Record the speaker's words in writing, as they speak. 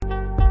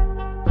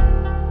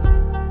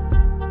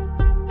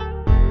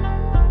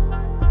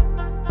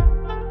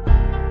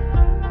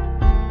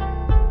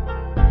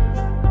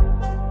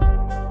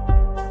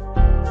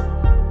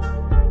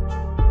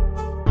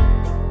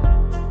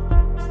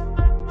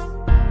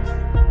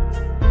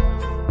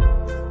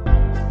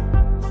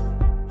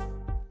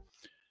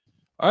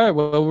All right,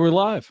 well, we're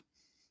live.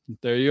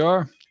 There you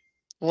are.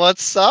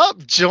 What's up?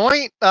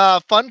 Joint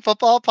fun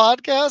football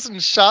podcast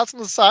and shots on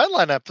the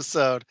sideline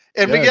episode.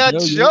 And we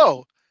got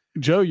Joe.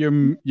 Joe,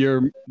 you're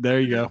there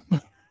you go.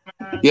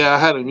 Yeah, I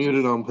had it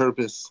muted on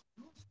purpose.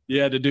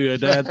 You had to do a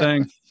dad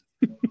thing.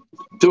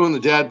 Doing the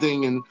dad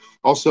thing, and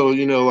also,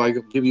 like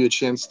give you a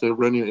chance to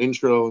run your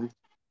intro and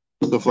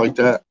stuff like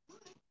that.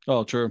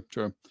 Oh, true.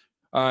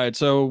 All right,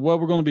 so what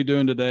we're going to be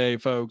doing today,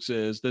 folks,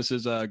 is this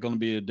is going to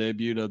be a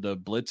debut of the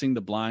Blitzing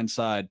the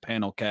Blindside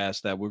panel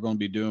cast that we're going to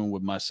be doing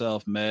with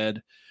myself,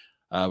 Med.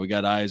 We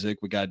got Izac,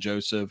 we got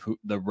Joseph,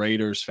 the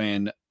Raiders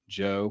fan,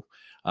 Joe,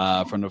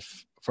 from the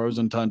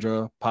Frozen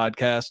Tundra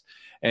podcast.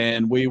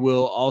 And we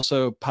will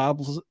also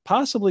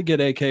possibly get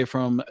AK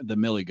from the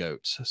Millie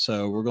Goats.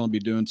 So we're going to be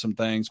doing some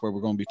things where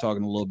we're going to be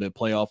talking a little bit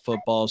playoff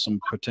football, some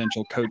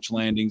potential coach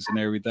landings and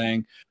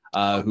everything.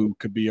 Who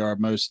could be our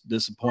most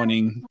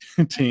disappointing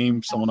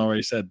team. Someone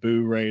already said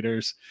boo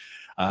Raiders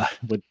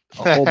with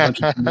a whole bunch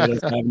of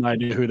tomatoes. I have no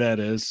idea who that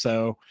is.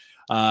 So,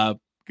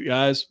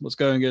 guys, let's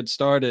go and get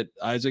started.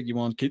 Izac, you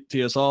want to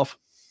tee us off?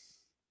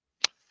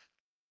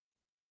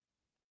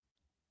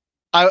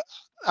 I'm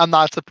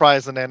not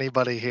surprising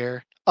anybody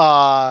here.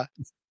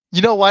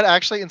 You know what?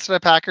 Actually, instead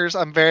of Packers,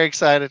 I'm very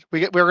excited.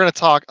 We're going to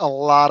talk a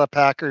lot of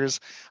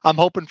Packers. I'm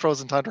hoping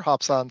Frozen Tundra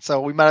hops on,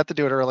 so we might have to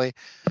do it early.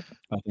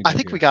 I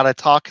think we got to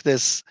talk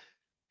this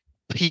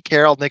Pete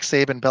Carroll, Nick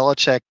Saban,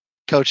 Belichick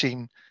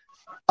coaching.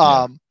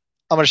 I'm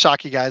going to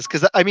shock you guys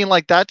because,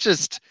 that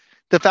just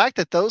the fact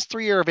that those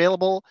three are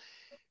available.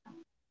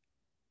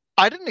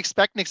 I didn't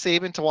expect Nick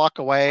Saban to walk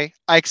away.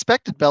 I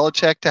expected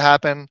Belichick to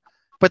happen,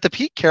 but the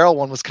Pete Carroll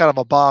one was kind of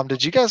a bomb.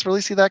 Did you guys really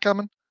see that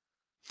coming?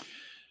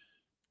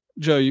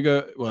 Joe, you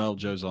go. Well,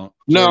 Joe's on.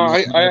 No,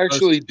 I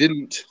actually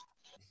didn't.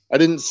 I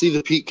didn't see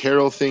the Pete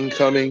Carroll thing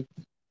coming.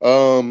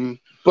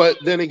 But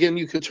then again,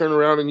 you could turn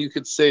around and you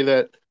could say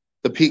that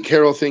the Pete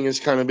Carroll thing has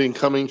kind of been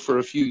coming for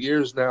a few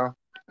years now.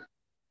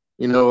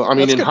 In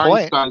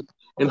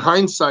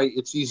hindsight,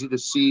 it's easy to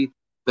see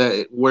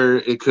that where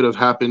it could have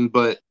happened,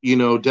 but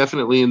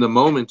definitely in the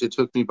moment, it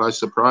took me by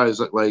surprise.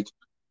 Like,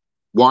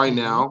 why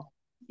now?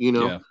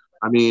 The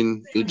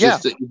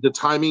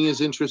timing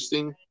is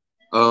interesting.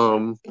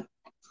 That's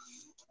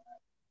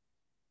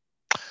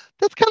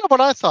kind of what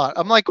I thought.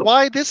 I'm like,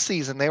 why this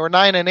season? They were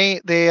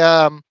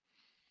 9-8.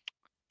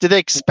 Did they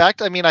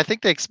expect? I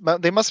think they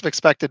must have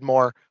expected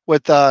more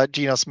with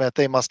Geno Smith.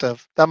 That must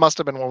have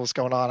been what was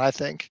going on, I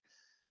think.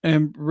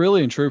 And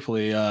really and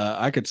truthfully,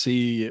 I could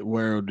see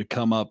where it would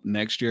come up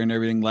next year and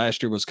everything.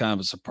 Last year was kind of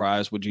a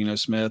surprise with Geno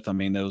Smith.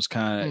 It was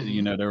kind of,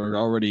 they were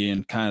already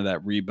in kind of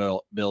that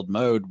rebuild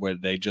mode where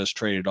they just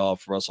traded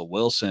off Russell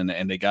Wilson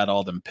and they got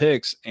all them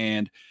picks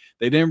and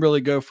they didn't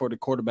really go for the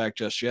quarterback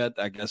just yet.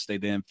 I guess they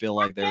didn't feel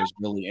like there was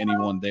really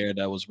anyone there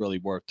that was really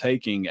worth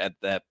taking at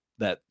that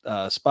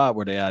spot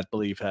where they, I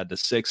believe, had the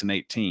 6 and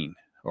 18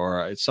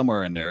 or it's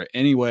somewhere in there.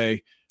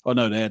 Anyway,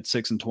 they had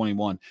 6 and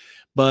 21,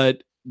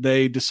 but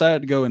they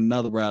decided to go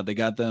another route. They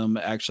got them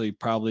actually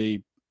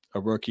probably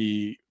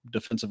a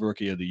defensive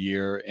rookie of the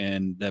year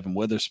in Devin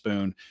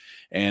Witherspoon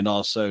and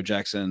also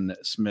Jackson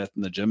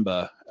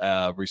Smith-Njigba,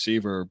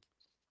 receiver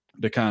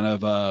to kind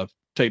of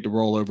take the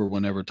role over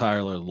whenever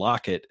Tyler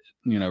Lockett,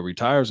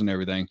 retires and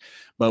everything.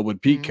 But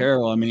with Pete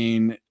Carroll,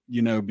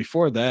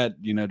 before that,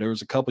 there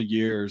was a couple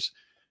years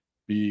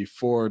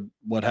before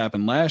what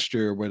happened last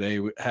year where they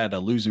had a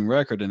losing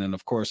record. And then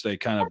of course they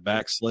kind of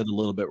backslid a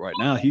little bit right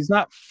now. He's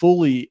not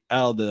fully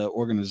out of the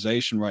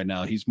organization right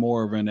now. He's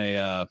more of in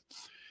a,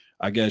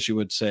 I guess you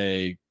would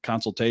say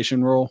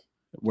consultation role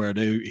where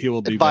he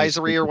will be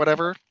advisory or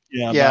whatever.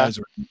 Yeah.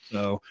 Advisory.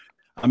 So,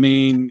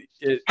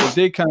 it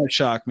did kind of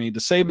shock me.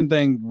 The Saban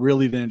thing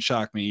really didn't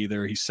shock me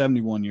either. He's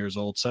 71 years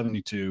old,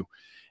 72.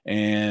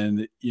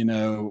 And,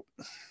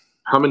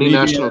 how many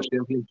national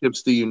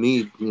championships do you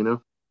need,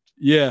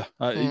 Yeah,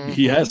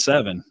 he has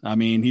 7.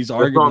 He's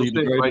arguably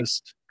the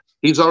greatest.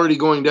 He's already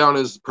going down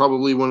as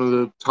probably one of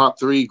the top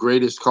 3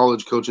 greatest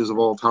college coaches of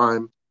all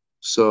time.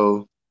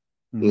 So,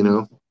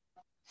 Well,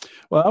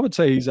 I would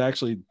say he's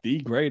actually the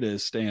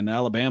greatest, and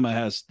Alabama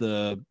has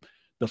the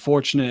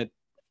fortunate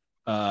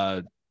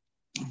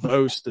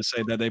boast to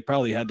say that they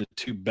probably had the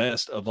 2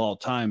 best of all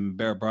time,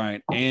 Bear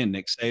Bryant and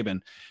Nick Saban.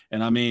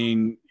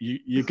 And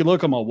you can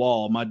look on my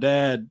wall. My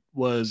dad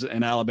was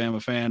an Alabama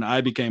fan.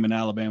 I became an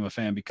Alabama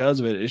fan because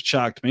of it. It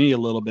shocked me a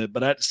little bit,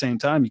 but at the same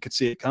time, you could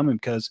see it coming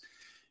because,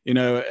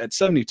 at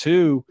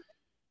 72,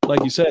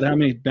 like you said, how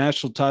many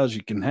national titles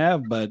you can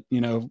have, but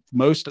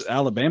most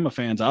Alabama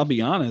fans, I'll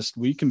be honest,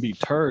 we can be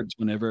turds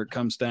whenever it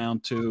comes down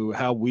to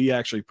how we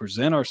actually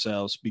present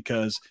ourselves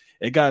because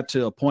it got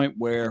to a point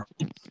where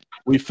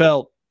we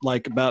felt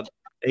like about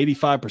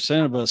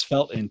 85% of us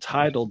felt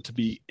entitled to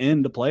be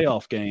in the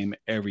playoff game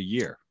every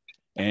year.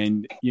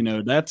 And,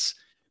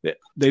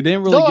 they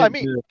didn't really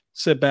to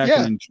sit back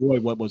and enjoy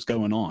what was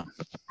going on.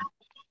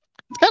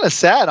 It's kind of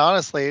sad,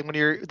 honestly, when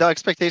the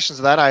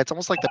expectations are that high. It's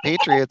almost like the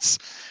Patriots,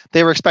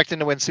 they were expecting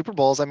to win Super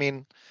Bowls.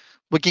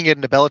 We can get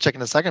into Belichick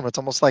in a second, but it's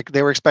almost like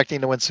they were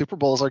expecting to win Super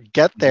Bowls or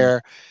get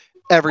there.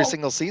 every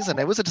single season.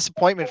 It was a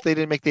disappointment if they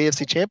didn't make the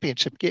AFC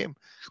Championship game.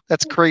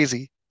 That's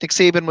crazy. Nick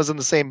Saban was in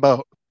the same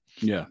boat.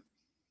 Yeah.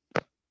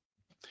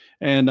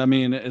 And I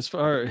mean, as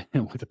far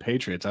with the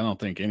Patriots, I don't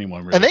think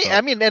anyone really.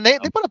 And they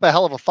put up a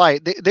hell of a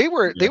fight. They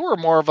were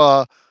more of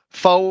a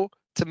foe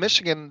to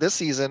Michigan this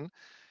season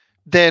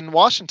than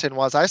Washington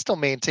was. I still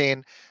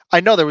maintain. I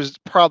know there was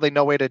probably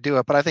no way to do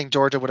it, but I think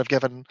Georgia would have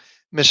given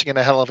Michigan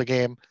a hell of a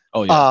game.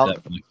 Oh yeah,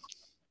 definitely.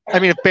 I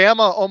mean, if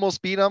Bama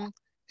almost beat them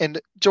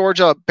and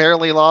Georgia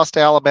barely lost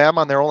to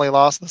Alabama on their only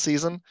loss of the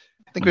season,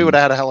 I think we would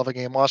have had a hell of a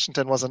game.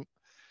 Washington wasn't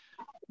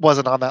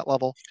on that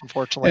level,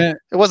 unfortunately.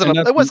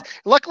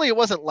 Luckily it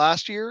wasn't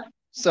last year,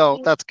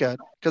 so that's good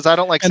because I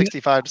don't like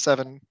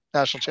 65-7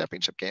 national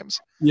championship games.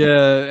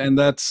 Yeah, and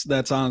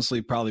that's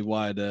honestly probably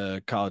why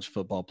the College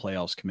Football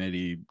Playoffs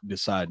Committee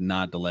decided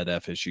not to let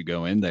FSU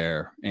go in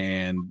there.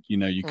 And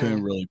you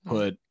couldn't really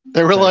put.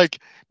 They were like,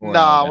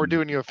 "Nah, we're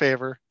doing you a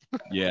favor."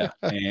 Yeah,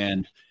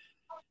 and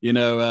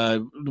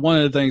one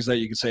of the things that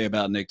you can say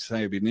about Nick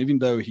Saban, even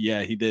though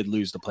he did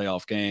lose the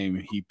playoff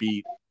game, he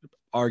beat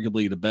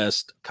arguably the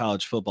best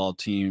college football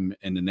team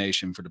in the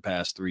nation for the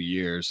past 3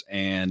 years.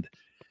 And,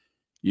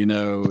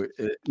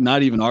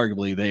 not even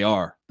arguably, they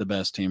are the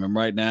best team. And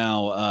right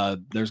now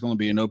there's going to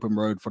be an open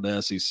road for the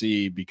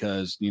SEC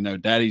because,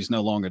 Daddy's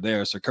no longer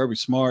there. So Kirby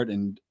Smart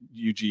and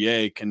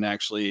UGA can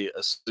actually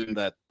assume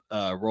that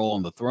role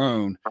on the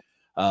throne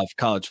of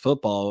college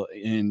football.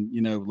 And,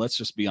 let's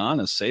just be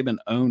honest, Saban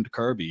owned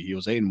Kirby. He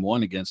was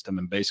 8-1 against him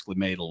and basically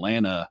made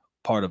Atlanta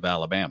part of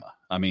Alabama.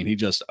 I mean, he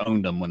just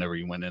owned them whenever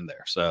he went in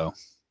there. So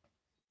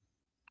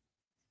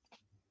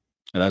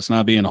that's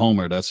not being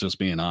Homer. That's just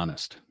being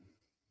honest.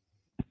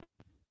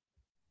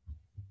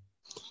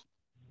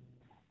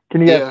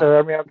 Can you guys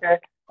hear me okay?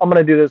 I'm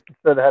going to do this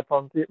instead of the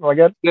headphones. Am I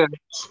good? Yeah.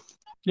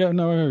 Yeah,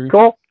 no.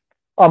 Cool.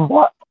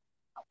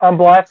 I'm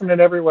blasting it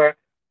everywhere.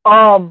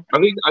 I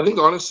think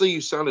honestly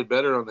you sounded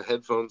better on the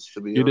headphones,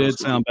 to be honest. You did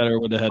sound better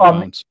with the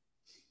headphones.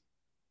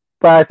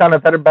 But I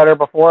sounded better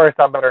before, or I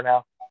sound better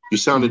now? You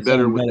sounded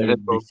better with the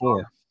headphones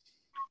before.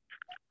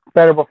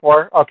 Better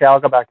before? Okay, I'll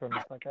go back to it in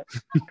a second.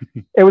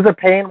 It was a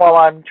pain while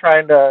I'm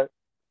trying to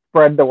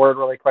spread the word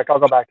really quick. I'll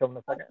go back to it in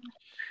a second.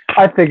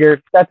 I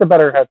figured that's a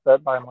better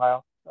headset by a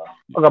mile. So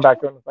I'll go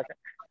back to it in a second.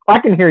 I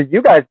can hear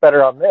you guys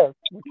better on this,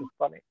 which is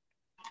funny.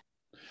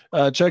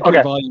 Check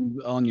your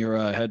volume on your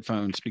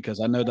headphones because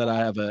I know that I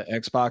have an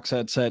Xbox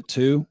headset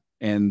too,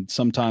 and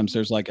sometimes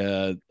there's like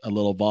a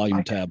little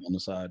volume tab on the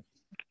side.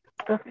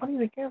 That's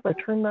funny again. I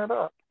turned that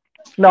up.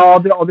 No, I'll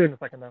do it in a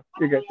second though.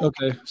 You're good.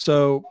 Okay,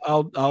 so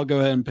I'll go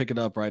ahead and pick it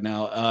up right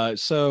now.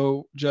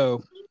 So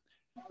Joe,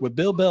 with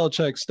Bill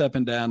Belichick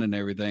stepping down and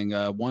everything,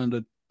 a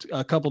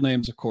couple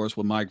names, of course,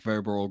 with Mike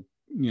Vrabel,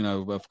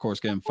 of course,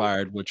 getting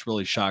fired, which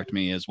really shocked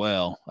me as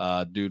well.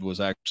 Dude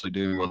was actually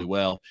doing really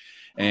well.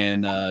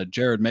 And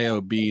Jared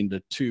Mayo being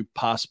the two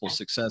possible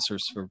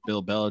successors for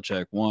Bill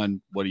Belichick.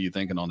 One, what are you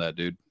thinking on that,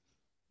 dude?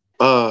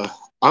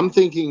 I'm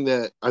thinking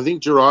that I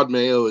think Gerard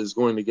Mayo is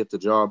going to get the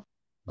job.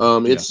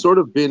 It's sort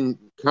of been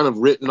kind of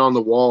written on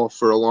the wall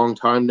for a long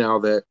time now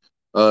that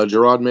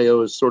Gerard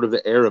Mayo is sort of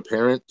the heir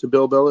apparent to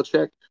Bill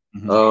Belichick.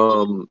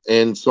 Mm-hmm.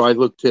 And so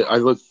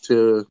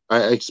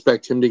I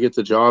expect him to get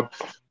the job.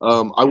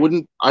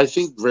 I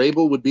think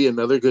Vrabel would be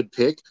another good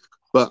pick,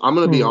 but I'm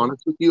going to be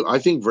honest with you. I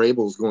think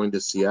Vrabel's going to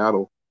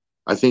Seattle.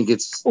 I think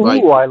it's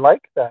I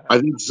like that. I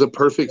think it's a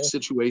perfect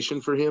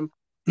situation for him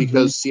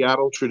because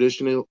Seattle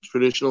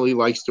traditionally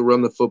likes to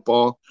run the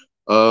football.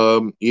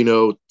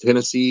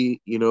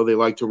 Tennessee, they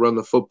like to run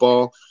the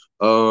football.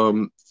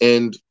 And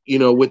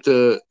with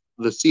the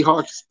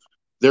Seahawks,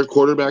 their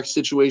quarterback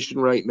situation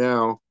right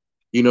now,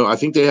 I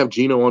think they have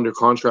Geno under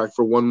contract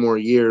for one more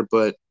year,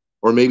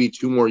 or maybe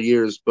 2 more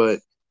years. But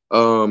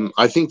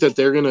I think that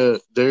they're gonna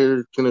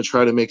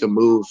try to make a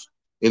move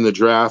in the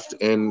draft,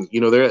 and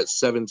they're at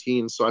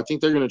 17, so I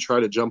think they're gonna try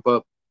to jump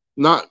up.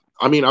 I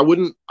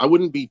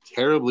wouldn't be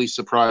terribly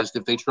surprised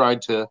if they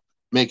tried to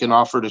make an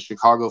offer to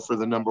Chicago for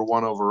the number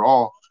 1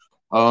 overall.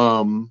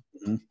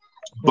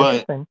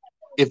 But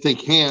if they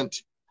can't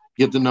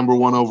get the number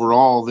 1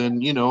 overall,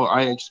 then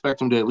I expect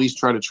them to at least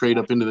try to trade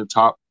up into the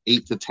top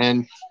 8 to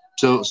 10.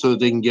 So that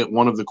they can get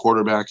one of the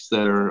quarterbacks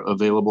that are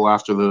available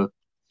after the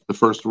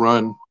first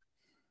run,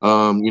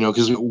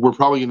 because we're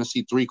probably going to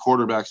see 3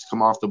 quarterbacks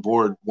come off the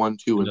board, 1,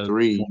 2, and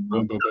 3.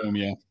 Boom, boom, boom,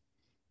 yeah.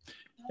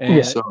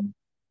 And so,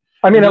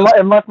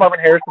 unless Marvin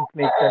Harrison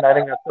sneaks in, I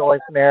think that's the only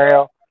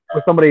scenario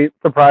where somebody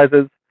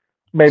surprises,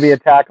 maybe a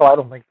tackle. I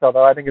don't think so,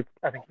 though. I think you're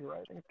right.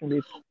 I think it's going to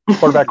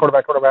be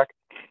quarterback.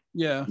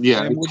 Yeah.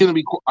 It's going to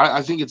be.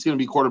 I think it's going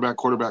to be quarterback,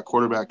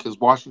 because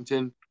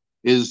Washington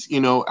is.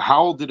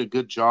 Howell did a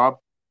good job.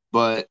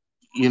 But,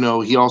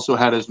 he also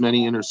had as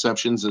many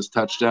interceptions as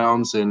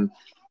touchdowns, and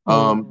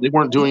they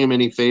weren't doing him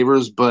any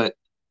favors. But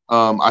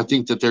I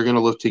think that they're going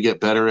to look to get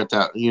better at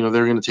that. They're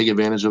going to take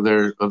advantage of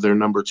their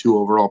number 2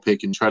 overall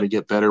pick and try to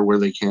get better where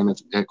they can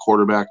at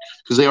quarterback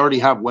because they already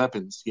have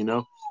weapons,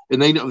 and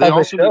they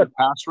also need a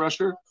pass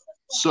rusher.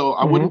 So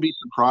I wouldn't be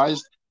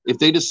surprised if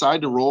they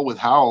decide to roll with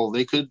Howell.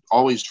 They could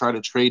always try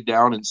to trade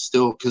down and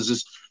still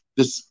because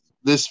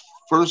this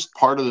first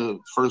part of the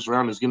first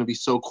round is going to be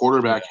so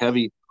quarterback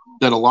heavy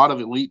that a lot of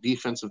elite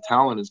defensive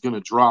talent is going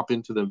to drop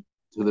into the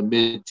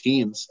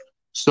mid-teens.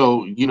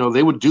 So,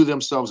 they would do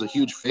themselves a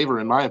huge favor,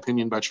 in my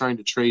opinion, by trying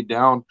to trade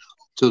down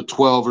to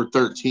 12 or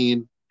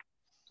 13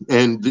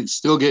 and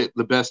still get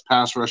the best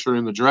pass rusher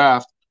in the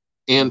draft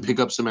and pick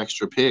up some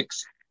extra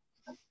picks.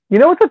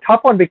 It's a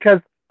tough one because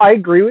I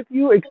agree with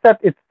you,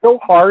 except it's so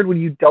hard when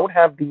you don't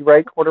have the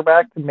right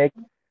quarterback to make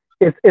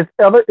it's as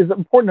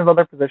important as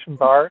other positions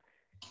are.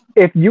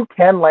 If you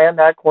can land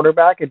that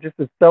quarterback, it just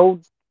is so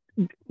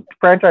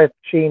franchise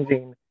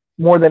changing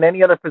more than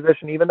any other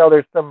position, even though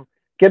there's some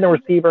getting a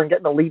receiver and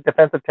getting elite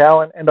defensive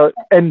talent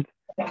and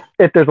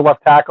if there's a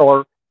left tackle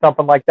or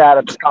something like that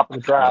at the top of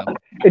the draft.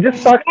 It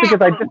just sucks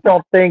because I just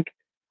don't think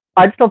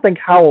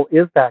Howell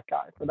is that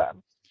guy for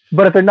them.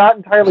 But if they're not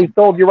entirely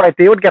sold, you're right,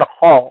 they would get a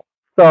haul.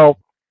 So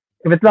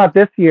if it's not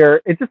this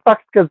year, it just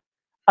sucks because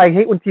I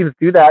hate when teams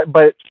do that,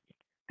 but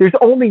there's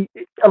only,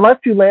 unless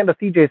you land a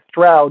CJ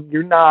Stroud,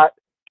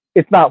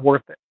 it's not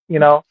worth it,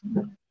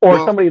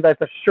 or somebody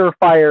that's a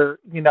surefire,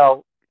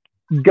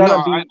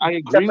 I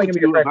agree with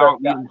you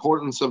about the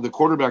importance of the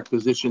quarterback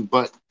position,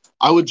 but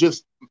I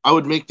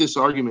would make this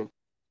argument.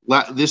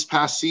 This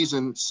past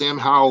season, Sam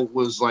Howell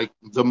was like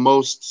the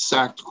most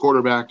sacked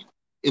quarterback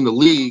in the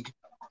league.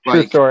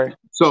 True story.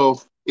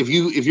 So if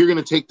you're going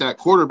to take that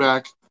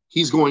quarterback,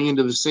 he's going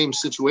into the same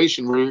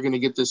situation where you're going to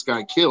get this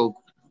guy killed.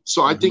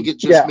 So I think it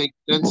just makes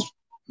sense.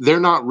 They're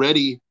not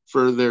ready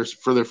for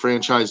their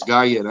franchise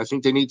guy yet. I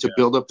think they need to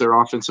build up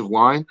their offensive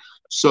line.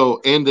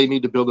 And they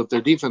need to build up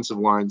their defensive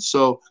line.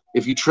 So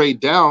if you trade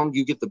down,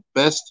 you get the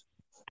best.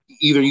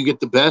 Either you get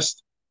the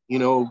best,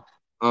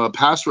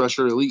 pass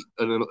rusher,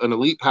 an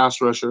elite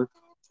pass rusher,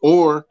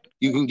 or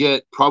you can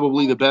get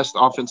probably the best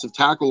offensive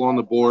tackle on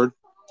the board,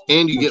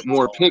 and you get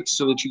more picks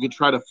so that you can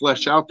try to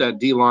flesh out that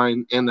D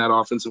line and that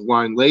offensive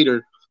line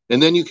later,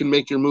 and then you can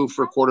make your move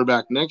for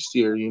quarterback next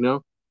year.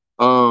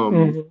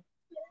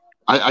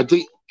 I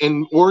think,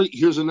 or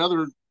here's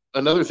another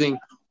thing: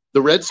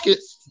 the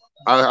Redskins.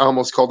 I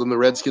almost called them the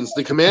Redskins.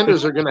 The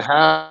Commanders are going to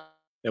have.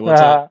 Hey,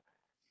 what's up?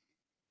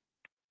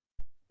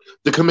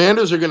 The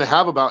Commanders are going to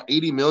have about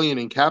 $80 million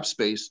in cap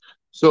space.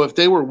 So if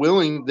they were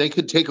willing, they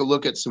could take a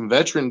look at some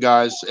veteran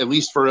guys, at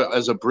least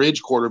as a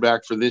bridge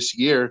quarterback for this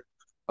year,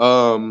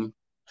 or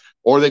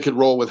they could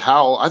roll with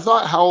Howell. I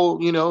thought Howell,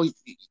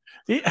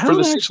 for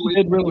the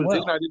situation did really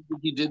well. I didn't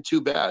think he did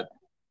too bad.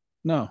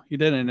 No, he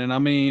didn't. And I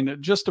mean,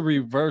 just to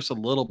reverse a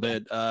little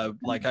bit,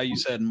 like how you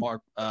said, Mike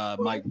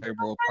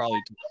Vrabel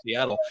probably to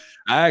Seattle.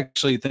 I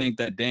actually think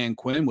that Dan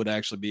Quinn would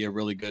actually be a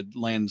really good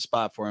landing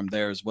spot for him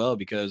there as well,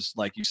 because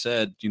like you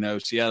said,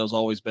 Seattle's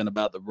always been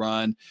about the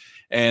run.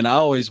 And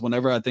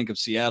whenever I think of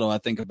Seattle, I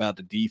think about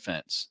the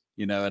defense,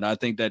 and I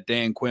think that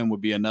Dan Quinn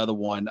would be another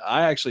one.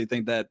 I actually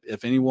think that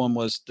if anyone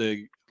was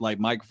to,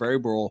 like Mike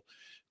Vrabel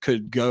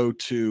could go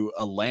to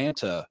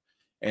Atlanta.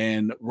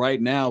 And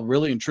right now,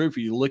 really and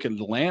truthfully, you look at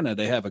Atlanta,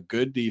 they have a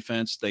good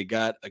defense. They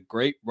got a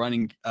great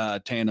running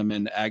tandem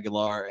in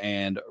Aguilar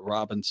and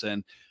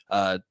Robinson,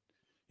 Drake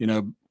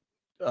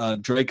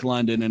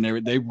London,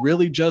 and they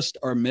really just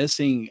are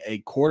missing a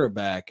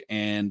quarterback.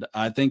 And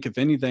I think if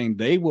anything,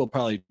 they will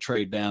probably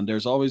trade down.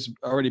 There's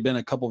already been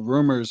a couple of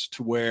rumors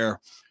to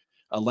where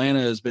Atlanta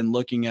has been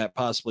looking at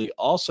possibly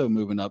also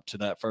moving up to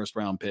that first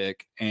round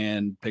pick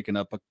and picking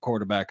up a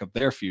quarterback of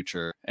their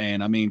future.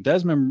 And I mean,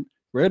 Desmond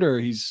Ridder,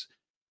 he's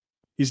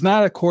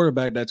not a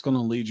quarterback that's going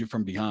to lead you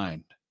from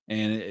behind.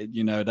 And,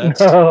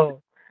 that's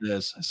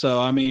this. So,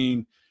 I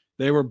mean,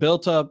 they were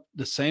built up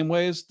the same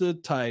way as the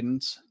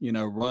Titans,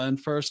 run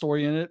first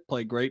oriented,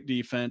 play great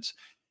defense.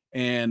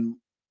 And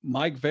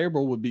Mike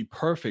Vrabel would be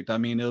perfect. I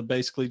mean, it'll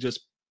basically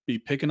just be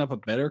picking up a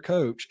better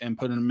coach and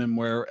putting him in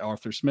where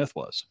Arthur Smith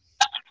was.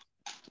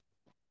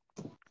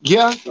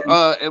 Yeah.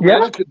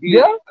 Atlanta could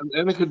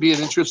be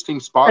an interesting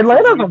spot.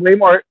 Atlanta's a way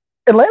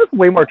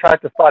more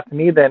attractive spot to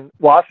me than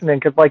Washington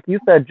because, like you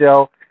said,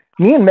 Joe,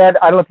 me and Med,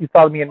 I don't know if you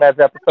saw me and Med's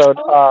episode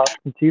from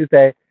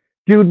Tuesday.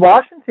 Dude,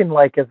 Washington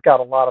has got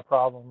a lot of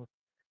problems.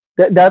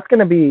 That's going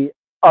to be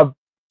that's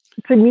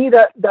going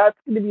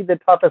to be the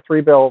toughest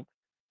rebuild,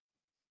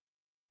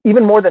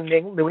 even more than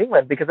New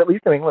England, because at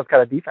least New England's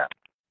got a defense.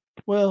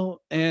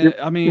 Well, and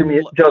I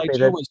mean,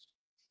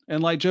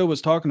 like Joe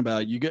was talking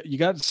about, you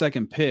got the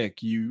second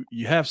pick. You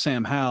have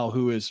Sam Howell,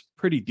 who is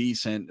pretty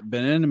decent.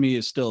 Ben-Enemy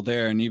is still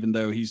there, and even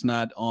though he's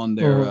not on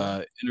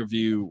their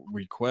interview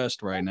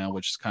request right now,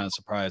 which is kind of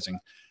surprising,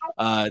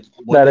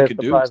 what they could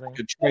do is they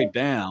could trade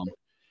down,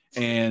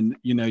 and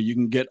you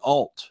can get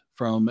Alt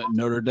from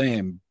Notre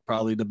Dame,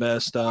 probably the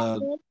best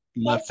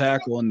left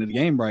tackle in the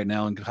game right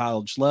now in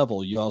college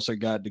level. You also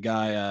got the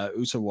guy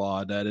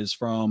Usawa that is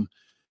from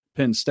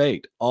Penn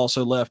State,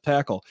 also left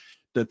tackle.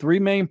 The three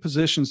main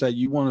positions that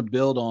you want to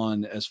build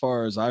on, as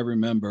far as I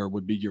remember,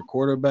 would be your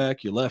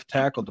quarterback, your left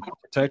tackle to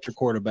protect your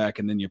quarterback,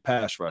 and then your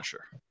pass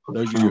rusher.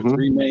 Those are your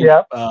three main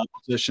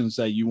positions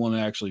that you want to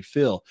actually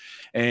fill.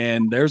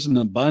 And there's an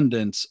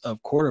abundance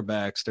of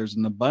quarterbacks. There's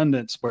an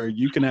abundance where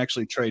you can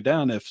actually trade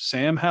down. If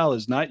Sam Howell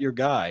is not your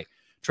guy,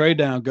 trade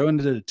down, go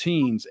into the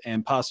teens,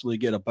 and possibly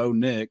get a Bo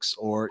Nix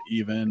or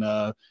even,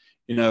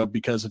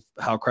 because of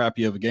how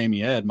crappy of a game he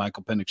had,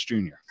 Michael Penix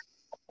Jr.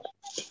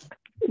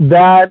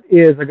 That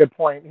is a good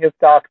point. His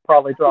stock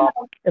probably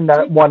dropped in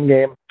that one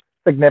game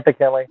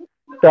significantly.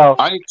 So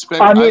I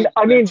expect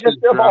just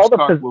of all the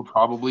stock will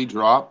probably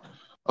drop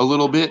a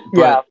little bit,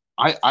 but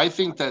I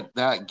think that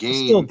game.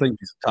 I still think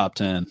he's top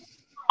 10.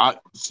 I'm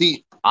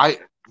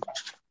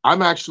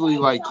actually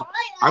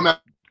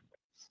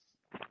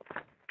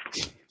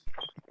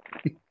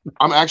I'm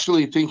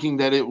actually thinking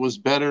that it was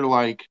better.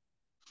 Like,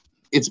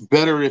 it's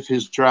better if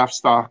his draft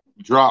stock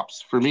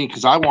drops for me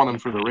because I want him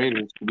for the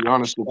Raiders. To be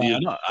honest with you,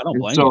 I don't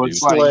blame so you.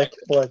 It's like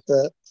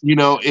that.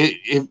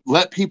 It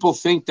let people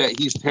think that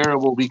he's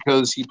terrible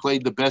because he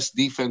played the best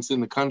defense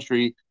in the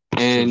country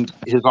and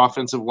his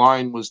offensive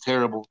line was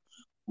terrible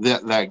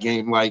that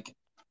game. Like,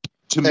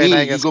 to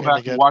me, you go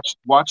back and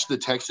watch the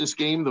Texas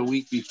game the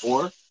week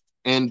before,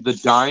 and the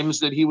dimes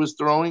that he was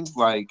throwing,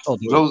 like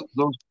those.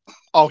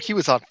 Oh, he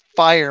was on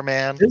fire,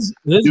 man. His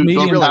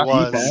medium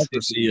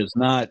accuracy is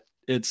not.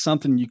 It's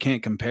something you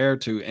can't compare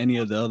to any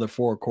of the other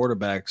 4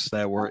 quarterbacks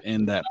that were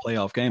in that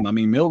playoff game. I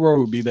mean,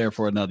 Milroe would be there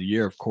for another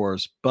year, of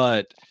course,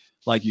 but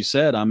like you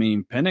said, I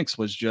mean, Penix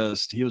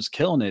he was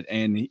killing it,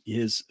 and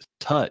his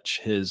touch,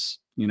 his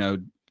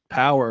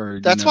power.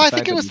 That's why I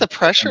think it was the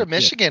pressure of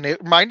Michigan.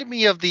 It reminded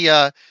me of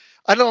the.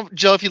 I don't know,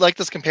 Joe, if you like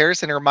this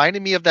comparison. It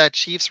reminded me of that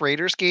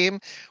Chiefs-Raiders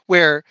game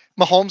where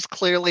Mahomes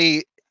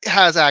clearly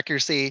has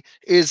accuracy,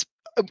 is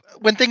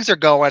when things are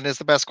going, is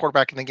the best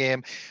quarterback in the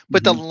game.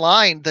 But the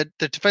line, the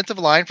defensive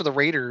line for the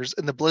Raiders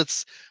and the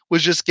blitz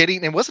was just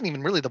getting, it wasn't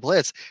even really the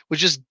blitz, was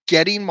just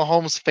getting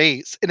Mahomes'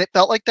 face. And it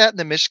felt like that in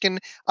the Michigan.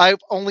 I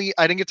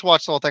didn't get to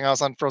watch the whole thing. I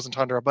was on Frozen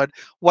Tundra. But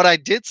what I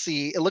did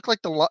see, it looked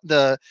like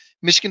the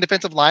Michigan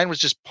defensive line was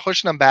just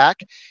pushing them back.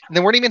 And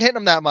they weren't even hitting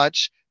him that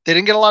much. They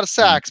didn't get a lot of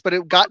sacks, but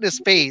it got in his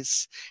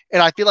face.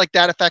 And I feel like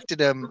that affected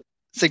him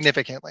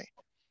significantly.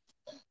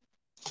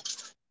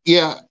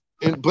 Yeah,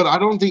 but I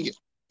don't think,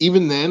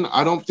 even then,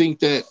 I don't think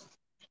that,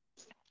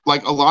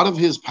 like, a lot of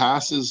his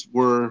passes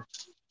were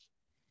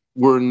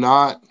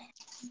not,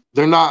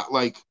 they're not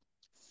like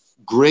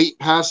great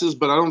passes,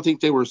 but I don't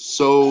think they were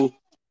so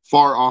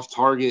far off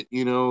target,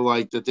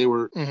 like that they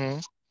were.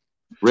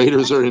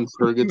 Raiders are in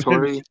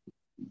purgatory.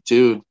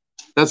 Dude,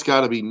 that's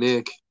got to be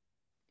Nick.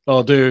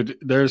 Oh, dude,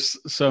 there's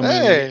so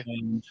many.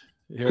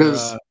 Here,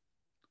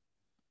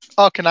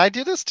 can I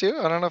do this too?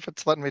 I don't know if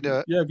it's letting me do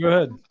it. Yeah, go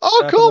ahead.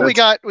 Oh, cool. We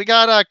got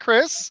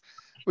Chris.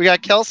 We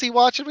got Kelsey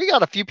watching. We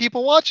got a few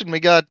people watching. We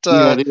got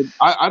I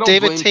don't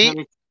David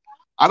Tate.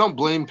 I don't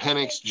blame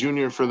Penix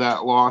Jr. for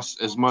that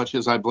loss as much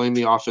as I blame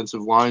the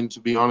offensive line, to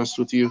be honest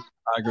with you.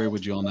 I agree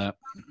with you on that.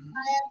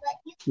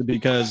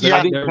 Because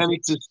I think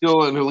Penix is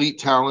still an elite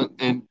talent,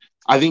 and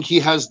I think he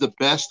has the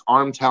best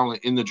arm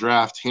talent in the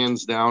draft,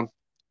 hands down.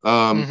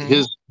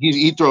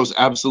 He throws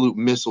absolute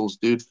missiles,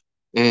 dude.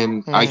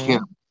 And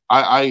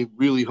I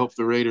really hope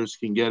the Raiders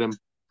can get him.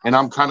 And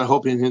I'm kind of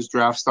hoping his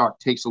draft stock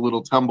takes a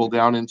little tumble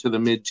down into the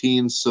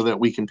mid-teens so that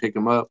we can pick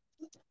him up.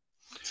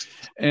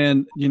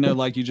 And,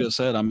 like you just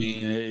said, I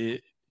mean,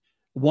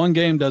 one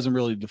game doesn't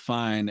really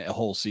define a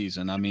whole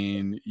season. I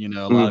mean,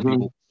 a lot of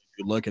people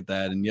look at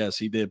that. And, yes,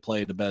 he did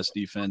play the best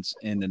defense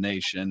in the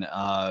nation.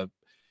 And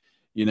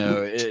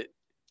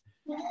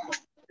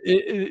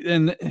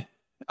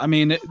I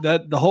mean,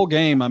 that the whole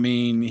game, I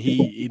mean,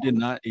 he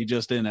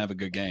just didn't have a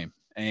good game.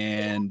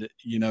 And,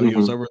 he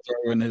was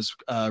overthrowing his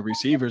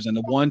receivers. And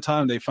the one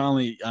time they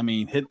finally,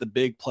 hit the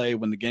big play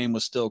when the game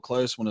was still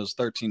close, when it was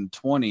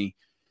 13-20,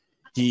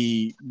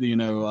 he,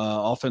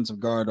 offensive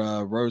guard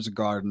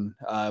Rosengarten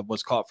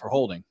was caught for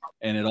holding,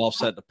 and it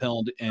offset the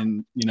penalty.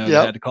 And, they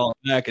had to call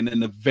it back. And then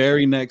the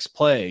very next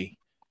play,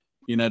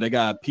 they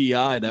got a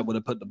PI that would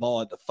have put the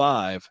ball at the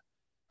 5.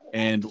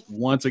 And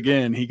once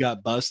again, he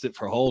got busted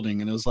for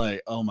holding, and it was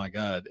like, oh my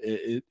God!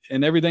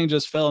 And everything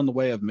just fell in the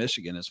way of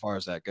Michigan as far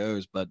as that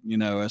goes. But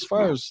as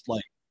far as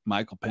like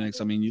Michael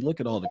Penix, I mean, you look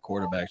at all the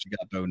quarterbacks. You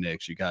got Bo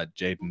Nix, you got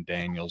Jaden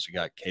Daniels, you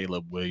got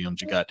Caleb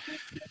Williams,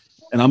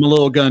 and I'm a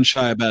little gun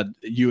shy about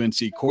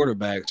UNC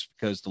quarterbacks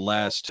because the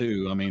last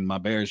 2, I mean, my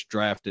Bears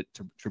drafted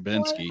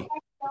Trubinsky.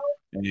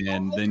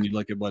 And then you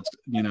look at what's,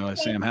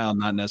 Sam Howell,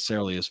 not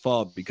necessarily his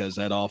fault because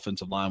that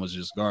offensive line was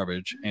just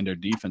garbage and their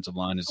defensive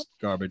line is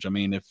garbage. I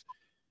mean,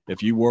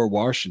 if you were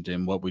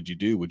Washington, what would you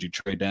do? Would you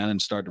trade down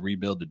and start to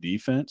rebuild the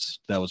defense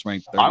that was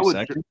ranked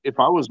 32nd?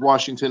 If I was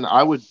Washington,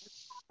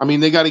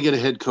 they got to get a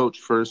head coach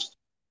first.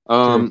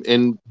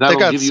 And they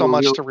got so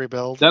much to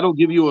rebuild. That'll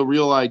give you a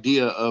real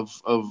idea of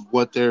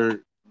what they're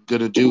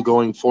going to do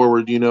going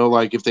forward,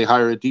 like if they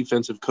hire a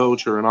defensive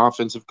coach or an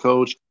offensive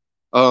coach.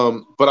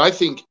 But I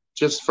think,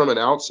 just from an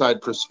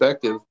outside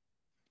perspective,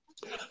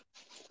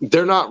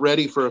 they're not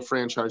ready for a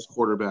franchise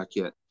quarterback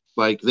yet.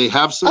 Like, they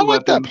have some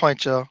weapons. I like that point,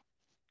 Joe.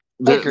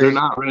 They're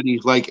not ready.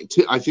 Like,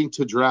 I think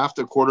to draft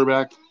a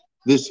quarterback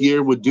this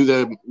year would do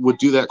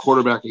that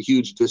quarterback a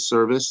huge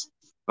disservice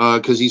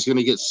because he's going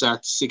to get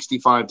sacked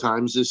 65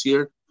 times this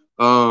year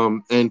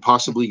and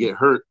possibly get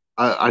hurt.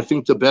 I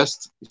think the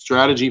best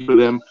strategy for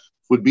them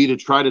would be to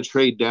try to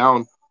trade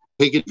down,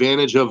 take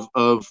advantage of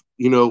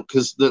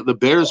because the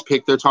Bears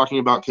pick they're talking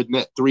about could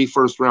net 3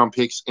 first-round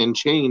picks and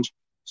change.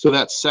 So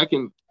that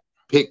second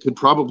pick could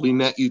probably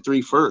net you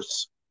 3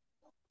 firsts,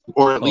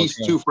 or at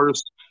least 2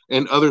 firsts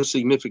and other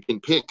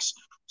significant picks.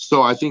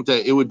 So I think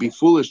that it would be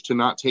foolish to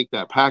not take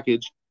that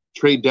package,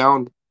 trade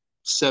down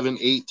 7,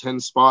 8, 10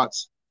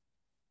 spots,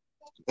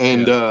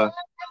 and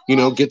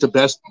get the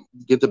best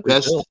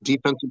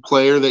defensive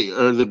player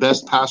or the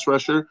best pass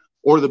rusher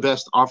or the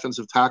best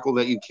offensive tackle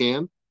that you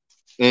can,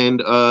 and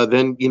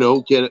then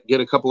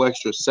get a couple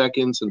extra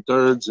seconds and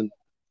thirds and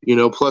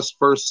plus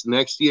firsts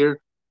next year,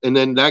 and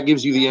then that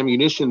gives you the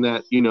ammunition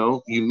that you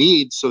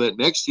need, so that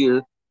next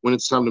year when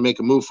it's time to make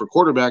a move for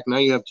quarterback, now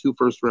you have 2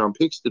 first-round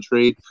picks to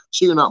trade,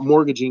 so you're not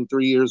mortgaging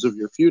 3 years of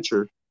your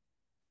future.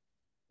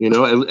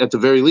 At the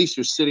very least,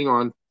 you're sitting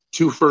on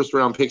 2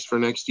 first-round picks for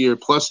next year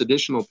plus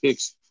additional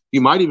picks.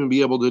 You might even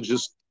be able to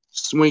just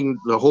swing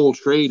the whole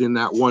trade in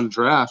that one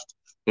draft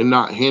and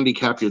not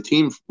handicap your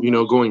team,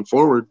 going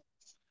forward.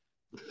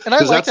 And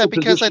I like that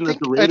because I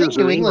think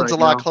New England's a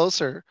lot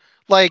closer.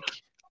 Like,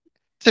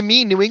 to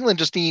me, New England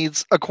just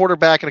needs a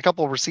quarterback and a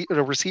couple of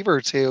a receiver or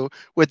two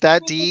with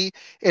that D,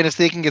 and if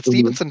they can get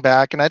Stevenson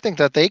back, and I think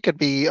that they could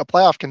be a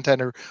playoff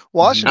contender.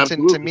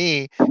 Washington, to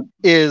me,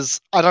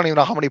 is I don't even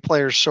know how many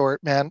players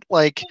short, man.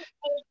 Like,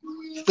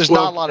 there's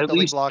not a lot of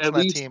building blocks on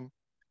that team.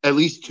 At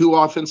least 2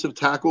 offensive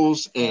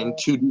tackles and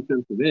 2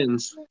 defensive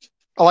ends.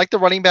 I like the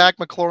running back.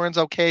 McLaurin's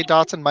okay.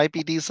 Dotson might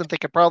be decent. They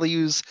could probably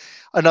use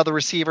another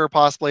receiver,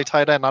 possibly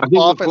tight end on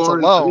offense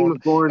alone. I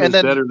think McLaurin is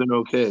better than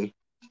okay.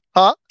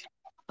 Huh?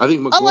 I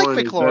think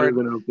McLaurin is better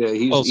than okay.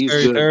 He's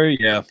good.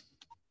 Yeah.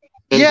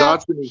 And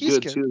Dotson is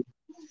good too.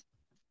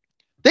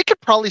 They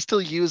could probably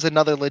still use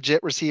another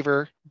legit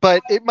receiver,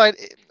 but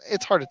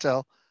it's hard to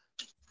tell.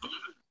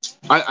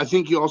 I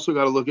think you also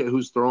got to look at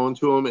who's throwing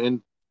to him,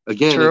 and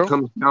again, it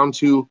comes down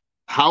to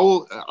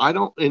Howell.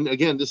 And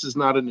again, this is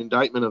not an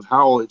indictment of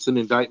Howell; it's an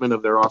indictment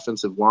of their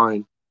offensive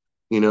line.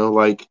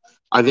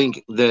 I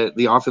think that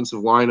the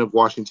offensive line of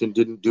Washington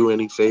didn't do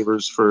any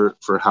favors for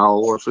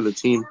Howell or for the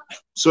team.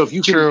 So if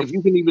you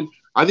can even,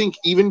 I think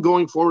even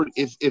going forward,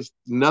 if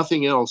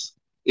nothing else,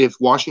 if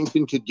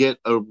Washington could get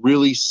a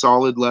really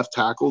solid left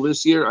tackle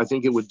this year, I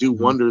think it would do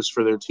wonders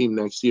for their team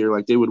next year.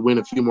 Like, they would win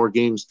a few more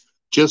games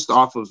just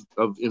off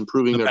of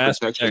improving their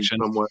protection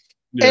somewhat.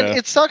 Yeah. And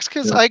it sucks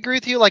because I agree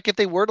with you. Like, if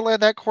they were to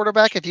land that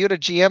quarterback, if you had a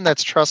GM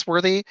that's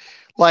trustworthy,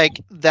 like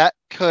that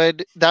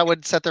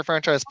would set their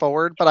franchise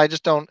forward. But I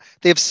just don't.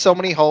 They have so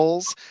many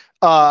holes.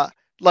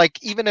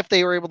 Like, even if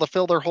they were able to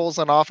fill their holes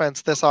on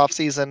offense this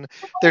offseason,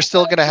 they're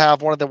still going to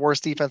have one of the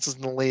worst defenses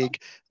in the league.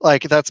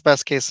 Like, that's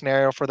best case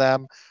scenario for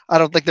them. I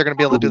don't think they're going to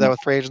be able to do that with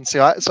free agency.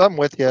 So I'm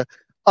with you.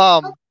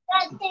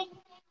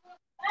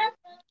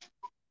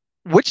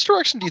 Which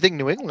direction do you think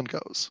New England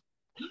goes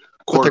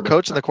with the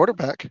coach and the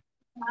quarterback?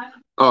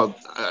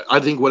 I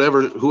think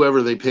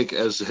whoever they pick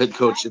as head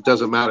coach, it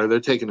doesn't matter. They're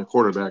taking a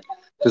quarterback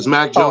because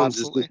Mac Jones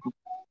is just,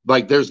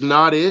 like, there's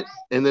not it,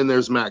 and then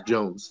there's Mac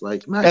Jones.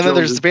 Like, then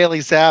there's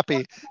Bailey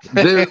Zappi.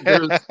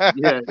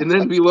 And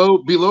then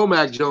below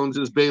Mac Jones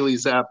is Bailey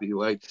Zappi.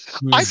 Like,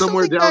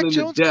 somewhere down Mac in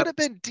Jones the depths. could have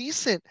been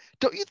decent.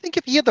 Don't you think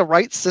if he had the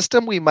right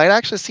system, we might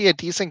actually see a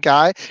decent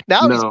guy?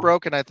 Now he's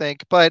broken, I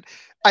think, but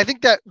I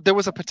think that there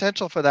was a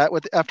potential for that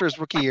after his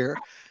rookie year.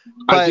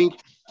 But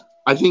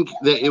I think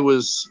that it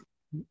was.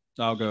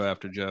 I'll go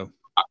after Joe.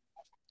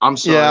 I'm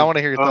sorry. Yeah, I want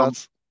to hear your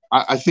thoughts.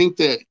 I think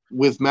that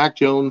with Mac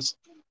Jones,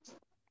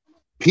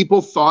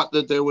 people thought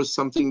that there was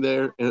something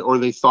there, or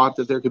they thought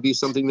that there could be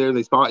something there.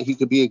 They thought he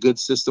could be a good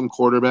system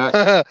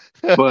quarterback,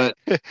 but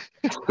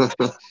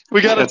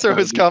we got to throw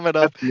his comment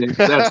up.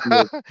 That's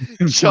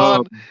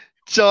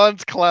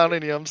John's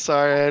clowning you. I'm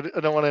sorry. I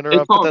don't want to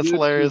interrupt, but that's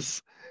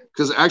hilarious.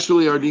 Because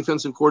actually, our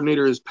defensive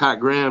coordinator is Pat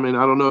Graham, and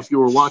I don't know if you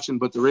were watching,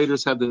 but the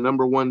Raiders had the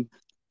 #1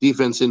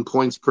 defense in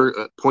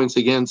points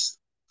against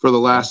for the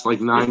last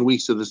 9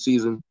 weeks of the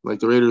season. Like,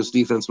 the Raiders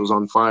defense was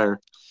on fire.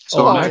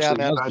 So I'm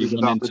actually excited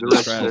about the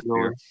direction they're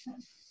going.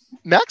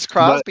 Max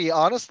Crosby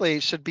honestly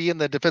should be in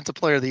the Defensive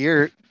Player of the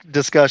Year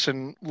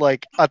discussion,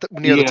 like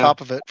near the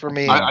top of it for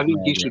me. I think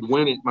he should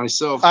win it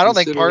myself. I don't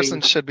think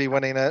Parsons should be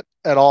winning it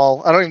at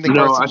all. I don't even think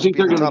Parsons I think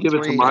they're going to give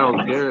it to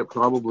Myles Garrett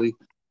probably.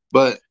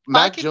 But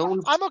Mac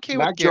Jones, I'm okay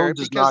Mac with Garrett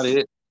Jones is not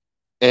it.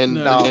 And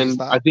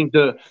I think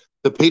the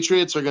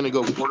Patriots are going to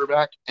go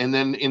quarterback, and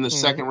then in the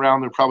second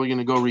round, they're probably going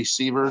to go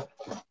receiver.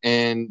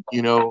 And,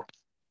 they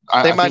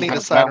might need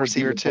to sign a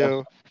receiver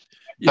too.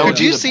 Could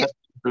you see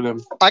for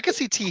them? I could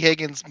see T.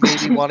 Higgins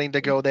maybe wanting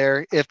to go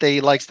there if they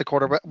likes the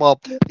quarterback.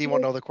 Well, he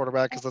won't know the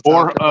quarterback because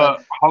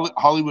that's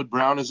Hollywood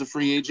Brown is a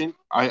free agent.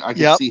 I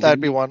can see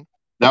that'd be one.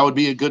 That would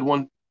be a good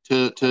one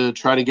to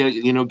try to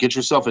get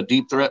yourself a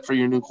deep threat for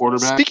your new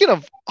quarterback. Speaking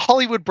of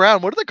Hollywood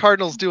Brown, what are the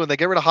Cardinals doing? They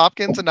get rid of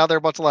Hopkins and now they're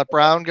about to let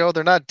Brown go.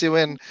 They're not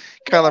doing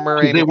Kyler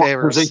Murray any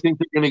favors. Because they think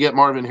they're going to get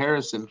Marvin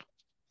Harrison.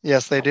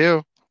 Yes, they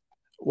do.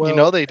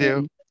 Well, they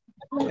do.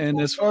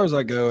 And as far as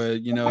I go,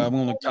 I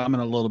want to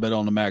comment a little bit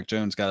on the Mac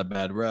Jones got a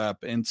bad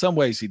rep. In some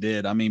ways, he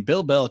did. I mean,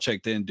 Bill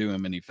Belichick didn't do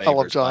him any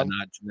favors by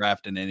not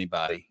drafting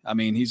anybody. I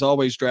mean, he's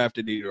always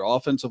drafted either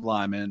offensive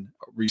lineman,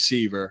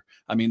 receiver.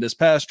 I mean, this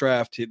past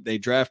draft, they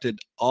drafted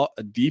a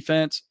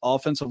defense,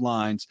 offensive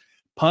lines,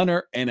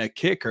 punter, and a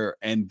kicker,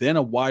 and then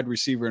a wide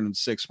receiver in the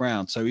 6th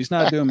round. So he's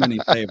not doing many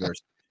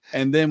favors.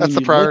 And then when you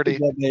look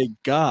at what they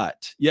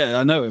got, yeah,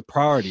 I know, a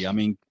priority. I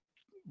mean,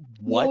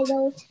 what?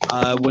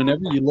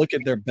 Whenever you look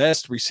at their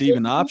best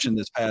receiving option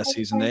this past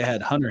season, they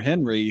had Hunter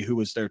Henry, who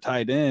was their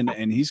tight end,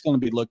 and he's going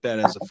to be looked at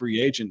as a free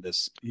agent.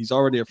 He's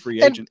already a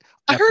free agent.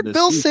 I heard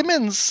Bill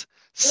Simmons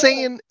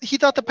saying he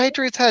thought the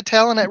Patriots had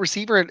talent at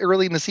receiver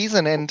early in the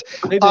season, and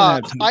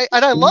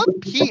I love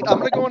Pete. I'm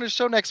going to go on his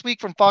show next week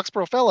from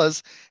Foxborough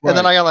Fellas, and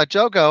then I got to let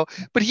Joe go.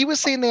 But he was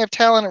saying they have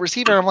talent at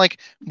receiver. I'm like,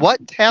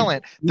 what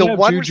talent? The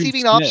one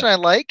receiving option I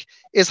like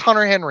is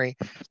Hunter Henry.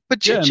 But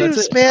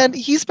Juju's, man,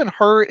 he's been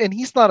hurt, and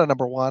he's not a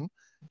number one.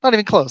 Not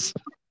even close.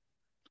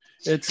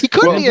 He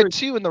could be a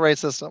 2 in the right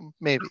system,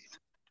 maybe.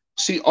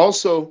 See,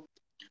 also,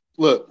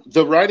 look,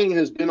 the writing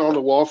has been on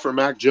the wall for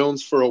Mac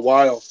Jones for a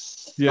while.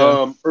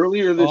 Yeah.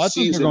 Earlier this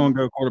season, they're going to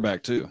go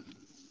quarterback too.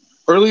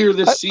 Earlier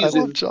this season,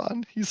 I love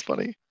John. He's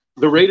funny.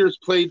 The Raiders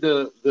played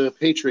the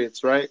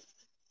Patriots, right?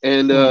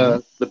 And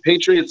the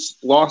Patriots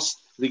lost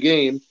the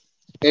game,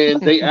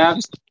 and they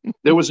asked.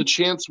 There was a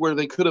chance where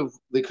they could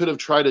have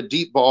tried a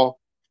deep ball,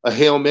 a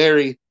Hail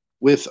Mary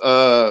with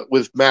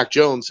Mac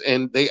Jones,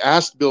 and they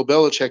asked Bill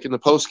Belichick in the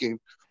postgame.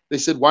 They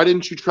said, "Why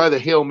didn't you try the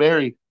Hail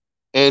Mary?"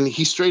 And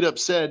he straight up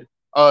said,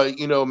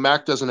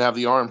 Mac doesn't have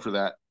the arm for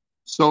that."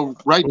 So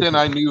right then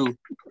I knew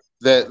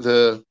that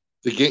the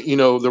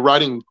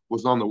writing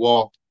was on the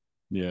wall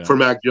for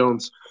Mac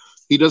Jones.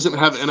 He doesn't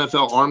have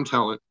NFL arm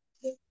talent.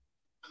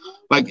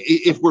 Like,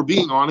 if we're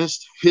being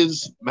honest,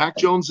 Mac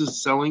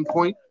Jones's selling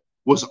point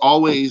was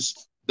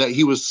always that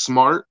he was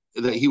smart,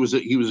 that he was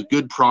a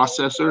good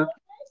processor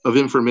of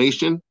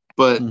information,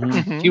 but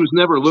he was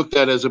never looked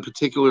at as a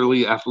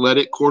particularly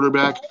athletic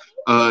quarterback.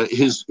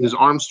 His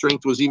arm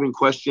strength was even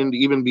questioned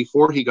even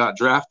before he got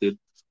drafted.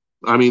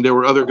 I mean, there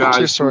were other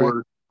guys who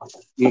were,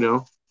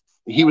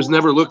 he was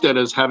never looked at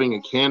as having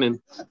a cannon.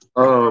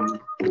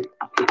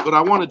 But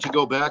I wanted to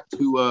go back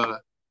to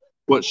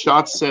what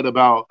Schatz said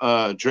about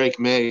Drake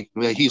May,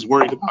 that he's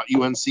worried about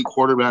UNC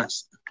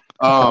quarterbacks.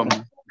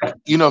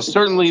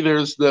 Certainly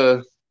there's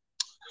the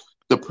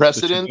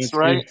precedents,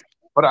 right?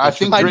 But I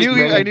think I knew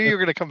you were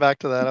going to come back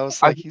to that. I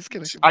was like, he's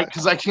going to.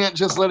 Because I can't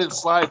just let it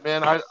slide,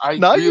 man.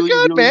 No, you're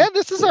good, man.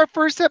 This is our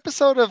first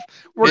episode of.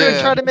 We're going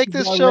to try to make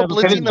this show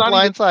 "Blitzing the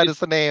Blindside" is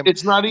the name.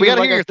 It's not even. We got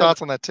to hear your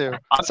thoughts on that too.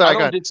 Sorry, I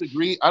don't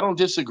disagree. I don't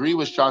disagree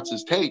with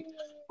Schatz's take.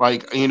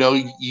 Like,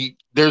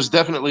 there's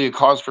definitely a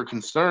cause for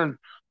concern,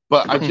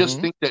 but I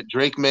just think that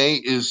Drake May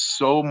is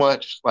so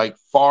much like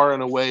far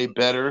and away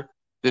better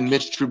than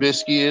Mitch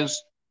Trubisky is,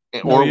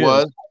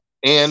 was,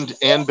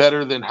 and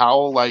better than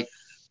Howell. Like,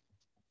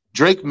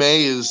 Drake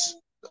May is,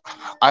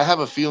 I have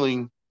a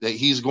feeling that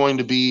he's going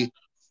to be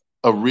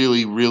a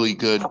really, really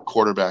good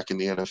quarterback in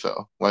the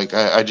NFL. Like,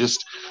 I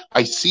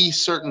see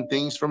certain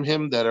things from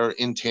him that are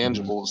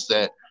intangibles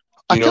that,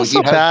 I feel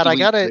so bad. I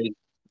got it.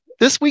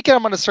 This weekend,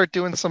 I'm going to start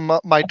doing some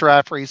my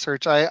draft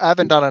research. I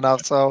haven't done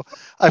enough, so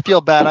I feel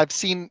bad. I've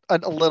seen a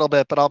little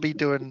bit, but I'll be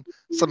doing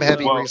some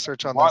heavy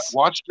research on this.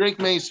 Watch Drake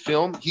May's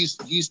film. He's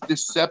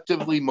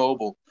deceptively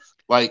mobile.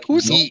 Like,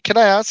 can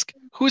I ask,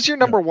 who's your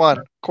number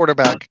one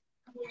quarterback?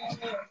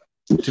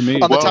 To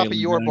me, on the top of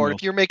your board,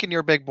 if you're making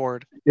your big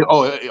board.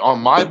 On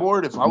my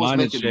board, if I was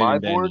making my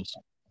board,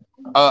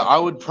 I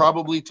would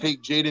probably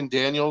take Jaden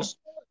Daniels.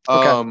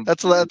 Okay.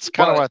 That's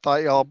kind of what I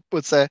thought y'all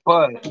would say.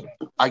 But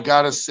I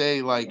gotta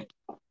say, like,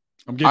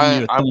 I'm giving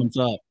you a thumbs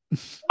up.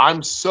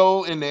 I'm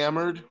so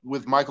enamored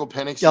with Michael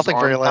Penix's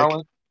arm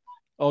talent.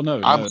 Oh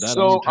no,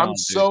 I'm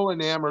so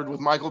enamored with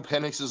Michael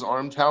Penix's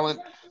arm talent,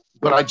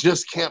 but I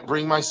just can't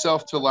bring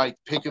myself to like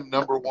pick him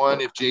number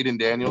one if Jaden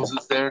Daniels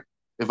is there.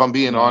 If I'm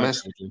being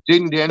honest,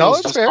 Jaden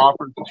Daniels just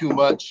offers too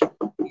much,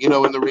 in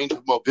the range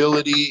of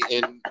mobility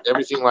and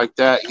everything like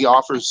that. He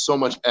offers so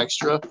much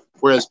extra,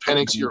 whereas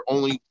Penix,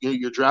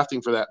 you're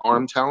drafting for that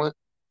arm talent.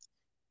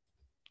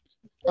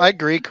 I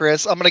agree,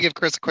 Chris. I'm going to give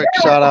Chris a quick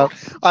shout out.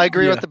 I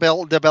agree with the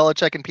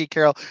Belichick and Pete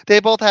Carroll. They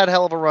both had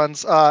hell of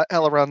runs.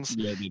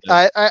 Yeah, they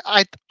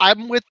did.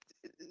 I'm with.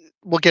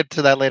 We'll get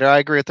to that later. I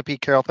agree with the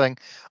Pete Carroll thing.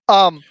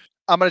 I'm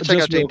going to check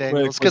out Jaden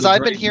Daniels because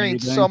I've been hearing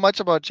so much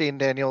about Jaden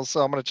Daniels,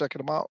 so I'm going to check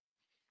him out.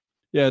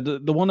 Yeah,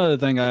 the one other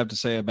thing I have to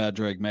say about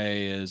Drake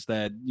May is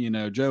that,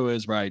 Joe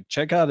is right.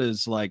 Check out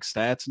his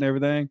stats and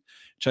everything.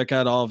 Check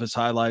out all of his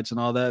highlights and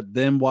all that.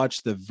 Then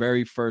watch the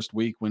very first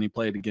week when he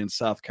played against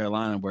South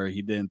Carolina where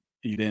he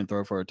didn't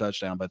throw for a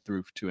touchdown but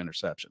threw for 2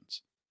 interceptions.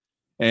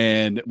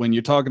 And when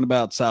you're talking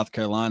about South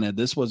Carolina,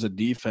 this was a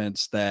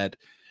defense that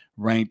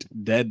ranked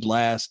dead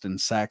last in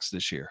sacks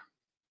this year.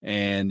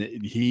 And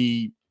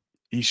he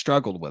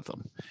struggled with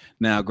them.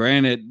 Now,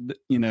 granted,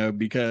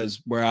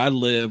 because where I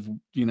live,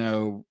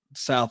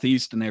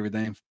 Southeast and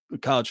everything,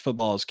 college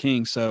football is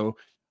king. So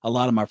a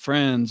lot of my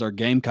friends are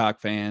Gamecock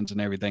fans and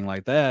everything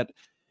like that.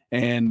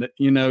 And,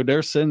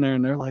 they're sitting there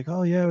and they're like,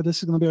 oh, yeah, this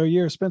is going to be our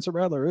year. Spencer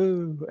Rattler.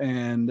 Ooh.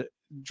 And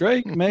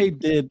Drake May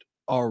did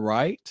all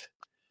right,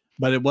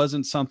 but it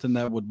wasn't something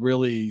that would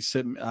really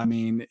sit. I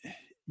mean,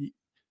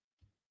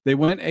 they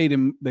went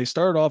they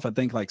started off, I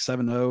think, like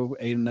 7-0,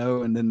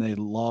 8-0, and then they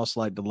lost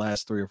like the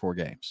last 3 or 4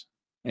 games.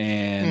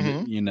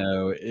 And,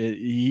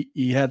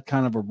 he had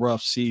kind of a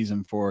rough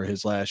season for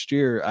his last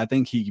year. I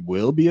think he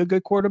will be a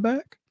good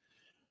quarterback.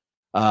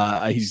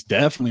 He's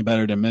definitely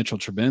better than Mitchell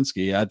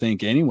Trubisky. I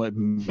think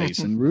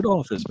Mason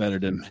Rudolph is better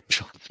than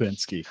Mitchell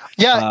Trubisky.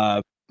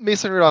 Yeah,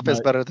 Mason Rudolph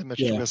is better than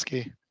Mitchell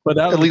Trubisky. But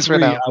at least right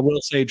now, I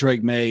will say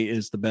Drake May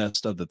is the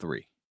best of the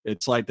 3.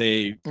 It's like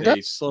they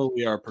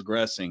slowly are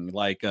progressing,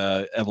 like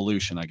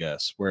evolution, I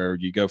guess, where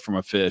you go from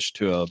a fish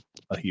to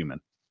a human.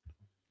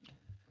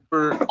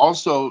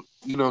 Also,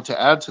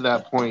 to add to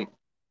that point,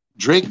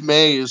 Drake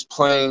May is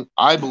playing,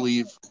 I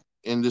believe,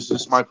 and this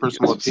is my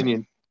personal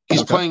opinion,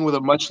 he's playing with a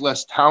much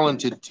less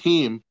talented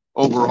team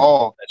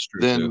overall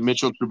than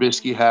Mitchell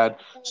Trubisky had.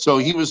 So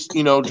he was,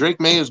 Drake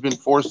May has been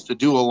forced to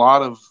do a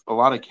lot of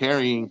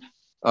carrying.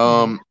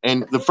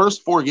 And the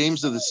first 4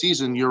 games of the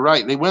season, you're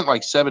right, they went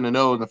like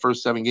 7-0 in the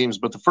first 7 games,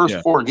 but the first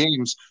 4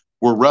 games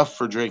were rough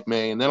for Drake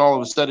May. And then all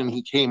of a sudden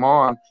he came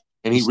on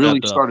and he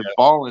really started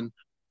balling.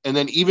 And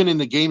then even in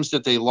the games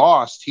that they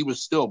lost, he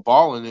was still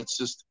balling. It's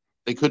just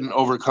they couldn't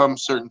overcome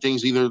certain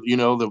things. Either,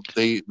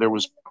 there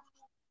was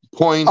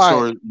points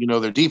or,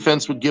 their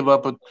defense would give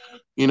up.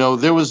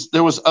 There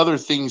was other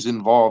things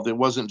involved. It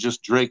wasn't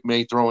just Drake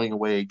May throwing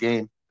away a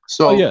game.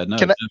 So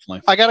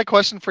definitely. I got a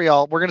question for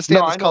y'all. We're going to stay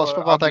on this college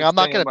football thing. I'm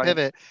not going to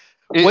pivot.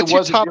 It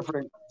was a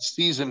different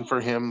season for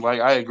him.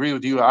 Like, I agree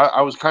with you.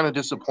 I was kind of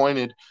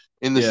disappointed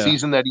in the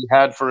season that he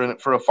had for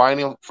a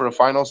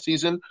final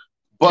season.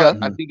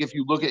 But I think if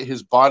you look at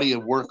his body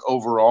of work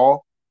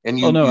overall, and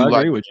I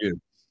agree with you.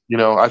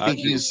 I think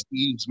he's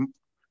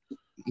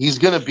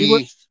going to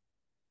be.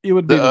 He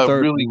would be the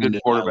third really good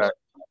quarterback.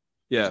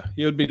 Yeah,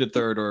 he would be the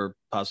 3rd or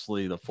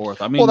possibly the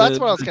 4th. I mean, that's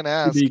what I was going to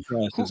ask.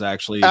 Is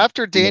actually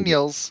after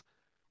Daniels,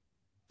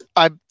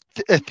 I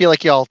feel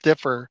like y'all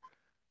differ.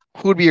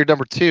 Who would be your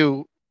number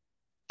 2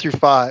 through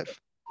 5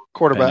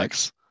 quarterbacks?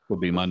 Penix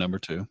would be my number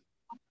 2.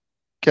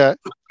 Okay.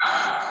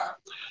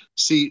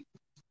 See,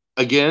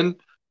 again,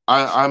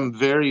 I'm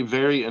very,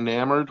 very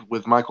enamored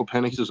with Michael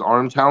Penix's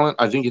arm talent.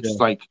 I think it's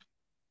like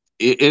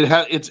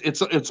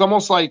it's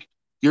almost like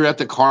you're at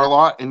the car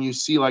lot and you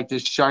see like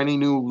this shiny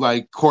new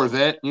like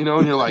Corvette, and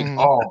you're like,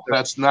 oh,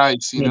 that's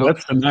nice,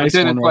 That's a nice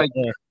one right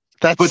there.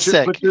 That's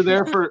sick. But you're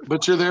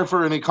there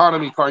for an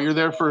economy car. You're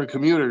there for a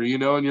commuter,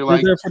 and you're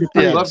like,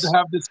 I'd love to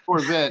have this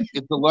Corvette.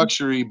 It's a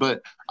luxury,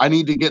 but I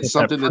need to get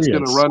something that's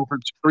going to run for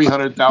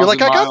 300,000. You're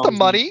like, I got the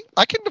money.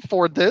 I can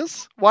afford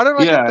this. Why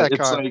don't I get that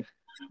car? Like,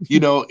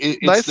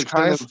 it's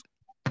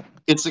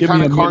the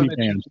kind of car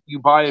that you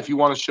buy if you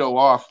want to show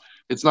off.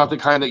 It's not the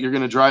kind that you're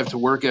going to drive to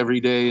work every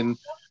day, and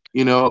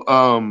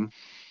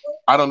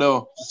I don't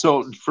know.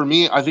 So for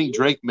me, I think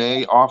Drake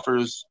May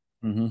offers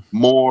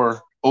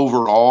more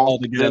overall.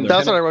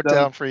 That's what I wrote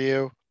down for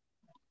you.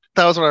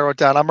 That was what I wrote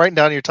down. I'm writing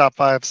down your top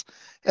 5s,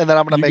 and then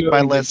I'm gonna make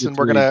my list, and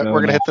we're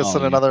gonna hit this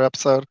in another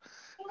episode.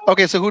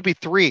 Okay, so who'd be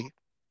 3?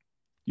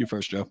 You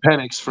first, Joe.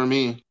 Penix for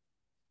me.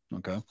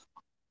 Okay.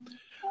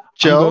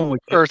 Joe,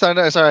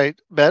 sorry,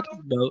 Bet.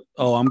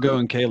 Oh, I'm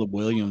going Caleb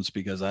Williams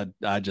because I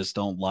just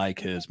don't like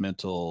his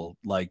mental,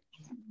 like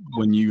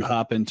when you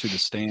hop into the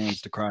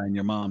stands to cry in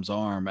your mom's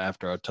arm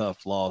after a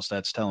tough loss.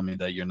 That's telling me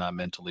that you're not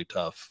mentally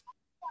tough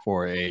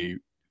for a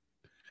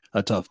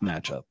tough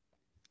matchup.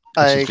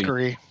 I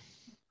agree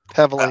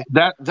heavily.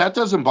 That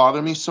doesn't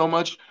bother me so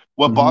much.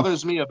 What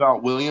bothers me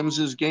about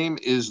Williams's game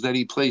is that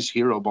he plays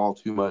hero ball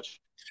too much,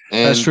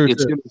 and that's true.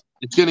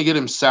 It's going to get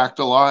him sacked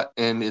a lot,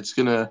 and it's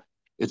going to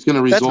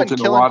result in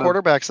a lot of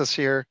quarterbacks this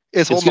year.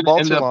 Is holding the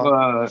ball too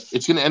long.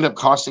 It's going to end up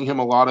costing him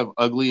a lot of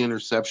ugly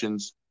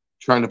interceptions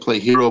trying to play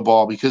hero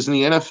ball, because in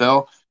the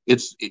NFL,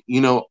 it's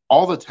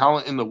all the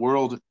talent in the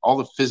world, all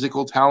the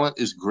physical talent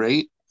is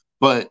great,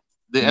 but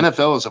the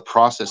NFL is a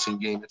processing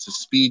game. It's a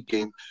speed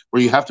game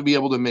where you have to be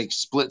able to make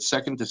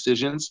split-second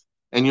decisions,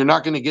 and you're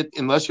not going to get,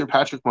 unless you're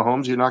Patrick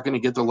Mahomes, you're not going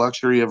to get the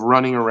luxury of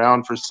running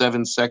around for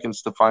 7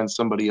 seconds to find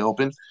somebody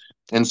open.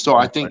 And so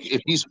I think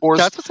if he's forced,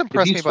 that's what's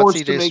impressed me about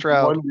CJ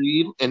Stroud. One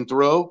read and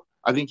throw,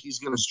 I think he's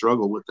going to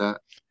struggle with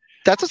that.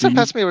 That's what's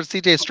impressed me with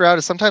CJ Stroud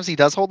is sometimes he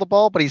does hold the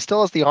ball, but he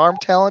still has the arm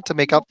talent to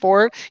make up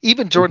for it.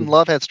 Even Jordan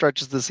Love had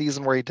stretches this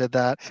season where he did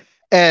that.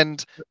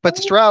 But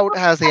Stroud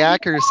has the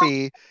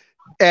accuracy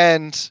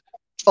and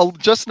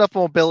just enough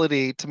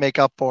mobility to make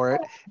up for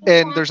it.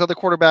 And there's other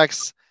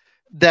quarterbacks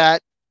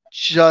that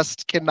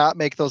just cannot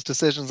make those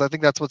decisions. I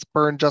think that's what's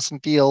burned Justin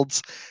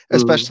Fields,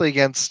 especially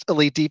against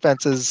elite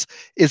defenses,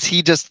 is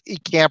he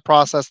can't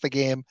process the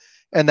game.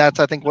 And that's,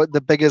 I think, what the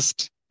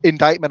biggest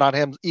indictment on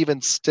him,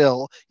 even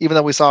though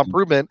we saw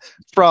improvement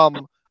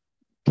from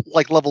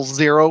like level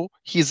 0,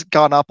 he's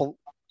gone up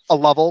a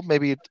level,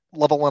 maybe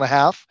level and a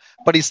half,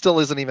 but he still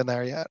isn't even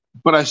there yet.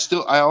 But I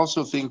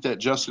also think that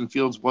Justin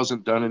Fields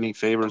wasn't done any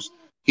favors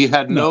He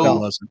had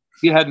no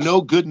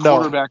good No.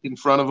 quarterback in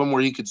front of him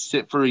where he could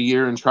sit for a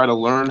year and try to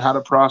learn how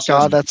to process.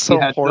 God, that's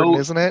so important,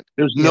 isn't it?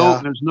 There's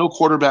no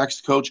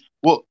quarterbacks coach.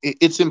 Well,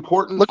 it's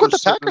important. Look what the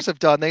Packers have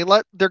done. They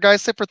let their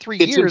guys sit for 3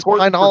 years it's important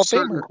behind a for Hall of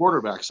certain Famer.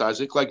 quarterbacks,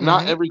 Isaac. Like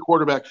not every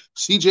quarterback.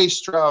 C.J.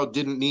 Stroud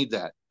didn't need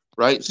that,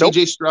 right? Nope.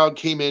 C.J. Stroud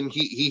came in,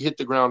 he hit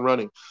the ground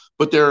running.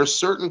 But there are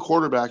certain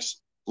quarterbacks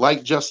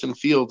like Justin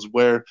Fields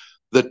where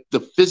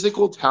the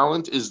physical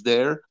talent is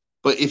there.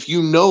 But if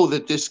you know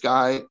that this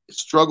guy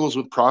struggles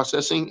with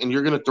processing and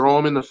you're going to throw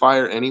him in the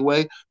fire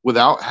anyway,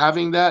 without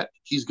having that,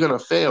 he's going to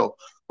fail.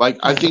 Like,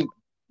 I think,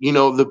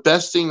 the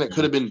best thing that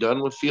could have been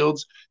done with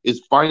Fields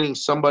is finding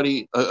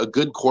somebody, a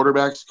good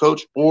quarterbacks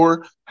coach,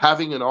 or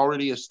having an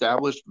already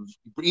established,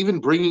 even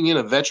bringing in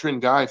a veteran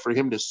guy for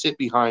him to sit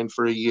behind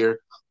for a year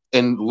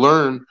and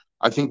learn,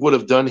 I think would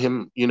have done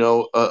him,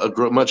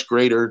 much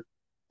greater.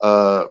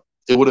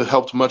 It would have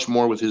helped much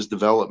more with his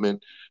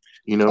development.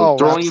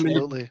 Throwing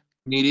absolutely. him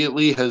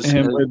immediately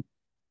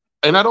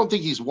and I don't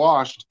think he's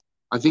washed.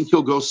 I think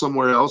he'll go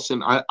somewhere else,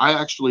 and I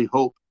actually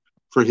hope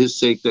for his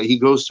sake that he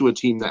goes to a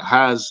team that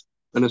has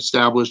an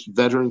established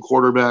veteran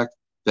quarterback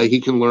that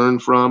he can learn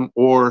from,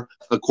 or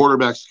a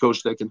quarterback's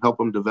coach that can help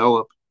him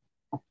develop.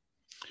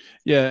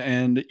 Yeah,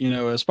 and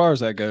as far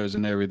as that goes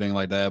and everything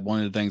like that,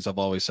 one of the things I've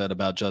always said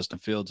about Justin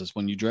Fields is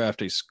when you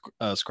draft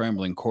a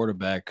scrambling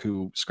quarterback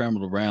who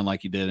scrambled around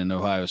like he did in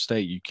Ohio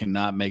State, you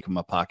cannot make him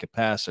a pocket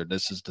passer.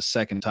 This is the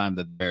second time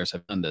that the Bears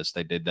have done this.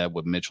 They did that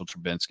with Mitchell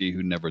Trubisky,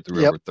 who never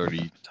threw over 30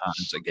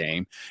 times a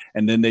game,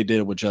 and then they did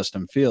it with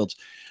Justin Fields.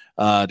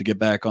 To get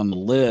back on the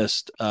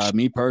list,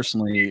 me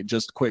personally,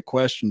 just a quick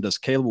question: does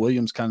Caleb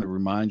Williams kind of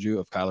remind you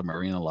of Kyler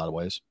Murray in a lot of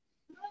ways?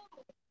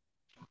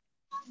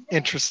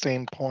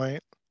 Interesting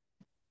point.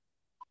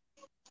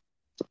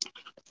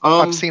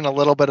 I've seen a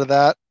little bit of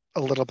that, a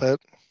little bit.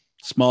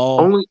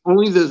 Small.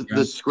 Only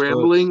the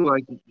scrambling,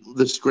 like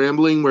the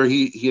scrambling where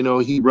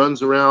he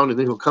runs around and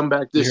then he'll come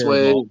back this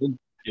way,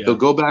 he'll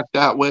go back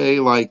that way.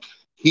 Like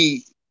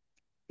he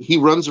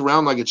runs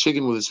around like a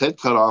chicken with his head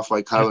cut off,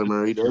 like Kyler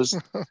Murray does.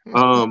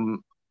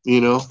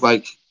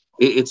 Like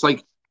it's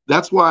like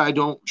that's why I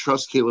don't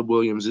trust Caleb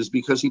Williams, is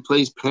because he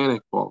plays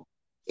panic ball,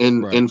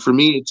 and for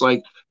me it's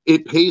like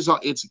it pays off.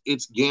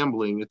 It's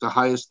gambling at the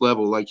highest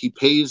level. Like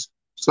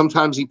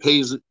sometimes it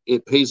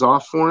pays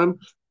off for him,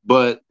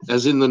 but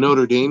as in the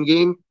Notre Dame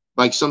game,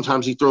 like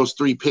sometimes he throws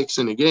 3 picks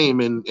in a game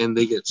and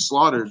they get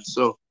slaughtered.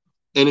 So,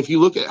 and if you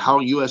look at how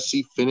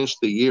USC finished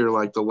the year,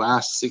 like the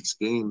last 6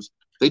 games,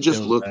 they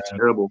just looked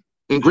terrible.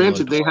 And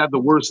granted, they had the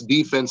worst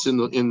defense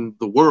in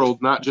the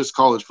world, not just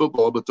college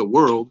football, but the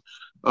world.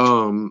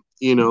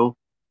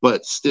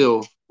 But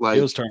still, like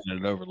he was turning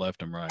it over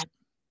left and right.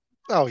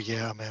 Oh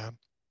yeah, man.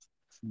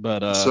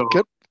 But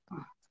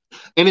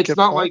and it's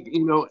not like,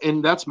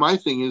 and that's my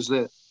thing, is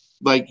that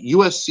like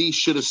USC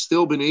should have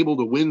still been able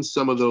to win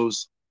some of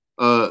those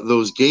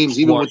games,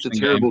 even with the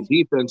terrible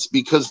defense,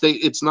 because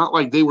it's not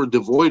like they were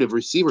devoid of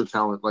receiver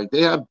talent. Like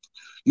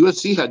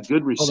USC had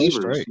good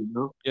receivers.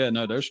 Yeah,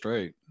 no, they're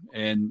straight.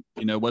 And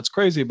what's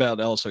crazy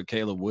about also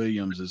Caleb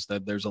Williams is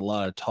that there's a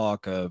lot of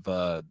talk of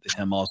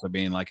him also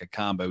being like a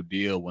combo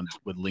deal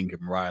with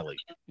Lincoln Riley.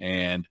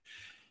 And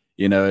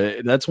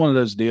that's one of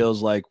those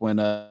deals like when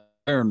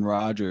Aaron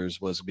Rodgers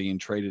was being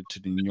traded to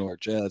the New York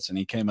Jets, and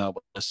he came out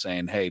with us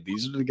saying, hey,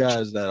 these are the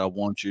guys that I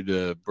want you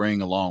to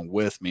bring along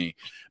with me.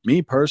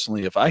 Me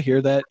personally, if I hear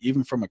that,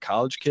 even from a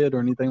college kid or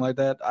anything like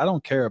that, I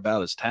don't care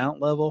about his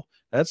talent level.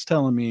 That's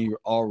telling me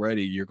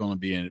already you're going to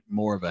be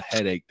more of a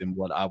headache than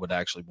what I would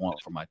actually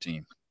want for my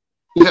team.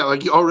 Yeah,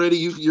 like already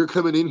you're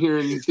coming in here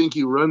and you think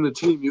you run the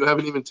team. You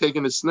haven't even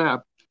taken a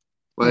snap.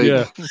 Like,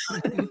 yeah.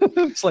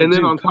 Like, and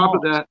then on top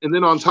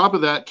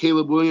of that,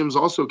 Caleb Williams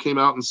also came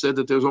out and said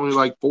that there's only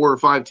like 4 or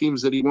 5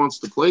 teams that he wants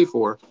to play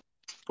for.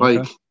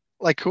 Like,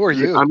 who are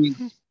you? I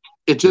mean,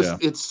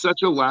 it's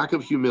such a lack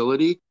of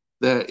humility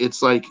that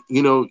it's like,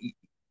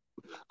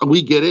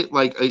 we get it.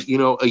 Like,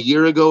 a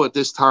year ago at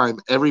this time,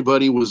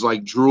 everybody was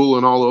like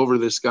drooling all over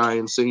this guy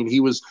and saying he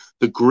was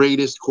the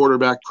greatest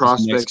quarterback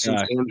prospect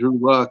since Andrew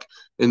Luck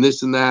and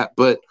this and that.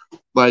 But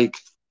like,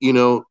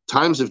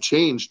 times have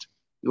changed.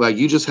 Like,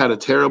 you just had a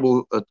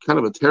kind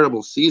of a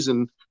terrible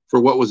season for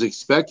what was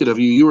expected of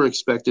you. You were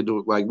expected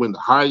to like win the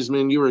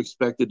Heisman. You were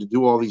expected to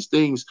do all these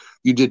things.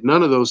 You did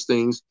none of those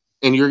things.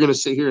 And you're going to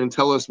sit here and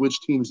tell us which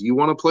teams you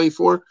want to play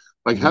for?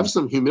 Like, have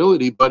some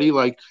humility, buddy.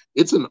 Like,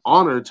 it's an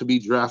honor to be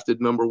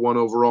drafted number 1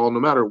 overall, no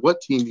matter what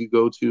team you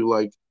go to.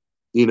 Like,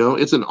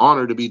 it's an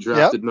honor to be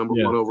drafted number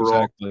 1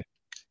 overall. Exactly.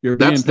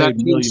 That's that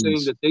team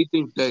saying that they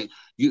think that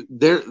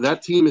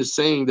that team is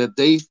saying that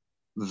they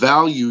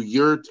value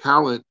your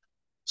talent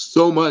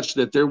so much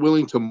that they're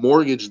willing to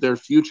mortgage their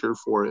future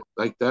for it.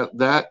 Like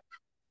that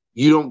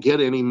you don't get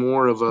any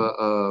more of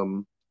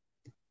an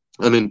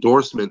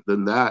endorsement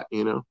than that,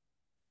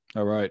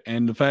 All right.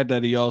 And the fact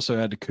that he also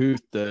had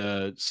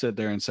to sit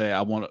there and say,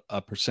 I want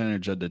a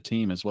percentage of the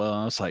team as well.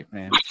 I was like,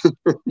 man,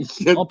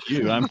 help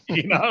you. I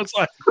mean, I was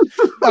like,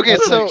 okay,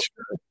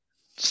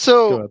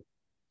 so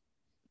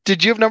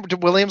did you have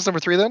Williams number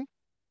 3 then?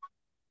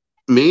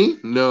 Me?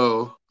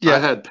 No. Yeah. I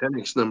had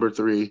Penix number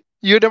 3.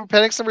 You had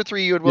Penix number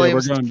 3. You had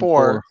Williams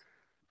 4.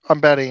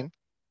 I'm betting.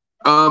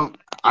 I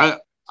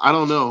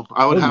don't know.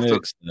 I would have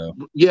Nix, to. Though.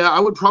 Yeah, I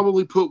would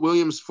probably put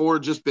Williams 4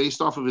 just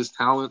based off of his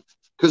talent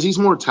because he's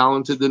more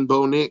talented than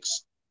Bo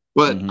Nix.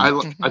 But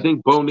I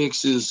think Bo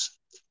Nix's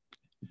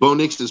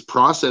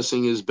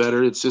processing is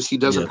better. It's just he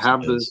doesn't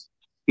have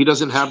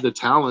the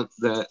talent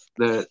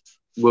that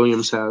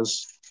Williams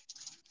has.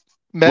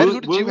 Matt,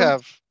 who did you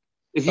have?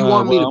 If you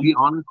want me to be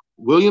honest,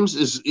 Williams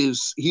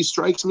is he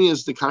strikes me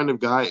as the kind of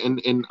guy,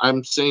 and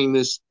I'm saying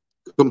this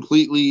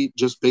completely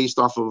just based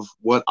off of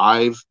what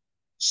I've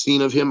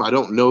seen of him. I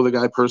don't know the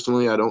guy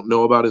personally. I don't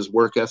know about his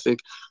work ethic,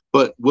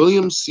 but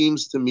Williams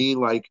seems to me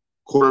like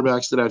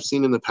quarterbacks that I've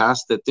seen in the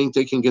past that think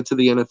they can get to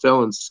the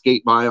NFL and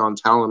skate by on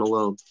talent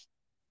alone.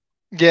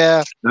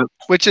 Yeah,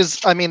 which is,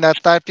 I mean,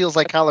 that feels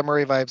like Kyler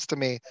Murray vibes to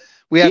me.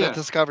 We had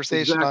this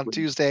conversation on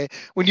Tuesday.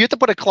 When you have to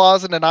put a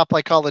clause in to not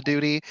play Call of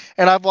Duty,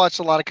 and I've watched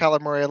a lot of Kyler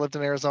Murray. I lived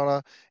in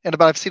Arizona,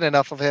 but I've seen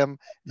enough of him.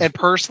 And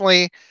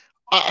personally,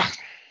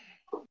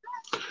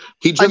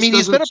 he's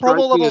been a Pro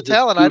Bowl level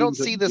talent. I don't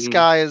see this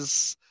guy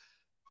as.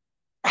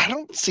 I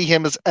don't see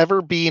him as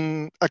ever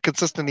being a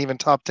consistent, even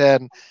top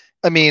 10.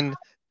 I mean,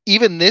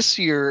 even this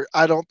year,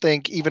 I don't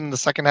think even in the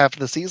second half of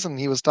the season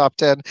he was top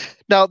 10.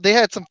 Now they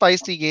had some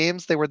feisty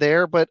games; they were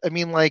there, but I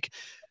mean,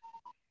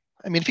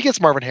 if he gets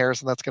Marvin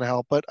Harrison, that's going to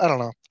help. But I don't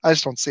know. I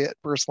just don't see it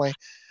personally.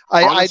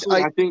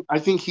 Honestly, I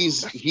think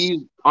he's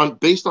on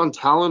based on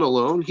talent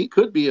alone, he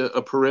could be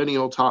a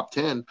perennial top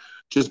 10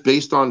 just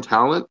based on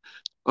talent.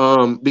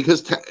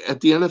 Because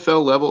at the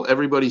NFL level,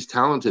 everybody's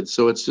talented,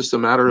 so it's just a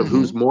matter of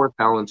who's more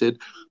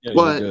talented. Yeah,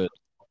 but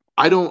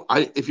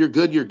if you're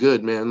good, you're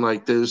good, man.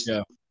 Like there's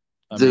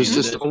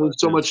just only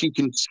so much you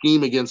can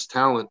scheme against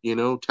talent.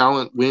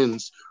 Talent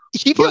wins.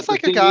 He feels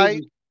like a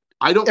guy.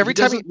 He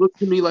doesn't look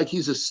to me like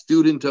he's a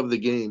student of the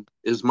game.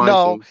 Is my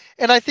thing.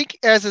 And I think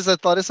as his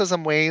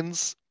athleticism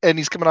wanes and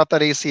he's coming off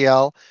that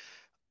ACL,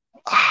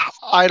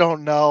 I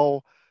don't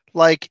know.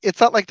 Like it's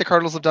not like the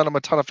Cardinals have done him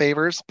a ton of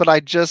favors, but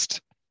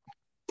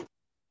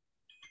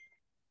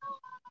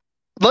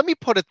let me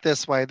put it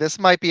this way. This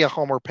might be a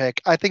homer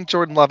pick. I think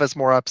Jordan Love has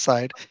more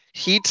upside.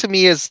 He, to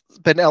me, has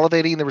been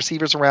elevating the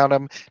receivers around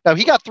him. Now,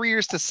 he got 3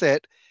 years to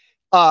sit,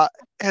 but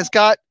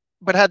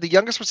had the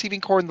youngest receiving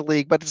core in the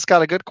league, but it's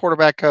got a good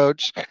quarterback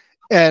coach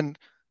and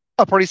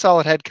a pretty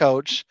solid head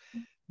coach.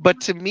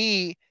 But to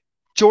me,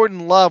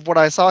 Jordan Love, what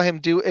I saw him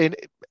do, and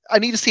I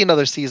need to see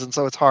another season,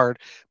 so it's hard.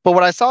 But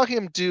what I saw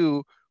him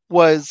do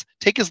was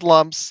take his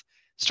lumps,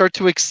 start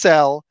to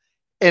excel,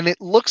 and it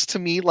looks to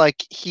me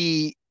like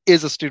he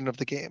is a student of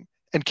the game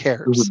and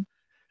cares.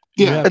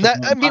 Yeah, and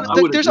that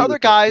there's other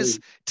guys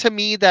to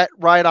me that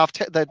ride off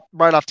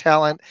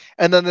talent,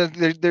 and then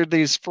there are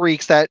these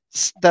freaks that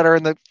are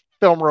in the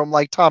film room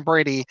like Tom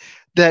Brady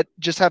that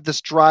just have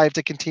this drive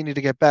to continue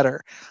to get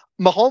better.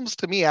 Mahomes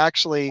to me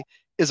actually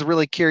is a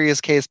really curious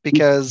case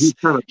because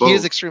he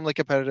is extremely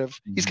competitive.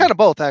 He's kind of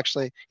both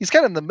actually. He's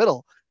kind of in the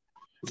middle.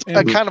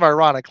 And kind of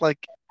ironic,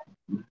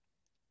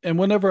 And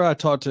whenever I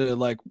talk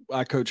to,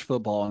 I coach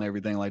football and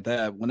everything like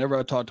that, whenever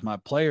I talk to my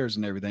players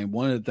and everything,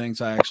 one of the things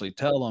I actually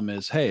tell them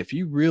is, hey, if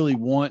you really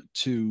want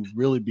to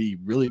really be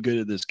really good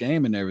at this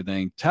game and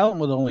everything, talent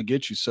will only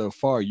get you so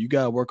far. You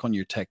got to work on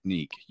your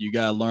technique. You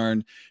got to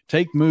learn,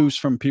 take moves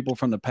from people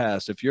from the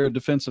past. If you're a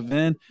defensive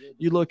end,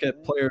 you look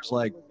at players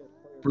like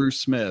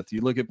Bruce Smith.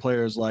 You look at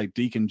players like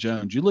Deacon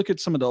Jones. You look at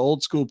some of the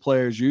old school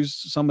players, use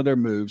some of their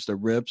moves, their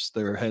rips,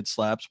 their head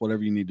slaps,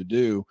 whatever you need to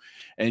do,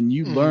 and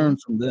you learn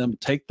from them.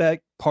 Take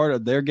that part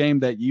of their game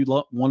that you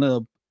want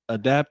to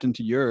adapt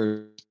into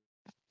yours,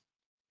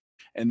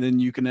 and then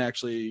you can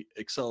actually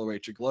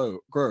accelerate your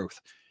growth.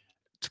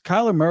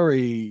 Kyler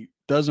Murray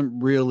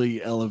doesn't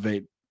really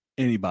elevate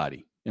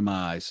anybody in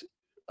my eyes.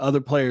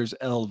 Other players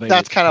elevate.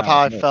 That's kind of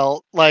how I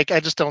felt. I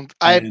just don't.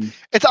 I'm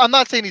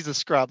not saying he's a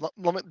scrub.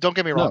 Don't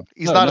get me wrong.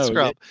 He's not a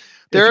scrub.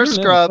 There are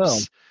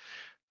scrubs.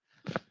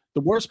 The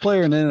worst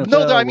player in the NFL.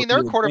 No, I mean there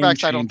are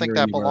quarterbacks I don't think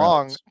that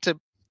belong to.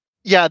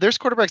 Yeah, there's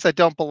quarterbacks that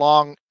don't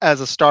belong as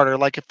a starter.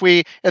 Like if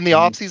we in the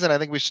offseason, I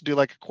think we should do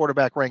a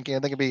quarterback ranking. I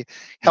think it'd be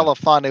hella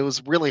fun. It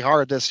was really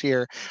hard this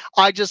year.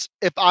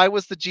 If I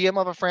was the GM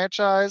of a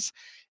franchise,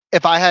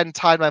 if I hadn't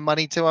tied my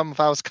money to him, if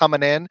I was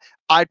coming in,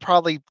 I'd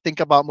probably think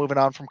about moving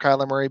on from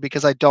Kyler Murray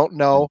because I don't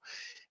know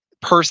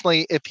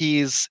personally if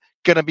he's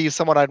going to be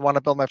someone I'd want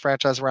to build my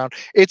franchise around.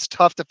 It's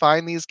tough to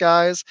find these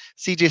guys.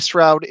 CJ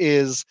Stroud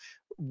is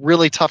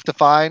really tough to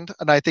find,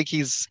 and I think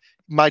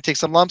might take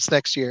some lumps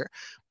next year.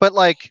 But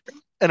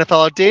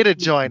NFL Outdated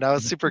joined. I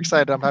was super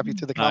excited. I'm happy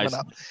to the comment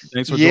up.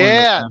 Thanks for joining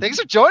us, thanks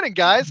for joining,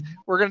 guys.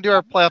 We're going to do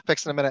our playoff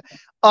picks in a minute.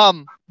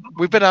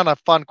 We've been on a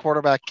fun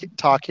quarterback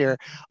talk here.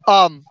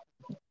 I'm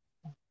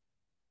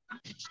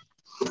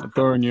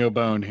throwing you a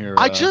bone here.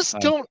 I just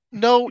don't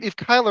know if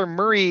Kyler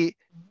Murray,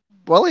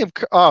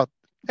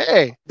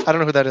 hey, I don't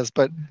know who that is,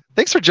 but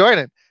thanks for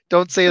joining.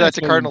 Don't say that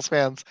to Cardinals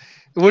fans.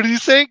 What did you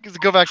say?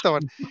 Go back to that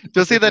one.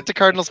 Don't say that to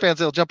Cardinals fans.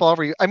 They'll jump all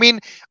over you. I mean,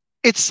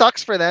 it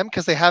sucks for them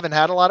because they haven't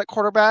had a lot at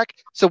quarterback.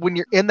 So when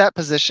you're in that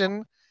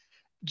position,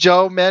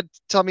 Joe, Med,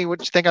 tell me what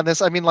you think on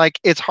this. I mean, like,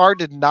 it's hard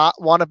to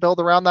not want to build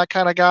around that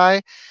kind of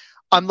guy.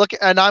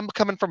 I'm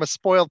coming from a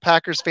spoiled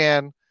Packers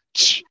fan,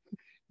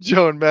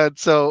 Joe and Med,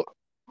 so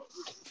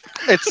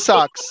it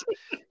sucks.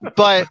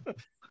 But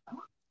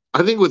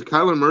I think with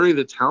Kyler Murray,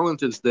 the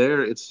talent is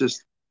there. It's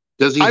just,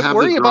 does he I have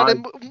worry the about drive?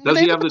 him. Does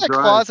he have the that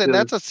drive? clause in?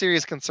 That's a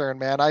serious concern,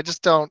 man. I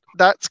just don't.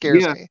 That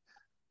scares me.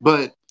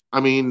 But I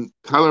mean,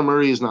 Kyler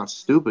Murray is not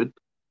stupid.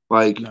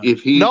 Like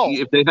if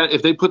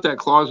they put that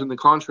clause in the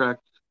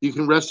contract, you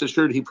can rest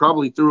assured he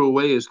probably threw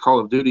away his Call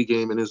of Duty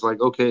game and is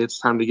like, okay, it's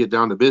time to get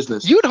down to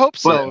business. You'd hope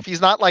so if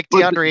he's not like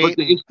DeAndre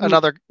Ayton,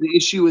 another. The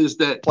issue is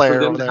that player for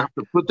them to have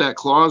to put that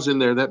clause in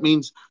there, that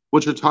means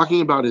what you're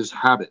talking about is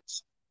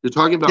habits. You're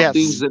talking about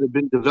things that have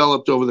been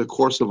developed over the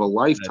course of a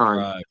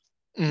lifetime.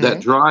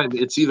 That drive,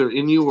 it's either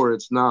in you or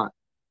it's not.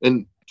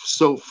 And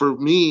so for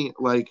me,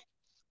 like,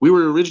 we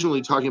were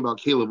originally talking about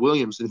Caleb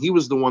Williams, and he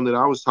was the one that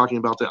I was talking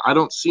about, that I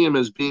don't see him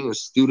as being a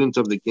student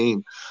of the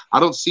game. I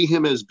don't see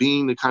him as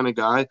being the kind of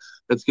guy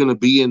that's going to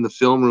be in the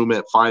film room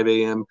at 5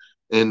 a.m.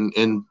 and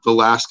the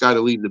last guy to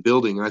leave the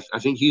building. I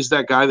think he's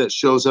that guy that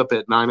shows up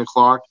at 9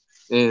 o'clock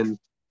and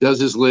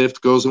does his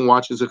lift, goes and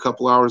watches a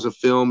couple hours of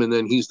film, and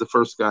then he's the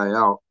first guy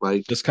out.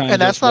 Like,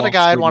 and that's not a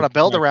guy I'd want to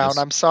build around.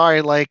 I'm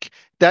sorry, like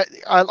that.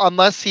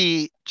 Unless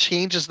he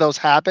changes those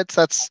habits,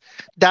 that's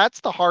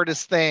the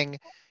hardest thing.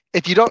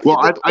 If you don't,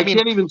 I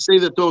can't even say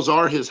that those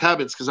are his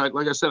habits because,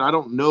 like I said, I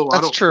don't know. That's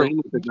I don't true. train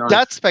with the guy.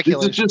 That's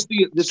speculation.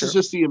 This is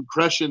just the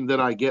impression that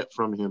I get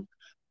from him.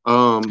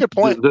 Good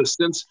point. The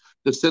sense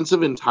of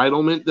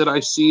entitlement that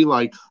I see,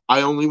 like,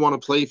 I only want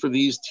to play for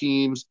these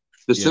teams.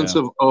 The sense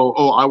of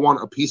I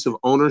want a piece of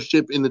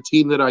ownership in the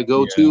team that I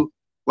go to.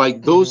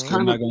 Like those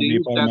kind of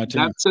things.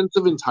 That sense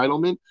of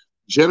entitlement.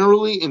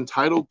 Generally,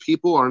 entitled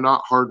people are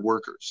not hard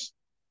workers.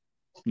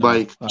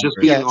 Just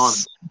being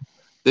honest.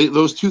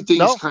 Those two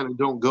things kind of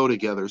don't go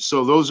together.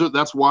 So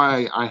that's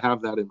why I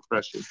have that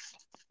impression.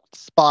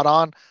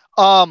 Spot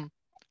on.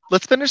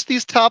 Let's finish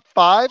these top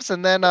fives,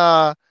 and then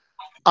I'm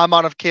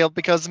out of Caleb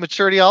because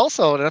maturity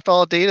also. An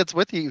NFL Dated's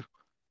with you.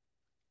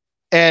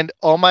 And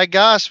oh my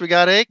gosh, we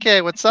got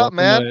AK. What's up,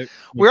 man?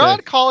 We're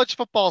on college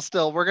football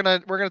still. We're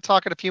gonna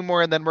talk at a few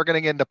more, and then we're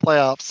gonna get into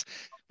playoffs,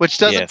 which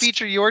doesn't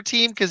feature your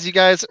team because you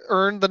guys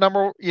earned the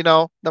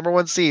number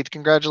one seed.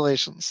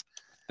 Congratulations.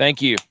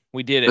 Thank you.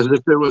 We did it. As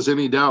if there was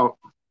any doubt.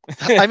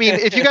 I mean,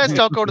 if you guys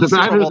don't go to the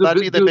Super Bowl,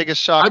 that'd be the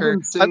biggest shocker. I've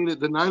been saying that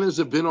the Niners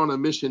have been on a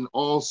mission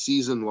all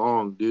season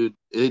long, dude.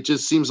 It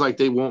just seems like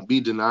they won't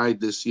be denied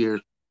this year,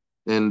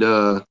 and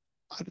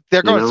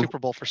they're going to Super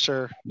Bowl for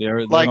sure.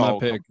 They're my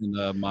pick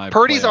in my.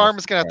 Purdy's arm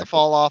is going to have to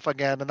fall off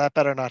again, and that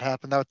better not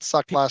happen. That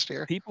sucked last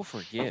year. People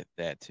forget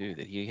that too,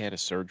 that he had a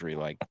surgery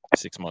like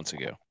 6 months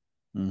ago.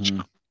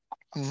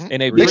 Mm-hmm.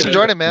 And thanks for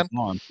joining, man.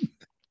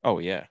 Oh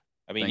yeah,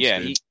 I mean,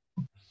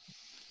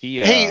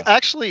 Thanks, hey,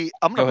 actually,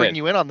 I'm gonna bring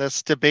you in on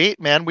this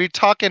debate, man. We're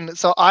talking.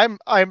 So I'm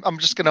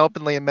just gonna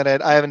openly admit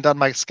it. I haven't done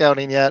my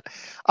scouting yet.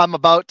 I'm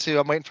about to.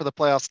 I'm waiting for the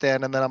playoff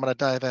stand, and then I'm gonna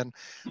dive in.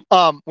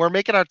 We're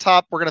making our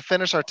top. We're gonna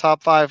finish our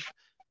top 5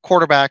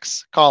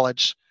 quarterbacks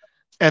college,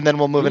 and then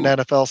we'll move into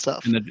NFL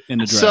stuff. In the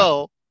draft.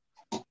 So,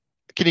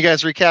 can you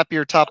guys recap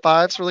your top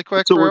 5s really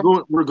quick? So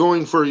we're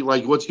going for,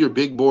 like, what's your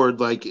big board?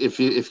 Like, if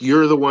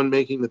you're the one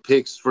making the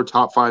picks for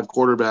top 5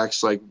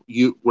 quarterbacks, like,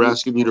 we're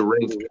asking you to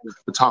rank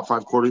the top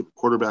 5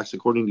 quarterbacks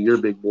according to your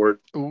big board.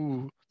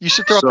 Ooh, you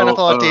should throw up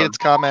NFL Updated's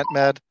comment,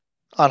 Med,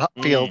 on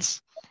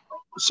Fields.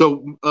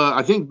 So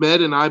I think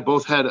Med and I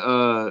both had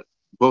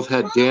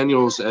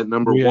Daniels at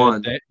number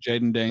 1.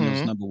 Jaden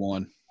Daniels number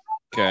 1.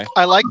 Okay.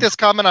 I like this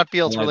comment on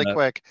Fields really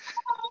quick.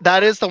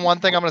 That is the one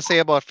thing I'm going to say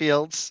about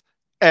Fields.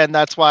 And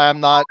that's why I'm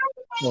not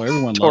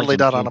totally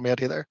done on him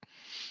yet either.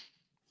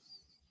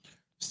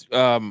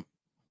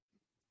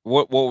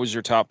 What was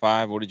your top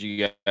 5? What did you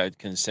get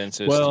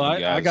consensus? Well,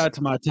 I got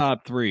to my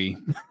top 3.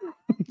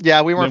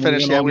 Yeah, we weren't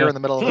finished yet. We were in the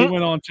middle of it. We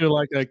went on to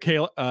like a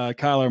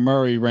Kyler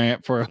Murray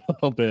rant for a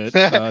little bit.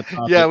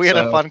 Yeah, we had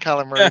a fun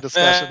Kyler Murray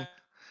discussion.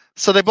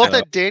 So they both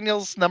had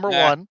Daniels number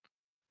 1,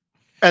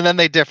 and then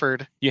they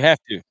differed. You have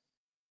to.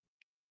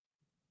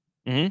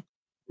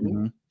 Mm-hmm.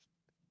 Mm-hmm.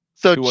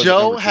 So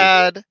Joe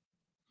had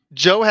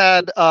Joe,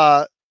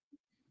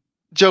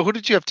 who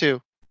did you have 2?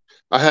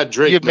 I had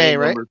Drake. You had May,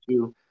 right?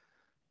 2.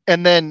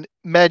 And then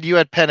Med, you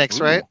had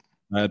Penix, right?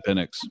 I had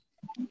Penix.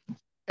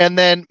 And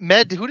then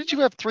Med, who did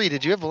you have 3?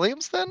 Did you have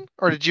Williams then,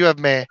 or did you have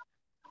May?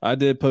 I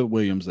did put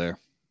Williams there.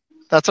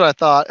 That's what I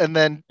thought. And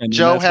then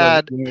Joe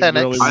had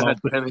Penix. Really I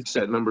had Penix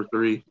at number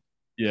 3.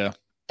 Yeah.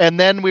 And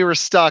then we were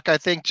stuck. I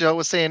think Joe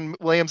was saying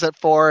Williams at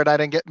 4, and I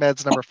didn't get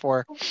Med's number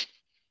 4.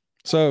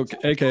 So,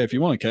 AK, if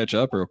you want to catch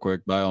up real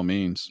quick, by all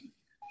means,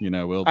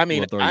 we'll throw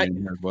you in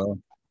here as well.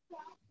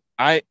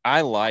 I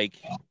like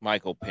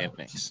Michael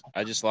Penix.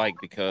 I just like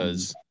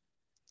because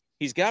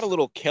he's got a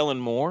little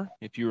Kellen Moore,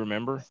 if you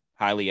remember,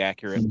 highly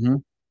accurate.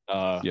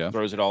 Mm-hmm.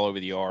 Throws it all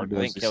over the yard.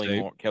 I think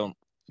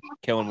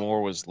Kellen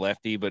Moore was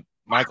lefty, but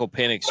Michael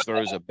Penix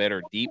throws a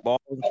better deep ball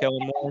than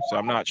Kellen Moore, so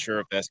I'm not sure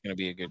if that's going to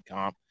be a good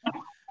comp.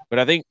 But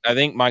I think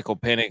Michael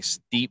Penix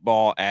deep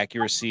ball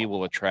accuracy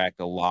will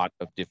attract a lot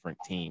of different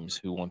teams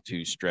who want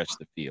to stretch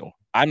the field.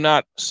 I'm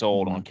not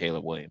sold on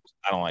Caleb Williams.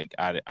 I don't like.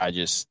 I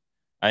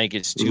think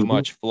it's too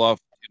much fluff,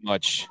 too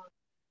much.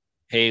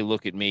 Hey,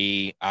 look at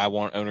me! I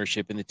want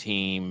ownership in the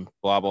team.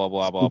 Blah blah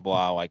blah blah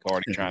blah. Like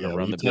already trying to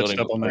run the building.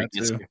 Up on that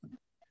too.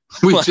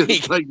 We just dude.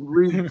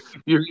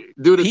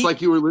 It's like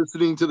you were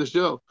listening to the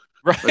show.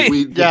 Right.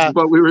 Like that's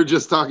what we were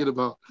just talking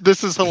about.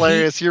 This is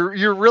hilarious.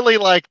 You're really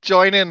like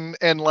joining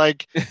and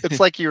like it's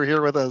like you were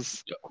here with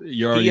us.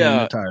 You're already in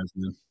the tires,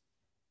 man.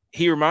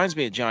 He reminds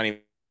me of Johnny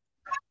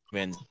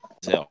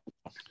Manziel.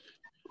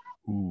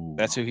 Ooh,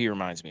 that's who he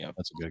reminds me of.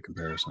 That's a good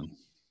comparison.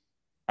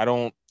 I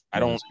don't.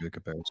 That's a good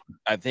comparison.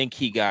 I think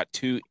he got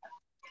too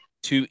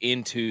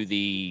into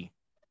the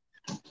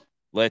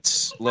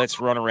let's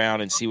run around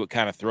and see what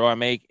kind of throw I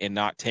make and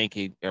not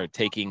taking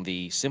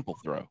the simple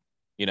throw.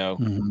 You know,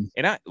 and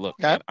man,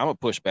 I'm gonna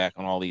push back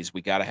on all these.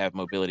 We got to have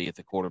mobility at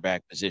the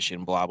quarterback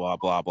position. Blah blah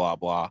blah blah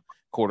blah.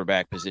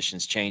 Quarterback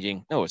positions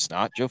changing. No, it's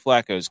not. Joe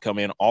Flacco's come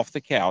in off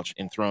the couch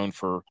and thrown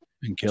for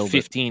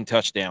 15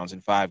 touchdowns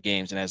in 5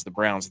 games, and has the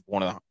Browns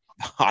one of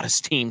the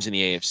hottest teams in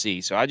the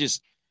AFC. So I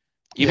just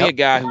give me a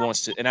guy who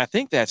wants to, and I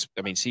think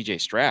C.J.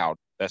 Stroud.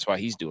 That's why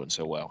he's doing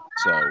so well.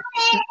 So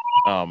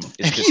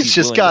he's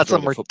just got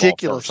some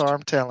ridiculous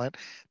arm talent.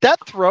 That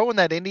throw in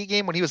that Indy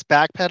game when he was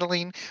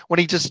backpedaling,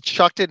 when he just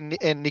chucked it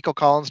in Nico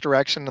Collins'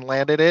 direction and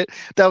landed it,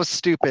 that was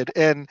stupid.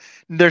 And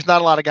there's not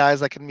a lot of guys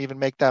that can even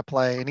make that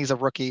play. And he's a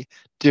rookie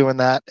doing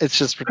that. It's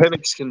just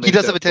he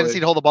does have a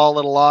tendency to hold the ball a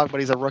little long, but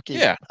he's a rookie.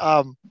 Yeah.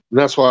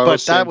 That's why I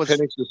was saying that was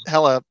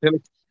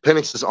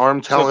Penix's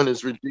arm talent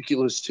is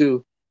ridiculous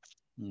too.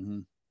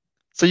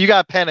 So you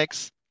got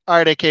Penix. All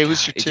right, AK,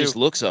 who's your 2? It just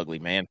looks ugly,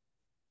 man.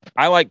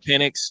 I like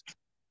Penix.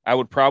 I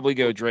would probably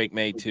go Drake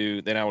May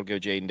 2. Then I would go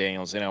Jaden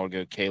Daniels. Then I would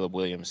go Caleb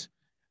Williams.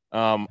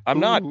 I'm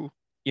not,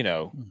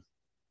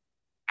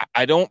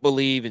 I don't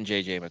believe in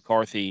J.J.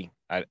 McCarthy.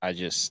 I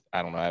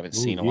don't know. I haven't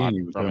seen a lot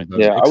from it.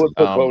 Yeah, I would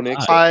put Bo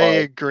Nix. I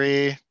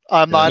agree.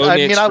 I'm not. I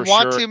mean, I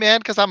want to, man,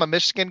 because I'm a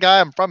Michigan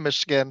guy. I'm from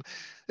Michigan.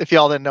 If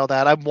y'all didn't know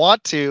that, I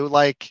want to.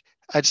 Like,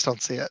 I just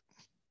don't see it.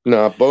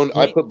 No,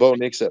 I put Bo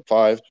Nix at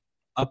 5.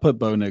 I put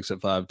Bo Nix at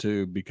 5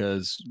 too,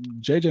 because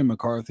JJ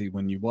McCarthy,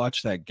 when you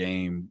watch that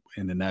game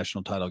in the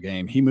national title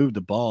game, he moved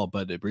the ball,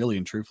 but it really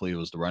and truthfully it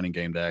was the running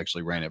game that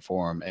actually ran it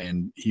for him,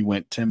 and he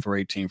went 10 for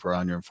 18 for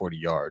 140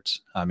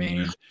 yards. I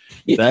mean,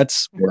 I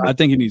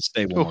think he needs to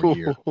stay one more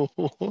year.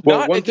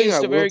 Well, one thing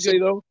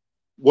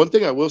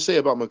I will say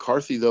about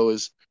McCarthy though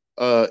is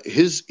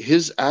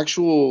his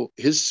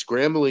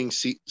scrambling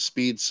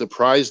speed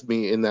surprised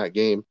me in that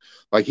game.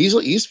 Like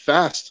he's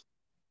fast.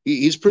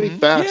 He's pretty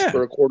fast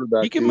for a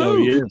quarterback. He can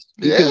move.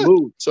 He can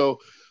move. So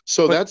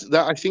that's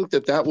that. I think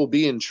that will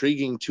be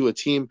intriguing to a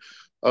team.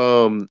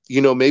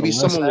 Maybe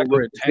someone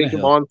will take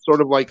him on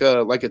sort of like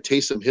a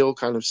Taysom Hill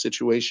kind of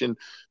situation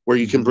where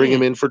you can bring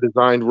him in for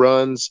designed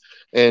runs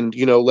and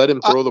let him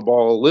throw the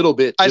ball a little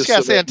bit. I just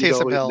gotta say on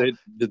Taysom Hill,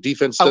 the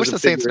defense doesn't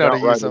figure it out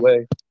right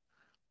away.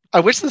 I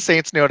wish the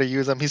Saints knew how to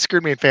use him. He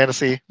screwed me in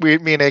fantasy. Me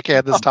and AK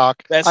had this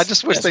talk. I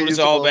just wish they used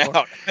him all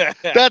about.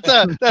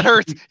 That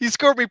hurts. He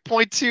scored me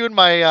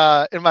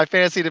 0.2 in my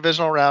fantasy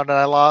divisional round, and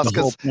I lost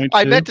because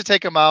I meant to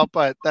take him out,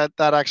 but that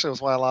actually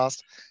was why I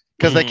lost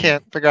because they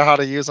can't figure out how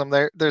to use him.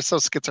 They're so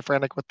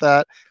schizophrenic with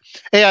that.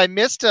 Hey, I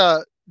missed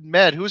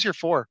Med. Who's your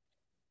 4?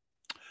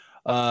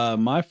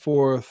 My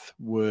 4th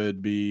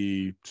would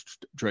be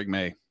Drake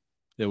May.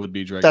 It would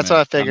be Drake. That's May. what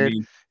I figured.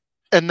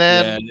 And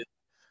then.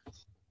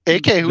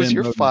 AK, who's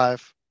your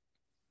 5?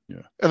 Yeah.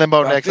 And then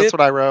Bo Nix, that's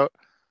what I wrote.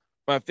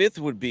 My 5th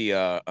would be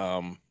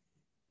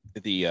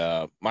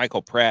the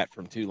Michael Pratt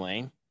from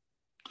Tulane.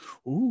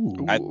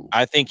 Ooh.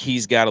 I think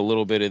he's got a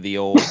little bit of the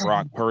old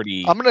Brock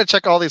Purdy. I'm going to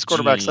check all these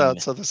quarterbacks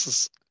out, so this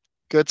is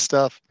good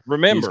stuff.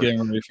 Remember, he's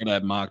getting ready for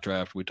that mock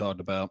draft we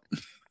talked about.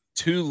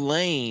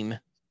 Tulane.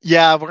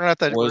 Yeah, we're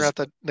gonna have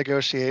to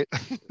negotiate.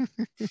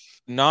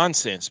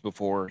 Nonsense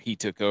before he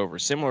took over,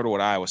 similar to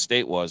what Iowa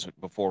State was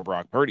before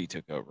Brock Purdy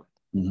took over.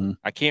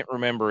 I can't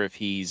remember if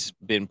he's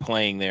been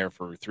playing there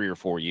for 3 or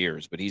 4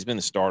 years, but he's been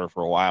the starter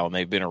for a while, and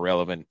they've been a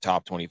relevant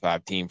top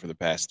 25 team for the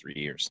past 3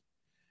 years.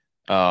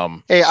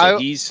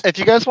 If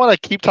you guys want to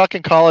keep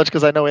talking college,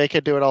 because I know A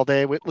can do it all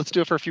day, let's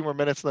do it for a few more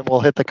minutes, and then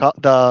we'll hit the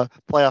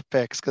playoff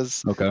picks.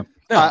 Because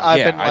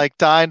I've been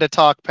dying to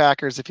talk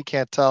Packers. If you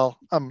can't tell,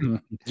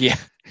 I'm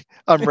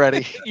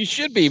ready. You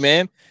should be,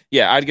 man.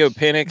 Yeah, I'd go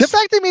Penix. The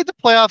fact they made the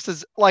playoffs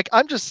is like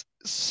I'm just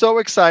so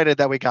excited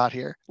that we got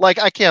here. Like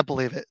I can't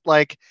believe it.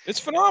 Like it's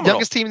phenomenal.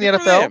 Youngest team in the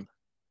NFL.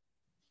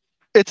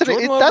 That's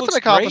an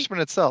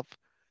accomplishment itself.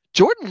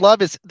 Jordan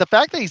Love is the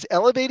fact that he's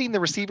elevating the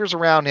receivers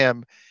around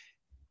him.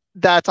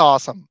 That's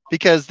awesome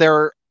because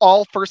they're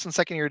all first and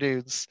second year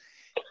dudes,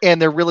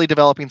 and they're really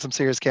developing some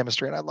serious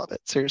chemistry, and I love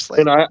it. Seriously.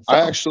 And I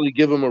actually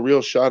give them a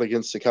real shot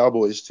against the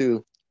Cowboys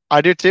too.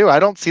 I do too. I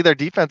don't see their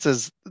defense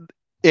as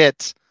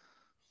it.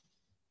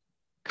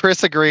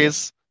 Chris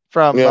agrees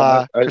from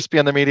Crispy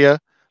on the media.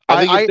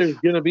 I think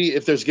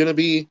if there's gonna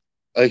be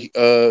I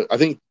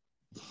think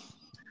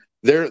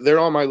they're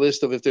on my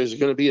list of if there's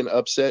going to be an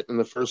upset in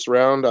the first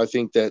round. I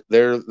think that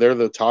they're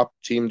the top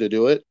team to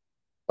do it.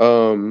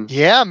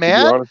 Yeah,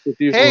 man.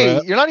 Hey,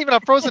 Well, you're not even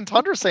on Frozen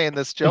Tundra saying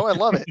this, Joe. I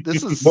love it.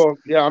 This is well,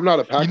 yeah, I'm not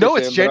a Packers fan.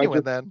 it's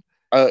genuine then.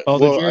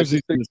 the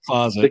jersey's in his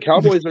closet.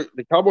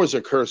 The Cowboys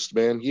are cursed,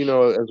 man. You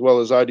know as well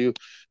as I do.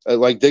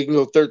 Like they can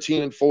go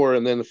 13-4,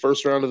 and then the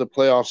first round of the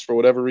playoffs, for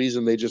whatever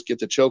reason, they just get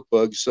the choke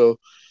bug. So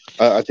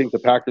I think the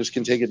Packers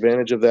can take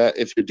advantage of that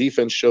if your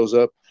defense shows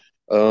up.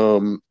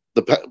 But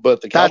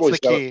the Cowboys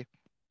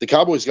the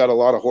Cowboys got a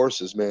lot of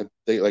horses, man.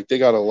 They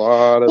got a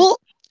lot of.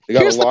 They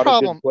got here's a lot the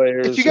problem. Of good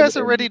players. If you guys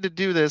are ready to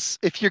do this,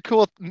 if you're cool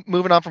with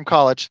moving on from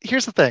college,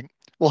 here's the thing.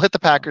 We'll hit the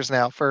Packers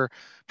now for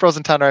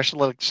Frozen Tundra. I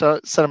should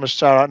send them a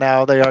shout out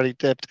now. They already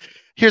dipped.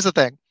 Here's the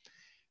thing.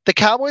 The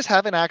Cowboys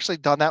haven't actually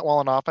done that well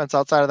on offense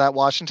outside of that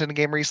Washington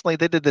game recently.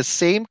 They did the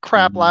same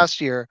crap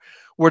last year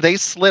where they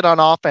slid on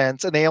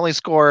offense and they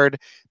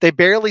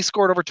barely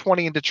scored over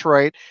 20 in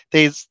Detroit.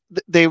 They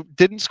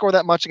didn't score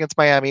that much against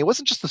Miami. It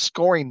wasn't just the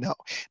scoring, though.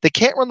 They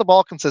can't run the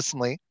ball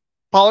consistently.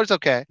 Pollard's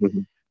okay.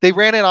 Mm-hmm. They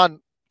ran it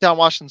down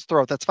Washington's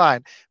throat. That's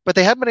fine. But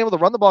they haven't been able to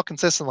run the ball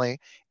consistently.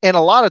 And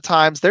a lot of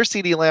times their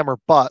CD Lamb or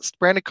bust.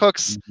 Brandon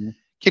Cooks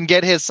can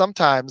get his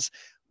sometimes.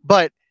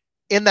 But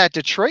in that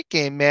Detroit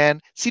game,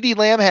 man, CD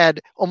Lamb had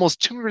almost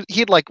 200.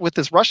 He had with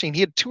his rushing, he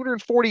had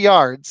 240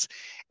 yards.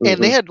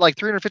 And they had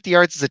 350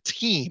 yards as a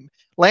team.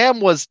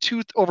 Lamb was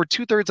over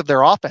 2/3 of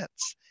their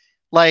offense.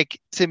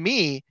 To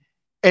me,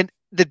 and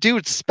the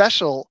dude's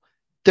special.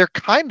 They're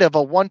kind of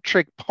a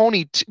one-trick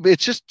pony.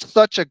 It's just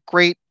such a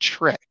great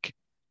trick.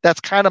 That's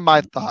kind of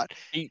my thought.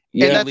 And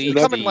that's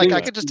becoming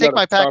I could just take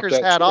my Packers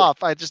hat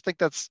off. I just think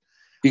that's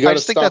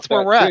that's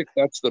where we're at.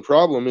 That's the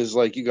problem is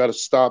you got to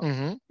stop.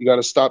 You got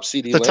to stop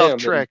CD Lamb. It's a tough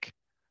trick.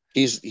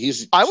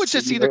 He's. I would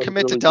just either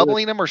commit to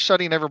doubling him or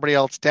shutting everybody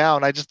else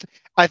down.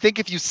 I think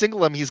if you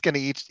single him, he's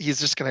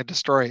just going to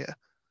destroy you.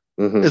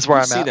 Is where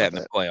I'm at. See that in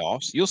the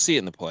playoffs. You'll see it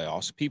in the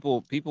playoffs.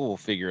 People will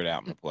figure it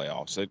out in the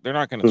playoffs. They're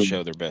not going to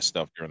show their best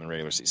stuff during the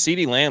regular season.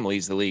 CD Lamb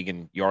leads the league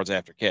in yards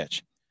after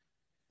catch.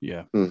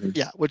 Yeah.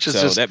 Yeah, which is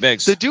so that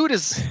begs. The dude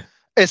is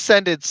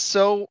ascended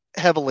so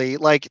heavily.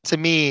 To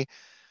me,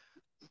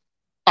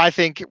 I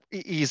think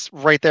he's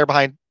right there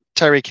behind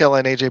Tyreek Hill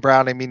and AJ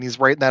Brown. I mean, he's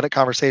right in that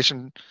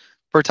conversation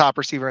for top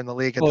receiver in the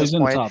league at this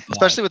point,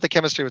 especially with the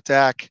chemistry with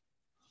Dak.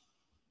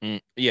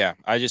 Yeah,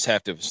 I just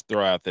have to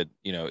throw out that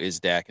is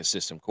Dak a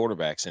system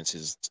quarterback since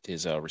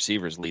his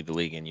receivers lead the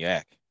league in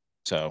YAC.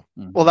 So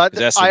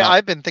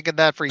I've been thinking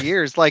that for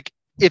years.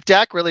 If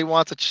Dak really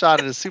wants a shot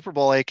at a Super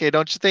Bowl, AK,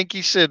 don't you think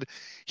he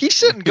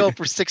shouldn't go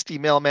for 60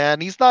 mil, man?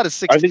 He's not a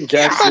 60. I think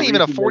Dak's he's not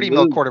even a 40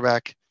 mil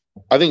quarterback.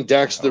 I think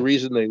Dak's the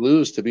reason they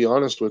lose, to be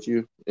honest with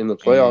you, in the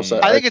playoffs.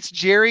 I think it's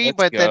Jerry,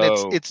 but then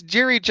it's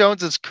Jerry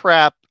Jones's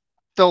crap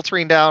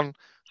filtering down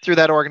through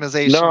that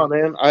organization. No,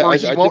 man. I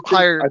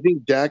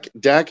think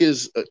Dak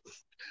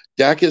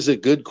is a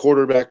good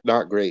quarterback,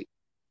 not great,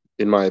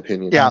 in my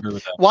opinion. Yeah.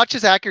 Watch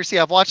his accuracy.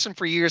 I've watched him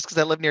for years because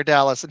I live near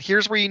Dallas. And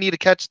here's where you need to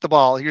catch the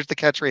ball. Here's the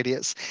catch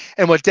radius.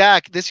 And with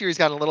Dak, this year he's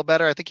gotten a little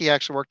better. I think he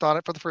actually worked on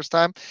it for the first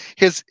time.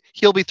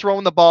 He'll be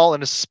throwing the ball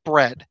in a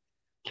spread.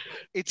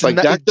 It's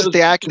Dak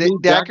the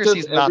accuracy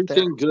is not there.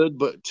 Everything good,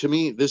 but to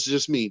me, this is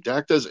just me.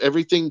 Dak does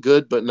everything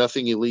good, but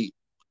nothing elite.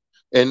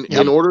 And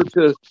in order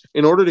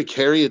to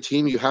carry a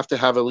team, you have to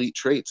have elite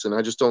traits, and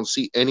I just don't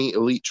see any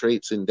elite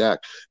traits in Dak.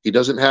 He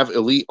doesn't have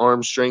elite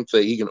arm strength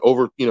that he can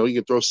he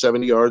can throw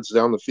 70 yards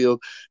down the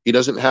field. He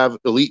doesn't have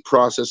elite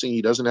processing.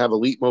 He doesn't have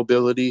elite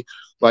mobility.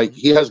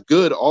 He has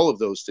all of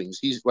those things.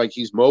 He's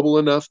mobile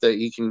enough that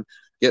he can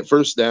get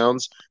first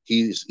downs.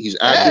 He's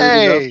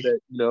accurate enough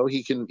that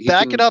he can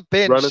back it up,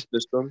 bench. Run a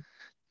system.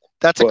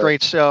 That's a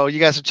great show. You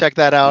guys should check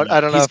that out.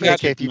 I don't know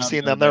if you've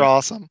seen them. They're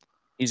awesome.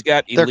 He's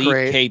got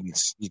elite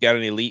cadence. He's got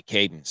an elite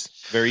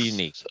cadence. Very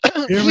unique.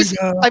 Here we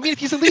go. I mean, if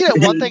he's elite at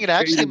one thing, it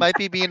actually might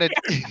be being a.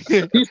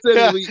 He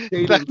said elite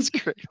cadence. That's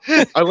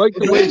great. I like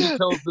the way he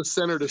tells the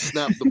center to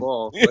snap the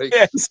ball.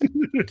 Yes.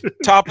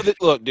 Top of the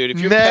look, dude.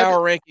 If you're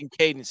power ranking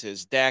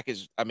cadences, Dak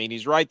is. I mean,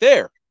 he's right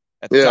there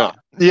at the top.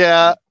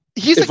 Yeah.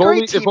 He's a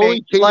great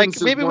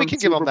teammate. Maybe we can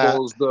give him that.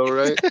 Though,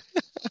 right?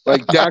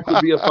 Dak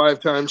would be a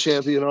 5-time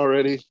champion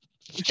already.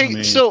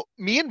 Hey, so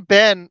me and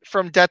Ben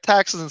from Death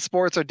Taxes and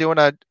Sports are doing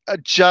a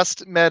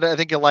Just Med. I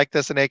think you'll like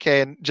this, and AK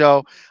and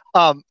Joe.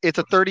 It's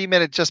a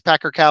 30-minute Just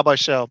Packer Cowboy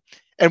show,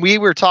 and we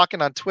were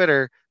talking on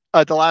Twitter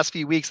the last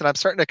few weeks, and I'm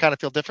starting to kind of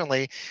feel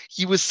differently.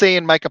 He was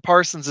saying Micah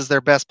Parsons is their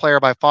best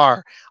player by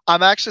far.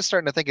 I'm actually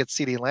starting to think it's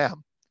CeeDee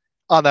Lamb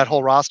on that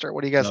whole roster.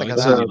 What do you guys think of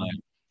that?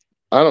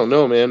 I don't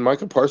know, man.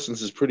 Micah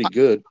Parsons is pretty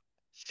good.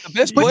 The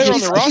best player on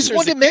the roster. He's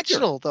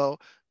one-dimensional, though.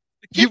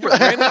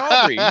 Brandon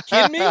Aubrey. You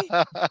kidding me?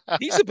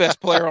 He's the best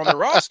player on the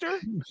roster.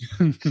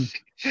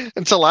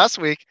 Until last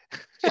week.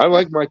 I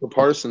like Micah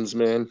Parsons,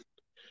 man.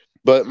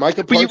 But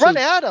Micah Parsons, you run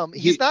at him.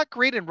 He's not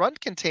great in run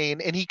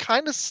contain, and he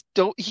kind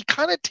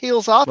of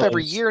tails off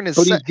every year in his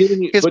production. He's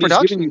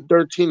giving you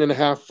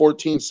 13.5,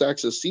 14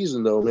 sacks a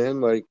season, though,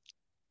 man.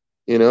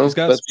 He's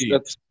got speed.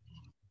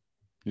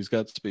 He's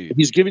got speed.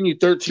 He's giving you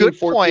 13,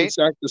 14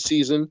 sacks a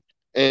season.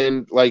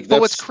 And like, but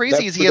what's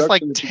crazy is he has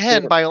like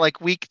 10 by like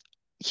week.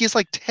 He's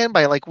like 10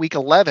 by like week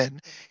 11,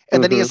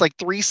 and then he has like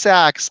 3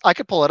 sacks. I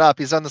could pull it up.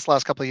 He's done this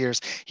last couple of years.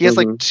 He has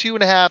like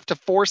 2.5 to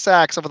 4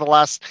 sacks over the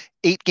last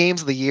 8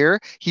 games of the year.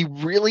 He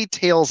really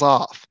tails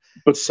off.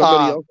 But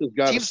somebody else has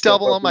got to teams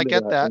double him. I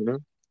get that.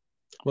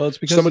 Well, it's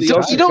because somebody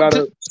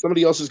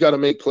else has got to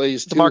make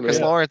plays too. DeMarcus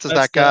Lawrence is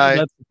that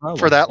guy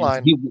for that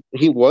line.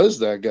 He was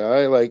that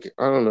guy. Like,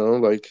 I don't know.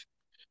 Like,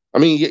 I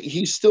mean,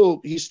 he's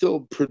still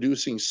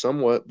producing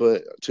somewhat,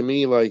 but to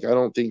me, like, I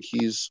don't think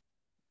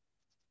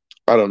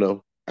I don't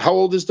know. How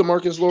old is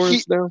DeMarcus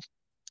Lawrence now?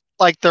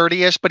 Like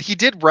 30-ish, but he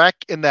did wreck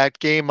in that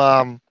game.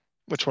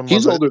 Which one was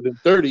He's older than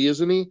 30,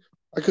 isn't he?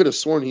 I could have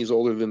sworn he's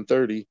older than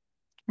 30.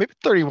 Maybe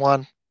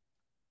 31.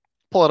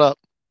 Pull it up.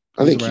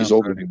 I think he's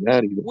older than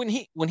that.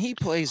 Even. When he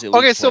plays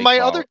okay, so my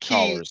other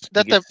key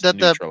that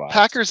the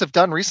Packers have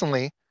done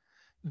recently,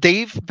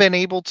 they've been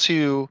able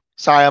to.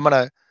 Sorry, I'm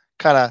gonna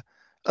kind of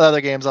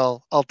other games.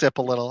 I'll dip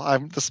a little.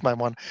 This is my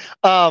one.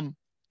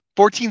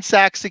 14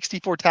 sacks,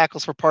 64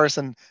 tackles for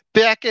Parson.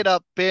 Back it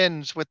up,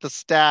 binge with the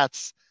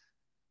stats.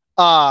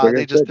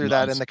 They just threw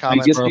that in the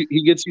comments.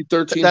 He gets you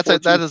 13.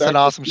 That is an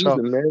awesome show,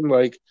 man.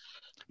 Like,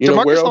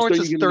 DeMarcus Lawrence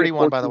is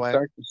 31, by the way.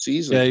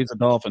 Yeah, he's a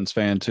Dolphins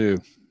fan too.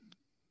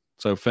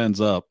 So fins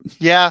up.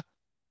 Yeah,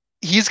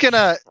 he's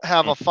gonna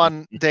have a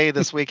fun day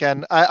this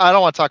weekend. I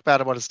don't want to talk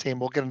bad about his team.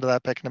 We'll get into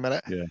that pick in a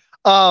minute. Yeah.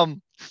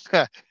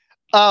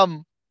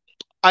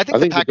 I think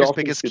the Packers'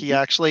 biggest key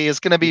actually is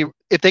going to be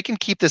if they can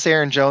keep this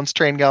Aaron Jones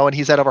train going.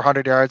 He's had over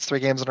 100 yards 3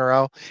 games in a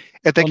row.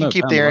 If they can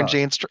keep the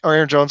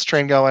Aaron Jones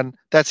train going,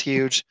 that's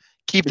huge.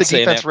 Keep the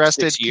defense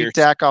rested. Keep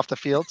Dak off the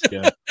field.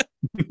 Yeah.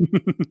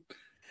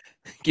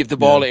 Give the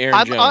ball to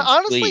Aaron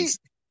Jones.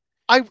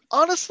 I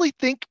honestly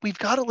think we've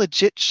got a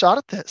legit shot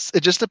at this.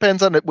 It just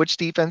depends on which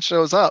defense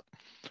shows up.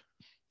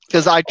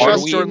 Because I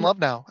trust Jordan Love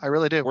now. I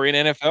really do. We're in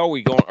NFL.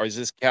 We going? Or is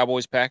this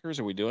Cowboys Packers?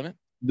 Are we doing it?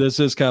 This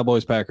is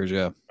Cowboys Packers.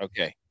 Yeah.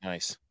 Okay.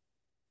 Nice.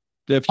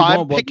 If you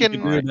want what we can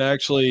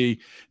do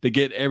to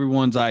get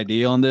everyone's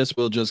idea on this,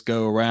 we'll just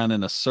go around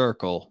in a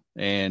circle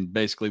and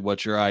basically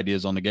what's your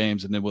ideas on the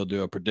games, and then we'll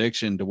do a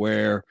prediction to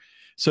where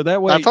so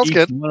that way each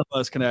one of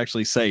us can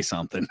actually say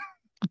something.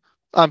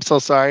 I'm so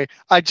sorry.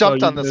 I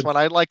jumped on this one.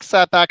 I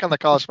sat back on the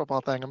college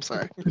football thing. I'm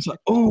sorry. It's like,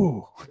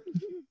 oh,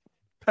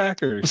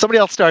 Packers. Somebody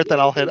else start, then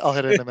I'll hit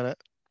it in a minute.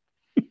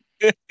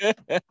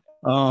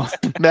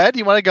 Matt,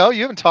 you want to go?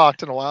 You haven't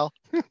talked in a while.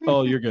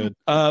 Oh, you're good.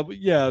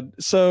 Yeah.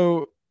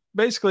 So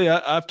basically,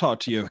 I've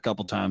talked to you a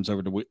couple times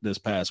over this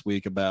past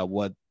week about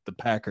what the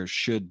Packers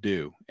should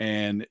do,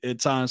 and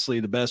it's honestly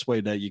the best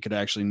way that you could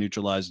actually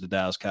neutralize the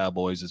Dallas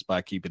Cowboys is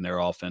by keeping their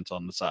offense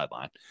on the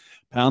sideline,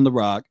 pound the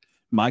rock.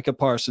 Micah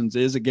Parsons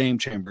is a game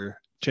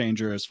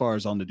changer as far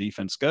as on the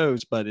defense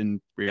goes, but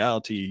in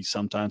reality, he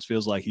sometimes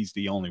feels like he's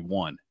the only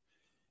one.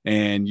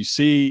 And you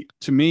see,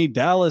 to me,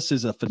 Dallas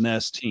is a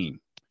finesse team.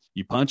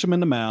 You punch them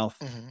in the mouth,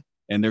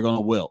 and they're going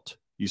to wilt.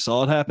 You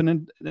saw it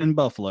happen in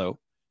Buffalo,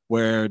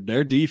 where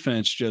their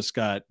defense just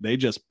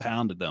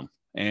pounded them,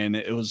 and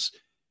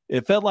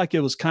it felt like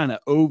it was kind of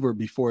over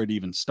before it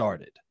even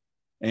started.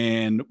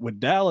 And with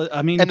Dallas,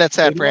 I mean, and that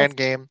San Fran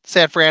game,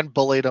 San Fran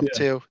bullied them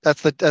too.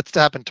 That's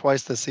happened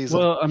twice this season.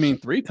 Well, I mean,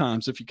 3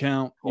 times if you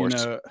count.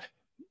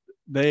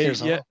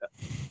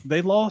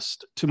 They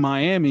lost to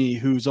Miami,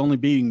 who's only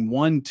beating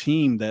one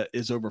team that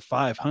is over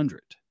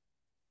 500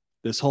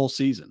 this whole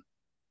season.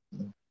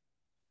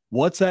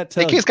 What's that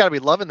tell you? He's got to be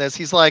loving this.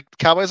 He's like,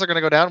 Cowboys are going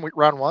to go down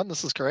round 1.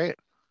 This is great.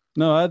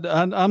 No,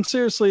 I'm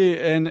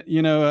seriously, and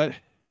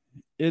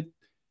it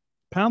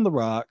pound the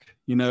rock.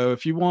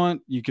 If you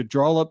want, you could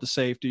draw up the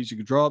safeties, you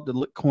could draw up the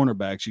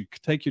cornerbacks, you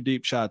could take your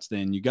deep shots.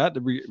 Then you got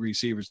the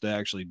receivers to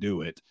actually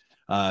do it.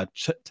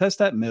 Test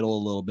that middle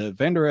a little bit.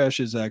 Van Der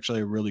Esch is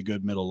actually a really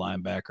good middle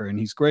linebacker, and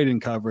he's great in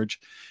coverage.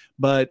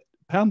 But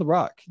pound the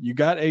rock. You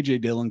got A.J.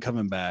 Dillon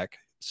coming back.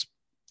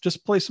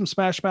 Just play some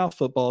smash mouth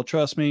football.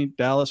 Trust me,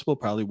 Dallas will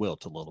probably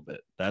wilt a little bit.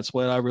 That's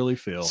what I really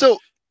feel. So,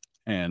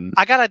 and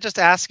I gotta just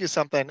ask you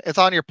something. It's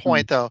on your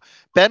point though.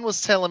 Ben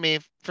was telling me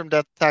from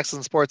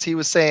Texan Sports, he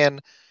was saying,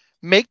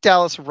 make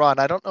Dallas run.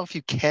 I don't know if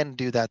you can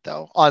do that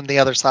though. On the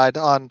other side,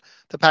 on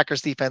the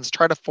Packers defense,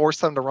 try to force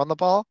them to run the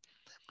ball.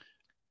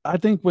 I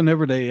think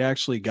whenever they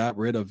actually got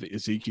rid of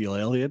Ezekiel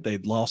Elliott, they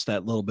lost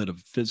that little bit of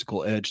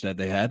physical edge that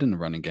they had in the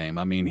running game.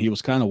 I mean, he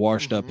was kind of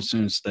washed up as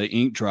soon as the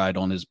ink dried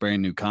on his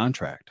brand new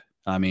contract.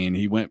 I mean,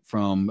 he went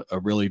from a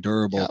really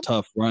durable,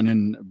 tough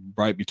running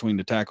right between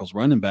the tackles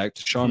running back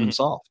to Charmin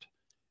Soft.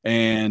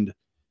 And,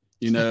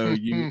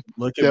 you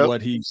look at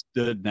what he's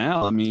did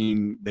now. I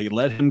mean, they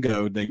let him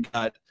go. They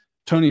got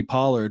Tony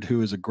Pollard,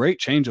 who is a great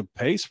change of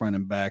pace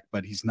running back,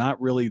 but he's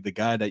not really the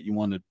guy that you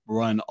want to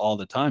run all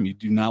the time. You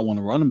do not want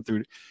to run him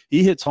through.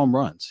 He hits home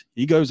runs.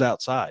 He goes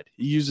outside.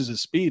 He uses his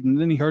speed, and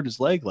then he hurt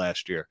his leg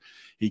last year.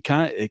 It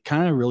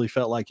kind of really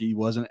felt like he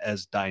wasn't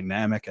as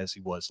dynamic as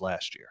he was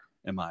last year,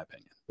 in my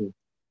opinion.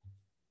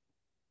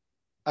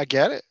 I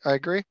get it. I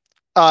agree.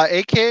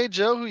 AKA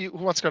Joe, who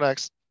wants to go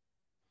next?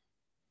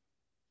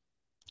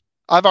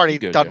 I've already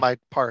done my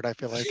part, I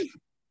feel like.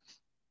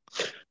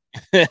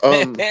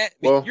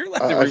 Well, you're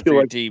allowed to I root for feel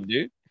your like team,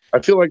 dude. I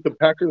feel like the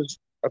Packers.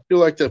 I feel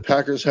like the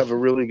Packers have a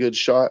really good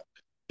shot,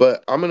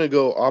 but I'm going to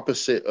go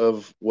opposite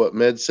of what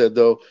Med said.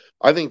 Though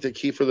I think the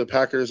key for the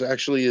Packers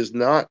actually is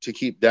not to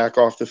keep Dak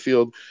off the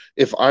field.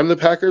 If I'm the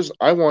Packers,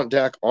 I want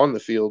Dak on the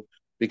field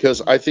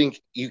because I think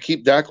you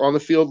keep Dak on the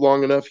field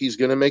long enough, he's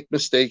going to make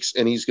mistakes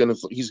and he's going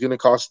to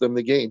cost them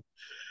the game.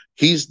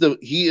 He is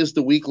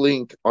the weak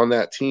link on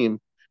that team,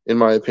 in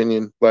my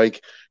opinion.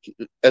 Like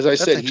as I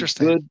said, he's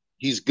good.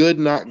 He's good,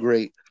 not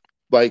great.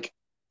 Like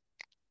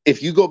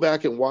if you go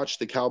back and watch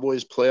the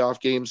Cowboys playoff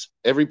games,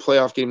 every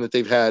playoff game that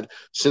they've had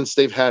since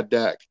they've had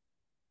Dak,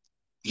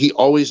 he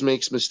always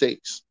makes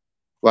mistakes.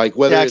 Like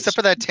except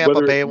for that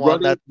Tampa Bay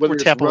one, where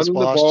Tampa was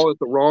running the ball at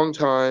the wrong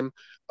time,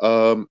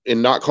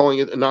 and not calling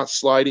it, not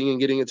sliding and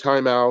getting a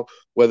timeout,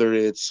 whether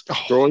it's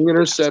throwing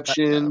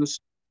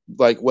interceptions,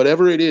 like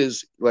whatever it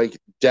is, like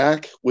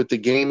Dak with the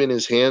game in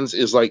his hands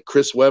is like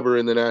Chris Webber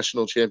in the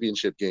national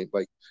championship game.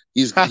 Like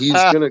he's gonna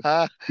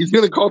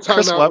call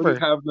timeout when you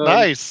have none.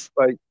 Nice.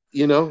 Like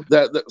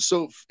that.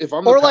 So if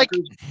I'm the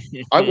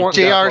Packers, I want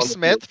J.R.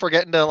 Smith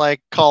forgetting to like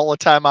call a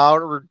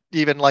timeout or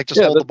even like just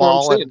hold the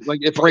ball and like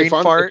if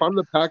I'm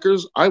the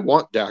Packers, I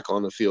want Dak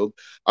on the field.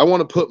 I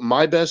want to put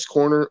my best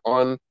corner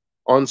on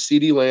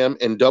CeeDee Lamb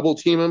and double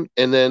team him,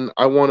 and then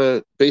I want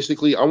to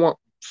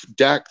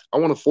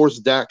force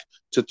Dak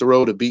to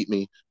throw to beat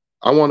me.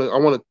 I want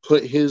to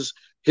put his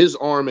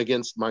arm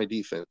against my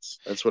defense.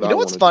 That's what I want. You know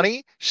what's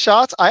funny?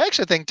 Shots. I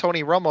actually think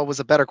Tony Romo was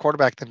a better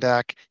quarterback than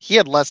Dak. He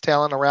had less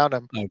talent around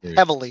him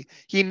heavily.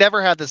 He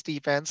never had this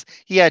defense.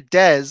 He had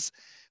Dez,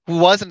 who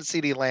wasn't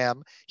CeeDee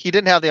Lamb. He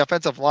didn't have the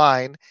offensive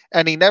line,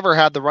 and he never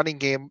had the running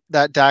game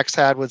that Dak's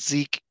had with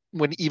Zeke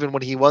when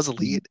he was a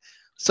lead.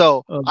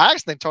 So I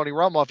actually think Tony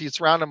Romo, if you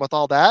surround him with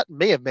all that,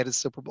 may have made a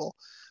Super Bowl.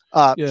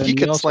 He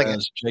can sling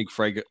it. Jake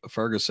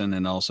Ferguson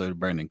and also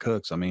Brandon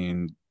Cooks. I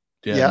mean,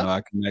 no, I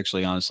can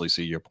actually honestly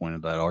see your point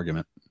of that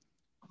argument.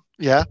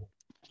 Yeah.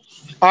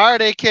 All right,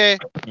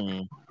 AK.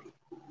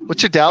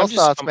 What's your Dallas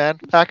thoughts, man?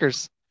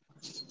 Packers.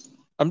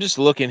 I'm just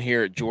looking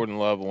here at Jordan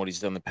Love and what he's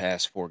done the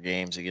past 4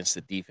 games against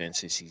the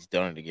defenses he's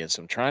done it against.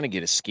 I'm trying to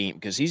get a scheme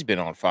because he's been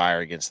on fire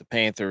against the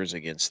Panthers,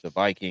 against the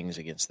Vikings,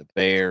 against the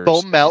Bears.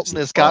 Bo Melton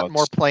has gotten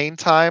more playing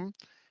time.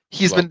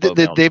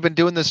 They've been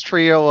doing this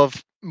trio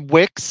of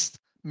Wicks,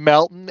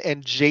 Melton,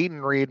 and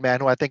Jaden Reed, man,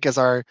 who I think is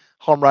our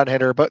home run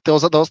hitter. But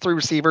those 3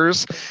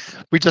 receivers.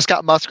 We just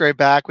got Musgrave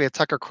back. We had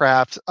Tucker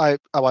Kraft. I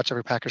watch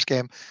every Packers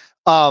game.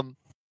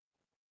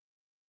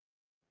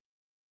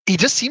 He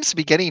just seems to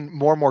be getting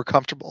more and more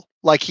comfortable.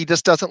 Like he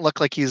just doesn't look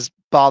like he's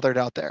bothered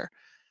out there.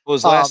 Well,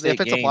 his last the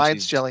offensive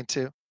line's gelling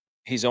too.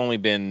 He's only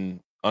been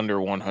under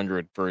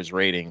 100 for his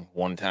rating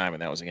one time,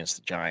 and that was against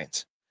the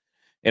Giants.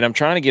 And I'm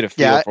trying to get a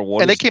feel for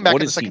what. And they came back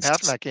in the second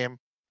half of that game.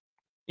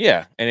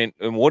 Yeah, and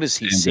what is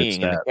he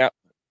seeing? And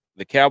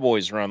the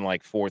Cowboys run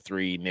like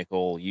 4-3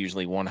 nickel,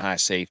 usually one high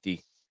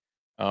safety.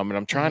 And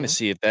I'm trying to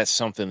see if that's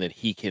something that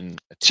he can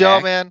attack.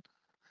 Joe, man,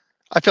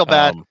 I feel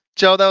bad.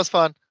 Joe, that was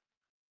fun.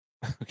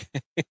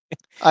 Okay.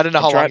 I don't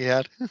know how long you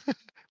had.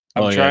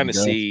 I'm trying to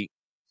see,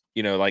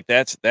 like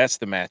that's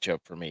the matchup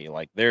for me.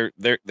 Like the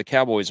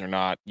Cowboys are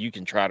not. You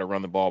can try to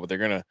run the ball, but they're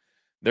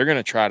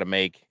gonna try to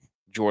make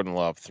Jordan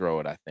Love throw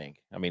it. I think.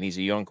 I mean, he's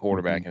a young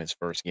quarterback in his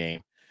first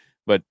game,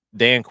 but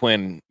Dan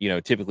Quinn,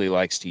 typically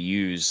likes to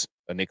use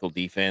a nickel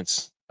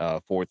defense,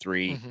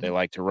 4-3. They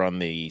like to run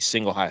the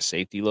single high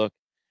safety look,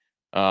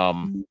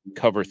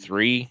 cover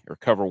 3 or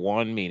cover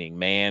 1, meaning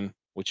man,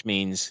 which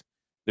means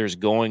there's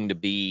going to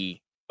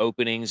be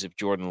openings if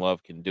Jordan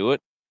Love can do it.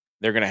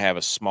 They're going to have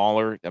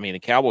the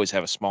Cowboys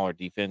have a smaller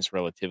defense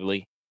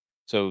relatively.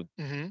 So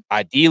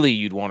ideally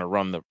you'd want to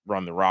run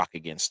the rock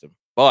against them.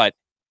 But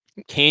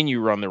can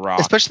you run the rock?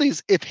 Especially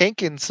if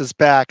Hankins is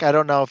back. I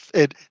don't know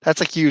if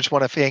that's a huge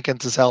one if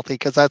Hankins is healthy,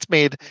 because that's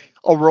made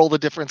a world of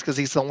difference because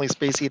he's the only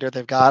space eater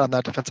they've got on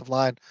that defensive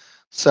line.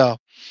 So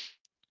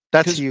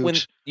that's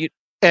huge. The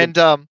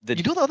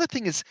other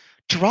thing is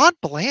Gerard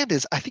Bland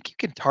I think you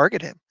can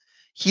target him.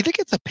 He either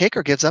gets a pick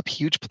or gives up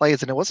huge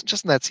plays, and it wasn't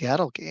just in that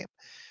Seattle game.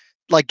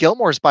 Like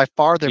Gilmore's by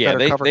far their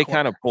better cover. They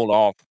kind of pulled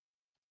off.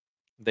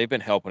 They've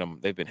been helping him.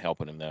 They've been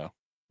helping him though.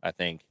 I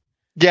think.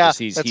 Yeah,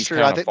 that's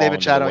true. I think they've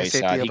been shadowing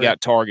safety.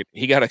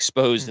 He got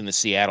exposed in the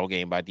Seattle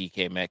game by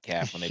DK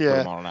Metcalf when they put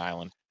him on an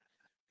island.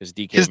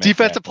 Because his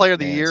defensive player of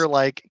the year,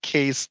 like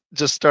case,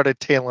 just started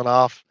tailing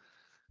off.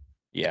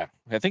 Yeah,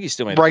 I think he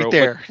still made right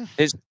there.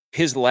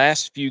 His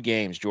last few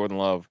games, Jordan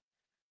Love.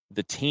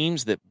 The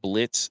teams that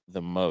blitz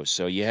the most.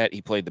 So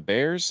he played the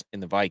Bears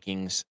and the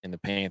Vikings and the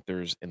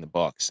Panthers and the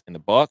Bucks. And the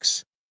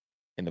Bucks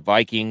and the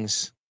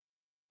Vikings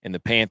and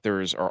the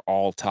Panthers are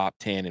all top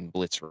 10 in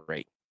blitz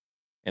rate.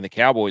 And the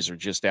Cowboys are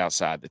just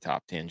outside the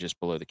top 10, just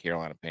below the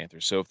Carolina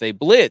Panthers. So if they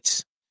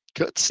blitz,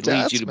 good stats, it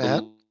leads you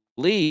to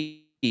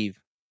believe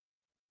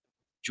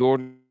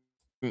Jordan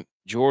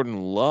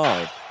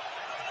Love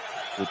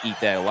would eat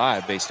that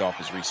alive based off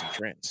his recent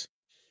trends.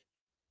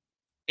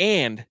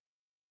 And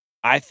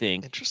I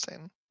think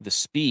the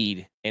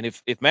speed, and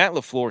if Matt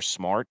LaFleur's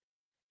smart,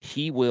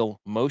 he will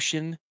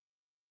motion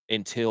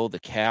until the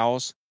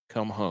cows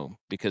come home,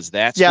 because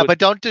that's Yeah, what, but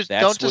don't just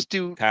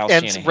do Kyle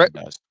ends Shanahan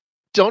does.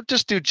 don't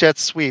just do jet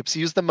sweeps.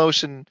 Use the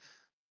motion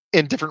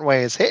in different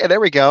ways. Hey, there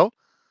we go.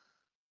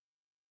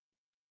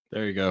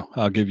 There you go.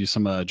 I'll give you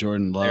some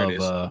Jordan There it is.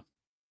 Love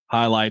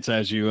highlights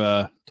as you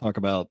talk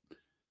about.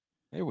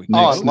 There we Oh,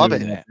 I go. love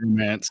Look it. at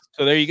that.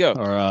 So there you go.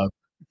 Or A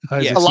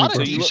Isaac lot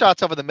Super. of D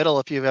shots over the middle,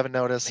 if you haven't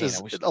noticed, Man, is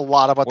I wish- a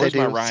lot of what they Where's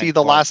my do. Ryan See,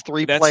 the Clark? last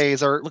three That's-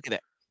 plays are. Look at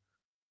that,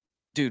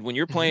 dude. When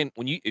you're playing,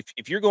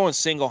 if you're going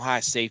single high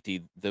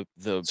safety,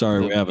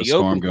 Sorry, we have a the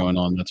storm open going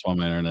on. That's why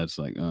my internet's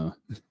like.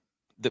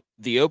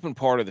 the open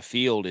part of the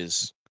field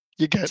is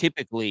You get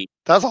typically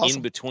that's in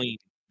awesome. between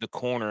the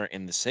corner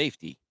and the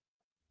safety,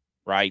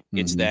 right?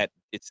 It's Mhm.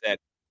 that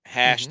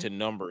hash to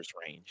numbers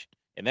range.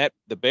 And that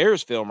the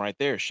Bears film right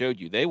there showed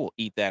you they will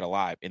eat that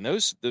alive. And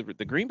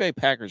the Green Bay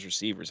Packers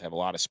receivers have a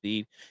lot of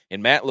speed,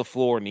 and Matt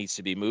LaFleur needs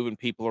to be moving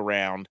people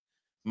around,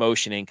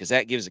 motioning, because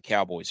that gives the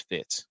Cowboys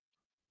fits.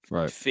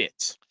 Right.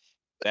 Fits.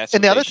 That's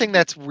And what the they other should thing do.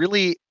 that's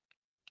really,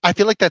 I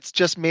feel like that's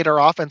just made our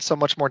offense so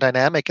much more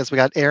dynamic is we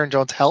got Aaron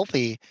Jones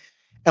healthy,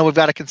 and we've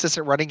got a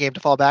consistent running game to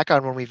fall back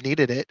on when we've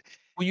needed it.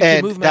 Well, you can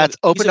And move him out that's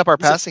opened up our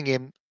passing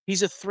game.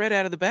 He's a threat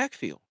out of the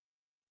backfield.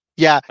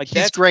 Yeah, Like, he's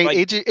that's great.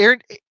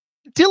 like-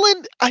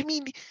 Dylan, I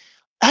mean,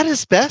 at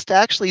his best,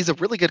 actually, he's a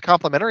really good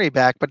complimentary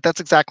back, but that's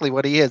exactly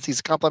what he is.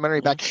 He's a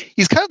complimentary back.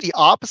 He's kind of the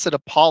opposite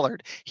of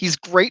Pollard. He's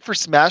great for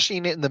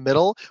smashing it in the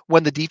middle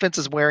when the defense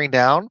is wearing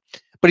down,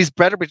 but he's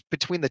better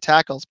between the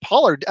tackles.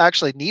 Pollard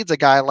actually needs a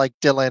guy like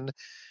Dylan,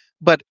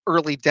 but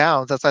early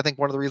downs. That's, I think,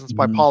 one of the reasons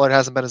why Pollard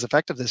hasn't been as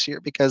effective this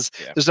year, because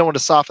there's no one to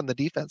soften the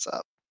defense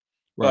up.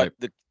 Right.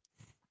 But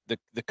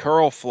the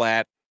curl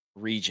flat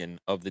region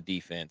of the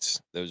defense,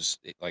 those,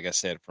 like I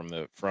said, from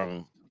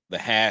the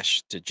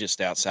hash to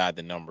just outside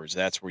the numbers,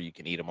 that's where you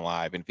can eat him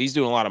alive. And if he's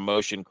doing a lot of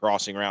motion,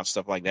 crossing around,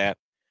 stuff like that,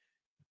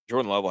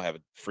 Jordan Love will have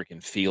a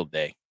freaking field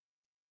day.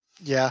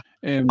 Yeah.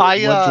 And what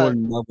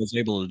Jordan Love was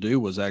able to do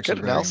was actually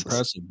very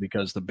impressive,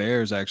 because the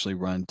Bears actually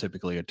run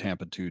typically a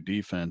Tampa 2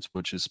 defense,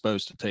 which is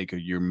supposed to take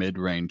your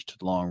mid-range to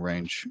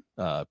long-range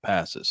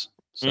passes.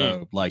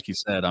 So, like you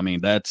said, I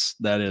mean, that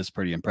is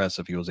pretty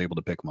impressive. He was able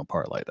to pick them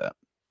apart like that.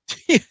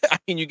 I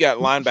mean, you got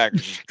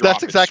linebackers just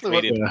That's exactly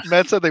what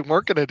Matt said they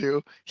weren't going to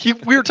do.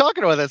 We were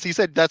talking about this. He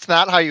said, that's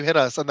not how you hit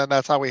us. And then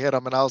that's how we hit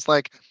him. And I was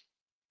like,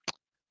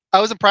 I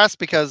was impressed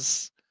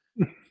because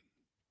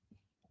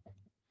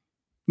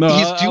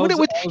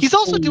he's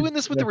also doing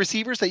this with the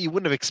receivers that you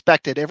wouldn't have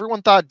expected.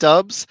 Everyone thought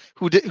Dubs,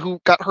 who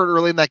got hurt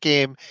early in that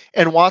game,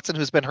 and Watson,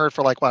 who's been hurt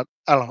for like, what,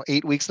 I don't know,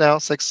 8 weeks now,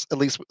 at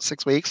least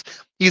 6 weeks.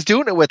 He's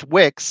doing it with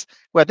Wicks,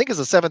 who I think is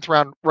a 7th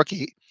round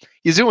rookie.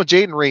 He's doing it with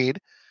Jaden Reed,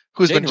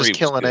 who's been just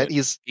killing it.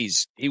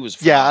 He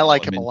was I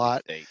like him a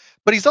lot.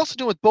 But he's also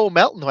doing with Bo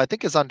Melton, who I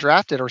think is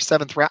undrafted or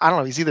 7th round. I don't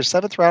know. He's either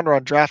 7th round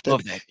or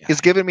undrafted. He's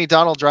giving me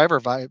Donald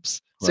Driver vibes.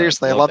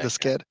 Seriously, I love this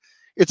kid.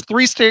 It's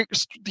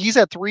he's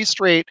had 3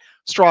 straight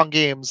strong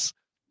games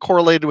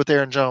correlated with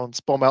Aaron Jones.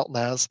 Bo Melton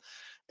has,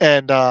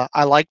 and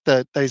I like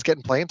that he's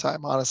getting playing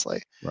time.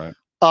 Honestly, right.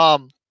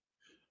 All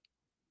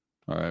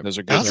right, those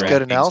are good. That's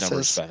good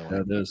analysis. Numbers, by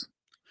the way. That is.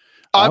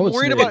 I'm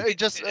worried about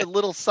just a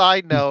little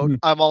side note.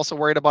 I'm also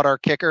worried about our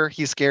kicker.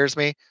 He scares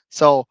me.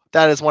 So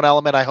that is one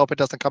element. I hope it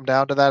doesn't come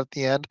down to that at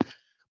the end.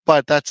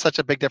 But that's such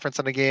a big difference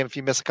in the game. If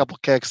you miss a couple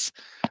kicks,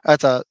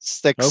 that's a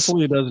 6.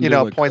 Hopefully, it doesn't do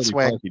what point Cody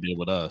swing. He did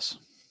with us.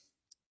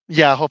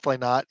 Yeah, hopefully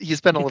not.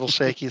 He's been a little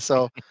shaky.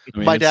 So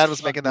my dad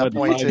was making that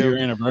point too. 5-year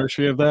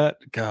anniversary of that.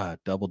 God,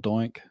 double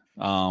doink.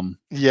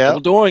 Yeah,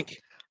 double doink.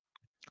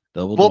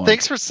 Well,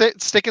 thanks for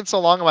sticking so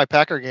long on my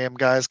Packer game,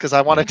 guys, because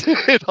I wanted to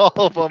hit all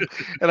of them,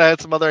 and I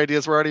had some other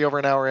ideas. We're already over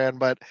an hour in,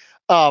 but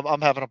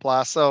I'm having a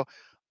blast. So,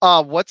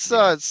 what's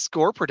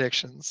score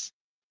predictions?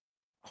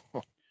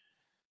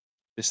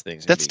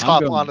 That's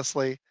tough,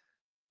 honestly.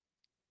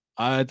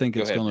 I think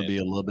it's going to be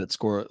a little bit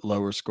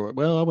lower score.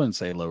 Well, I wouldn't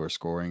say lower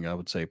scoring. I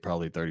would say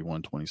probably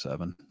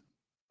 31-27.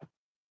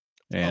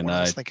 And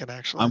I was thinking,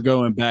 actually, I'm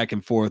going back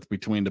and forth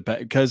between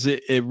because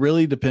it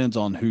really depends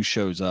on who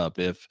shows up.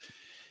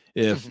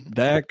 If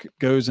Dak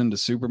goes into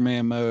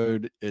Superman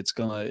mode,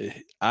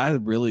 I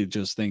really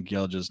just think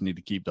y'all just need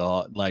to keep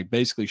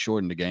basically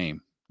shorten the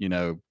game.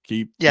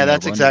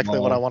 That's exactly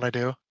what I want to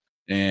do.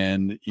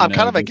 And I'm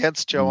kind of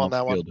against Joe on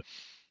that one.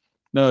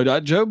 No,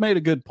 Joe made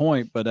a good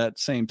point, but at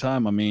the same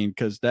time, I mean,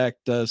 because Dak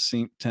does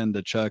tend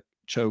to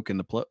choke in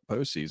the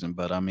postseason,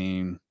 but I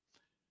mean,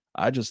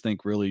 I just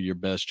think really your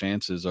best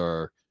chances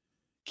are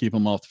keep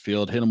them off the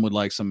field, hit them with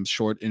like some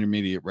short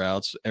intermediate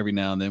routes every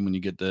now and then when you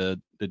get the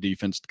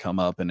defense to come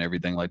up and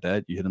everything like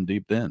that. You hit them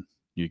deep then.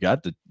 You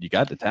got the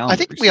talent. I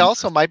think we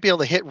also might be able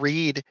to hit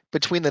Reed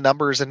between the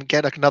numbers and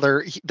get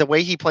another. The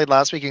way he played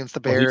last week against the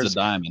Bears,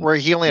 where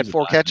he only had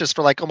 4 catches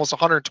for like almost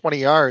 120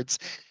 yards.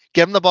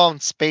 Give him the ball in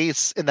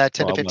space in that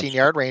 10 to 15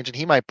 yard range, and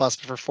he might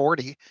bust for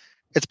 40.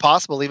 It's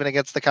possible, even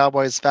against the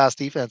Cowboys' fast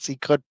defense.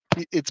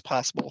 It's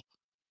possible.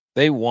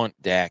 They want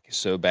Dak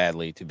so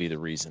badly to be the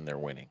reason they're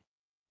winning.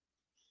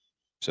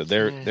 So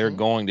they're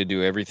going to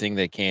do everything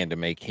they can to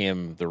make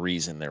him the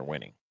reason they're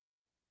winning.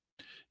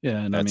 Yeah,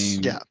 and I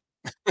mean,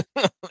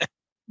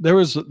 There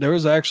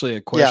was actually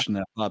a question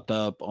that popped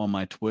up on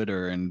my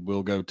Twitter, and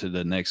we'll go to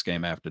the next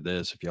game after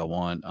this if y'all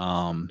want.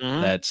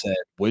 That said,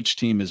 which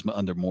team is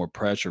under more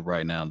pressure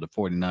right now, the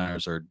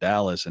 49ers or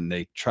Dallas? And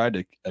they tried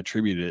to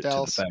attribute it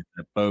to the fact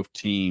that both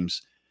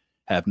teams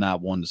have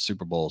not won the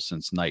Super Bowl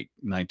since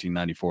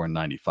 1994 and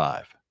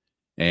 95.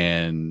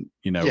 And,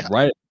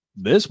 right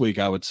this week,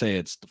 I would say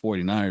it's the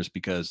 49ers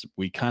because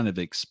we kind of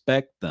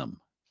expect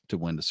them to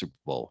win the Super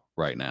Bowl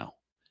right now.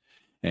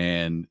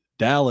 And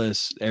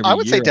Dallas I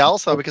would say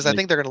Dallas, though, because I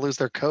think they're going to lose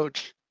their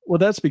coach. Well,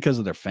 that's because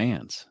of their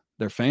fans.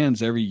 Their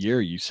fans every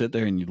year, you sit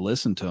there and you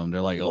listen to them.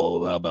 They're like,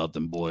 oh, how about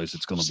them boys?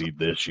 It's going to be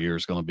this year.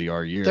 It's going to be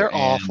our year. They're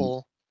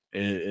awful.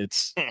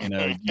 It's, you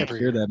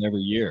hear that every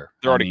year.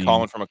 They're already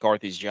calling for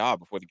McCarthy's job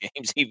before the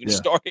game's even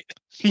started.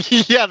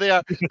 Yeah, they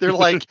are. They're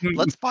like,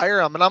 let's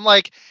fire him. And I'm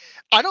like,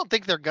 I don't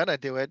think they're going to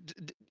do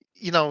it.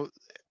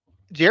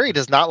 Jerry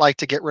does not like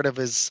to get rid of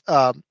his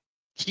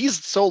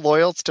he's so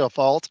loyal to a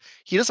fault.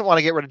 He doesn't want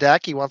to get rid of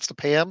Dak. He wants to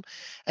pay him.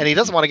 And he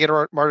doesn't want to get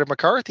rid of Martin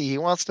McCarthy. He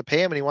wants to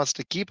pay him and he wants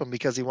to keep him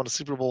because he won a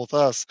Super Bowl with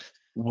us.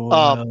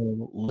 Well,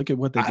 look at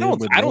what they did.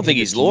 I don't think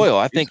he's loyal.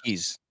 I think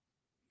he's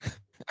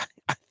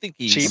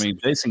cheap. I mean,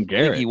 Jason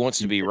Garrett. He wants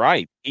to be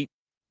right.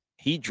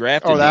 He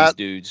drafted these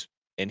dudes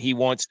and he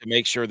wants to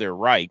make sure they're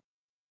right.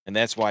 And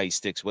that's why he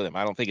sticks with him.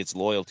 I don't think it's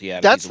loyalty.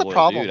 That's the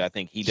problem. Dude. I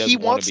think he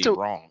doesn't want to be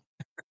wrong.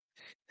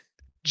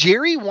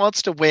 Jerry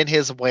wants to win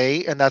his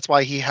way, and that's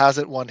why he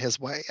hasn't won his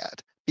way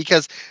yet.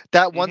 Because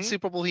that one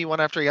Super Bowl he won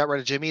after he got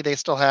rid of Jimmy, they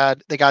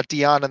got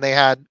Dion, and they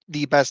had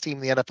the best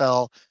team in the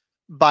NFL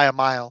by a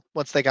mile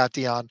once they got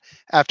Dion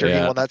after he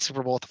won that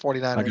Super Bowl with the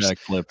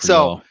 49ers.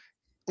 So,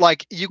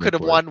 you could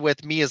have won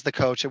with me as the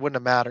coach. It wouldn't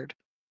have mattered.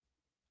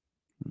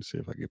 Let me see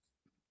if I can.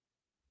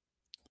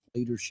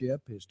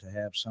 Leadership is to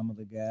have some of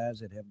the guys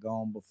that have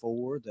gone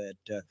before that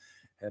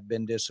have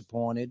been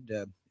disappointed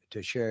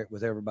to share it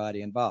with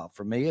everybody involved.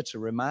 For me, it's a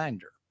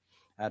reminder.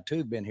 I too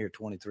have been here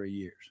 23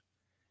 years,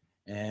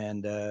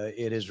 and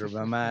it is a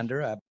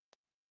reminder.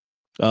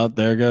 Oh,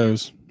 there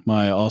goes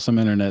my awesome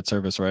internet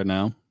service right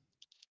now.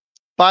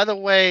 By the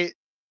way,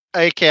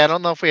 AK, I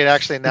don't know if we had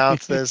actually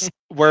announced this.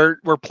 We're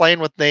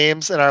playing with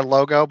names in our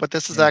logo, but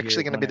this is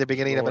actually going to be the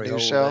beginning of a new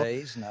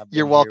show.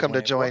 You're welcome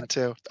to join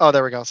too. Oh,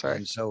 there we go. Sorry.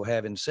 And so,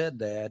 having said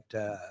that,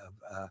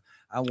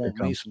 I want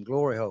me some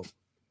glory hole.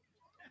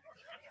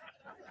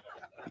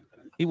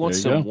 He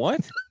wants some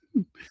what?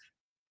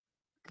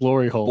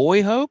 Glory hole.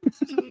 Boy hope?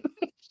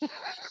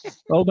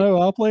 Oh no,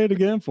 I'll play it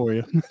again for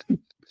you.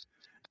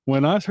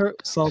 When I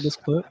saw this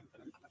clip.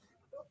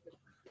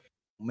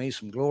 Me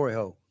some glory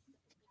hole.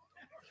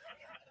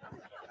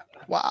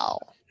 Wow.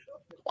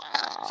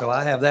 So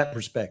I have that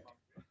perspective.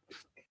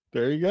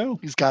 There you go.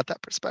 He's got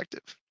that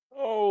perspective.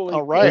 Oh,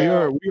 all right. We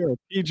are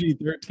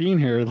PG-13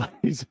 here,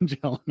 ladies and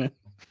gentlemen.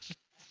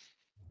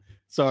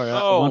 Sorry,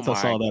 once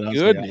I saw that, I was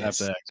like, I have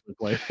to actually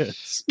play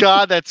this.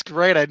 God, that's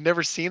great. I'd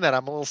never seen that.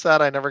 I'm a little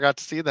sad I never got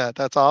to see that.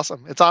 That's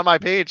awesome. It's on my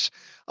page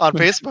on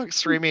Facebook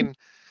streaming.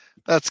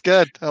 That's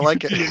good. I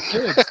like it.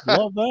 Kids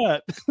love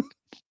that.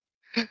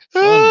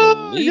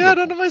 Yeah,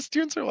 none of my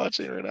students are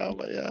watching right now,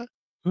 but yeah.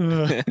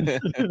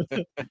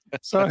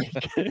 Sorry,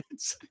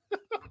 kids.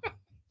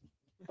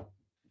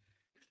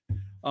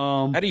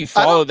 How do you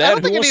follow that? I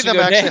don't think any of them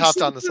actually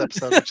hopped on this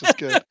episode, which is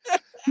good.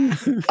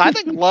 I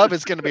think Love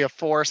is going to be a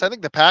force. I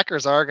think the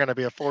Packers are going to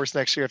be a force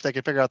next year if they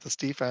can figure out this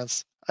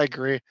defense. I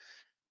agree.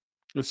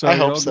 So I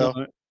hope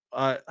so.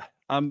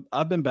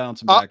 I've been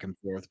bouncing back and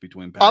forth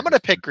between Packers. I'm going to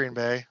pick Green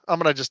Bay. I'm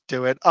going to just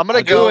do it. I'm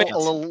going to go a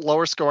little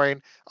lower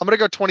scoring. I'm going to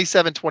go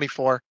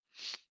 27-24.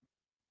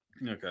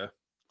 Okay.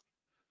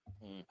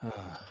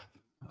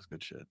 That's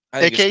good shit.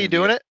 AK, you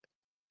doing it?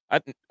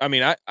 I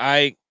mean,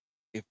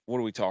 what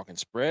are we talking?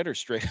 Spread or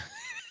straight?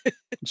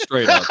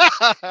 Straight up.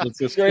 Let's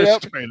go straight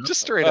up.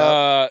 Just straight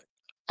up.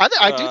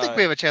 I do think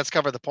we have a chance to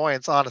cover the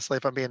points, honestly,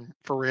 if I'm being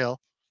for real.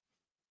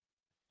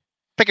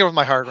 Picking with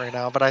my heart right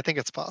now, but I think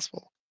it's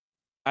possible.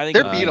 I think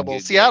they're beatable.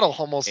 Seattle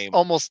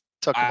almost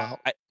took them out.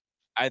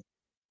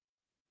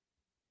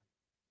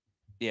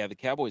 The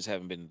Cowboys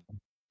haven't been.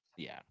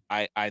 Yeah,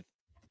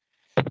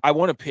 I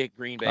want to pick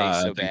Green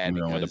Bay so bad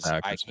because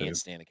I can't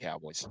stand the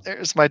Cowboys.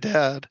 There's my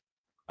dad.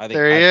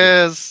 There he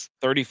is.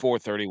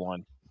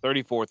 34-31.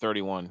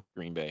 34-31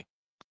 Green Bay.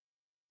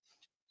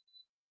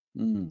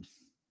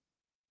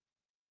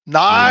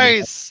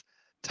 Nice.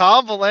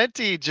 Tom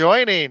Valenti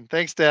joining.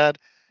 Thanks, Dad.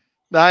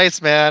 Nice,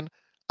 man.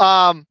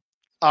 All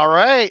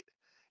right.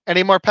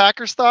 Any more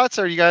Packers thoughts?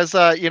 Or you guys,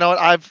 you know what?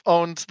 I've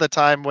owned the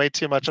time way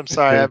too much. I'm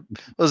sorry. I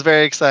was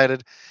very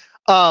excited.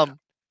 What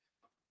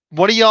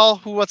do y'all,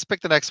 who wants to pick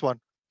the next one?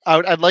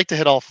 I'd like to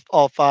hit all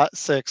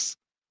 6.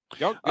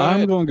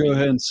 I'm going to go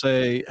ahead and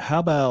say, how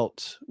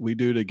about we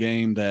do the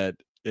game that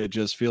it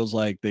just feels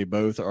like they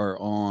both are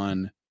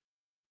on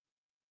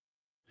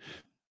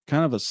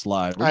kind of a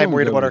slide. I'm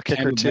worried about our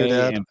kicker too,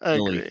 Dad. I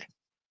agree.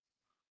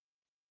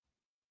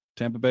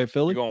 Tampa Bay,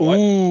 Philly?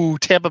 Ooh,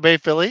 Tampa Bay,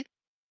 Philly?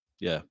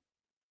 Yeah.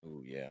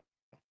 Ooh, yeah.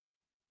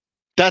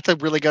 That's a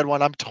really good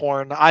one. I'm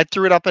torn. I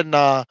threw it up in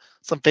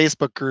some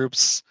Facebook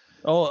groups.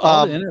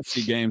 All the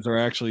NFC games are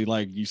actually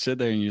like you sit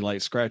there and you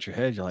like scratch your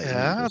head. You're like,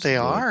 Yeah, this they is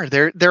really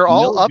are. They're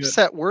all really good.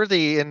 upset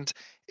worthy. And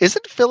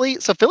isn't Philly?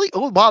 So Philly.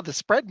 Oh wow, the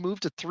spread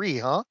moved to 3,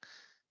 huh?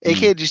 AK,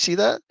 did you see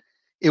that?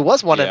 It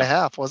was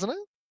 1.5, wasn't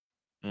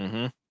it?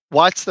 Mm-hmm.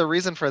 What's the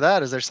reason for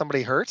that? Is there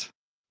somebody hurt?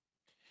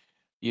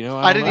 You know,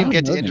 I didn't even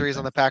get to know injuries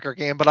on anything. the Packer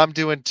game, but I'm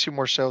doing 2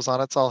 more shows on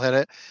it, so I'll hit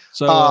it.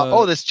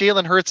 So This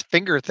Jalen Hurts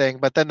finger thing,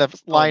 but then the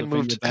line the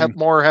moved finger thing.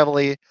 more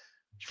heavily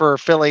for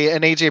Philly,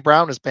 and AJ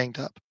Brown is banged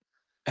up.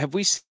 Have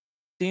we seen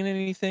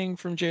anything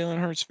from Jalen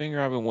Hurts'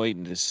 finger? I've been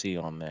waiting to see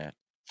on that.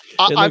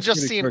 I'm just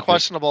pretty seeing crooked.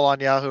 questionable on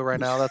Yahoo right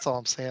now. That's all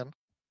I'm saying.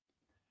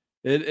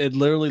 It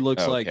literally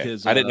looks like Okay.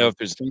 his I didn't know if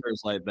there's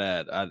fingers like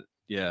that.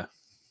 Yeah.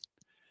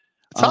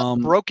 It's not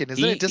broken,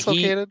 isn't it? he-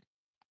 Dislocated.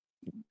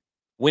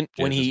 when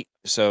Jesus. he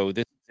so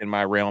this is in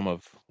my realm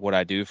of what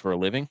I do for a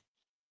living.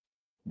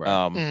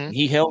 Right. When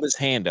he held his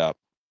hand up,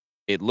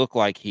 it looked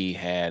like he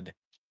had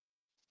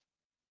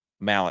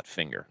mallet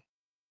finger,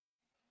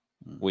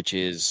 which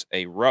is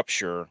a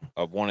rupture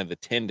of one of the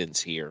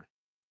tendons here,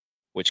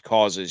 which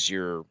causes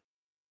your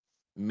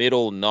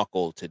middle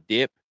knuckle to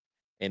dip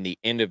and the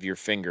end of your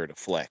finger to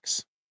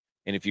flex.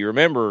 And if you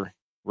remember,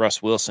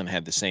 Russ Wilson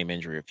had the same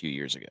injury a few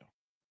years ago.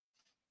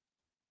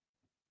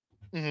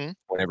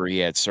 Whenever he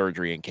had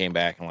surgery and came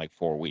back in like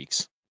 4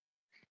 weeks.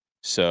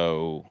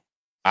 So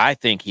I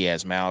think he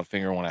has mallet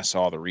finger when I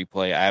saw the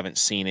replay. I haven't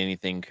seen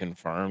anything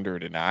confirmed or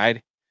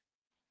denied.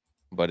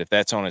 But if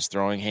that's on his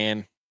throwing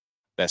hand,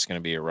 that's going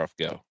to be a rough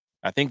go.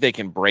 I think they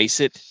can brace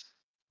it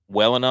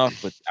well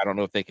enough, but I don't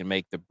know if they can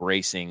make the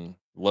bracing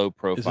low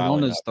profile.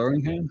 Is it on his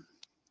throwing hand?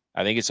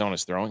 I think it's on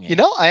his throwing hand. You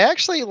know, I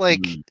actually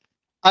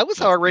I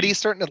was already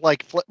starting to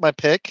like flip my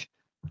pick.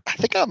 I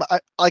think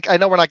I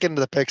know we're not getting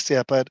to the picks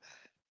yet, but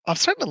I'm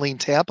starting to lean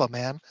Tampa,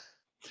 man.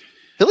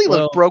 Philly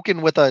looked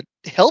broken with a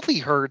healthy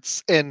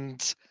Hurts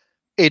and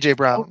AJ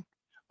Brown.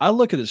 I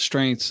look at the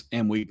strengths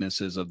and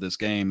weaknesses of this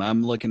game.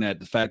 I'm looking at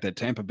the fact that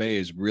Tampa Bay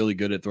is really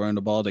good at throwing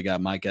the ball. They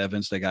got Mike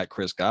Evans, they got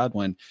Chris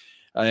Godwin,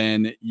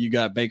 and you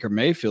got Baker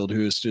Mayfield,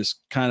 who is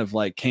just kind of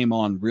like came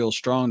on real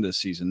strong this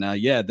season. Now,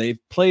 yeah, they've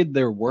played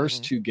their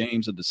worst 2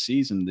 games of the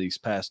season these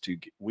past 2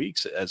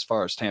 weeks as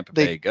far as Tampa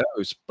Bay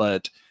goes,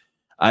 but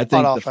I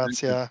think on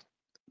offense,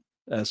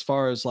 as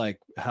far as like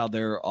how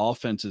their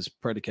offense is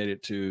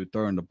predicated to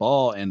throwing the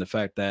ball and the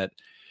fact that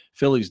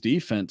Philly's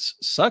defense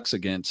sucks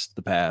against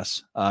the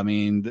pass. I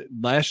mean,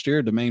 last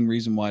year, the main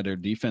reason why their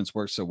defense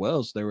worked so well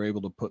is they were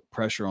able to put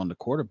pressure on the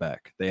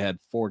quarterback. They had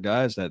 4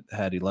 guys that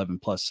had 11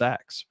 plus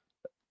sacks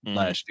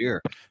last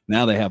year.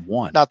 Now they have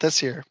 1. Not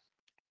this year.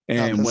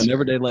 And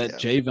whenever they let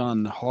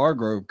Javon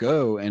Hargrove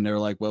go and they're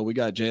like, well, we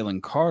got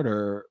Jalen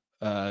Carter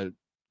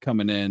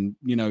coming in,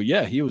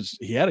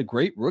 he had a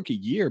great rookie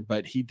year,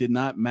 but he did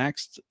not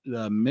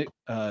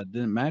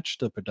didn't match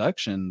the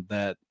production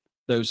that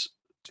those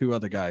 2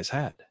 other guys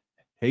had.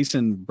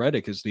 Hasten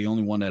Reddick is the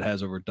only one that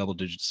has over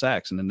double-digit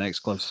sacks, and the next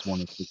closest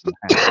one is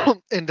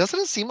 6.5. And doesn't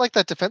it seem like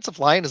that defensive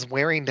line is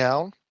wearing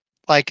down?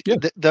 Like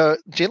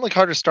the Jalen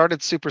Carter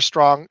started super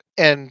strong,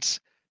 and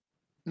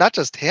not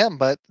just him,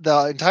 but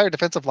the entire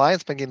defensive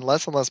line's been getting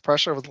less and less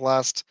pressure over the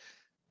last.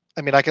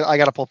 I mean, I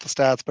got to pull up the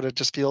stats, but it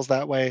just feels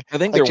that way. I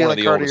think like they're one of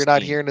Jalen the Carter, oldest you're not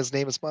teams. hearing his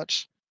name as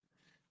much.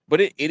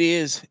 But it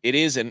is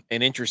an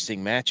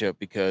interesting matchup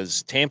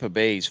because Tampa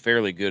Bay is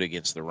fairly good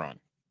against the run,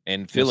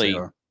 and Philly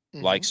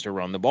likes to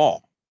run the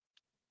ball.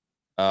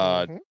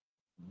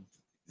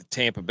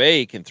 Tampa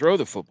Bay can throw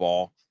the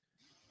football.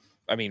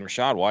 I mean,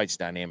 Rachaad White's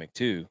dynamic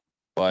too,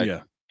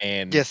 but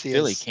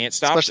Philly can't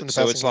stop it.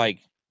 So it's like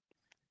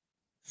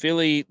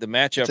Philly, the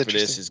matchup for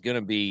this is going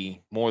to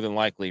be more than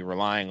likely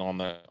relying on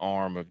the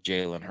arm of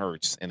Jalen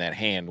Hurts and that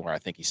hand where I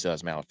think he still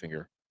has mallet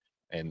finger.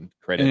 And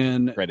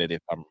credit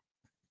if I'm.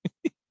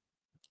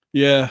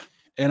 Yeah.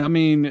 And I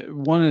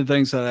mean, one of the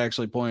things that I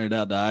actually pointed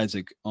out to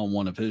Izac on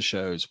one of his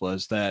shows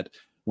was that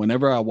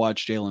whenever I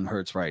watch Jalen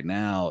Hurts right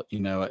now,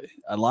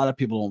 a lot of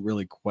people don't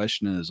really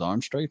question his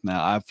arm strength.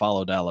 Now, I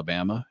followed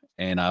Alabama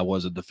and I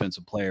was a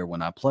defensive player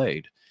when I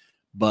played.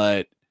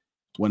 But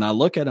when I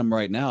look at him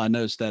right now, I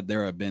noticed that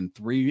there have been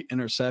 3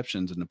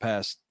 interceptions in the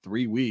past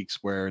 3 weeks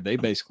where they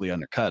basically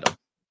undercut him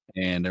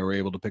and they were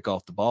able to pick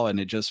off the ball. And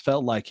it just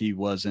felt like he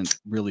wasn't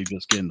really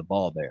just getting the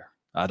ball there.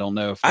 I don't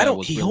know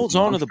if he holds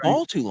on to the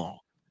ball too long.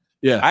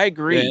 Yeah, I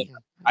agree. Yeah.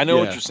 I know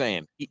what you're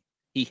saying.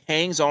 He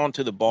hangs on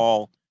to the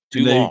ball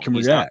too long. He can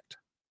react.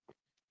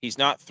 He's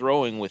not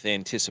throwing with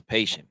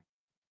anticipation,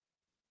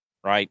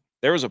 right?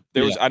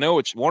 I know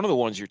it's one of the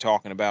ones you're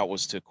talking about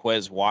was to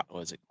Quez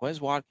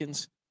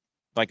Watkins?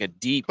 Like a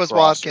deep Quez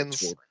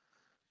Watkins.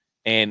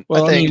 And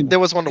I think there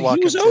was one to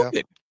Watkins. He was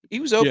open. He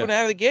was open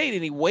out of the gate,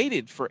 and he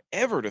waited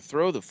forever to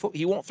throw the foot.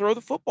 He won't throw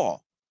the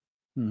football.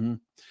 Mm-hmm.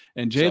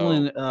 And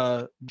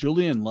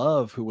Julian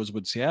Love, who was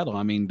with Seattle,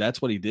 I mean,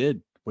 that's what he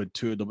did with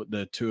 2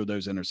 of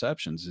those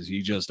interceptions. Is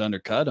he just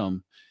undercut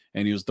him,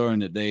 and he was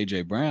throwing it to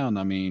AJ Brown.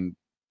 I mean,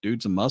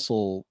 dude's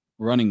a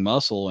running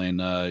muscle, and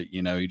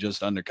he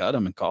just undercut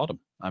him and caught him.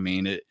 I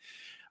mean,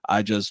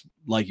 I just,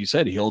 like you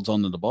said, he holds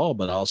on to the ball,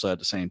 but also at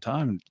the same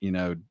time,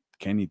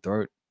 can he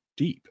throw it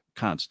deep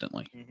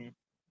constantly?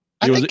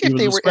 I think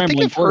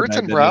if Hurts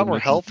and Brown were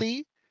make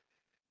healthy,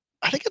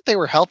 I think if they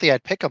were healthy,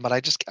 I'd pick them. But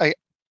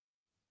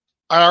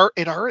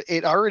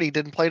it already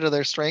didn't play to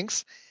their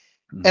strengths.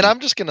 And I'm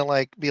just gonna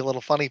like be a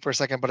little funny for a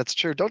second, but it's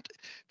true.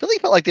 Philly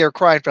felt like they were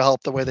crying for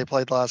help the way they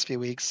played the last few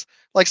weeks.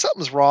 Like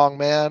something's wrong,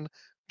 man.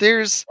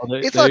 It's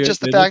not just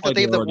the fact that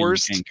they have the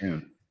worst.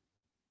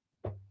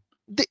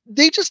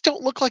 They just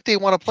don't look like they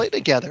want to play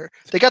together.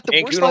 They got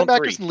the worst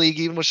linebackers in the league,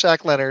 even with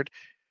Shaq Leonard.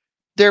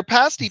 Their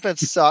pass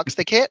defense sucks.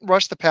 They can't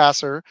rush the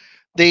passer.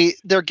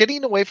 They're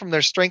getting away from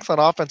their strength on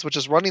offense, which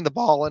is running the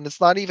ball, and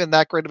it's not even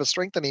that great of a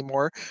strength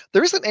anymore.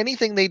 There isn't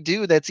anything they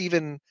do that's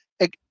even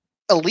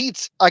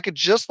elite. I could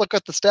just look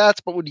at the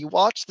stats, but when you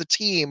watch the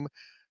team,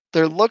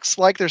 there looks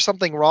like there's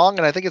something wrong,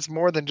 and I think it's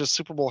more than just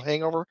Super Bowl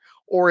hangover,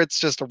 or it's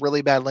just a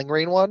really bad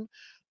lingering one.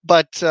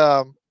 But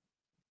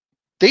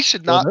they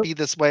should not be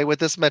this way with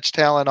this much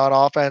talent on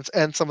offense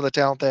and some of the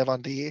talent they have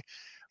on D.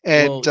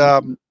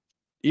 And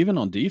even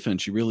on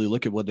defense, you really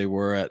look at what they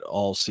were at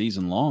all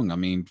season long. I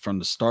mean, from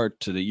the start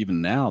to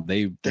even now,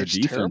 their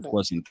defense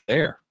wasn't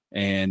there.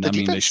 And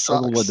they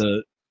struggled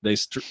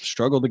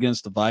struggled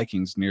against the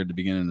Vikings near the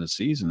beginning of the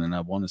season. And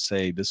I want to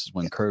say this is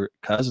when Kirk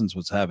Cousins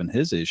was having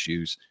his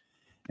issues.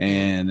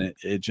 And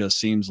it just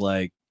seems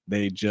like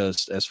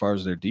as far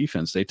as their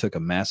defense, they took a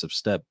massive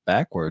step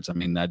backwards. I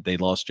mean, they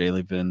lost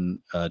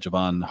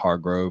Javon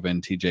Hargrove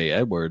and TJ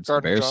Edwards,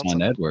 Bears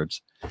signed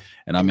Edwards.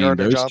 And I mean,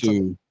 those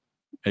two,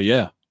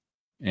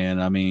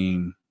 And I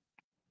mean,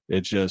 I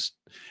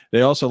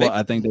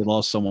think they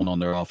lost someone on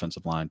their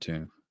offensive line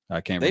too.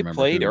 I can't remember. They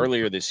played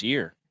earlier this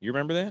year. You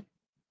remember that?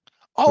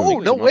 Oh,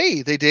 no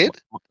way. They did?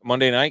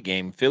 Monday night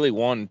game. Philly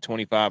won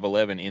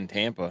 25-11 in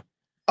Tampa.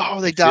 Oh,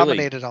 they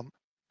dominated them.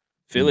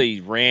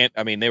 Philly ran.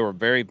 I mean, they were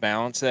very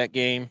balanced that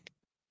game.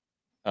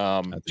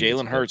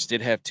 Jalen Hurts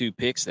did have 2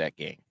 picks that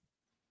game.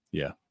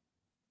 Yeah.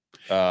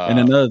 And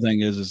another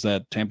thing is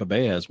that Tampa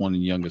Bay has one of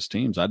the youngest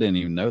teams. I didn't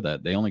even know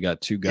that. They only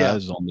got 2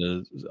 guys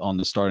on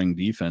the starting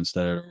defense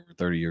that are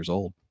 30 years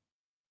old.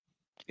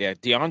 Yeah,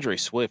 DeAndre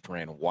Swift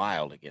ran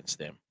wild against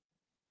them.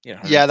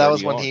 Yeah, that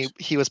was when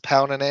he was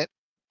pounding it.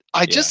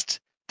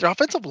 Their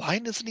offensive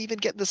line isn't even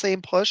getting the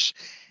same push.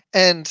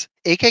 And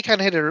AK kind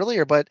of hit it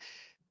earlier, but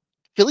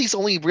Philly's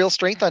only real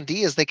strength on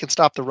D is they can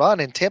stop the run,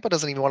 and Tampa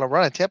doesn't even want to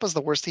run it. Tampa's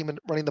the worst team in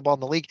running the ball in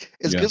the league.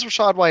 As good as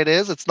Rachaad White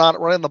is, it's not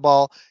running the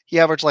ball. He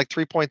averaged like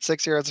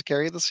 3.6 yards a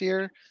carry this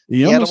year.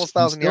 He had almost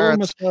 1,000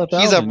 yards.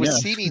 He's a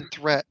receiving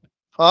threat.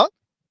 Huh?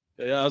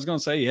 Yeah, I was going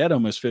to say he had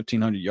almost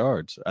 1,500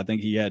 yards. I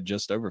think he had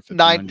just over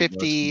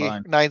 950,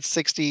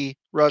 960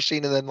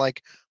 rushing, and then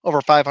like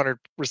over 500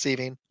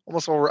 receiving.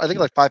 Almost over, I think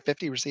like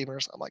 550 receiving or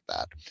something like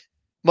that.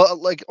 But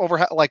like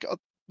over like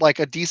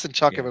a decent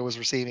chunk of it was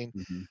receiving.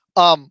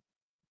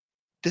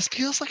 This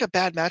feels like a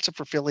bad matchup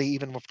for Philly,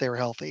 even if they were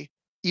healthy,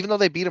 even though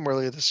they beat them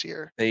earlier this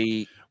year.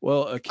 A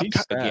key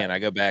stat I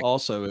go back.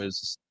 Also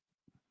is,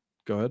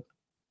 go ahead.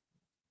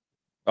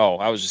 Oh,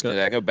 I was just going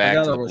to go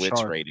back to the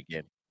blitz rate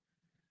again.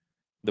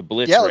 The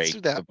blitz rate. Let's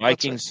do that.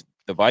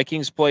 The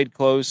Vikings played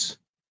close.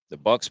 The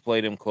Bucks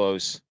played them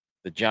close.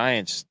 The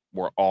Giants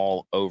were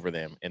all over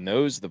them. And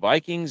the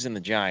Vikings and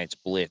the Giants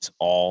blitz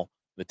all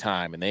the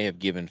time, and they have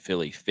given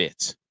Philly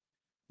fits.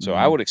 So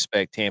I would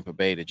expect Tampa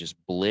Bay to just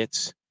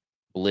blitz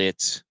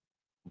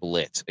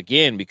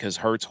again, because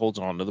Hurts holds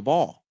on to the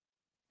ball.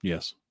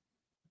 Yes.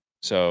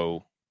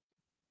 So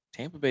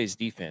Tampa Bay's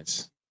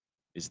defense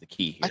is the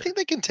key here. I think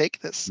they can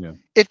take this. Yeah.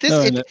 If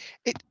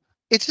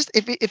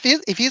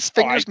his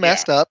fingers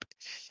messed up,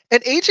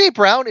 and AJ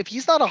Brown, if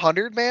he's not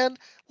 100, man,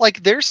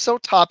 like they're so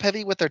top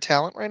heavy with their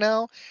talent right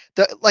now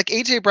that like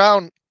AJ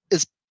Brown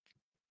has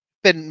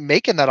been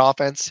making that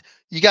offense.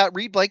 You got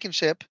Reed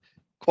Blankenship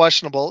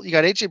questionable. You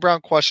got AJ Brown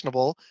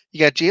questionable.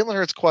 You got Jalen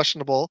Hurts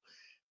questionable.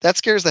 That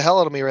scares the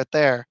hell out of me right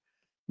there.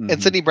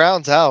 And Sidney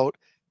Brown's out.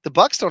 The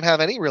Bucks don't have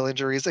any real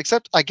injuries,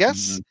 except I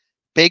guess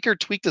Baker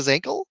tweaked his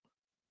ankle.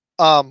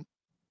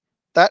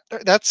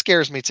 That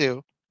scares me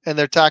too. And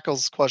their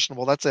tackle's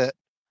questionable. That's it.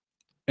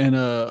 And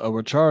a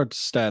Richard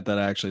stat that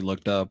I actually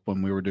looked up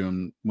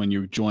when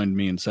you joined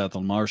me and Seth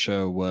on our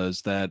show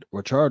was that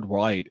Rachaad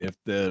White, if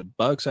the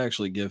Bucks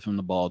actually give him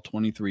the ball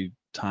 23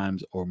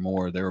 times or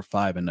more, they were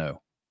 5-0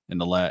 in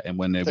the and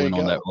when they went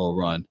on that little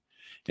run.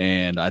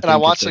 And I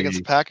watched it against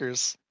the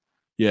Packers.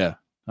 Yeah.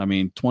 I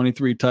mean,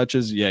 23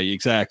 touches. Yeah,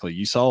 exactly.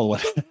 You saw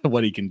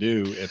what he can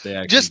do if they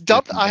actually just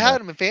dumped. I had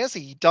him in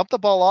fantasy. You dump the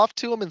ball off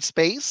to him in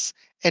space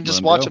and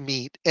just watch him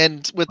eat.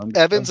 And with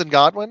Evans and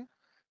Godwin,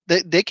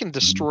 they can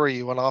destroy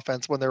you on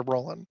offense when they're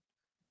rolling.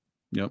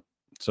 Yep.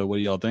 So what are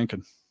y'all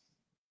thinking?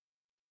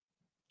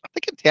 I'm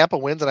thinking Tampa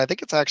wins, and I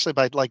think it's actually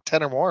by like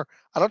 10 or more.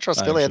 I don't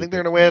trust Philly. I think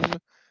they're going to win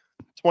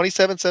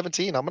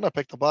 27-17. I'm going to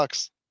pick the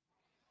Bucks.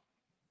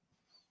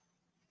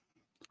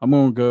 I'm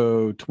going to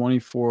go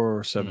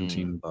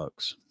 24-17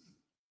 Bucks.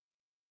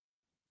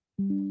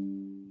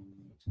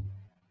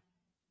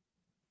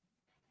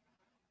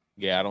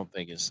 Yeah, I don't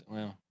think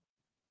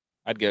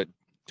I'd go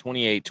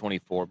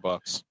 28-24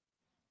 Bucks.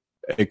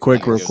 Hey,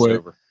 real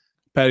quick.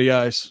 Patty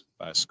Ice.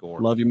 By a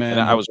score. Love you, man.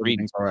 And I was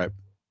reading. All right.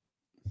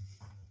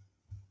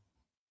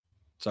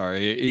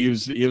 Sorry, he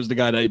was the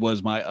guy that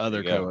was my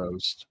other There you go.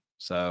 co-host.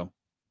 So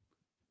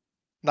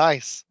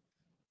Nice.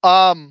 You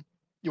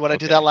want to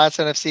do Okay. that last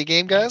NFC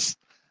game, guys? Nice.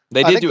 They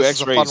I did think do this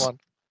is a fun X-rays. one.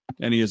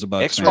 and he is a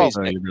Bucks fan, X-rays.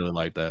 so he really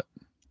liked that.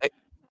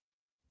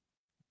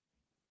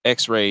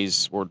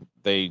 X-rays were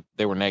they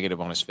were negative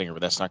on his finger,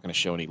 but that's not going to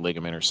show any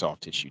ligament or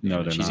soft tissue damage.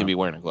 No, they're He's not. going to be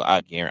wearing a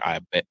glove.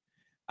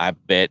 I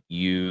bet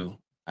you.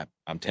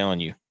 I'm telling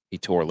you, he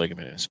tore a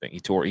ligament in his finger.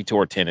 He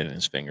tore a tendon in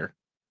his finger.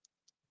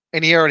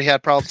 And he already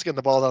had problems getting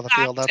the ball down the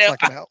field. That's not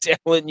going to help. I'm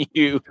telling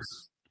you,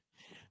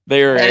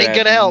 there ain't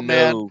gonna help,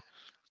 man.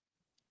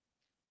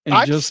 And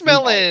I'm just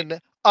smelling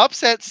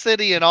upset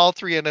city in all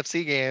 3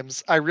 NFC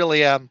games. I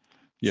really am.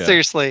 yeah.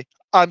 Seriously,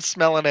 I'm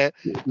smelling it.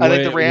 I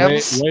think the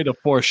Rams. Way to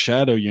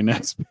foreshadow your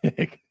next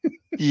pick.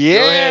 Yeah.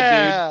 Go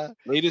ahead,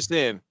 dude. Lead us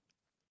in.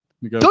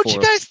 Don't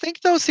you guys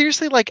think though?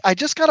 Seriously, like I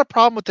just got a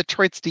problem with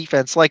Detroit's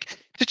defense. Like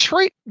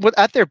Detroit,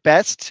 at their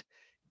best,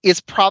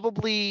 is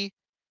probably.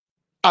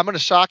 I'm going to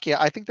shock you.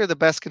 I think they're the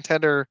best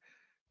contender.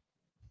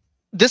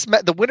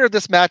 The winner of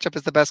this matchup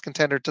is the best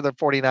contender to the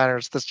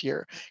 49ers this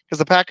year because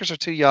the Packers are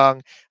too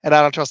young, and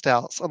I don't trust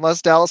Dallas.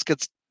 Unless Dallas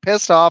gets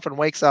pissed off and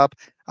wakes up,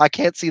 I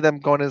can't see them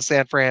going into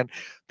San Fran.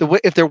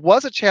 If there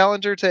was a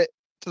challenger to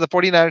the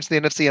 49ers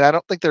in the NFC, and I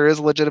don't think there is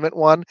a legitimate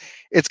one,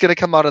 it's going to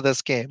come out of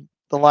this game,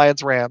 the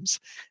Lions-Rams.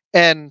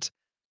 And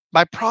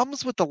my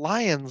problems with the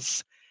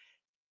Lions,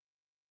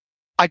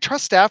 I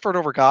trust Stafford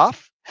over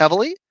Goff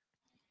heavily.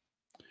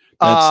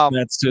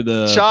 That's to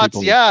the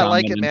shots. Yeah, I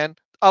like it, man.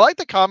 I like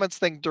the comments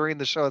thing during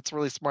the show. It's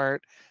really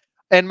smart.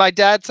 And my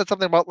dad said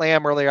something about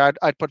Lamb earlier.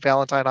 I'd put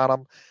Valentine on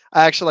him.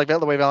 I actually like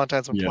the way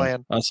Valentine's been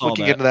playing. I saw we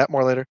can get into that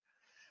more later.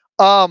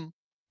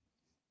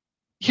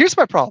 Here's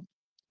my problem.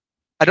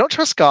 I don't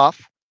trust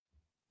Goff.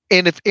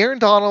 And if Aaron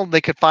Donald, they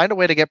could find a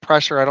way to get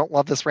pressure. I don't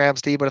love this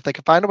Rams D, but if they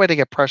could find a way to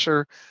get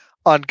pressure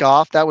on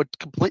Goff, that would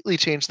completely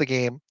change the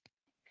game.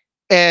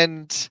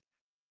 And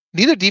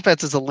neither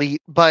defense is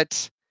elite,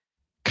 but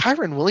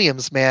Kyron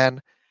Williams,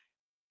 man,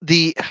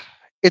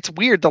 it's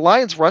weird. The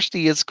Lions' rush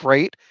D is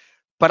great,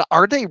 but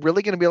are they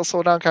really going to be able to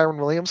slow down Kyron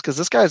Williams? Because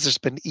this guy's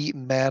just been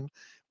eaten, man,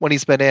 when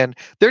he's been in.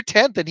 They're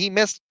 10th, and he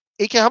missed.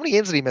 How many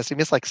games did he miss? He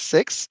missed like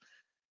 6.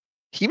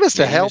 He missed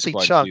a healthy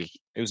chunk.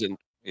 It was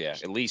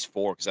at least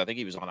 4 because I think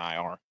he was on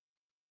IR.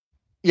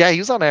 Yeah, he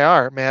was on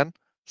IR, man.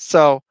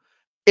 So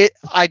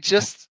I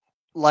just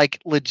like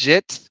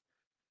legit.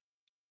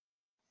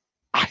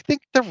 I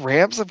think the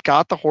Rams have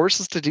got the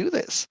horses to do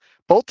this.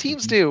 Both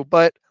teams do,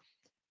 but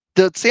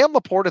the Sam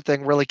Laporta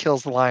thing really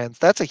kills the Lions.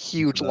 That's a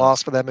huge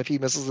loss for them if he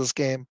misses this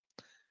game.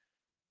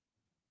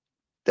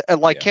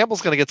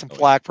 Campbell's going to get some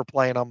flack for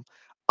playing him.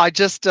 I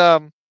just,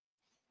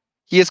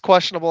 he is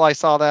questionable. I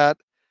saw that.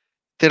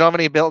 They don't have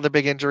any other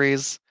big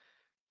injuries.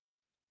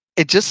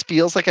 It just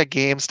feels like a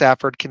game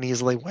Stafford can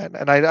easily win.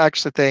 And I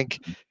actually think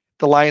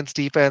the Lions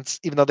defense,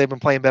 even though they've been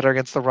playing better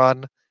against the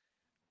run,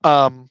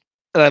 and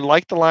I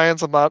like the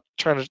Lions. I'm not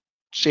trying to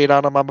shade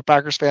on them. I'm a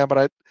Packers fan, but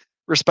I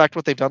respect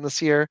what they've done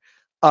this year.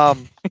 I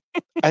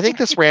think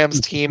this Rams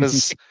team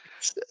is.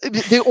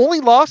 They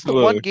only lost the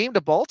one game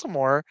to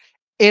Baltimore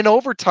in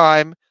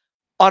overtime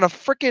on a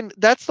freaking.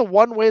 That's the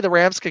one way the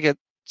Rams could get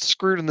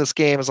screwed in this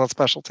game is on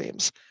special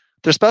teams.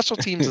 Their special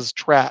teams is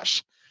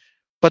trash,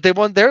 but they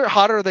won. They're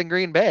hotter than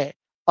Green Bay.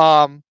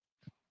 The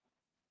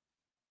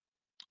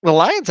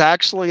Lions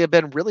actually have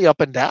been really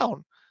up and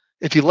down.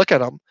 If you look at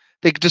them.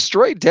 They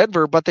destroyed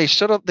Denver, but they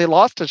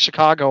lost to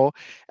Chicago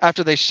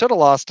after they should have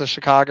lost to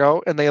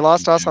Chicago, and they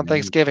lost us on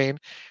Thanksgiving.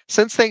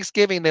 Since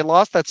Thanksgiving, they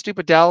lost that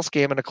stupid Dallas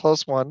game in a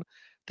close one.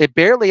 They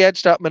barely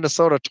edged out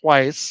Minnesota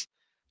twice.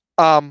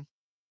 And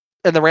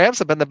the Rams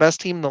have been the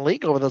best team in the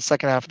league over the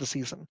second half of the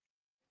season.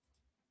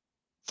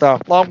 So,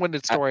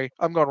 long-winded story.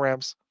 I'm going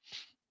Rams.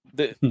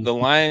 The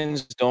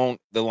Lions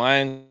the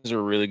Lions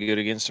are really good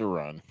against the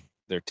run.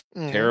 They're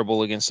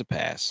terrible against the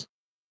pass. So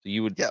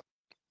you would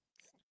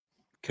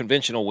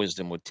conventional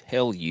wisdom would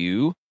tell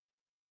you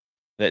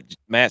that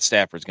Matt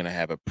Stafford's going to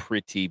have a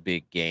pretty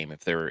big game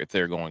if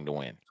they're going to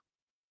win.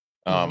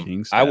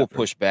 I will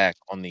push back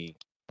on the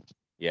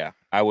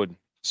I would.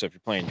 So if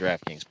you're playing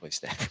DraftKings, play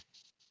Stafford.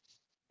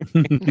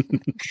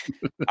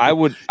 I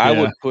would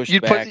push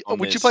back on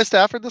would you play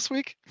Stafford this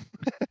week?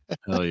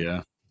 Hell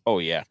yeah. Oh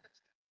yeah.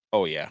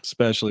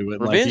 Especially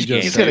with revenge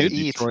game. He's going to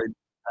eat.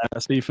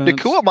 Pass defense.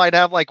 Nakua might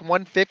have like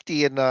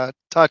 150 in a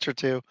touch or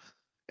two,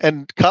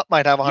 and Cup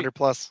might have 100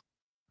 plus.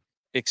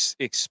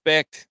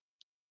 Expect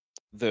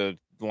the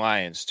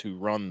Lions to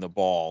run the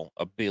ball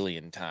a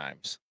billion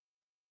times.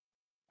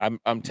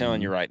 I'm telling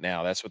you right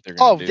now, that's what they're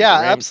going to do. Oh yeah,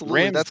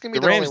 absolutely. That's going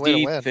to be their only way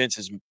to win. Defense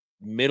is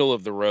middle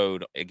of the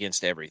road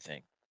against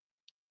everything.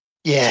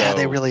 Yeah,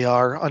 they really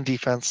are on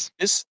defense.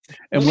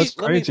 What's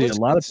crazy, a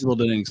lot of people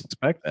didn't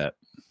expect that.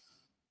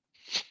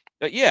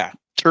 Yeah,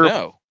 true.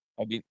 No,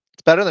 I mean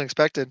it's better than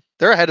expected.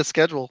 They're ahead of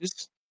schedule.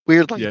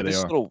 Weirdly, yeah, they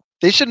are.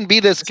 They shouldn't be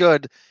this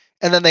good.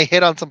 And then they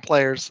hit on some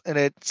players, and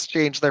it's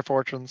changed their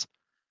fortunes.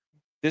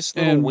 This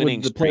little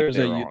winning streak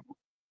that you.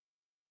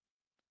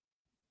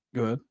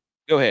 Go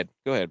ahead.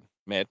 Go ahead,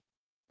 Matt.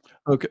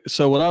 Okay,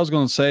 so what I was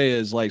going to say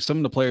is like some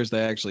of the players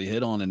they actually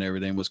hit on and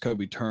everything was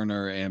Kobe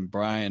Turner and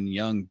Brian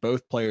Young,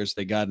 both players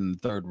they got in the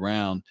third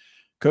round.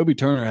 Kobe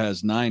Turner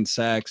has 9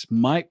 sacks,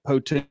 might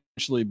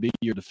potentially be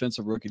your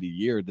defensive rookie of the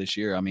year this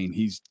year. I mean,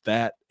 he's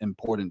that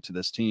important to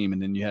this team.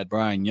 And then you had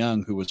Brian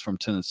Young, who was from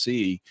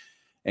Tennessee,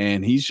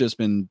 and he's just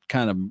been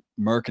kind of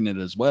murking it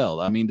as well.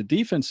 I mean, the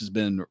defense has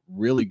been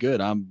really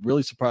good. I'm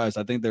really surprised.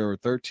 I think they were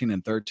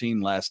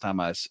 13-13 last time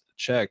I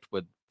checked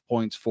with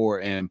points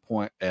for and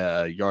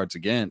yards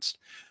against.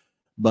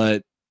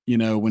 But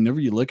whenever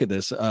you look at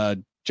this,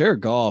 Jared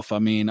Goff, I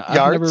mean,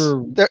 yards.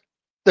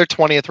 They're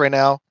 20th right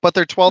now, but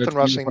they're 12th in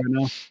rushing. Right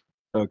now?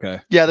 Okay.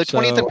 Yeah, they're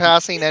 20th in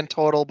passing and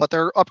total, but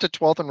they're up to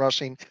 12th in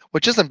rushing,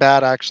 which isn't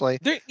bad actually.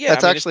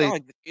 That's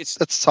actually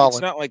that's solid.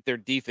 It's not like their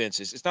defense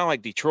is. It's not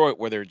like Detroit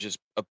where they're just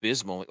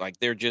abysmal. Like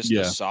they're just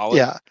a solid.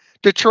 Yeah,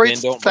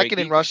 Detroit's second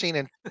in rushing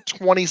and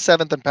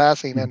 27th in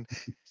passing, and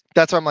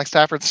that's why I'm like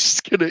Stafford's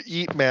just gonna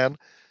eat, man.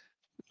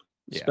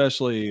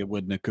 Especially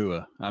with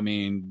Nakua. I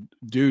mean,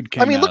 dude.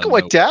 Look at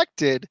what Dak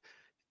did.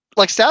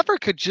 Like Stafford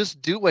could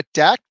just do what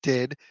Dak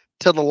did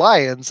to the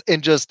Lions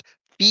and just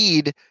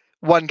feed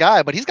one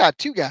guy, but he's got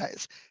 2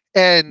 guys,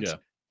 and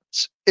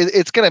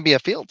it's going to be a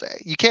field day.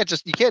 You can't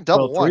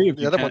double one.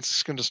 The other one's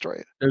just going to destroy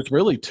it. There's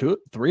really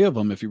 3 of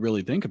them if you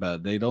really think about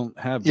it. They don't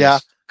have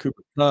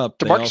Cooper Kupp.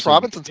 DeMarcus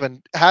Robinson's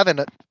been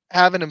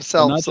having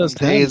himself some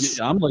days.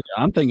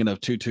 I'm thinking of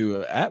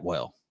Tutu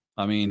Atwell.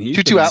 I mean, he's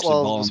Tutu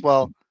Atwell as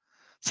well.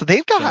 So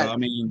they've got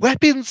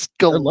weapons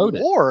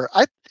galore.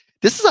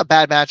 This is a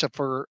bad matchup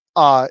for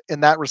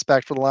in that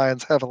respect for the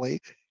Lions heavily.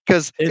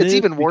 Because it's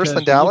even worse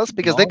than Dallas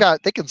because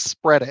they can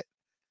spread it.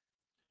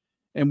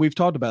 And we've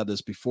talked about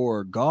this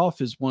before.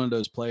 Goff is one of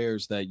those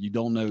players that you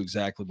don't know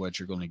exactly what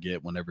you're going to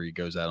get whenever he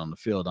goes out on the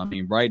field. I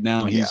mean, right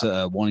now he's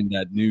wanting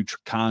that new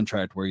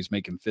contract where he's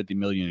making $50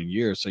 million a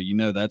year. So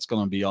that's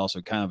going to be also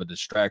kind of a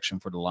distraction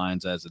for the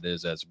Lions as it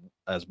is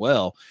as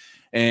well.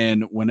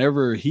 And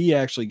whenever he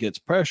actually gets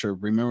pressure,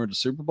 remember the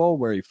Super Bowl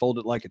where he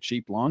folded like a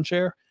cheap lawn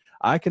chair?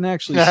 I can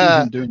actually see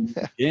him doing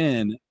it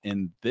again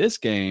in this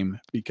game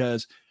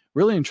because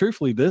really and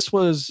truthfully,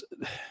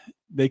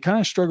 they kind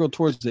of struggled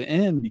towards the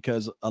end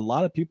because a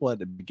lot of people at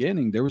the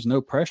beginning, there was no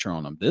pressure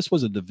on them. This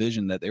was a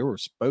division that they were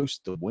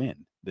supposed to win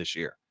this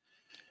year.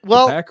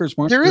 Well, the Packers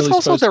weren't there is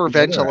also the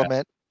revenge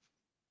element.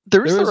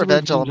 There is the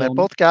revenge element.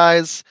 Both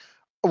guys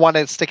want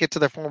to stick it to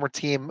their former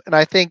team. And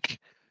I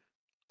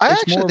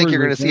actually think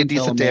you're going to see a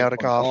decent day out of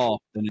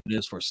Goff than it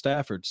is for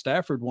Stafford.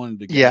 Stafford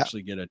wanted to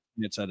actually get a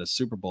chance at a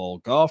Super Bowl.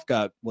 Goff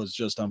was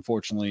just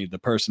unfortunately the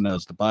person that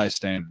was the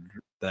bystander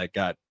that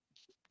got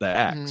the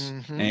axe,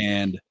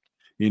 and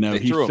they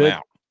threw him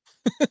out.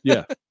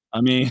 Yeah,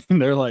 I mean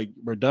they're like,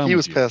 we're done. He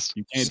was pissed.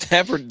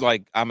 Stafford,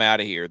 like, I'm out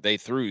of here. They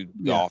threw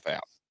Goff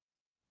out.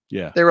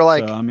 Yeah, they were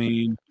like, so, I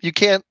mean, you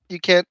can't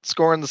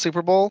score in the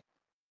Super Bowl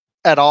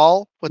at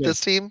all with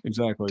this team.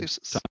 Exactly.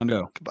 Time to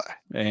go. Goodbye.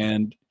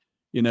 And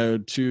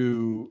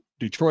to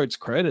Detroit's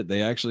credit,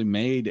 they actually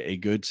made a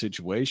good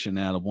situation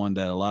out of one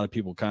that a lot of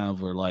people kind of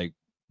were like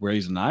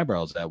raising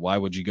eyebrows at. Why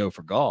would you go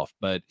for Goff?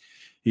 But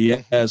he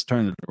has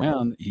turned it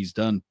around. He's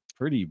done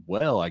pretty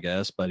well, I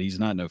guess, but he's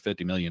not no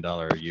 $50 million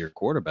a year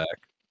quarterback.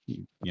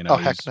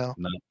 Heck no.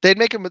 They'd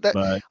make him with that.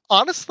 But,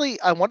 honestly,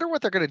 I wonder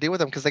what they're going to do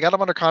with him because they got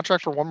him under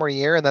contract for one more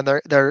year, and then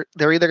they're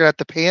either going to have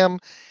to pay him,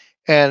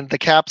 and the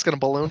cap's going to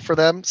balloon for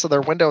them. So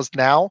their window's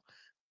now,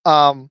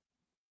 because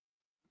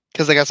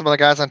they got some other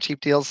guys on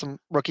cheap deals, some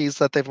rookies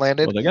that they've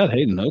landed. Well, they got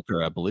Hayden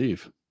Hooker, I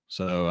believe.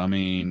 So I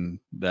mean,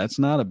 that's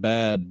not a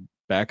bad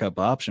backup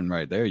option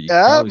right there.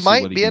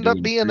 Might end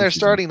up being their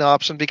starting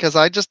option because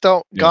I just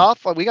don't.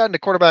 Goff, we got into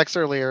quarterbacks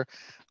earlier.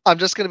 I'm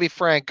just going to be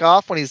frank.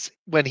 Goff,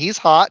 when he's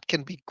hot,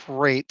 can be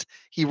great.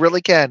 He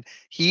really can.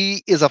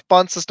 He is a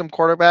fun system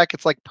quarterback.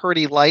 It's like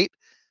Purdy light.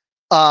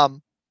 I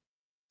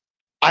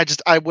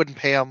wouldn't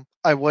pay him.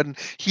 I wouldn't.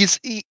 He's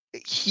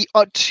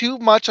too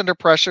much under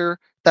pressure.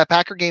 That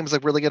Packer game is a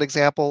really good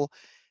example.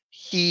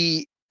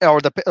 Or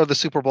the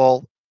Super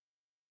Bowl.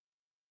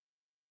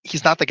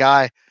 He's not the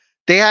guy.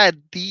 They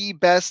had the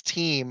best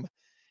team.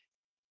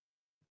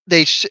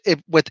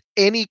 With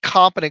any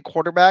competent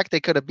quarterback, they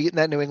could have beaten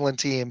that New England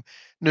team.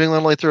 New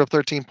England only threw up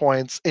 13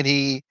 points, and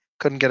he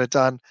couldn't get it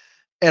done.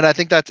 And I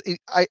think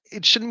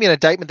it shouldn't be an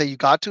indictment that you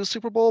got to a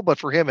Super Bowl, but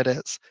for him it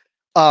is.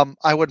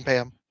 I wouldn't pay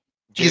him.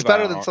 He's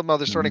better than some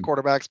other starting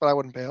quarterbacks, but I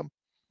wouldn't pay him.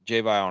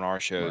 J-Vi on our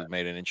show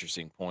made an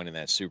interesting point in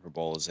that Super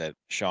Bowl is that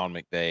Sean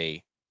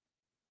McVay,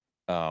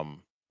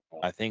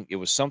 I think it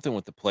was something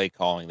with the play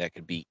calling that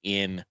could be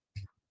in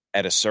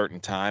at a certain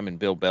time, and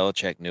Bill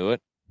Belichick knew it,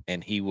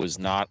 and he was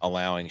not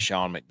allowing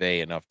Sean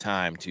McVay enough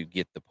time to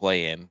get the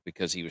play in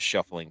because he was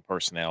shuffling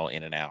personnel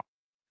in and out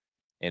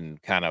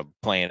and kind of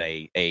playing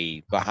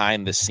a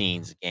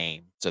behind-the-scenes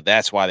game. So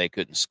that's why they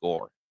couldn't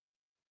score.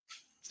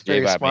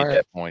 J-Vi made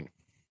that point.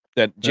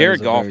 That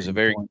Jared Goff is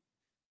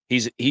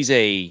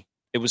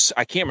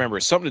I can't remember.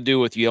 It's something to do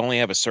with you only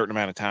have a certain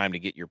amount of time to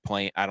get your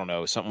plane. I don't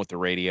know, something with the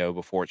radio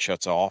before it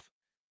shuts off.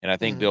 And I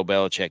think Bill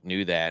Belichick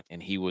knew that,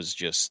 and he was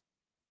just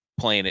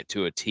playing it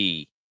to a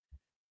T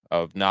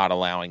of not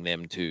allowing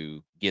them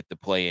to get the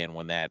play in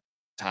when that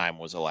time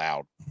was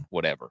allowed,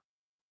 whatever.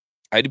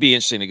 It'd be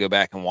interesting to go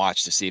back and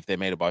watch to see if they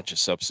made a bunch of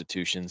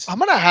substitutions. I'm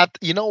going to have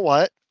to, you know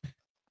what?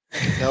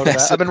 Note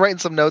that. I've been writing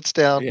some notes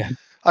down. Yeah.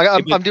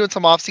 I'm doing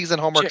some off-season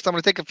homework because I'm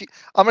going to take a few.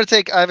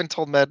 I haven't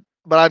told Med,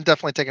 but I'm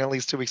definitely taking at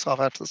least 2 weeks off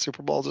after the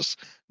Super Bowl.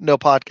 Just no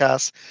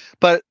podcasts.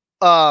 But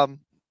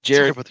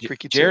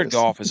Jared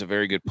Goff is a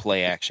very good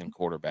play action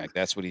quarterback.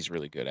 That's what he's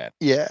really good at.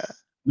 Yeah.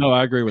 No,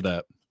 I agree with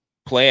that.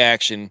 Play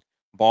action,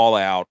 ball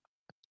out,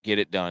 get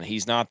it done.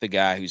 He's not the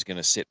guy who's going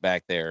to sit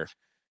back there,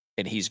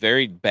 and he's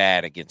very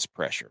bad against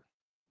pressure.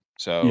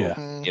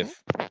 So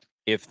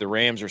if the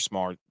Rams are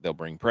smart, they'll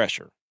bring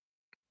pressure.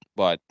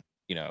 But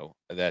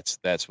that's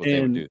what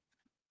they would do.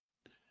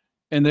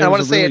 And I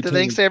want to say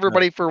thanks to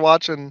everybody for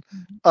watching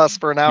us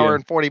for an hour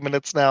and 40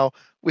 minutes now.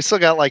 We still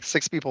got like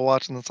 6 people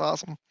watching. That's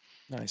awesome.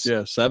 Nice.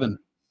 Yeah, 7.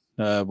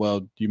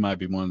 Well, you might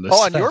be one of those.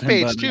 Oh, on your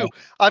page too.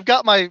 I've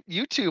got my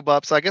YouTube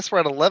up, so I guess we're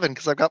at 11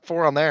 because I've got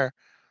 4 on there.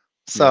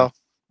 So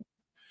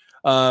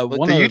the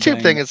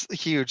YouTube thing is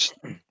huge.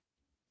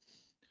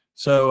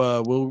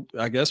 So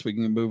I guess we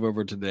can move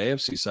over to the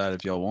AFC side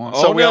if y'all want.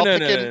 So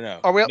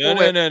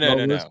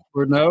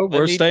no.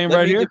 We're staying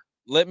right here.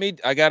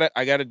 I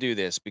gotta do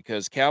this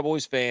because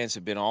Cowboys fans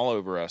have been all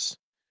over us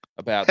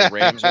about the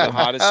Rams are the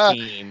hottest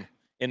team.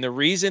 And the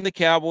reason the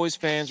Cowboys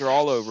fans are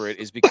all over it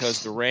is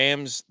because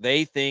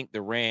they think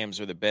the Rams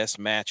are the best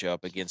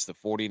matchup against the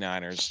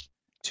 49ers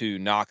to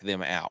knock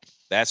them out.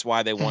 That's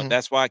why they want.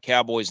 That's why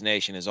Cowboys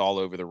Nation is all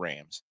over the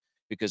Rams,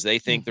 because they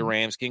think the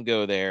Rams can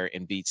go there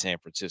and beat San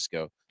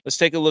Francisco. Let's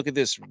take a look at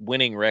this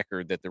winning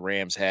record that the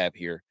Rams have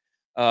here.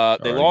 They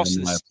lost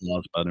to the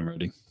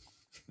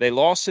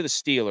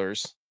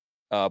Steelers,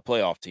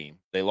 playoff team.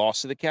 They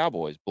lost to the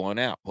Cowboys, blown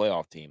out,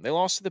 playoff team. They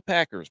lost to the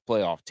Packers,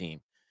 playoff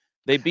team.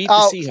 They beat the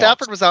Seahawks.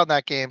 Stafford was out in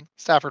that game.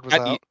 Stafford was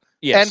out.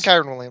 Yes. And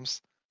Kyron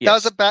Williams.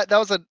 Yes.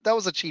 That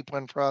was a cheap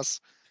win for us.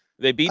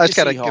 They beat the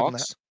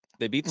Seahawks.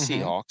 They beat the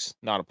Seahawks,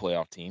 not a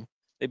playoff team.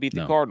 They beat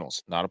the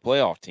Cardinals, not a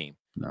playoff team.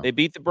 No. They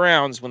beat the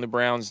Browns when the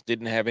Browns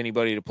didn't have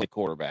anybody to play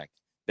quarterback.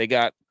 They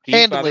got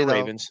beat by the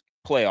Ravens,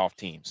 playoff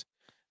teams.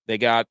 They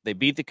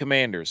beat the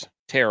Commanders,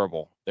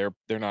 terrible. They're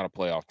not a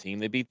playoff team.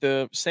 They beat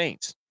the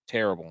Saints,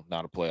 terrible,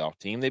 not a playoff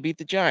team. They beat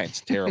the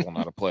Giants, terrible,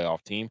 not a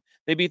playoff team.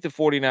 They beat the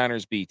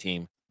 49ers B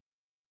team.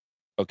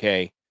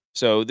 Okay,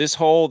 so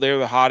they're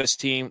the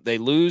hottest team. They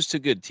lose to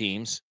good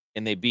teams,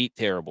 and they beat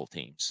terrible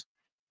teams.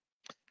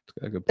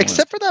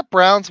 Except for that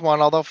Browns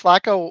one, although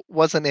Flacco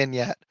wasn't in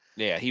yet.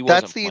 Yeah, he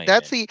wasn't.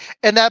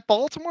 And that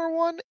Baltimore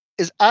one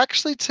is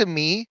actually, to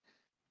me,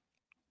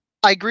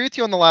 I agree with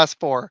you on the last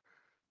 4.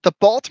 The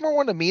Baltimore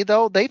one, to me,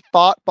 though, they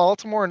fought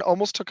Baltimore and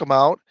almost took them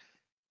out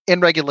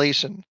in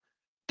regulation.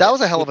 That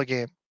was a hell of a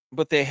game.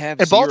 But they have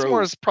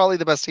Baltimore is probably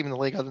the best team in the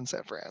league other than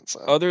San Fran.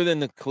 So. Other than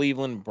the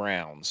Cleveland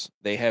Browns,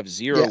 they have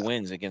 0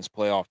 wins against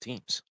playoff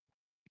teams.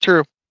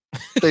 True.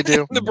 They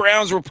do. The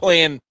Browns were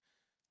playing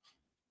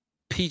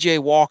PJ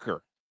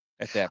Walker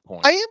at that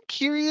point. I am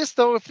curious,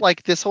 though, if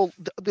like this whole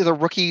the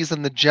rookies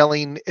and the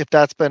gelling, if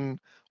that's been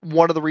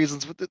one of the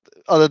reasons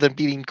other than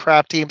beating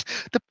crap teams.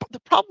 The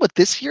problem with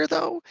this year,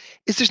 though,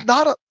 is there's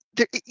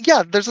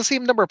the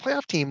same number of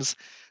playoff teams,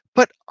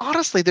 but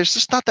honestly, there's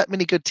just not that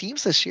many good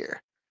teams this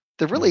year.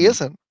 There really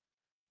isn't.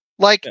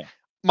 Like,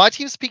 my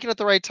team's peaking at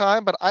the right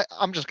time, but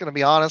I'm just going to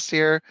be honest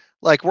here.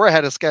 Like, we're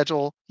ahead of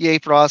schedule. Yay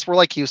for us. We're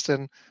like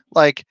Houston.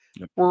 Like,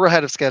 we're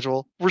ahead of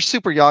schedule. We're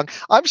super young.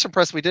 I'm just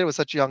impressed we did it with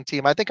such a young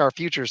team. I think our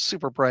future is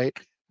super bright.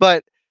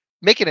 But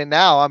making it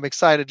now, I'm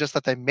excited just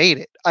that they made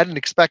it. I didn't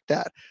expect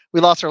that. We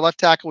lost our left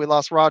tackle. We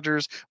lost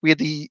Rodgers. We had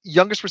the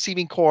youngest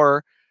receiving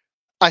core.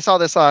 I saw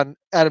this on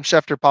Adam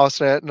Schefter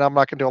posted it, and I'm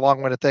not going to do a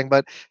long-winded thing,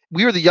 but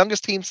we were the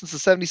youngest team since the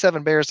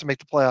 77 Bears to make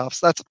the playoffs.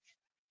 That's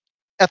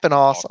effing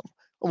awesome.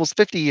 Almost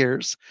 50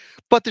 years.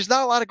 But there's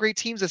not a lot of great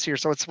teams this year,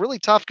 so it's really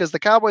tough because the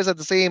Cowboys had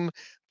the same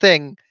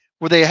thing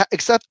where they,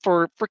 except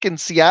for freaking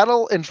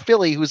Seattle and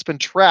Philly, who's been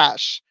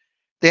trash,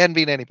 they hadn't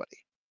beaten anybody.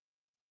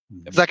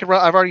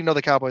 I've already know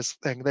the Cowboys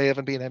thing. They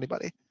haven't beaten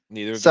anybody.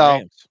 Neither of the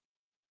Rams.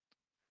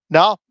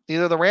 No,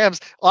 neither of the Rams.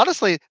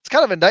 Honestly, it's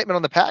kind of an indictment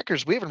on the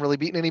Packers. We haven't really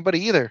beaten anybody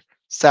either,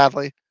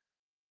 sadly.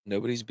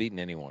 Nobody's beaten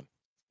anyone.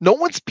 No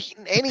one's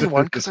beaten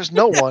anyone because there's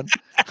no one.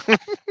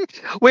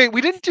 Wait, we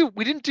didn't do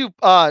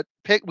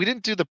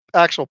the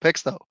actual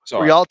picks though.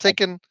 Sorry. Were y'all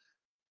taking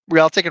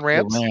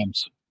Rams?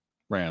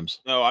 Rams.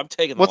 No, I'm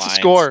taking the What's Lions.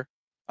 the score?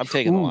 I'm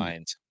taking the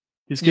Lions.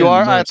 You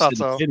are? I thought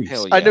so.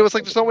 I knew it's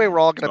like there's no way we're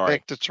all gonna Sorry.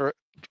 pick Detroit.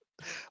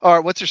 All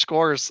right, what's your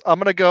scores? I'm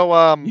gonna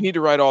go. You need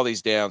to write all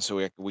these down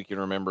so we can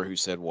remember who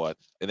said what,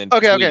 and then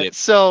Okay. tweet it.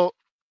 So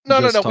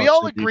no. We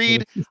all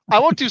agreed. I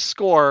won't do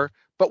score,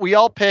 but we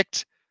all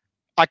picked.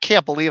 I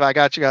can't believe I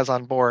got you guys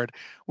on board.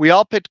 We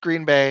all picked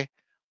Green Bay.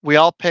 We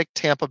all picked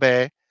Tampa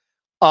Bay.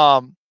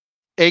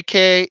 AK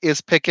is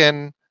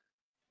picking.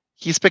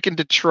 He's picking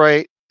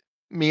Detroit.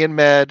 Me and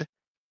Med,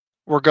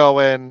 we're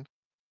going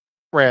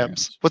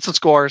Rams. What's the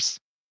scores?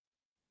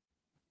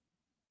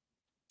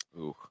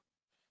 Ooh,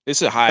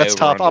 this is a high. That's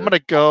tough. I'm gonna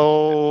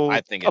go.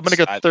 I think I'm gonna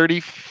go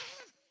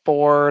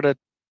 34 to.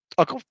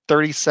 I'll go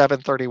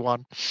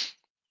 37-31.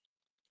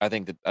 I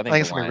think it's the gonna be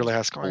Lions really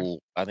high scoring.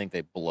 I think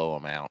they blow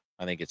them out.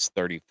 I think it's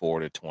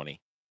 34-20.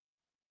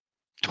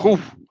 Ooh,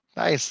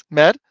 nice.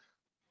 Med?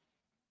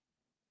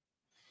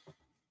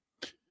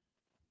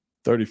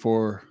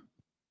 34-31.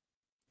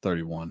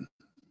 All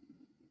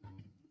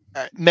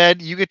right.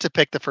 Med, you get to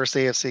pick the first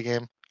AFC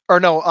game. Or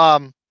no,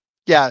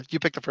 yeah, you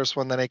pick the first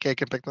one, then AK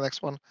can pick the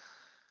next one.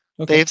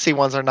 Okay. The AFC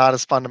ones are not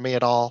as fun to me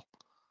at all.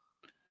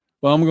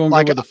 Well, I'm going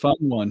to go with the fun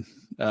one.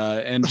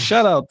 And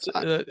shout out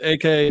to,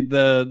 AK,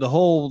 the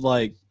whole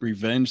like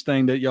revenge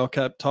thing that y'all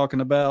kept talking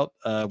about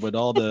with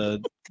all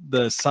the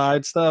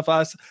side stuff.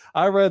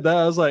 I read that.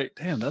 I was like,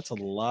 damn, that's a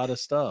lot of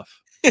stuff.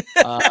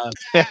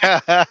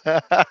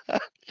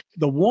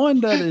 The one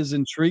that is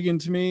intriguing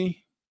to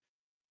me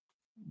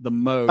the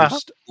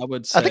most, I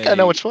would say. I think I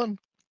know which one.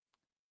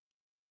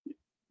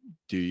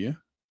 Do you?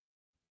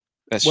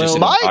 That's Well, just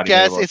my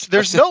guess is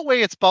there's no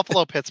way it's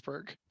Buffalo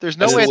Pittsburgh. There's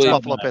no way it's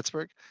Buffalo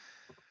Pittsburgh.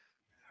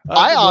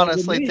 I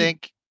honestly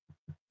think.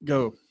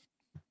 Go.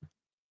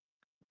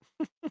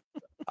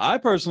 I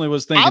personally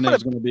was thinking it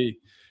was going to be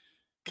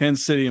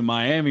Kansas City and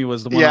Miami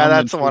was the one. Yeah,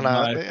 that's the one.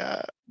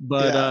 Yeah.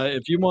 But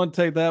if you want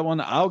to take that one,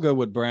 I'll go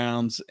with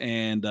Browns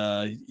and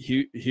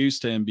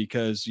Houston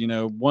because, you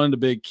know, one of the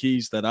big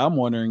keys that I'm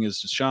wondering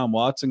is Deshaun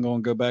Watson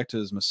going to go back to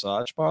his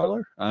massage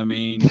parlor? I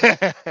mean,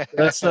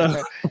 that's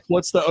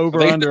what's the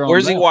over-under on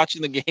Where's that? he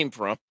watching the game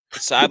from? The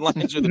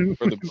sidelines or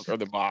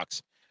the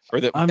box? Or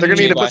they're going to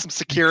need to put some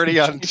security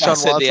on Deshaun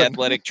Watson. The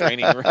athletic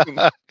training room.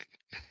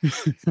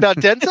 Now,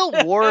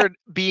 Denzel Ward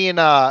being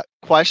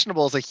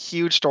questionable is a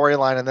huge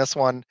storyline in this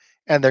one,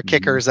 and their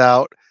kicker's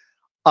out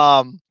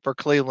for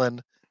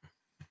Cleveland.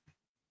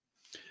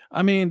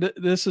 I mean,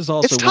 this is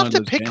also it's tough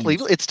to pick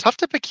Cleveland. It's tough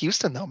to pick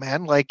Houston, though,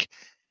 man. Like,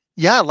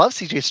 yeah, I love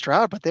CJ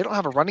Stroud, but they don't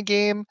have a running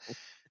game.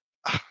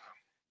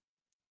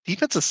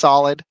 Defense is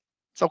solid.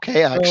 It's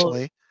okay,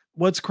 actually.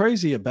 What's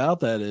crazy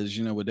about that is,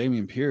 you know, with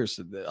Dameon Pierce,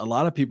 a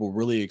lot of people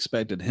really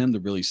expected him to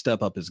really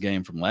step up his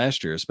game from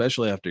last year,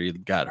 especially after he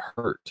got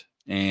hurt.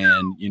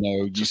 And, you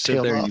know, you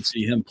sit there and you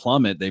see him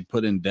plummet. They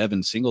put in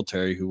Devin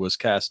Singletary, who was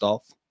cast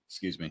off,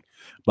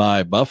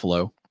 by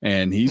Buffalo,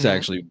 and he's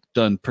actually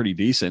done pretty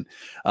decent.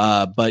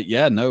 But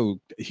yeah,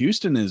 no,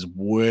 Houston is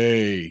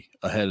way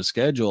ahead of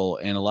schedule,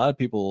 and a lot of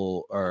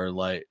people are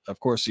like, of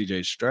course,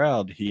 CJ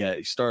Stroud,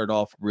 he started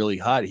off really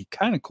hot. He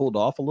kind of cooled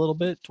off a little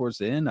bit towards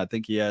the end. I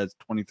think he has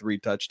 23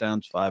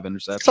 touchdowns, 5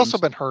 interceptions. He's also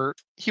been hurt.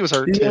 He was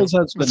hurt too. He has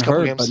been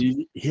hurt, but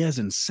he has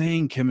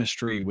insane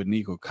chemistry with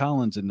Nico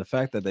Collins, and the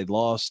fact that they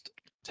lost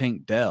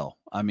Tank Dell,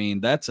 I mean,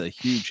 that's a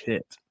huge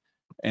hit.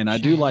 And I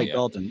do like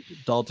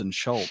Dalton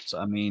Schultz.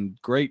 I mean,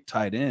 great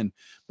tight end.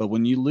 But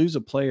when you lose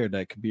a player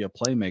that could be a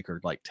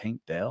playmaker like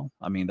Tank Dell,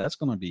 I mean, that's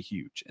going to be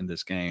huge in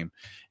this game.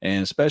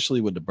 And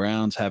especially with the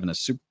Browns having a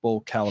Super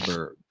Bowl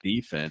caliber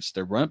defense,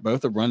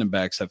 both the running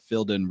backs have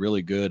filled in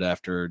really good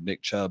after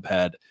Nick Chubb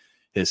had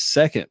his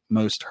second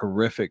most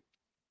horrific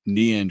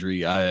knee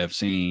injury I have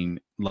seen,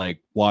 like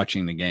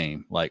watching the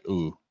game. Like,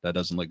 ooh, that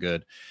doesn't look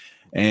good.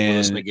 And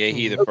Willis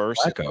McGahee the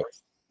first?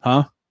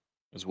 Huh?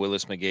 Was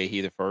Willis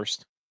McGahee the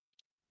first?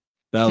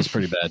 That was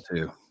pretty bad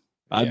too.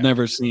 I've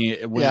never seen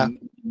it when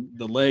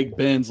the leg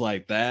bends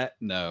like that.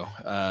 No.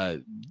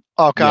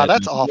 Oh God,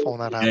 that's awful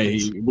when that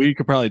happens. We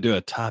could probably do a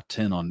top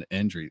 10 on the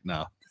injury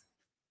now.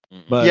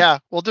 But yeah,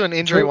 we'll do an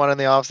injury one in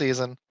the off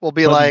season. We'll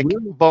be like,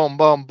 boom,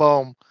 boom,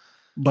 boom.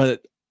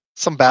 But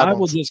some bad I ones.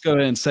 will just go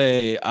ahead and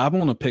say I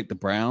want to pick the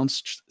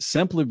Browns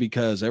simply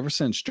because ever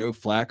since Joe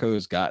Flacco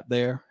has got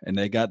there and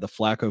they got the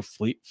Flacco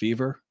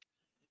fever,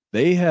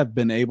 they have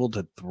been able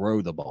to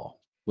throw the ball.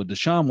 With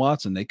Deshaun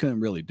Watson, they couldn't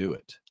really do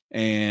it.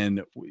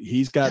 And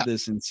he's got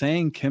this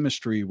insane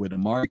chemistry with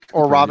Amari Cooper.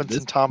 Or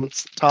Robinson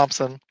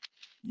Thompson.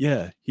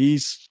 Yeah,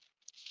 he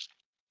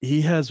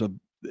has a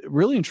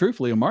really and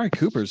truthfully, Amari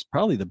Cooper is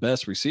probably the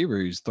best receiver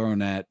he's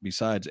thrown at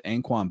besides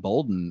Anquan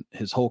Bolden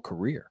his whole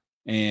career.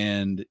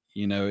 And,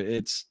 you know,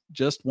 it's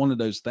just one of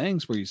those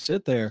things where you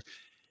sit there,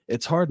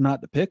 it's hard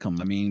not to pick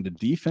them. I mean, the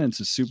defense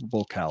is Super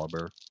Bowl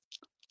caliber.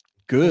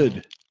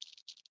 Good.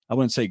 I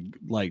wouldn't say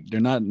like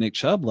they're not Nick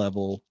Chubb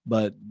level,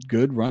 but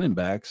good running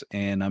backs.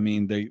 And I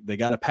mean, they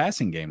got a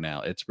passing game now.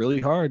 It's really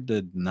hard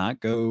to not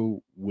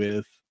go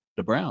with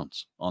the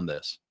Browns on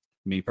this,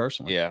 me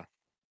personally. Yeah,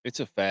 it's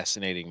a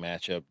fascinating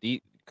matchup.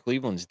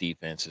 Cleveland's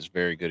defense is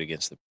very good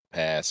against the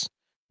pass,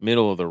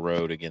 middle of the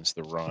road against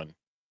the run.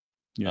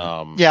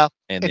 Yeah.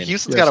 And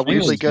Houston's got a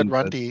weirdly good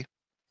run D.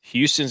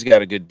 Houston's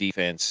got a good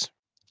defense,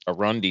 a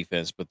run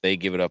defense, but they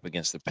give it up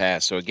against the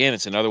pass. So again,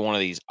 it's another one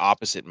of these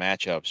opposite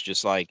matchups,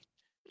 just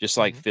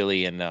like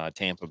Philly and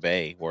Tampa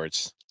Bay, where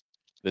it's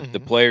the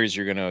players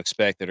you're going to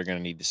expect that are going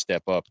to need to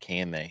step up.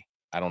 Can they?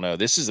 I don't know.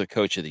 This is a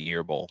Coach of the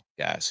Year bowl,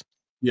 guys.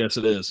 Yes,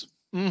 it is.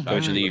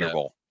 Coach of the Year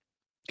bowl.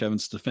 Kevin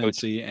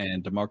Stefanski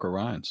and DeMarco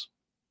Ryans.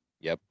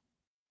 Yep.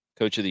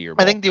 Coach of the Year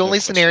bowl. I think the only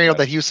scenario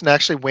that Houston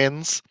actually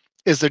wins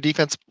is their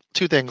defense.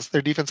 Two things.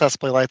 Their defense has to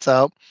play lights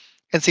out,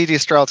 and C.J.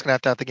 Stroud's going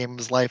to have the game of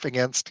his life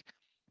against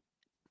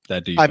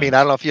that defense. I mean, I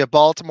don't know if you have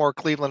Baltimore,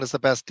 Cleveland is the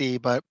best D,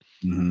 but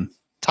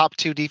top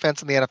 2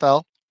 defense in the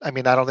NFL. I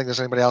mean, I don't think there's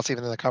anybody else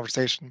even in the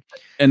conversation.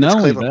 And It's not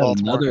only Cleveland,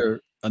 that, Baltimore.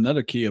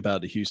 another key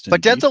about the Houston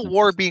But Denzel defense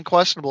Ward being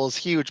questionable is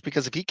huge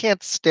because if he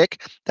can't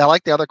stick, I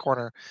like the other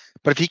corner,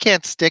 but if he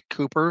can't stick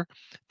Cooper,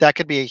 that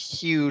could be a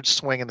huge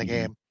swing in the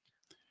game.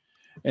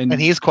 And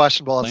he's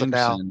questionable as of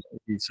now.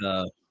 He's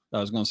I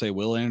was going to say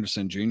Will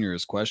Anderson Jr.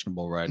 is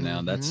questionable right now.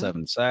 And that's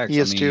 7 sacks. He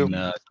is too.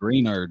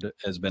 Greenard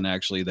has been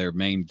actually their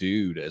main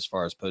dude as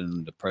far as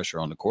putting the pressure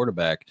on the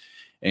quarterback.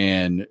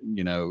 And,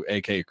 you know,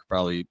 AK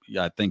probably,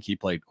 I think he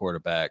played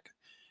quarterback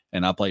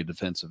and I played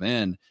defensive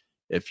end.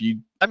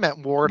 I meant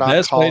Ward on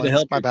best Collins. way to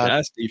help My your bad.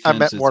 pass defense I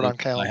meant is Ward on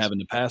Collins. by having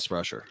the pass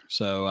rusher.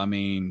 So, I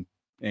mean,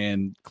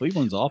 and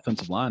Cleveland's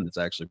offensive line is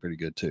actually pretty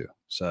good too.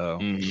 So,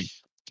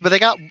 but they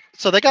got,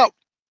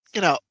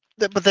 you know,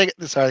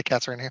 sorry, the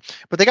cats are in here,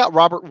 but they got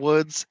Robert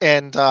Woods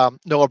and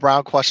Noah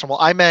Brown questionable.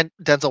 I meant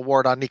Denzel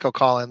Ward on Nico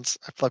Collins.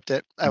 I flipped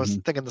it. I was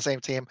thinking the same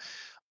team.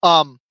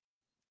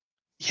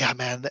 Yeah,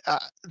 man,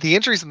 the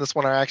injuries in this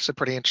one are actually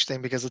pretty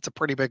interesting because it's a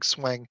pretty big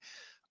swing.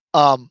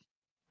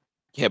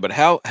 Yeah, but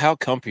how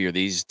comfy are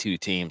these two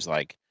teams?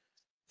 Like,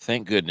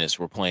 thank goodness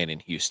we're playing in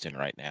Houston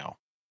right now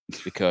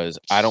because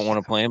I don't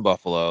want to play in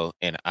Buffalo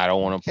and I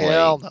don't want to play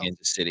in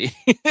Kansas City.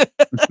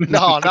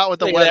 No, not with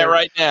the weather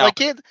right now.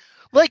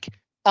 Like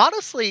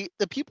honestly,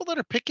 the people that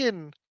are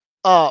picking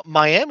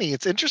Miami,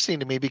 it's interesting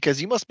to me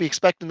because you must be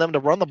expecting them to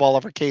run the ball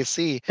over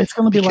KC. It's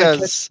going to be like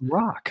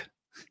rock.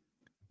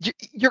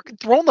 You're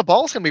throwing the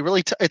ball is going to be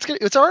really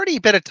it's already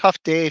been a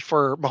tough day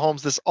for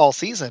Mahomes this all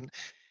season.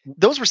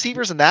 Those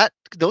receivers in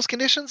those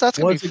conditions, that's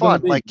going to be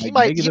fun. Like he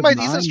might he's going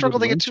to struggle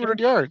to get 200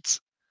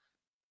 yards.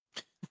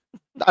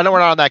 I know we're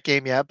not on that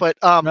game yet, but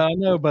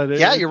no, but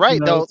yeah, you're right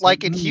though.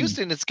 Like in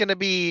Houston, it's going to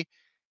be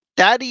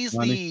that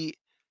easy.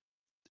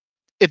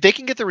 If they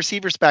can get the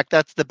receivers back,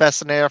 that's the best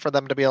scenario for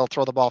them to be able to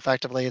throw the ball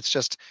effectively. It's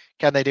just,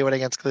 can they do it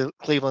against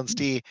Cleveland's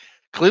D?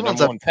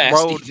 Cleveland's a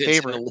road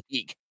favorite. In the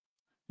league.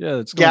 Yeah,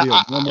 it's going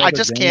to be I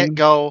just can't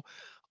go.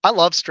 I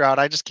love Stroud.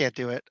 I just can't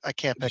do it. I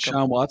can't pick him.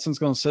 Deshaun Watson's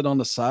going to sit on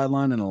the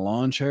sideline in a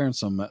lawn chair and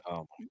some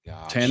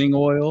tanning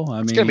oil. I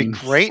mean, it's going to be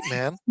great,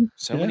 man.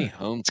 Many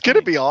homes. It's going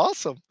to be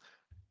awesome.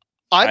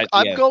 I'm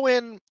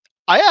going.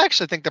 I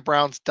actually think the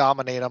Browns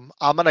dominate them.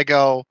 I'm going to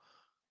go.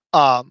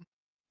 I'm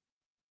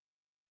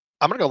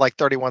going to go like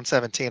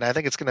 31-17. I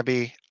think it's going to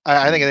be.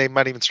 I think they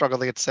might even struggle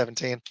to get to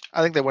 17.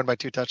 I think they win by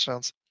 2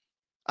 touchdowns.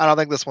 I don't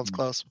think this one's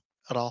close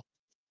at all.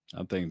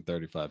 I'm thinking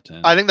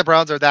 35-10. I think the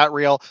Browns are that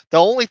real. The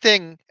only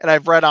thing, and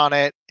I've read on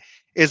it,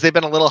 is they've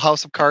been a little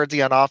house of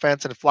cardsy on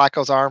offense, and if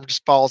Flacco's arm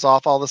just falls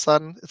off all of a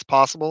sudden, it's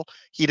possible.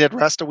 He did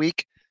rest a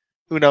week.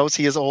 Who knows?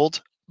 He is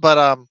old. But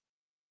I'm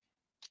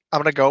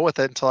going to go with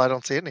it until I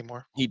don't see it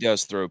anymore. He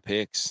does throw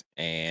picks,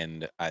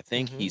 and I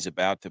think he's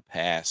about to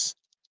pass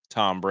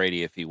Tom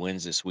Brady if he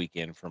wins this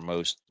weekend for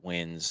most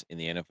wins in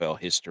the NFL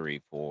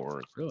history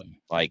for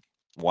like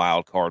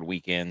wild card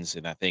weekends,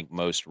 and I think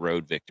most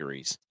road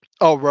victories.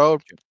 Oh,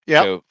 road.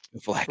 Yeah.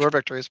 Road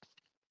victories.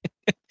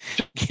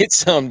 Get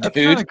some,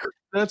 dude.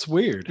 That's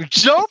weird.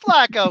 Joe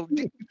Flacco.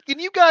 Can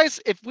you guys,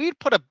 if we'd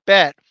put a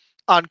bet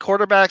on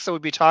quarterbacks that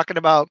we'd be talking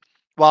about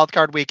wild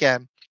card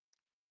weekend,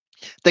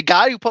 the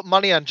guy who put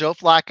money on Joe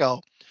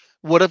Flacco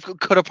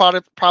could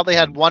have probably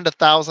had 1 to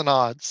 1,000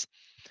 odds.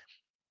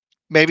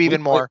 Maybe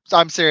even more. So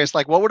I'm serious.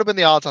 Like, what would have been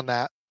the odds on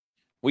that?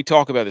 We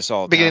talk about this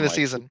all the beginning time. of the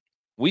season.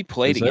 We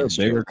played against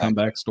a bigger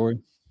comeback story.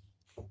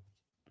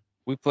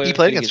 He played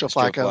against Joe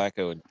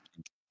Flacco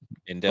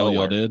in Delaware.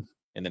 Oh, y'all did?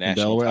 In the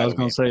national Delaware. I was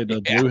going to say the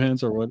Blue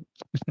Hens or what?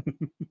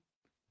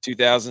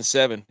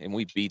 2007, and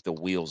we beat the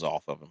wheels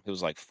off of them. It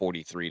was like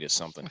 43 to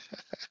something.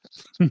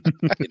 It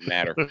didn't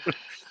matter.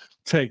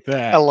 Take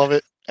that. I love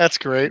it. That's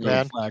great,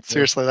 man.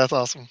 Seriously, that's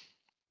awesome.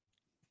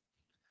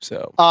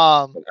 So,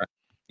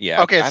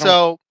 yeah. Okay,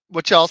 so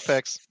what y'all's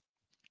picks?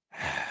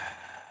 I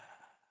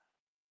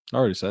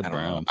already said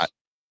Browns. I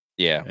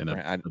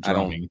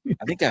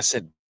think I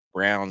said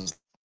Browns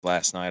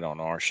last night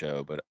on our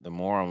show, but the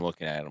more I'm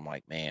looking at it, I'm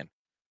like, man,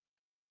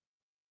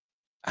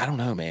 I don't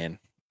know, man.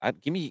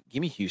 Give me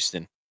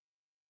Houston.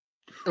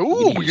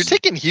 Ooh, you're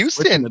taking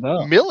Houston,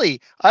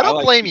 Millie. I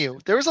don't blame you.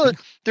 There's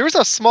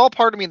a small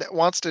part of me that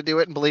wants to do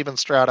it and believe in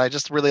Stroud. I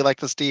just really like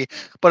this D.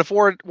 But if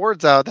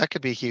Ward's out, that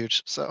could be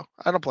huge. So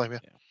I don't blame you.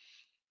 Yeah.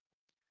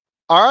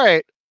 All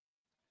right.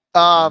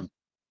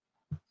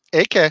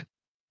 AK,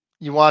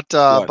 you want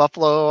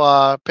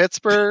Buffalo,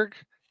 Pittsburgh,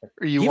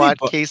 or you want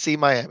KC,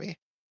 Miami?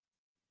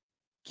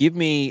 Give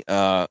me.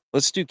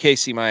 Let's do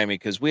KC, Miami,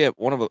 because we have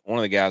one of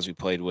the guys we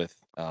played with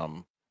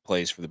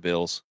plays for the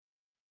Bills.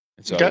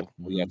 And so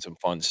we got some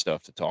fun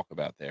stuff to talk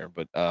about there.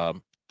 But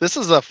this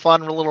is a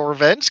fun little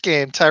revenge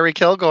game. Tyreek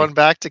Hill going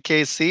back to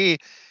KC.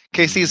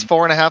 KC's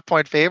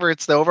 4.5-point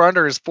favorites. The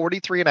over-under is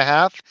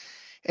 43.5.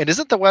 And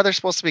isn't the weather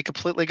supposed to be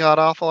completely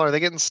god-awful? Are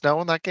they getting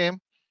snow in that game?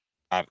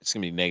 It's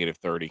going to be -30.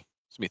 It's going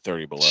to be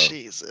 30 below.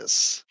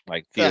 Jesus.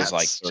 Like, feels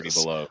like 30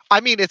 below. I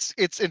mean,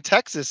 it's in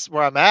Texas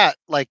where I'm at.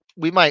 Like,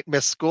 we might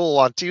miss school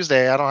on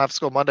Tuesday. I don't have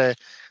school Monday.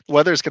 The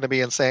weather's going to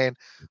be insane.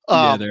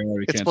 Yeah, they're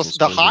already canceled.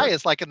 The high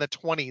is like in the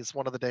 20s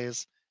one of the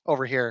days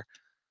over here.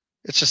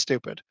 It's just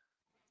stupid.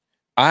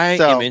 I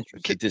am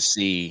interested to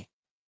see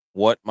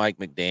what Mike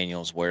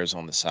McDaniels wears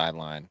on the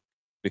sideline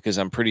because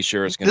I'm pretty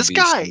sure it's going to be.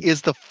 This guy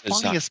is the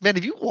funniest man.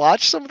 Have you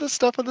watched some of this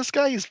stuff on this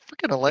guy? He's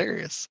freaking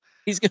hilarious.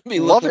 He's going to be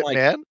looking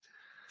like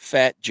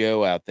Fat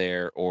Joe out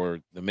there or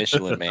the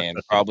Michelin Man,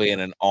 probably in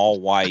an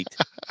all-white,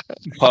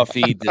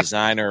 puffy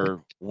designer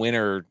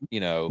winter,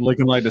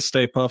 looking like the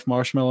Stay Puft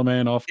Marshmallow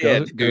Man off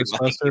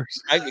Ghostbusters.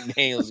 Mike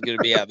McDaniels is going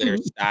to be out there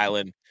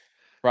styling.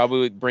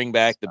 Probably would bring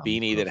back the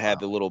beanie that had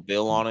the little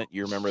bill on it.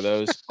 You remember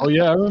those? Oh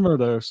yeah, I remember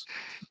those.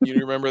 You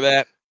remember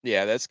that?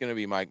 Yeah, that's going to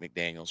be Mike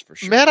McDaniels for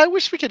sure. Man, I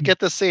wish we could get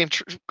the same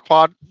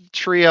quad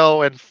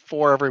trio and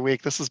 4 every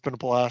week. This has been a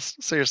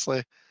blast.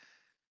 Seriously.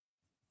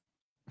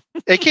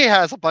 AK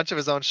has a bunch of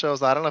his own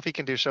shows. I don't know if he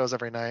can do shows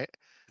every night.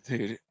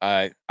 Dude,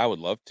 I would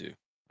love to.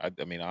 I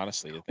mean,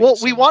 honestly. Well,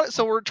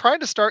 we're trying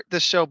to start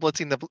this show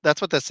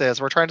that's what this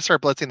is. We're trying to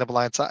start Blitzing the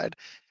Blindside,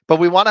 but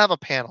we want to have a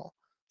panel.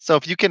 So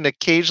if you can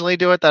occasionally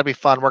do it, that'd be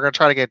fun. We're going to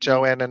try to get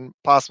Joe in and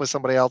possibly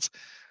somebody else,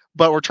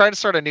 but we're trying to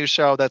start a new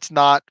show that's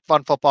not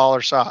Fun Football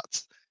or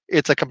Shots.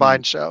 It's a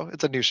combined show.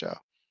 It's a new show.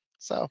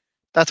 So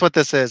that's what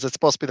this is. It's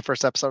supposed to be the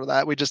first episode of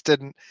that.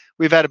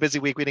 We've had a busy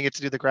week. We didn't get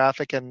to do the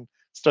graphic and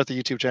start the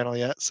YouTube channel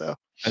yet. So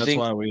that's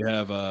why we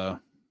have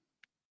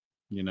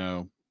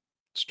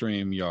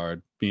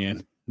StreamYard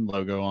being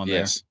logo on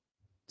there.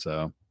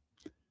 So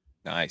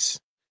nice.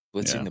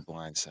 Blitzing the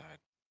Blindside.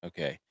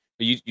 Okay.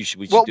 We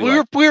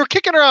were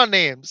kicking around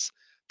names.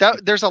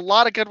 There's a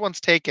lot of good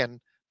ones taken.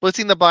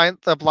 Blitzing the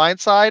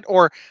Blindside,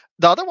 or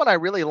the other one I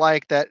really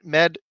like that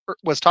Med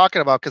was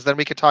talking about, because then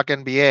we could talk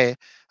NBA.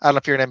 I don't know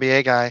if you're an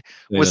NBA guy.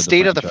 Was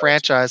State of the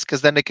Franchise,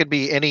 because then it could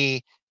be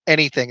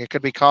anything. It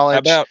could be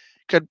college. Here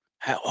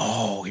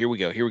we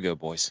go,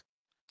 boys.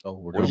 Oh,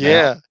 we're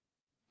going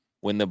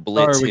when the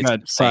blitz hits. We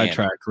got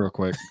sidetracked real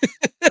quick.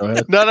 Go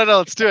ahead. No,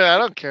 let's do it. I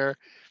don't care.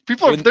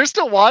 People, they're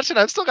still watching.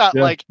 I've still got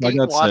 8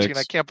 watching. 6.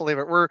 I can't believe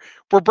it. We're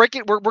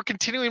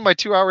continuing my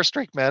 2-hour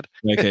streak, Med.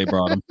 AK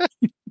brought him.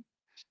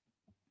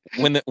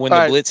 When the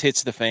blitz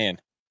hits the fan.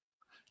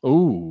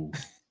 Ooh.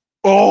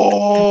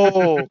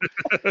 Oh.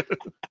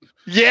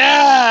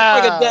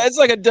 Yeah. It's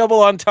like a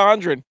double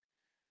entendre.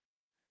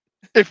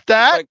 If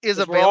that is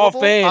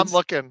available, I'm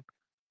looking.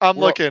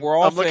 We're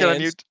all I'm looking on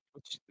YouTube.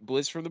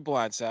 Blitz from the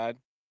Blindside.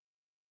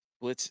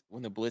 Blitz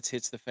when the blitz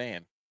hits the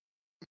fan.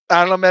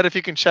 I don't know, Matt, if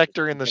you can check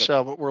during the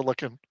show, but we're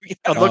looking.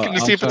 I'm looking to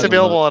see if it's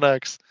available on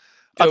X.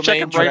 I'm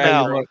checking right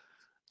now.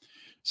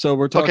 So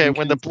we're talking. Okay,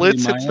 when the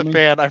blitz hits the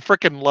fan, I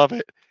freaking love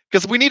it.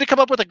 Because we need to come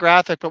up with a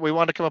graphic, but we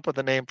want to come up with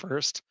a name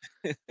first.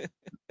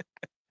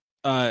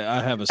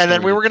 I have a. And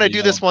then we were going to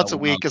do this once a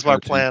week, is our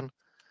plan.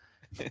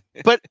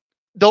 But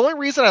the only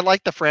reason I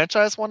like the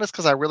franchise one is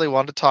because I really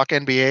want to talk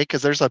NBA,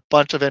 because there's a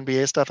bunch of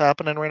NBA stuff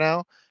happening right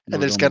now,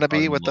 and there's going to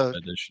be with the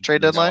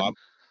trade deadline. No,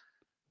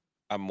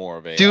 I'm more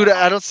of a dude.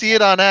 I don't see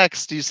it on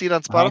X. Do you see it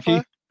on Spotify?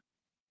 Hockey?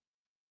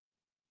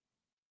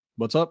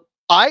 What's up?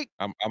 I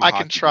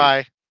can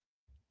try.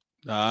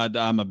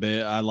 I'm a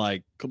bit. I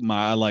like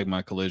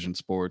my collision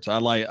sports. I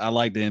like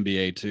the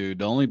NBA too.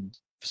 The only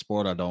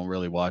sport I don't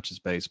really watch is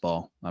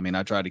baseball. I mean,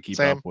 I try to keep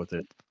up with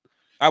it.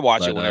 I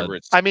watch it whenever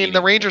it's. I mean,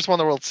 the Rangers won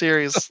the World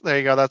Series. There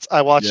you go.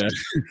 I watched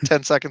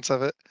 10 seconds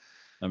of it.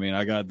 I mean,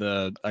 I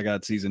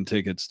got season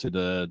tickets to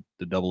the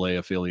AA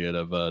affiliate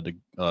of the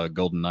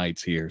Golden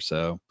Knights here.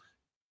 So,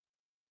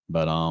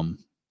 but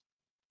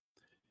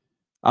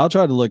I'll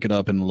try to look it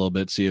up in a little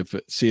bit. See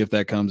if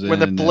that comes in. When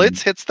the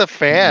blitz hits the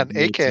fan,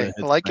 AK. I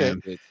like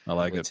it. I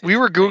like it. We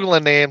were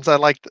Googling names. I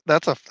like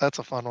that's a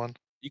fun one.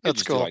 You could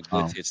just do like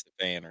blitz hits the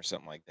fan or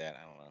something like that.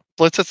 I don't know.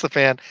 Blitz hits the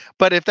fan.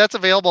 But if that's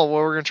available,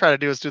 what we're going to try to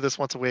do is do this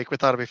once a week. We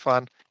thought it'd be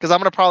fun, because I'm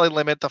going to probably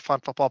limit the Fun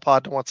Football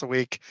Pod to once a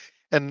week,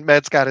 and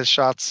Med's got his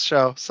Shots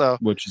show, so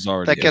which is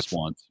already gets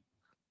once.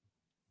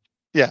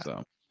 Yeah.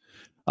 So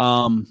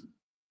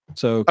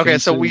okay,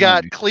 so we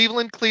got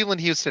Cleveland,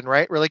 Houston,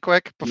 right? Really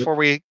quick before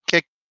we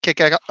kick.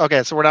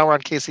 Okay, so we're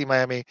on KC,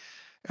 Miami,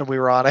 and we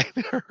were on it.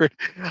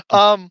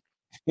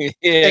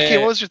 AK,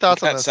 what was your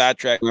thoughts on this?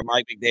 Sidetracked by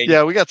Mike McDaniel.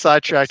 Yeah, we got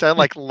sidetracked. I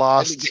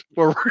lost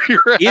where we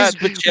were at.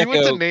 Pacheco, we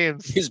went to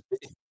names.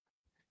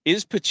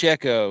 Is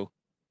Pacheco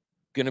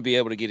going to be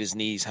able to get his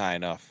knees high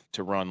enough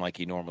to run like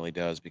he normally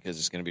does? Because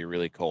it's going to be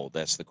really cold.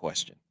 That's the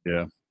question.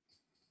 Yeah.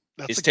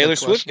 Is Taylor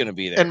Swift going to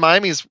be there? And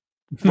Miami's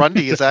run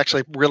D is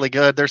actually really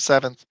good. They're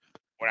 7th.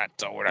 We're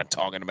not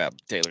talking about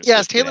Taylor Swift. Yeah,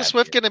 is Taylor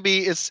Swift going to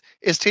be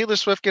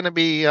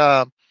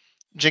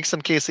jinxing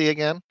KC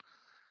again?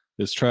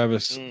 Is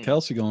Travis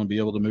Kelce going to be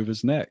able to move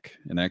his neck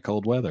in that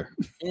cold weather?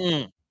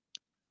 God,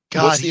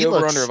 what's the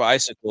over-under of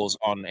icicles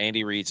on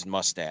Andy Reid's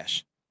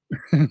mustache?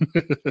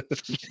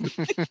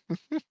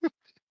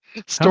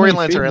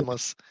 Storylines are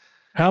endless.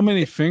 How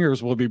many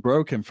fingers will be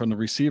broken from the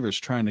receivers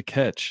trying to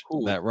catch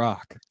that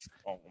rock?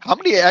 How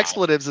many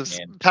expletives is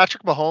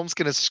Patrick Mahomes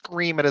going to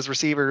scream at his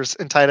receivers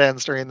and tight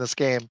ends during this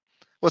game?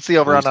 What's the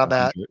over on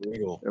that?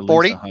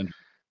 40?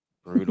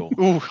 Brutal.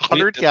 Ooh,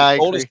 100? Yeah, I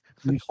agree.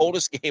 The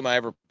coldest game I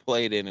ever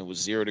played in, it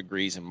was 0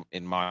 degrees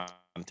in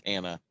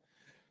Montana.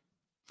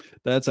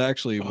 That's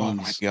actually my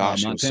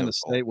gosh, Montana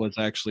so State was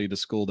actually the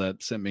school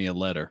that sent me a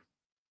letter.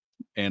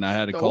 and I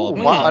had to call.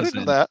 Oh, wow, I didn't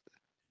know that.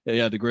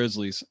 Yeah, the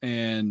Grizzlies,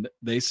 and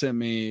they sent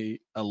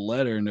me a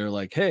letter, and they're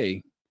like,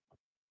 "Hey,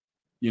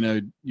 you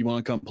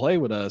want to come play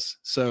with us?"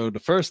 So the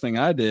first thing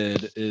I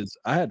did is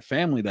I had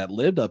family that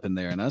lived up in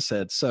there, and I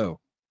said, "So,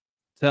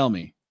 tell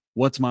me,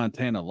 what's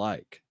Montana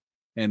like?"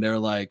 And they're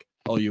like,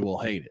 "Oh, you will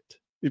hate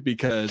it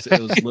because it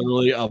was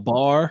literally a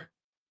bar,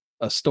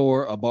 a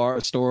store, a bar,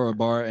 a store, a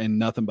bar, and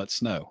nothing but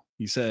snow."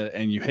 He said,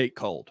 "And you hate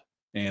cold."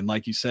 And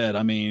like you said,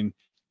 I mean,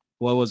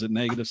 what was it?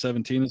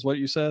 -17 is what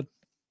you said?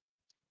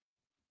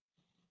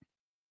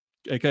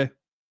 Okay.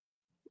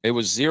 It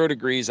was 0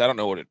 degrees. I don't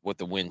know what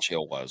the wind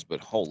chill was, but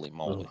holy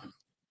moly. Oh.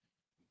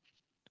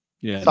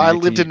 Yeah. So I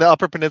lived in the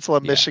Upper Peninsula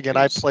of Yeah, Michigan.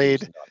 it was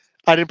nuts.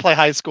 I didn't play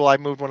high school. I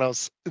moved when I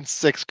was in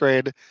 6th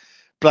grade,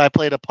 but I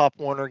played a Pop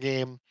Warner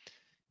game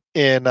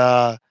in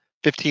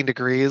 15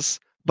 degrees.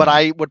 But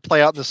I would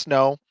play out in the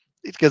snow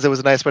because it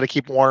was a nice way to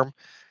keep warm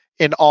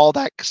in all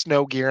that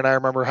snow gear. And I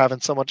remember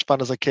having so much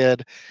fun as a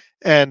kid.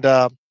 And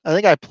I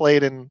think I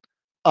played in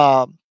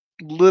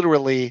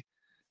literally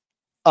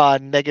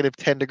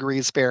 -10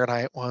 degrees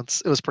Fahrenheit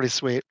once. It was pretty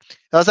sweet.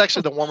 That was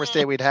actually the warmest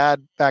day we'd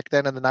had back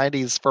then in the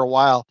 90s for a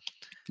while.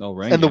 Oh,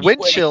 rain. And the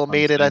wind chill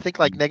made it, I think,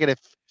 like negative.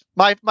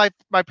 My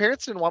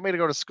parents didn't want me to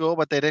go to school,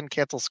 but they didn't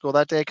cancel school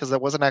that day because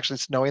it wasn't actually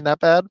snowing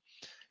that bad.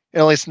 It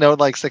only snowed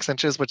like 6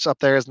 inches, which up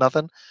there is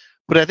nothing.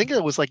 But I think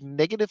it was like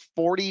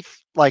 -40,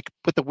 like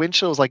with the wind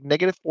chill, it was like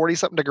 -40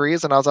 something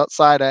degrees, and I was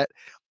outside at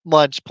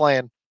lunch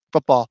playing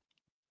football,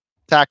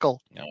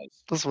 tackle.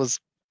 Nice. That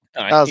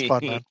was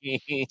fun, man.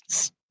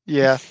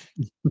 Yeah.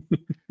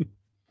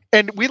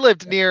 And we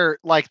lived near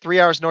like 3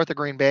 hours north of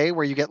Green Bay,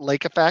 where you get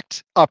lake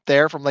effect up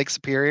there from Lake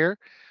Superior.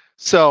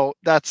 So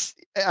that's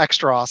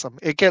extra awesome.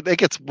 It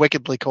gets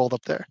wickedly cold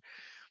up there.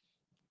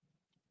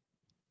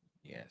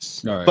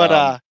 Yes. All right. But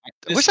I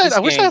wish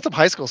I had some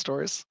high school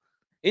stories.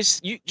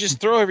 You just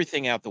throw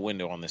everything out the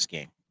window on this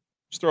game.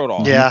 Just throw it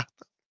all. Yeah.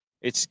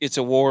 It's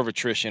a war of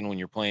attrition when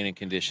you're playing in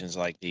conditions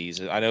like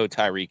these. I know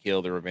Tyreek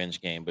Hill, the revenge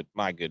game, but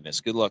my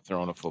goodness, good luck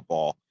throwing a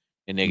football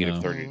in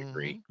 -30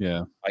 degree.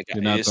 Yeah. Like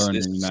You're not throwing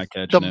it, you're not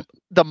catching it.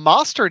 The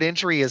Mostert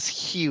injury is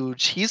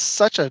huge. He's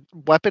such a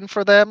weapon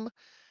for them.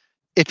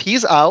 If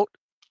he's out,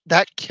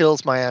 that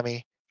kills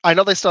Miami. I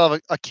know they still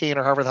have a Kane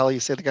or however the hell you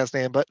say the guy's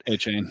name, but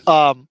A-Chain.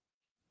 A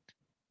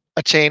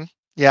Chain.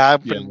 Yeah,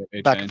 I've been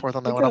back and forth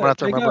on that one. I'm gonna have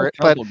to remember it.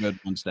 A couple good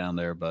ones down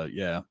there, but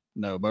yeah,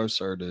 no,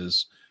 Mostert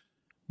is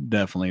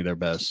definitely their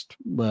best.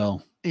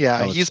 Well,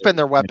 yeah, he's been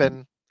their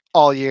weapon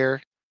all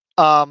year.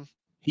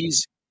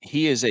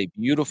 He is a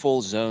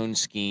beautiful zone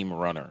scheme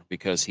runner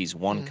because he's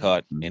one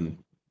cut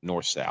in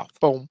north-south.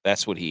 Boom.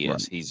 That's what he is.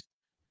 Right. He's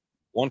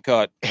one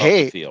cut up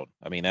the field.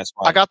 I mean, that's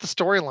why I got the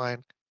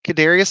storyline.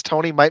 Kadarius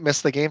Toney might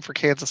miss the game for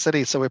Kansas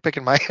City, so we're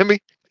picking Miami.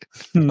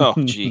 Oh,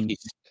 jeez.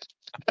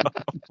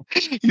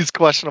 He's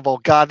questionable.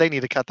 God, they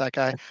need to cut that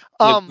guy.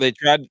 They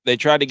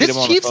tried to get him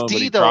on the phone, but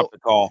he dropped the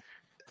call.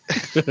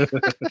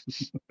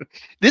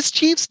 This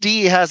Chiefs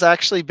D has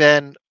actually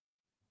been,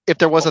 if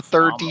there was a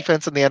third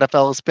defense in the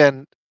NFL, it's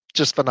been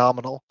just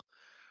phenomenal.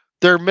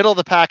 They're middle of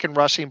the pack in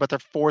rushing, but they're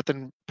 4th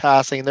in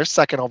passing. They're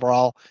 2nd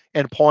overall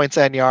in points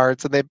and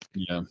yards, and they've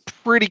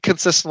pretty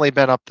consistently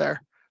been up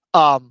there.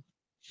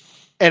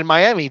 And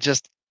Miami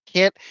just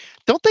can't.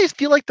 Don't they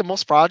feel like the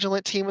most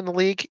fraudulent team in the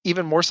league,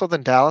 even more so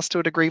than Dallas to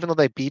a degree, even though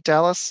they beat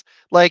Dallas?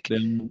 Like,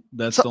 it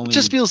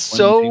just feels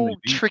so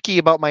tricky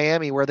about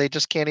Miami, where they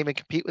just can't even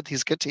compete with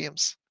these good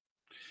teams.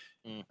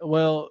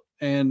 Well,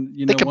 and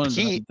they compete, one of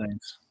the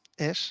things,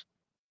 ish.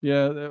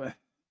 Yeah.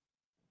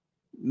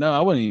 No,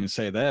 I wouldn't even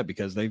say that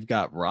because they've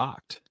got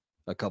rocked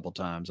a couple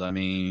times. I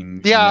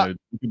mean, the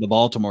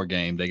Baltimore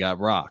game, they got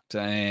rocked,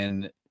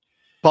 and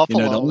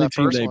Buffalo, the only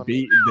team they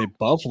beat,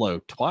 Buffalo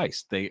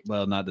twice.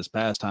 Not this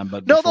past time,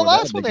 but no, the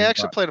last one they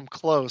actually played them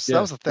close. Yeah,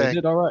 that was the thing. They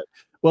did all right.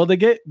 Well, they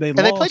played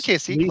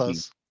KC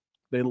close.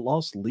 They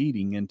lost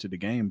leading into the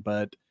game,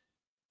 but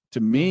to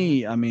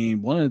me, I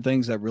mean, one of the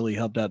things that really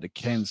helped out the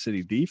Kansas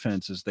City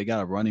defense is they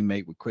got a running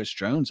mate with Chris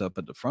Jones up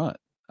at the front.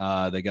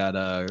 They got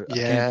I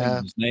can't think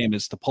of his name.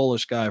 It's the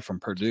Polish guy from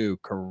Purdue,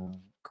 Karlaftis,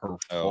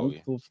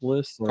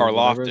 or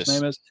whatever his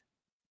name is.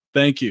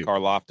 Thank you,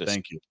 Karlaftis.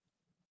 Thank you.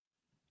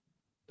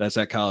 That's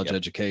that college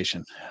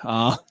education.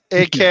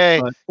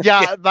 AK.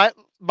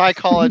 My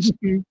college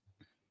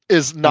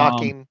is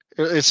knocking.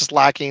 It's just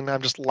lacking.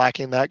 I'm just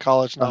lacking that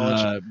college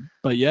knowledge.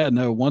 But yeah,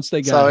 no, once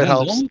they got it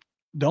helps.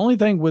 The only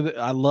thing with it,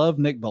 I love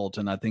Nick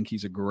Bolton. I think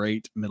he's a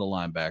great middle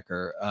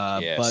linebacker.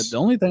 But the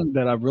only thing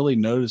that I've really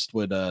noticed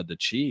with the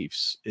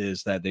Chiefs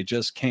is that they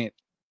just can't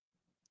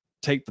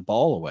take the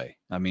ball away.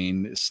 I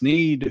mean,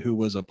 Snead, who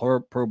was a Pro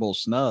Bowl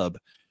snub,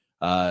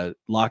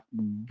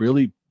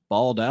 really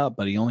balled out,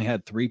 but he only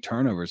had 3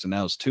 turnovers, and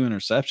that was 2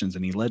 interceptions,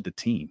 and he led the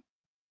team.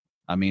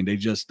 I mean, they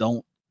just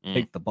don't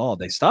take the ball.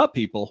 They stop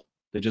people.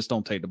 They just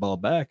don't take the ball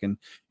back. And,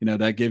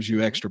 that gives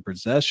you extra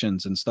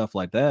possessions and stuff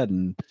like that.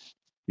 And,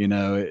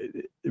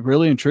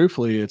 really and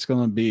truthfully, it's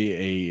going to be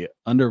a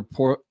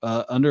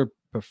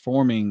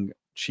underperforming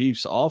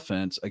Chiefs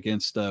offense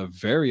against a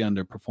very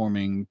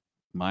underperforming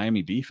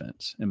Miami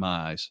defense in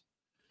my eyes.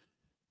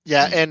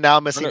 Yeah, and now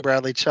missing Turno-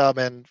 Bradley Chubb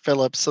and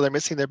Phillips, so they're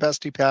missing their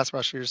best 2 pass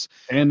rushers,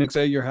 And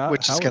Xavier Howard,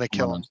 which is going to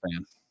kill him.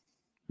 fan,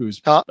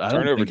 who's Huh? I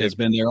don't think has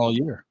been there all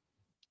year.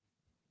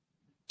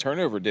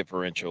 Turnover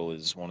differential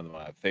is one of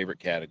my favorite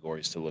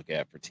categories to look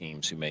at for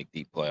teams who make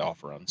deep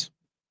playoff runs.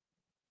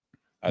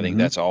 I think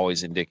that's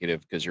always indicative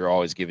because you're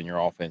always giving your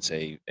offense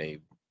a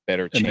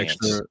better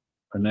chance.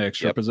 An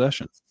extra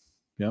possession.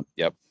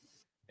 Yep.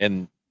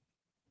 And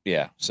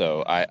yeah,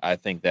 so I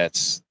think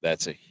that's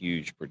a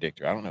huge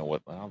predictor. I don't know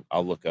what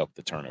I'll look up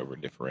the turnover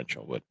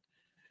differential, but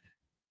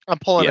I'm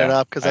pulling it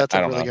up because that's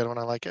a really good one.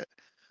 I like it.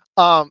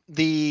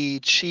 The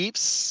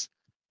Chiefs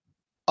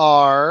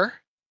are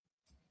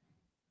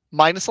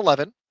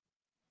 -11,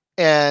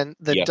 and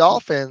the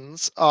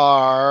Dolphins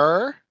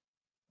are.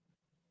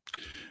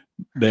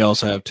 They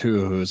also have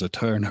Tua, who is a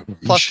turnover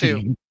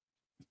 +2.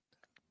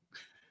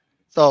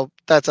 So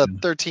that's a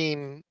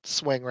 13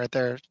 swing right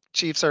there.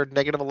 Chiefs are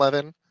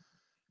 -11.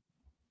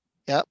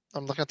 Yep,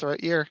 I'm looking at the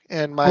right year,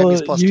 and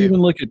Miami's +2. You even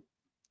look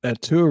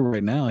at Tua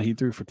right now. He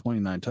threw for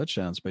 29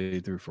 touchdowns, but he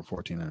threw for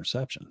 14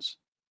 interceptions.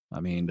 I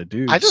mean, the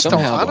dude. I just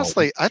don't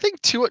honestly. I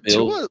think Tua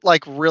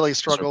like really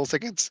struggles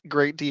against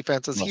great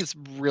defenses. He's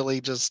really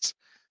just.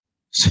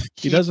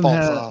 He doesn't falls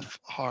have off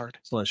hard.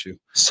 Bless you.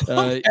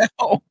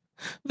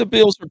 The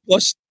Bills are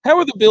plus. How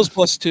are the Bills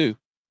 +2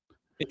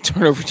 in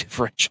turnover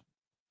differential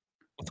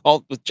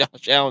with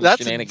Josh Allen's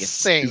shenanigans?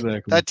 Insane.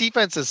 Exactly. That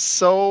defense is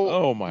so.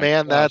 Oh my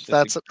man, gosh,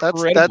 that's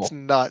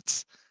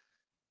nuts.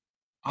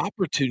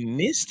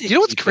 Opportunistic. You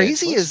know what's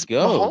crazy is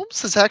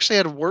Mahomes has actually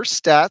had worse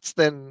stats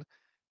than.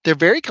 They're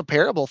very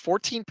comparable.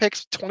 14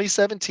 picks,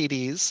 27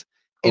 TDs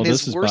in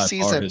his worst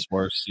season. His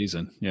worst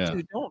season, yeah.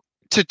 Dude,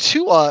 to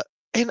Tua,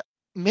 and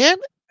man,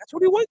 that's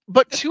what he was.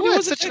 But Tua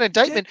is such an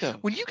indictment.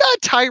 When you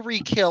got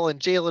Tyreek Hill and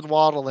Jalen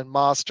Waddle and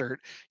Mostert,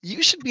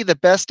 you should be the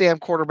best damn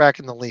quarterback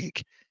in the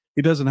league.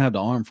 He doesn't have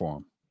the arm for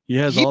him. He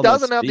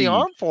doesn't have the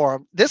arm for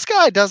him. This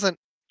guy doesn't.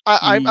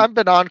 I've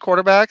been on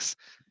quarterbacks,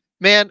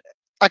 man.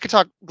 I could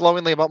talk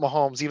glowingly about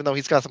Mahomes, even though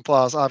he's got some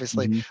flaws,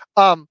 obviously.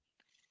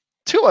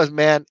 Tua,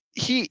 man,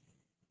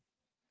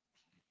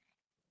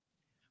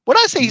 when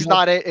I say he's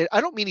not I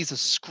don't mean he's a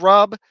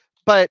scrub,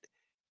 but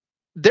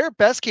their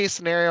best case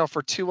scenario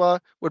for Tua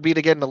would be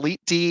to get an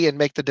elite D and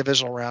make the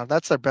divisional round.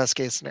 That's their best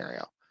case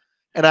scenario.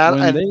 And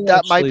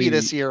that might be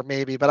this year,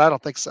 maybe, but I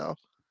don't think so.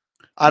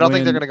 I don't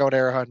think they're going to go to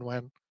Arrowhead and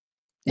win,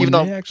 even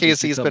though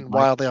KC's been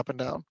wildly up and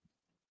down.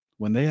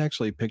 When they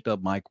actually picked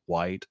up Mike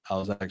White, I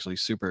was actually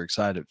super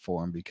excited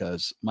for him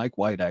because Mike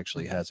White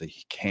actually has a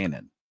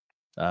cannon.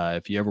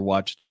 If you ever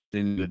watched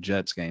any of the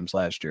Jets games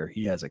last year,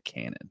 he has a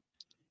cannon.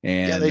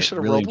 And they should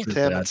have rolled with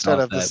him instead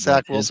of the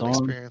Zach Wilson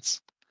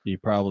experience. He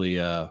probably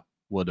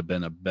would have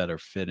been a better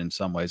fit in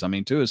some ways. I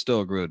mean, Tua is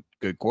still a good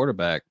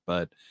quarterback,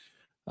 but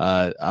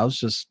I was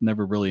just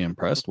never really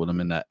impressed with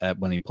him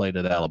when he played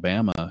at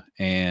Alabama.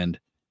 And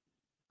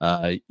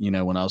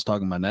when I was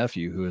talking to my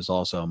nephew, who is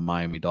also a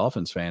Miami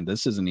Dolphins fan,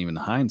 this isn't even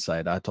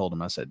hindsight. I told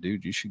him, I said,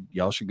 dude,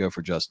 y'all should go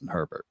for Justin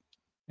Herbert.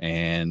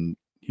 And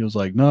he was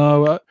like,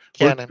 no,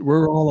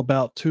 we're all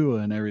about Tua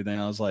and everything.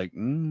 I was like,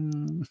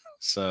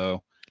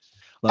 so.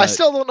 I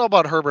still don't know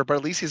about Herbert, but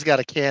at least he's got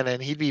a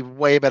cannon. He'd be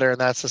way better in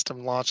that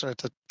system launching it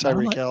to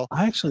Tyreek Hill.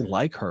 I actually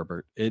like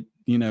Herbert. The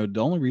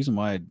only reason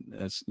why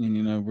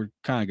we're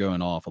kind of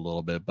going off a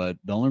little bit, but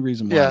the only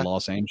reason why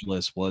Los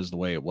Angeles was the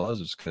way it was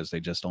is because they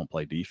just don't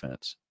play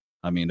defense.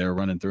 I mean, they're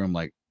running through them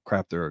like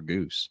crap. They're a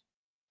goose.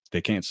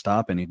 They can't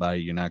stop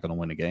anybody. You're not going to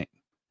win a game.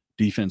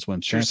 Defense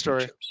wins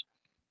championships.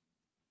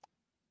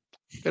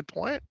 Good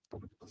point.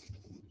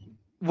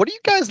 What are you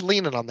guys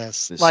leaning on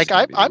this?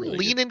 I'm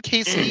leaning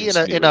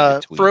KC in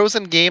a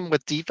frozen game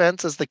with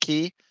defense as the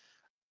key.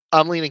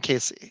 I'm leaning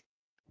KC,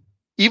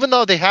 even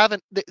though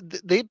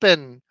they've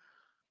been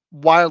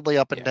wildly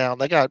up and down.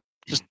 They got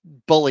just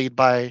bullied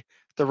by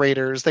the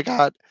Raiders. They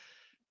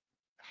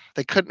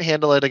couldn't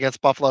handle it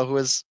against Buffalo, who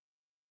is,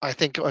 I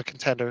think, a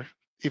contender.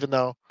 Even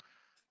though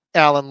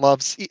Allen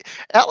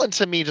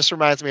to me just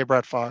reminds me of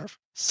Brett Favre,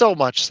 so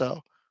much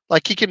so.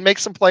 Like he can make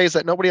some plays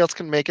that nobody else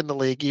can make in the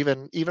league,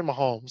 even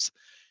Mahomes.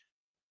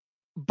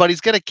 But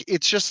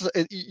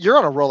you're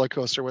on a roller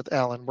coaster with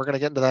Allen. We're going to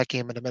get into that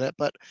game in a minute,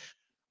 but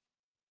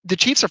the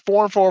Chiefs are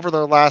 4-4 over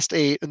their last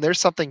 8, and there's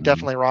something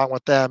definitely wrong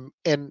with them.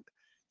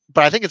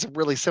 But I think it's a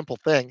really simple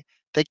thing.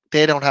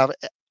 They don't have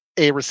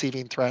a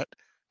receiving threat.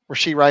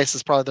 Rashee Rice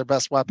is probably their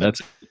best weapon.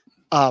 That's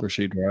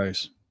Rashee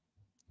Rice,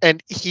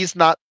 and he's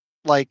not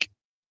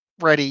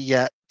ready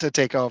yet to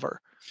take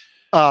over.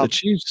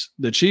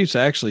 The Chiefs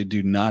actually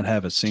do not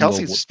have a single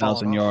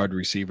 1,000-yard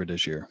receiver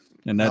this year,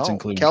 and that's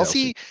including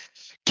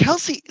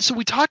Kelsey, so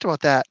we talked about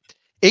that.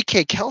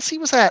 AK Kelsey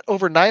was at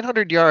over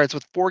 900 yards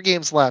with 4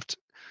 games left.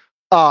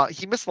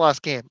 He missed the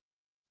last game,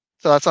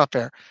 so that's not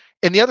fair.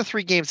 In the other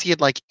 3 games, he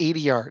had 80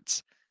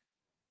 yards.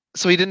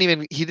 So he didn't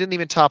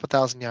even top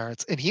 1,000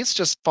 yards, and he's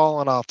just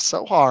fallen off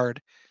so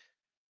hard.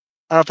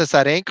 I don't know if it's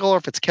that ankle or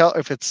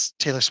if it's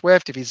Taylor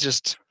Swift, if he's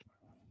just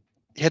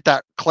hit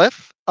that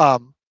cliff.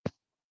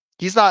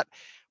 He's not.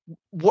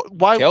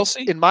 Why?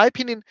 Kelsey? In my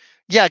opinion,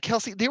 Yeah,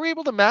 Kelsey, they were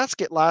able to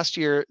mask it last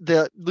year,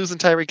 the losing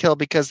Tyreek Hill,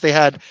 because they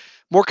had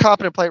more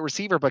competent play at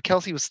receiver, but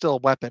Kelsey was still a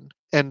weapon.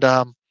 And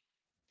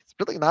it's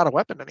really not a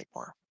weapon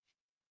anymore.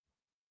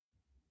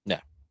 No.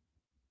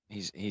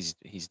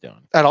 He's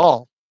done. At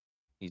all.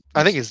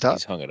 I think he's done.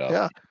 He's hung it up.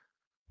 Yeah.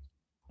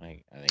 I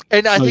think.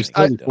 And I he's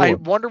think I 34.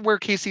 wonder where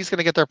KC's going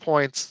to get their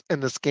points in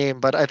this game,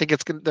 but I think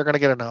they're going to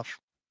get enough,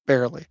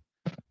 barely.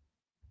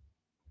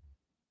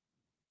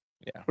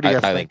 Yeah, What do you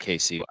guys I think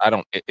KC.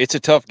 It's a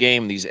tough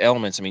game. These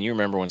elements. I mean, you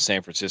remember when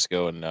San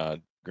Francisco and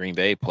Green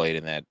Bay played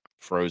in that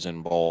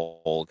Frozen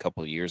Bowl a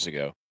couple of years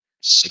ago?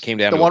 It came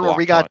down the to one a where block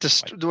we got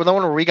punt. the one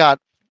where we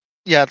got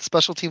the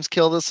special teams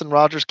killed us and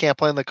Rodgers can't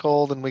play in the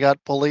cold and we got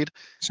bullied.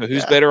 So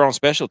who's better on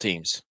special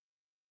teams?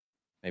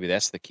 Maybe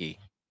that's the key.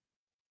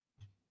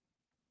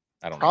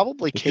 I don't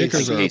Probably know.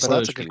 Kickers KC, are but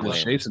that's a good because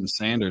question. Jason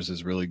Sanders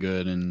is really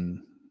good,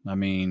 and I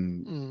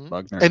mean,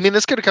 Buckner. I mean,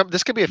 this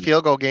could be a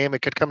field goal game.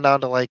 It could come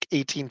down to like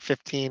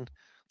 18-15,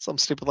 something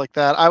stupid like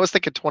that. I was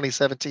thinking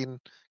 2017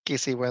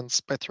 KC wins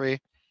by 3.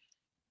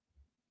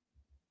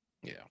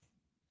 Yeah,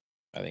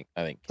 I think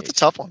It's a KC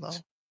tough one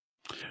wins.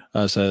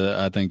 though. So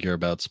I think you're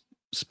about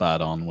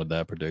spot on with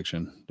that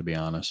prediction, to be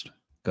honest,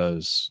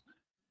 because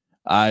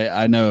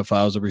I know if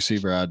I was a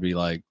receiver, I'd be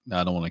like,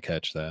 I don't want to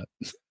catch that.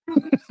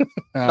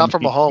 Not for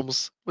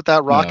Mahomes with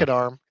that rocket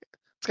arm.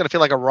 It's gonna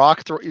feel like a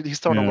rock. He's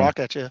throwing a rock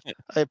at you.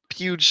 A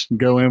huge.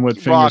 Go in with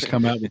fingers,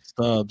 come out with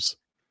stubs.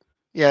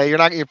 Yeah,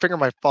 your finger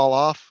might fall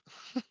off.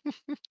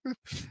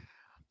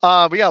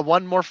 We got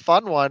one more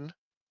fun one.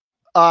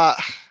 I'm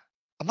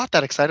not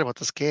that excited about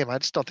this game. I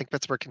just don't think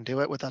Pittsburgh can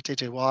do it without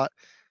TJ Watt.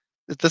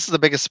 This is the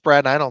biggest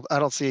spread. I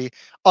don't see,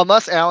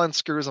 unless Allen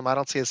screws them, I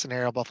don't see a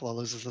scenario Buffalo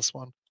loses this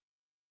one.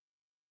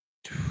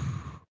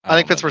 I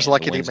think Pittsburgh's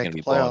lucky to make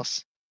the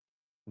playoffs.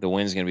 The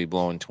wind's going to be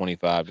blowing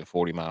 25 to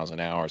 40 miles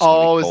an hour.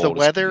 Is the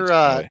weather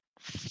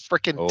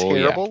freaking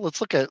terrible? Yeah. Let's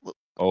look at.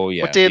 Oh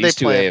yeah. What day These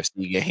they play? 2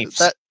 AFC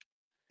games.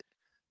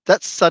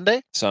 That's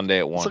Sunday. Sunday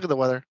at 1. Let's look at the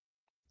weather.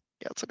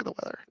 Yeah, let's look at the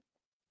weather.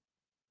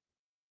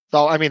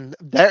 So I mean,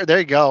 there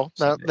you go.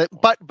 Now,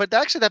 but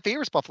actually, that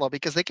favors Buffalo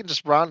because they can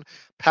just pound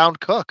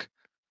Cook.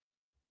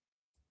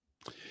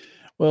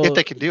 Well, if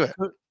they can do it.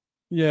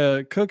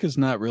 Yeah, Cook is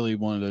not really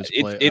one of those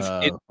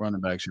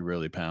running backs you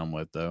really pound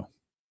with, though.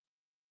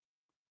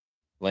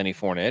 Lenny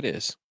Fournette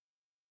is.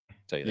 I'll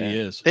tell you that. He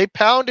is. They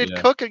pounded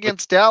Cook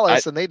against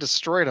Dallas, and they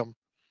destroyed him.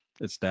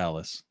 It's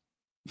Dallas.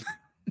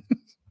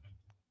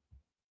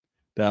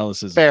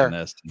 Dallas is fair. A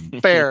finesse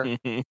team. Fair.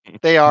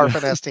 They are a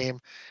finesse team.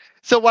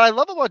 So what I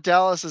love about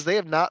Dallas is they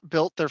have not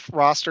built their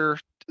roster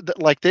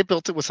like they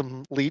built it with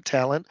some elite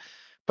talent,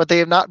 but they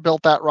have not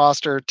built that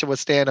roster to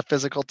withstand a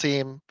physical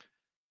team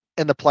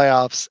in the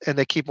playoffs, and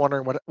they keep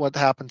wondering what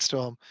happens to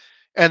them.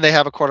 And they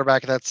have a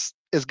quarterback that's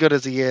as good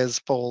as he is,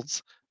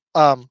 Folds.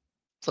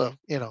 So,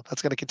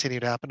 that's going to continue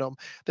to happen to them.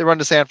 They run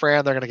to San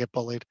Fran, they're going to get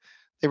bullied.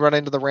 They run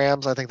into the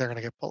Rams, I think they're going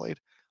to get bullied.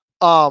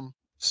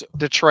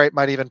 Detroit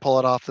might even pull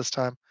it off this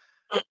time.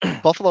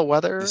 Buffalo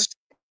weather.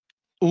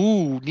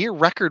 Ooh, near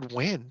record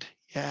wind.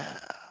 Yeah.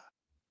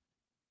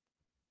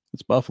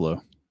 It's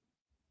Buffalo.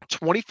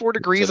 24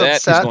 degrees on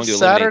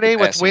Saturday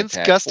with winds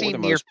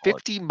gusting near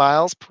 50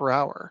 miles per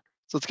hour.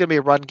 So it's going to be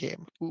a run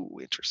game. Ooh,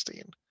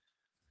 interesting.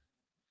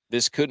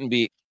 This couldn't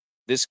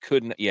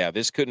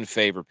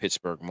favor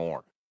Pittsburgh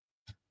more.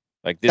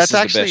 Like this is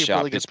the best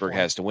shot Pittsburgh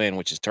has to win,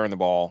 which is turn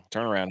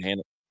around,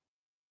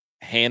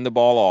 hand the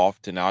ball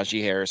off to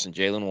Najee Harris and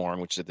Jaylen Warren,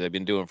 which they've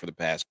been doing for the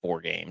past 4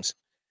 games,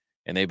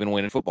 and they've been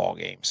winning football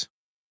games.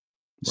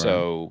 Right.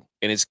 So,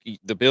 and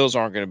the Bills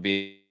aren't going to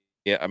be.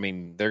 Yeah, I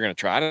mean, they're going to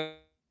try to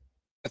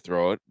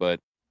throw it,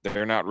 but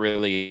they're not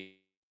really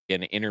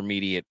an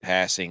intermediate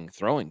passing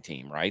throwing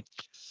team, right?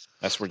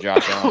 That's where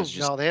Josh Allen's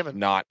just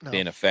not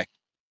been effective.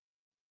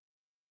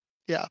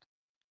 Yeah.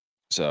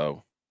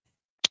 So.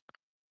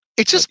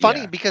 It's just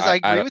funny because I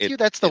agree with you.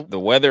 That's the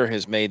weather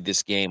has made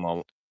this game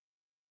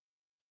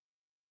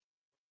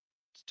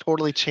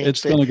totally changed.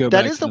 It's going to go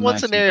that back is to the one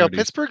scenario.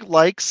 Pittsburgh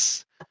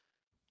likes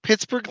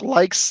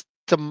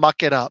to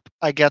muck it up.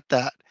 I get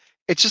that.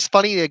 It's just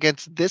funny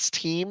against this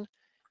team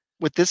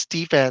with this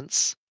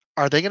defense.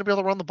 Are they going to be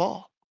able to run the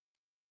ball?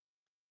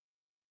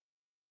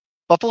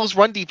 Buffalo's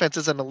run defense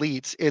is an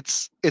elite.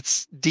 It's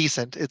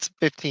decent. It's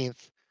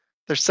 15th.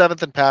 They're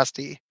 7th in pass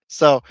D.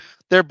 So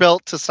they're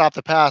built to stop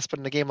the pass, but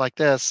in a game like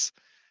this,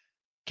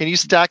 can you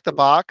stack the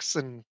box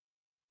and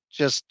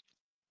just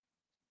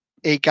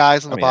 8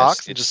 guys in the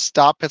box and just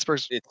stop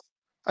Pittsburgh's?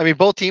 I mean,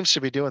 both teams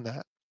should be doing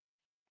that.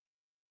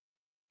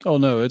 Oh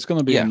no, it's going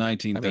to be a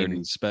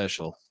 1930s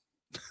special.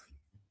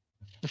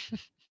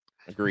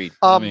 Agreed.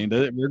 I mean,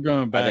 we're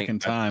going back in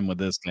time with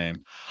this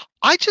game.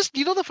 I just,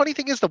 the funny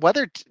thing is the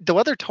weather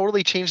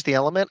totally changed the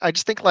element. I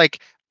just think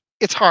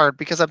it's hard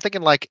because I'm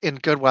thinking in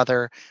good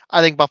weather,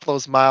 I think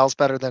Buffalo's miles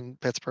better than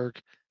Pittsburgh.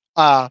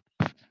 I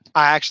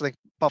actually think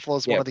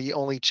Buffalo's one of the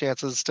only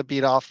chances to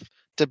beat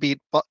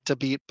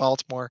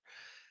Baltimore,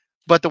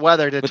 but the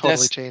weather did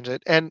totally change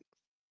it, and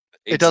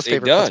it does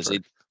favor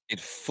Pittsburgh. it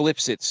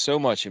flips it so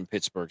much in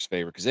Pittsburgh's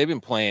favor because they've been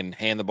playing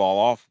hand the ball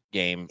off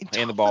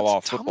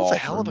football a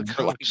hell of a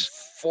for like coach.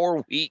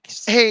 4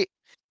 weeks. Hey,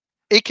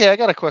 AK, I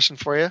got a question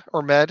for you,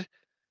 or Med.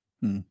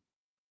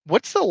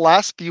 What's the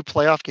last few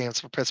playoff games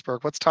for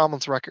Pittsburgh? What's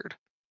Tomlin's record?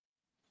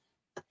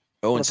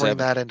 0-7. Bring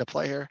that into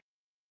play here.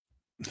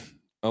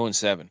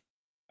 0-7.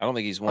 I don't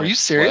think he's won. Are you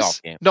serious?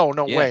 Game. No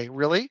way.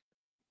 Really?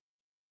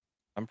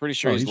 I'm pretty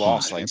sure he's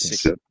lost like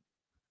 6.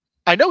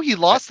 I know he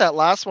lost that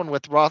last one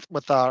with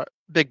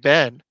Big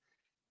Ben.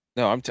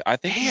 No, I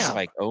think he's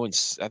like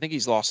I think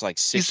he's lost like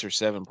 6 or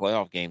 7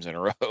 playoff games in a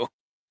row.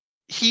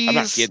 I'm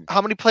not kidding.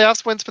 How many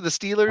playoffs wins for the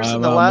Steelers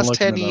in the last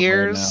 10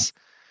 years?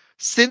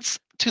 Since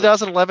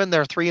 2011,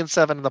 they're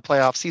 3-7 in the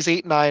playoffs. He's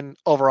 8-9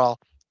 overall,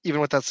 even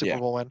with that Super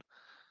Bowl win.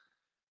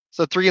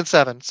 So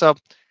 3-7. So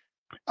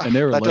and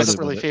they were that doesn't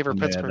really favor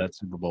Pittsburgh. That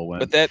Super Bowl win.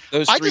 But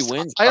those 3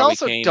 wins I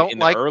also came don't in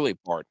like the early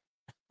part.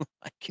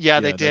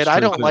 they did. I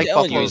don't like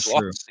Buffalo's.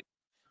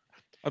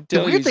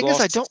 The weird thing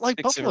is I don't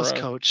like Buffalo's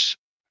coach.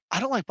 I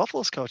don't like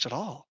Buffalo's coach at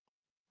all.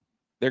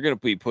 They're going to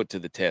be put to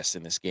the test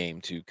in this game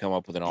to come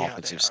up with an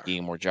offensive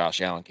scheme where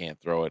Josh Allen can't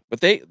throw it.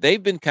 But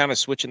they've been kind of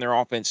switching their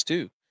offense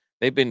too.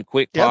 They've been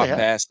quick pop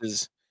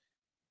passes,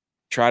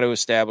 try to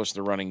establish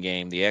the running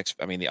game.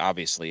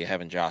 Obviously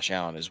having Josh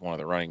Allen as one of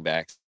the running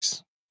backs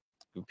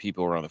who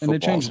people around the football.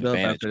 And they changed it up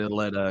after they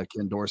let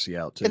Ken Dorsey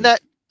out too. In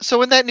that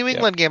New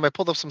England game, I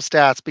pulled up some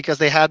stats because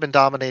they had been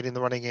dominating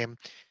the running game.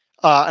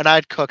 And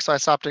I'd Cook, so I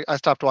stopped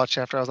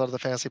watching after I was out of the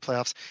fantasy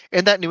playoffs.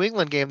 In that New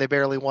England game, they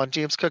barely won.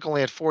 James Cook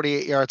only had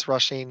 48 yards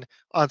rushing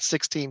on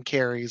 16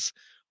 carries,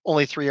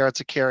 only 3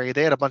 yards a carry.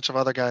 They had a bunch of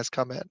other guys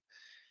come in.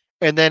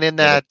 And then in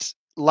that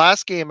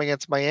last game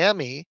against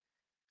Miami,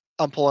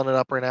 I'm pulling it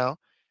up right now,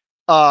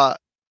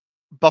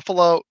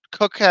 Buffalo,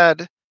 Cook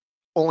had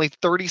only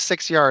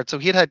 36 yards. So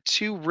he had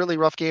 2 really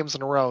rough games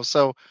in a row.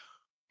 So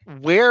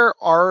where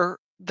are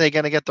they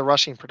going to get the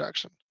rushing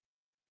production?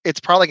 It's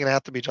probably going to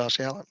have to be Josh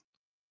Allen.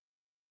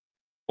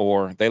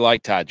 Or they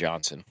like Ty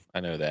Johnson. I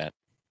know that.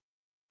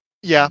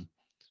 Yeah.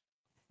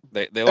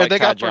 They like they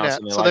Ty got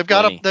Johnson. So they've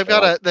got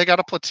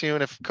a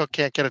platoon if Cook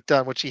can't get it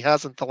done, which he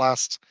hasn't the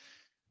last.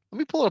 Let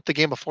me pull up the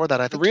game before that.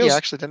 I think he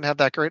actually didn't have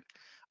that great.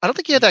 I don't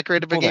think he had that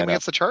great of a game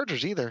against the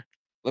Chargers either.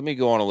 Let me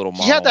go on a little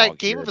monologue. He had that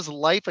game here. of his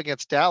life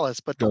against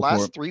Dallas, but the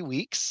last 3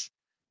 weeks.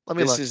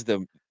 This is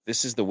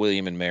the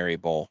William and Mary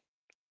Bowl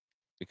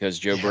because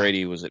Joe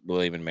Brady was at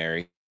William and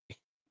Mary.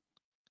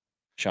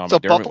 Sean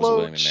McDermott was at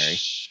William and Mary.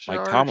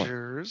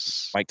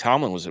 Mike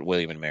Tomlin was at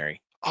William and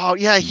Mary. Oh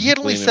yeah, he had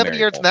only 70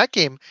 yards in that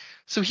game.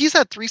 So he's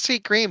had 3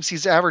 straight games.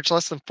 He's averaged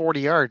less than 40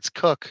 yards.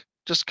 Cook.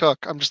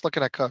 I'm just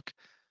looking at Cook.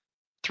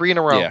 3 in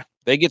a row. Yeah,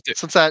 they get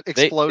since that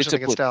explosion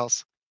against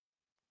Dallas.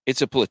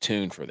 It's a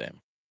platoon for them.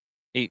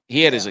 He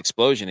had his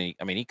explosion.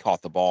 He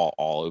caught the ball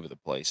all over the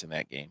place in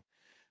that game.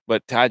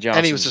 But Ty Johnson,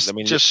 and he was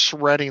just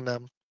shredding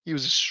them. He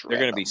was shredding.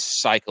 They're going to be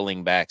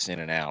cycling backs in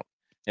and out.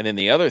 And then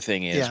the other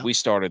thing is we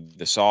started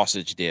the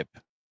sausage dip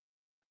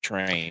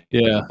train.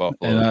 Yeah, the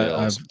Buffalo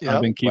Bills.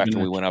 I've been keeping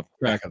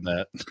track of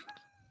that.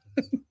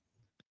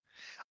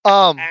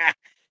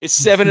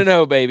 It's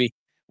 7-0, baby.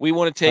 We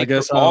want to take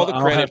all the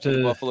credit for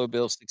the Buffalo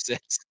Bills'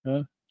 success.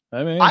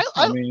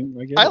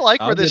 I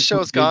like where this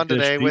show's gone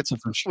today with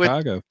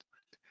Chicago.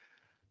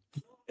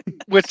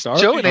 With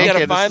Joe and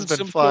AK. This has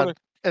been fun.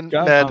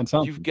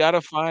 You've got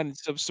to find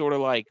some sort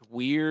of like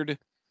weird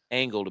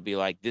angle to be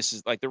like, this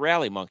is like the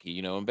rally monkey,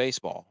 in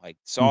baseball, like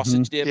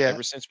sausage dip.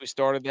 Ever since we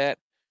started that,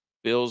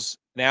 Bills,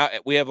 now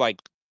we have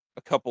like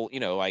a couple,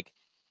 like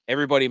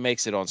everybody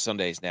makes it on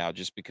Sundays now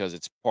just because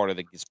it's part of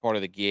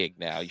the gig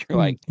now. You're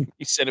like,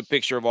 you send a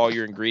picture of all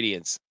your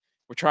ingredients.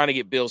 We're trying to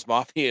get Bills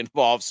Mafia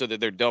involved so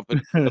that they're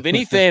dumping of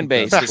any fan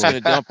base that's going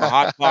to dump a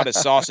hot pot of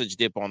sausage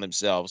dip on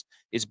themselves.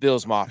 It's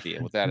Bills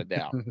Mafia without a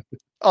doubt.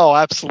 Oh,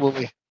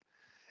 absolutely.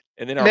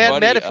 And then our buddy,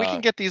 Matt, if we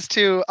can get these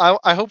two,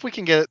 I hope we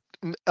can get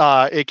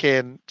AK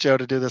and Joe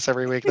to do this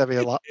every week. That'd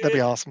be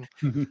awesome.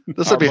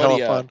 This would be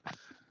hella fun.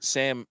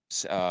 Sam,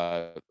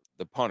 the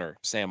punter,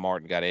 Sam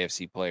Martin, got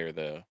AFC Player of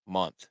the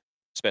Month,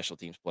 Special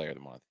Teams Player of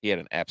the Month.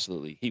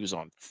 He was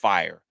on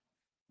fire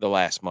the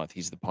last month.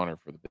 He's the punter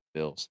for the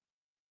Bills.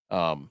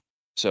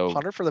 So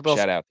punter for the Bills.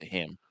 Shout out to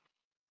him.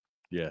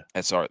 Yeah,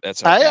 that's our.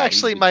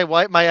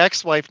 My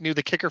ex-wife knew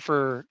the kicker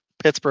for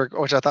Pittsburgh,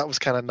 which I thought was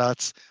kind of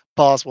nuts.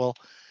 Boswell.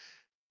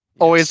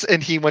 Always,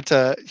 and he went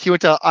to.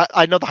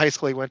 I know the high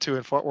school he went to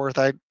in Fort Worth.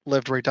 I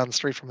lived right down the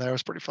street from there. It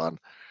was pretty fun.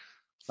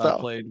 So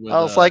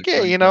I was like,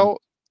 hey,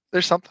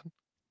 there's something.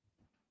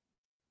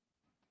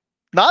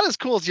 Not as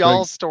cool as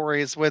y'all's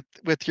stories with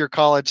your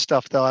college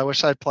stuff, though. I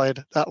wish I'd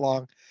played that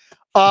long.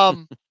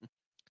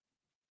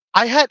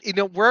 I had,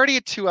 we're already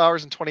at 2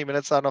 hours and 20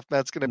 minutes. I don't know if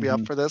Matt's going to be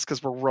up for this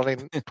because we're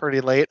running pretty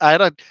late. I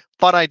had a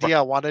fun idea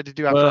I wanted to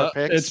do after our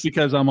picks. It's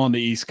because I'm on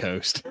the East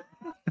Coast.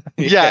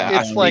 Yeah,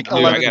 it's like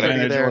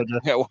 11:30 there.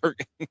 At work.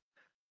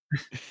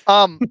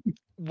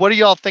 What are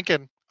y'all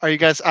thinking? Are you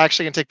guys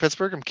actually going to take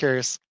Pittsburgh? I'm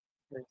curious.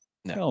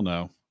 No. Hell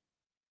no.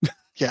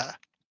 Yeah,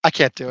 I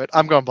can't do it.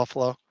 I'm going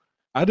Buffalo.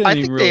 I didn't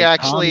even really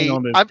comment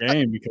on this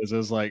game because it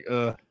was like,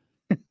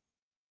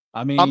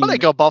 I mean, I'm going to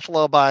go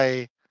Buffalo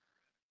by.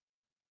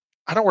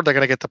 I don't know where they're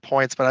going to get the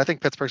points, but I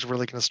think Pittsburgh's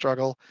really going to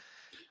struggle.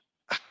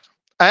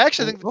 I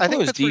actually think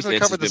Buffalo's Pittsburgh's going to defense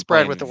cover has the been spread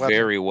playing with the weather.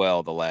 very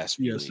well the last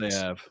few yes, weeks.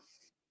 they have.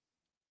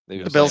 They've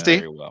The been Bills playing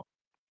do? very well.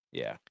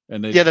 Yeah.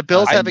 And The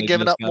Bills I think haven't they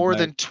given just up got more back.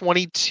 than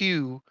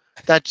 22.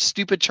 That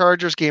stupid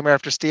Chargers game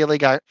after Staley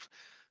got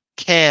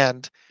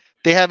canned.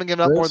 They haven't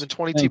given up more Chris, than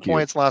 22 thank you.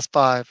 points in the last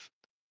 5.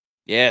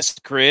 Yes,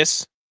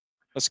 Chris.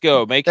 Let's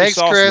go. Make Thanks,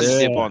 your sausage Chris.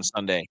 dip Yeah. on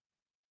Sunday.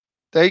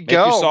 There you Make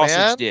your go, sausage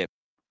man. dip.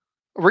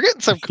 We're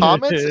getting some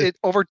comments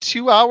over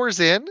 2 hours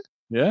in.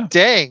 Yeah.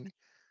 Dang.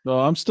 No,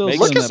 I'm still Make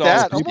Look seeing at some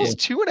that. sausage Almost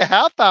dip.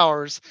 2.5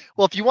 hours.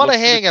 Well, if you want to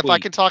Look for the hang, if I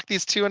tweet. can talk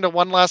these two into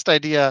one last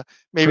idea,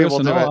 maybe Chris,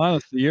 we'll in do all it.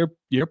 honesty,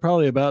 you're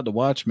probably about to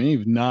watch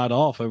me nod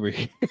off over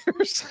here.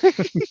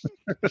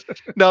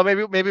 No,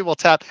 maybe we'll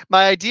tap.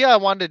 My idea I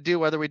wanted to do,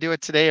 whether we do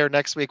it today or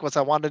next week, was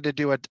I wanted to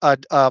do a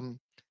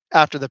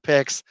after the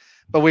picks,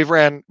 but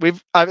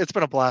it's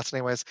been a blast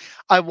anyways.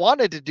 I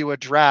wanted to do a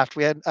draft.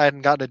 I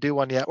hadn't gotten to do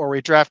one yet, where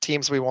we draft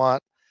teams we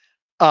want,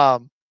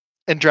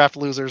 and draft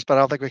losers, but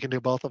I don't think we can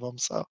do both of them.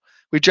 So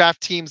we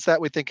draft teams that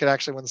we think could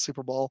actually win the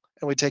Super Bowl,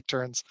 and we take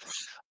turns.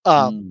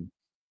 And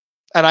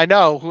I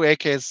know who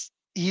AK is.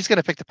 He's going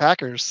to pick the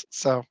Packers,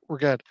 so we're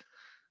good.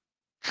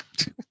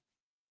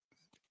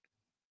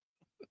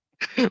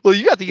 Well,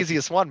 you got the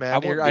easiest one, man. I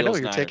know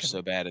who you're taking.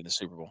 So bad in the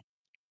Super Bowl.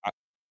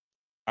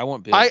 I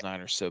want Bills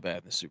Niners so bad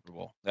in the Super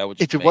Bowl. That would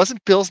just if it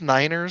wasn't Bills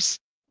Niners,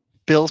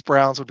 Bills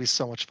Browns would be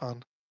so much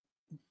fun.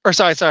 Or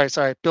sorry,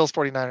 Bills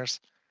 49ers.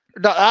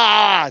 No,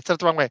 I said it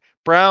the wrong way.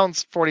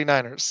 Browns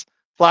 49ers.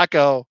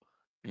 Flacco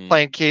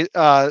playing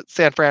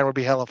San Fran would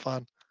be hella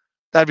fun.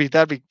 That'd be.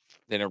 Then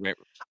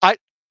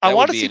I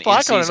want to see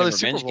Flacco in another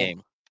Super Bowl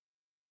game.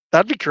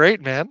 That'd be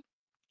great, man.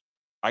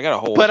 I got a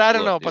whole. But I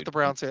don't know about the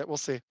Browns yet. We'll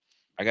see.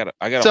 I got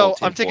a so whole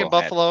I'm taking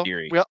Buffalo.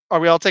 Theory. Are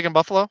we all taking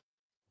Buffalo?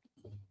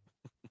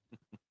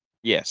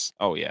 Yes.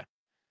 Oh yeah.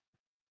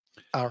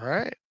 All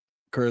right.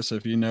 Chris,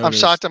 if you know, I'm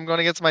shocked I'm going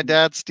against my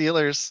dad's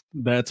Steelers.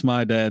 That's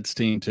my dad's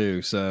team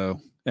too. So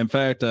in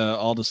fact,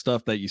 all the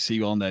stuff that you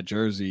see on that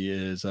jersey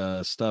is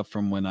stuff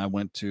from when I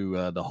went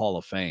to the Hall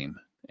of Fame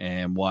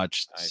and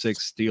watched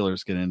 6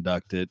 Steelers get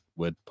inducted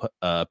with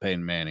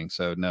Peyton Manning.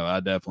 So no,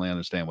 I definitely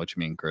understand what you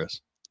mean, Chris.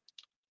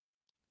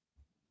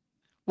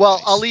 Well,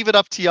 nice. I'll leave it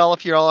up to y'all.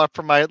 If you're all up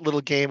for my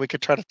little game, we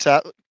could try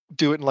to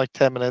do it in like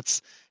 10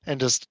 minutes and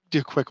just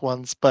do quick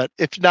ones. But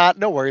if not,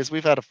 no worries.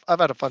 I've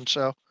had a fun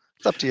show.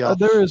 It's up to y'all.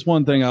 There is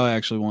one thing I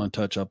actually want to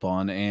touch up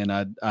on, and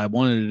I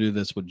wanted to do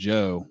this with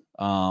Joe.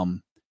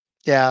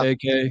 Yeah.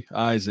 AK,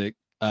 Izac,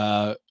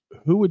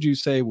 who would you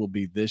say will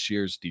be next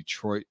year's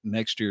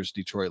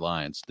Detroit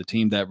Lions, the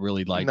team that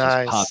really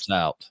just pops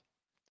out?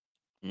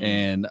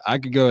 And I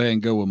could go ahead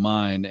and go with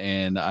mine.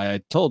 And I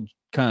told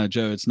kind of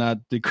Joe, it's not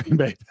the Green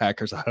Bay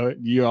Packers.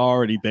 You're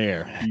already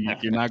there.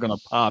 You're not going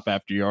to pop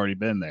after you've already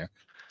been there.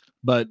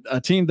 But a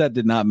team that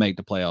did not make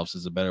the playoffs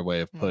is a better way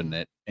of putting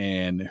it,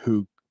 and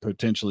who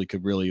potentially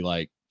could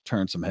really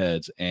turn some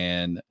heads.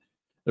 And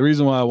the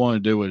reason why I want to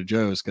do it with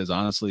Joe is because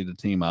honestly, the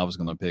team I was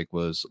going to pick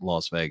was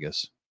Las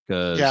Vegas.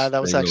 Because that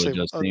was actually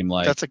just seem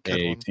like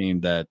a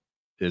team that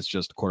is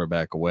just a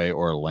quarterback away,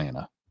 or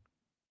Atlanta.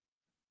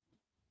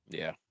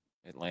 Yeah,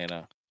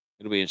 Atlanta.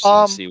 It'll be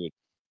interesting to see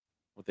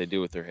what they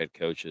do with their head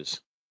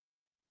coaches.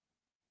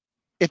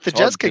 If the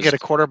Jets could get a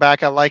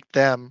quarterback, I like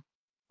them,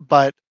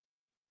 but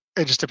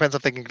it just depends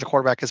if they can get a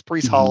quarterback, because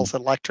Breece Hall's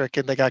electric,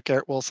 and they got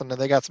Garrett Wilson, and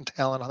they got some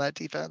talent on that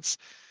defense.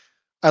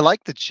 I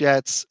like the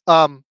Jets.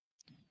 A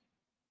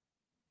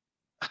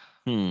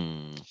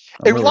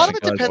lot of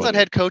it depends on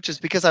head coaches,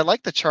 because I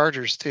like the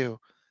Chargers too.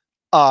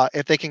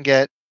 If they can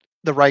get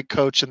the right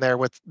coach in there,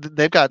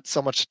 they've got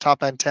so much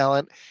top end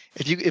talent.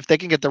 If they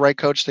can get the right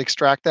coach to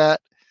extract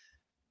that,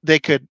 they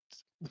could.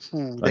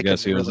 I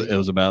guess it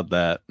was about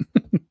that.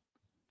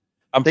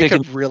 They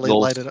could really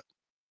light it up.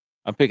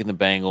 I'm picking the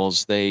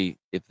Bengals.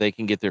 If they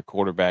can get their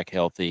quarterback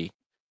healthy.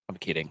 I'm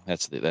kidding.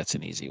 That's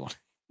an easy one.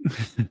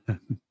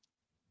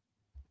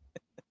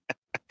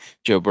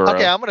 Joe Burrow.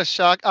 Okay, I'm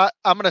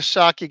gonna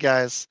shock you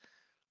guys.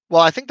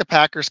 Well, I think the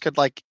Packers could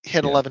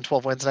hit 11,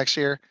 12 wins next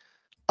year.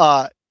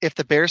 If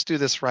the Bears do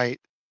this right,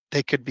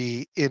 they could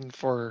be in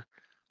for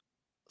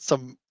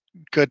some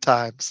good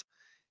times.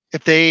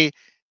 If they've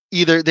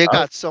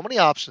got so many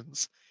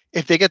options.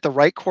 If they get the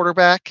right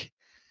quarterback,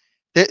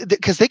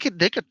 because they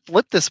could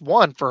flip this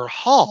one for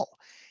Hall,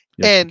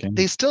 and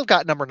they still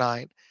got number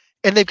 9,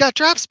 and they've got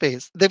draft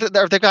space. They've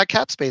got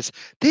cap space.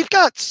 They've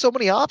got so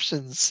many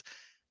options.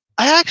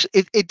 I don't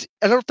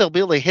know if they'll be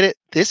able to hit it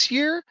this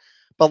year,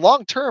 but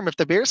long term, if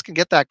the Bears can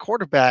get that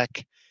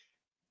quarterback,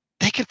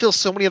 they can fill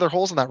so many other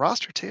holes in that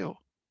roster too.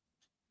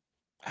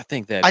 I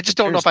think that I just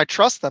don't know if I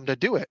trust them to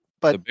do it.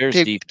 But the Bears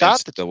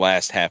defense the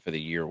last half of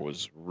the year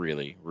was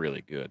really,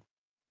 really good.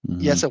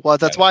 Yes, it was.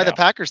 That's why the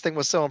Packers thing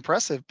was so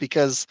impressive,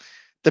 because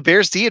the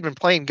Bears D had been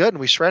playing good and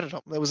we shredded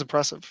them. It was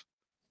impressive.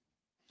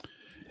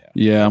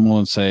 Yeah, I'm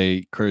going to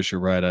say, Chris,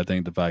 you're right. I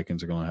think the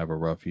Vikings are going to have a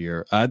rough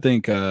year. I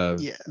think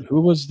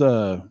who was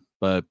the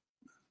guy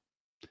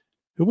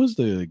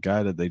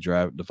that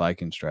the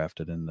Vikings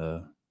drafted in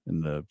the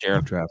in the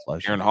Jaron- draft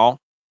last Aaron year.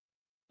 Hall.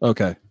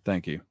 Okay,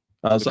 thank you.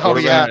 The Oh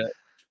quarterback. yeah,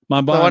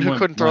 my the one mind who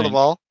went couldn't throw the blank.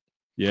 ball.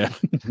 Yeah,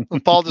 The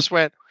ball just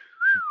went.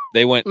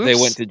 They went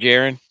Oops. to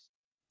Jaron.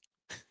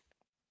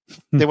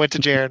 They went to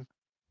Jaron.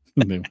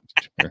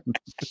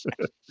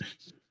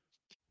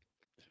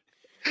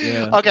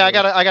 Yeah. Okay, I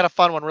got a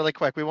fun one really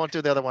quick. We won't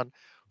do the other one.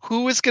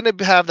 Who is going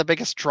to have the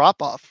biggest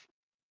drop off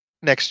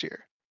next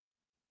year?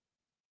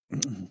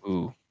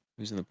 Ooh,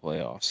 who's in the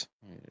playoffs?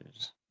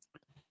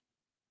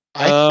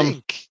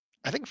 I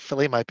think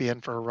Philly might be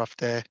in for a rough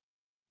day.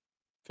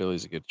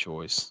 Philly's a good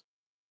choice.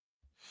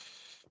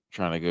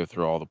 Trying to go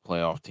through all the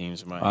playoff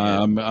teams in my head.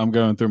 I'm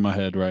going through my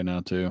head right now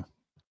too.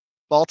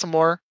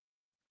 Baltimore,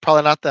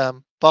 probably not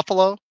them.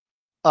 Buffalo,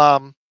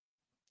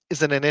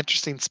 is in an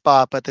interesting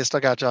spot, but they still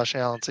got Josh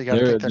Allen, so you got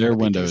to think Their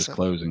window is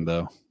closing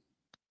though.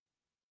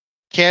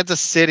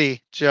 Kansas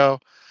City, Joe.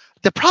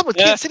 The problem with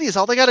Kansas City is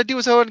all they got to do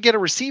is go and get a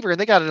receiver, and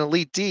they got an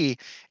elite D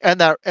and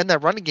that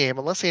running game.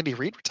 Unless Andy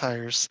Reid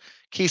retires,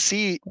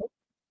 KC,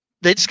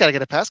 they just got to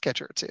get a pass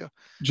catcher or two.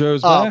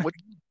 Joe's back.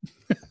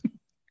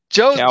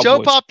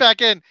 Joe popped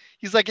back in.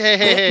 He's like,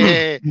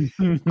 hey,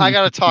 I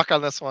got to talk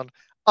on this one.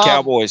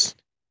 Cowboys.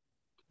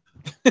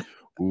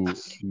 Ooh, no.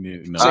 So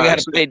you got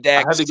to pay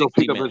Dak. I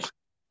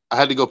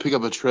had to go pick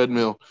up a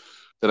treadmill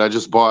that I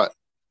just bought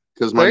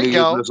because my New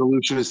Year's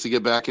resolution is to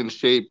get back in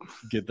shape.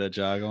 Get that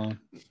jog on.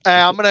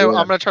 I'm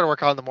gonna try to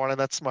work out in the morning.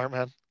 That's smart,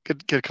 man.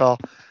 Good call.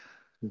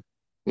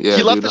 Yeah,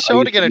 he left the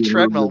show to get a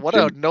treadmill. What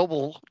a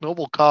noble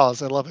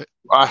cause. I love it.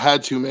 I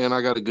had to, man.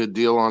 I got a good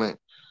deal on it,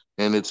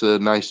 and it's a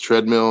nice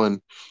treadmill.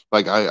 And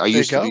like I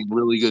used to be in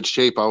really good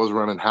shape. I was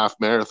running half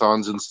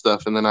marathons and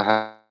stuff, and then I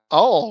had there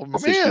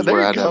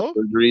you go.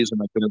 Surgeries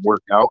and I couldn't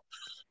work out.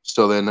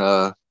 So then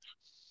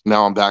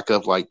now I'm back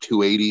up like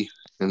 280,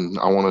 and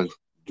I want to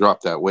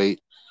drop that weight.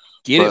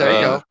 There you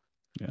go.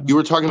 You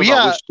were talking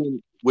about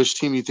which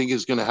team you think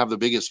is going to have the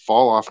biggest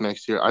fall off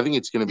next year. I think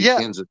it's going to be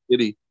Kansas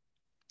City.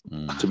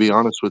 To be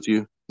honest with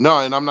you, no,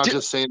 and I'm not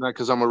just saying that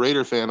because I'm a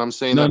Raider fan. I'm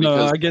saying that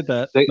because I get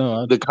that.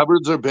 The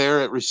cupboards are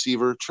bare at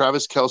receiver.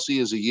 Travis Kelce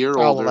is a year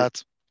older. Well,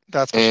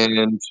 that's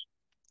and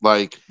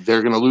like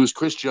they're going to lose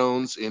Chris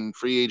Jones in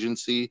free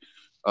agency.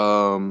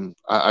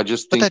 I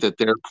just think that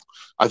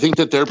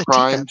they're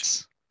primed.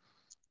 Defense.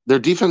 Their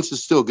defense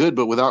is still good,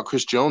 but without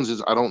Chris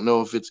Jones, I don't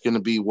know if it's going to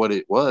be what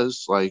it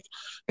was like,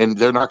 and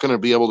they're not going to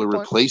be able to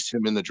replace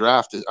him in the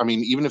draft. I mean,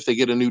 even if they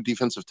get a new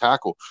defensive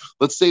tackle,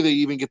 let's say they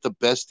even get the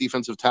best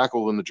defensive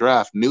tackle in the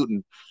draft,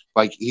 Newton,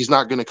 like he's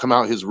not going to come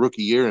out his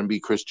rookie year and be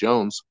Chris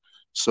Jones.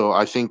 So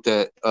I think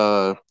that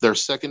their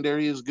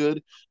secondary is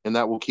good, and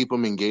that will keep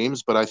them in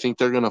games, but I think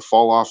they're going to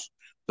fall off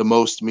the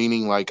most,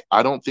 meaning like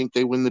I don't think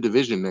they win the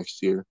division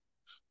next year.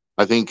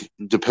 I think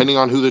depending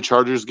on who the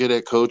Chargers get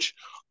at coach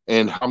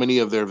and how many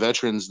of their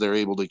veterans they're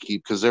able to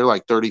keep, because they're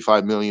like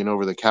 $35 million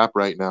over the cap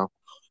right now.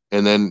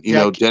 And then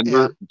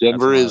Denver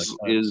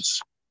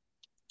is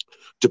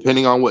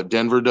depending on what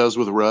Denver does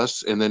with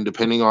Russ, and then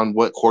depending on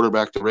what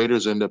quarterback the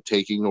Raiders end up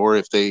taking, or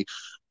if they,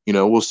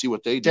 we'll see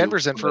what they do.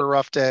 Denver's in for a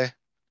rough day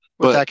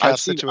with that cap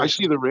situation. I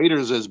see the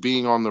Raiders as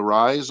being on the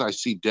rise. I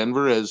see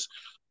Denver as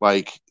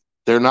like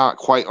they're not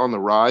quite on the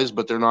rise,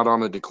 but they're not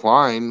on a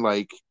decline.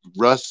 Like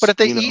Russ, but if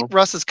they eat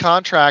Russ's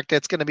contract,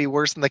 it's going to be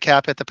worse than the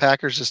cap hit the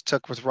Packers just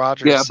took with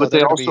Rodgers. Yeah, but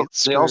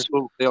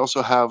they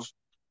also have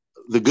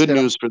the good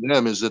news for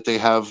them is that they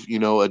have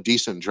a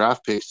decent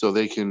draft pick, so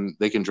they can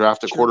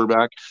draft a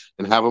quarterback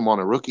and have him on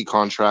a rookie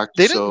contract.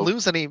 They didn't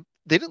lose any.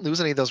 They didn't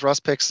lose any of those Russ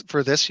picks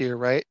for this year,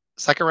 right?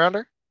 Second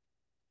rounder.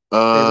 They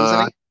lose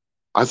any?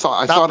 I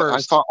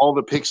thought all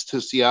the picks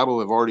to Seattle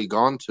have already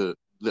gone to.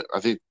 I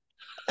think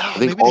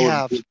maybe they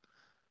have.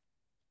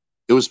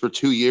 It was for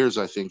 2 years,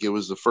 I think. It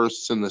was the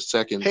firsts and the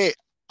seconds. Hey,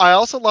 I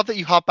also love that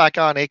you hop back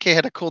on. AK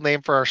had a cool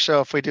name for our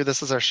show if we do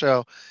this as our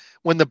show.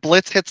 When the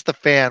blitz hits the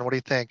fan, what do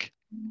you think?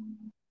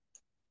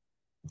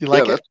 You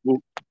like it? That's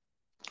cool.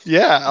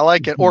 Yeah, I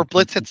like it. Or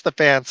blitz hits the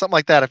fan, something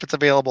like that if it's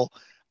available.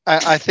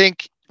 I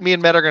think me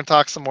and Matt are going to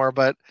talk some more,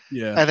 but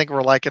I think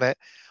we're liking it.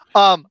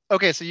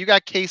 Okay, so you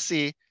got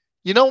KC.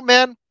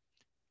 Man,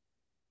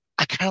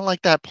 I kind of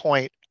like that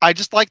point. I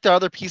just like the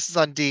other pieces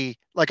on D.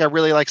 Like I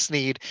really like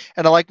Snead,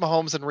 and I like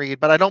Mahomes and Reed,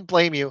 but I don't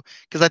blame you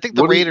because I think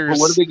the Raiders.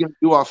 What are they going to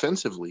do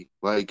offensively?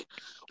 Like,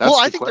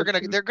 I think they're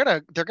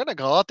gonna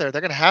go out there. They're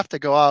gonna have to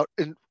go out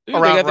and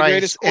around. They got the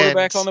greatest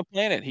quarterback on the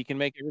planet. He can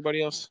make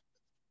everybody else.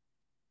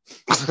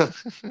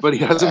 But he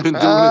hasn't been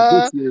doing it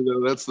this year,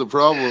 though. That's the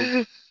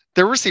problem.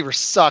 Their receivers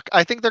suck.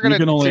 I think they're gonna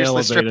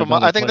seriously strip them.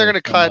 I think they're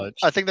gonna cut.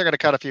 I think they're gonna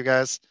cut a few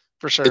guys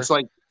for sure. It's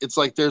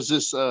like there's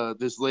this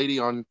lady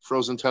on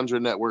Frozen Tundra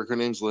Network. Her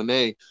name's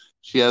Lene.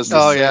 She has this.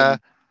 Oh yeah.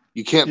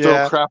 You can't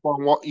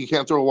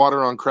throw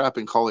water on crap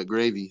and call it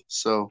gravy.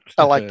 So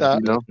I like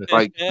that.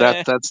 Like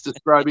that's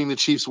describing the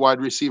Chiefs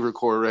wide receiver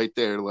core right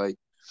there. Like,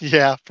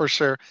 yeah, for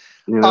sure.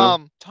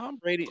 Tom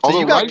Brady. So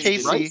you got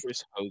Casey.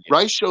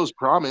 Rice shows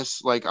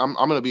promise. Like I'm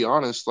going to be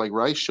honest. Like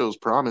Rice shows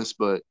promise,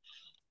 but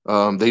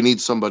they need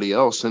somebody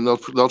else, and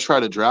they'll try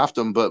to draft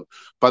him. But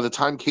by the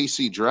time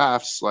KC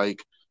drafts,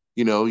 like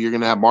You know, you're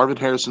going to have Marvin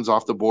Harrison's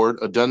off the board.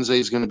 Adunze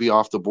is going to be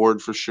off the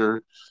board for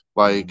sure.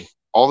 Like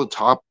all the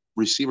top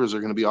receivers are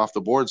going to be off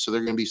the board, so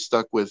they're going to be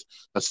stuck with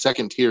a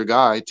second-tier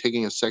guy,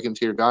 taking a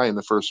second-tier guy in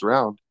the first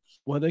round.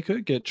 Well, they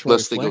could get Troy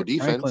Unless they go Franklin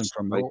defense,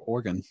 from like,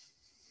 Oregon.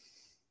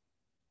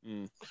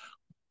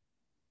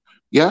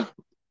 Yeah,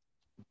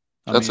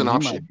 I that's mean, an he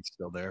option. might be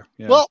still there.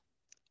 Yeah. Well,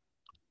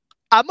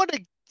 I'm going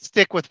to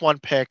stick with one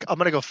pick. I'm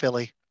going to go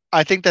Philly.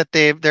 I think that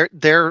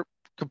they're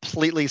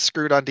completely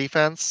screwed on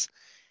defense,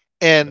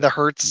 and the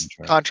Hurts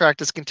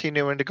contract is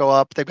continuing to go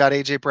up. They've got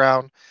AJ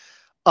Brown.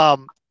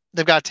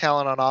 They've got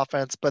talent on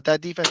offense, but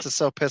that defense is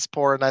so piss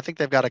poor, and I think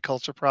they've got a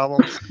culture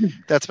problem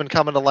that's been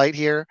coming to light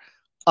here.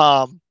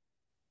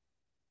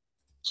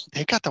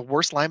 They've got the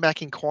worst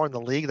linebacking core in the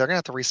league. They're going to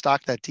have to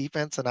restock that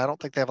defense, and I don't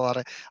think they have a lot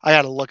of – I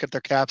got to look at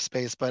their cap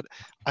space, but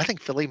I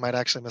think Philly might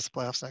actually miss the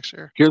playoffs next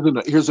year.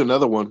 Here's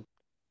another one.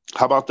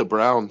 How about the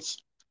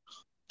Browns?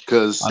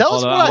 Because that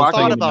was what I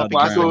thought about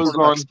Flacco's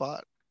on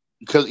spot.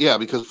 Because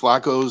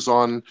Flacco's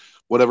on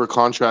whatever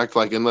contract,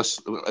 like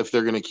if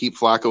they're going to keep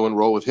Flacco and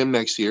roll with him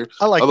next year.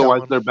 I like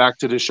Otherwise, they're back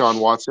to Deshaun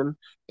Watson,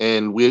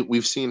 and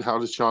we've seen how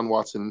Deshaun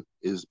Watson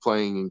is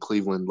playing in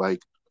Cleveland.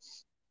 Like,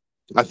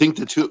 I think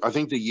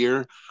the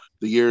year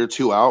or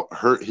two out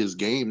hurt his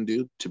game,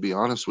 dude. To be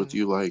honest with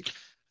you, like,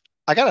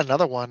 I got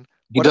another one.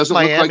 What if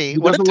Miami?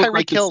 What if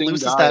Tyreek Hill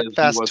loses that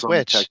fast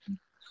twitch?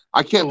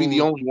 I can't be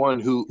the only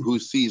one who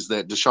sees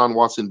that Deshaun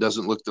Watson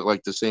doesn't look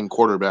like the same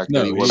quarterback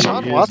that he was.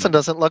 Deshaun Watson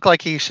doesn't look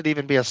like he should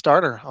even be a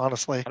starter,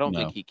 honestly. I don't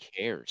think he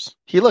cares.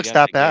 He looks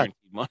that bad.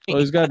 Well,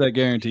 he's got that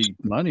guaranteed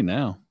money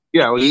now.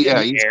 Yeah,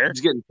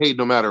 he's getting paid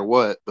no matter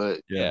what.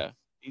 But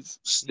he's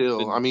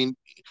still, I mean,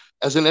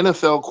 as an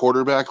NFL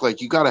quarterback,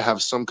 like, you got to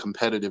have some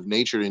competitive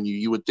nature in you.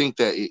 You would think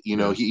that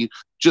he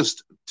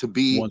just to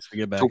want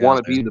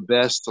to be the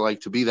best, like,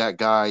 to be that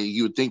guy.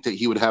 You would think that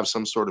he would have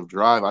some sort of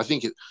drive. I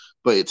think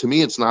but to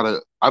me, it's not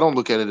I don't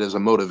look at it as a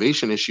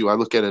motivation issue. I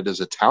look at it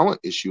as a talent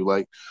issue.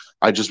 Like,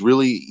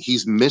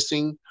 he's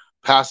missing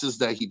passes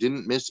that he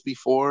didn't miss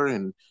before.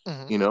 And,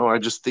 I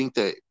just think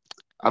that,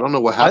 I don't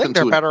know what happened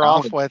to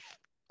it.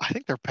 I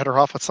think they're better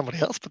off with somebody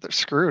else, but they're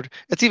screwed.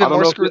 It's even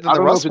more screwed than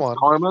the Russ one.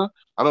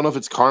 I don't know if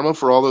it's karma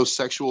for all those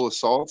sexual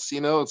assaults.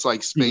 It's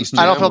like Space Jam.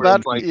 I don't feel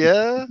bad. Like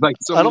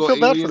I don't feel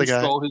bad for the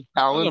guy. Stole his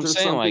talent or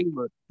something.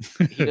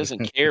 Like, he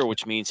doesn't care,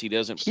 which means he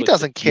doesn't. He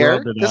doesn't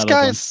care.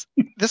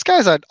 This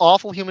guy's an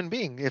awful human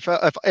being. If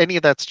any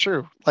of that's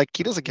true, like,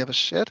 he doesn't give a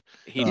shit.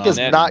 He does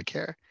not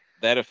care.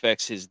 That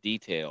affects his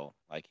detail,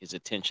 like his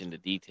attention to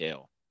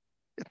detail.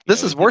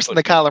 This is worse than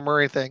the Kyler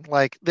Murray thing.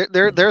 Like,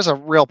 there's a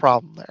real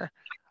problem there.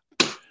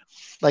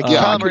 Like,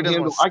 I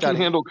can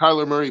handle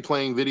Kyler Murray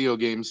playing video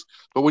games,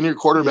 but when your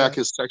quarterback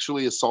has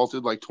sexually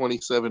assaulted like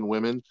 27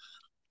 women,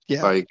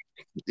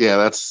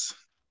 that's.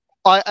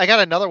 I got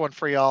another one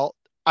for y'all.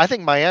 I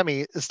think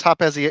Miami is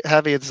top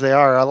heavy as they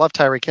are. I love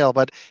Tyreek Hill,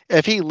 but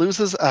if he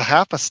loses a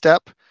half a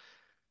step,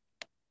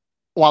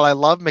 while I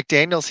love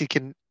McDaniels, he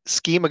can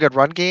scheme a good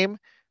run game.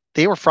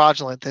 They were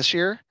fraudulent this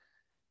year,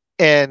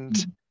 and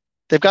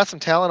they've got some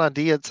talent on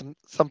D at some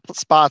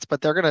spots,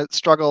 but they're going to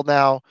struggle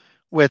now.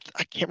 I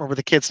can't remember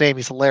the kid's name.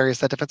 He's hilarious.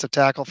 That defensive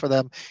tackle for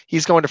them.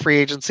 He's going to free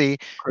agency.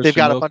 They've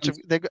got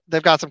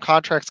they've got some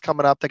contracts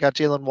coming up. They got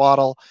Jalen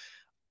Waddle.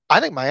 I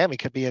think Miami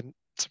could be in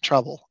some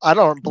trouble. I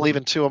don't believe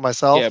in Tua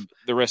myself. Yeah,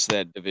 the rest of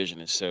that division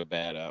is so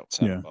bad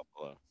outside of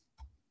Buffalo.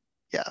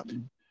 Yeah,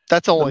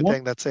 that's the only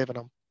thing that's saving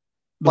them.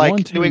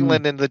 Like, New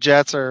England and the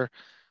Jets are,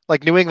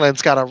 like, New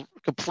England's got a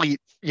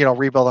complete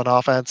rebuild on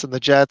offense, and the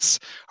Jets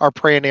are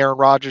praying Aaron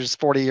Rodgers,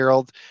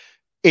 40-year-old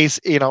ace,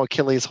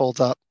 Achilles holds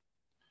up.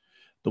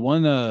 The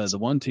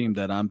one team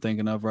that I'm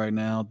thinking of right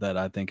now that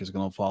I think is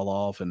going to fall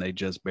off, and they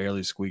just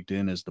barely squeaked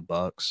in, is the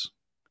Bucks,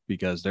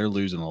 because they're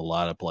losing a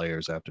lot of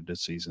players after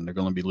this season. They're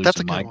going to be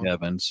losing Mike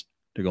Evans.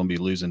 They're going to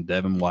be losing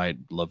Devin White,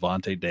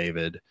 Levante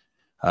David.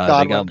 They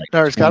got like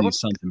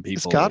 20-something people.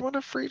 Is Godwin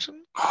a free agent?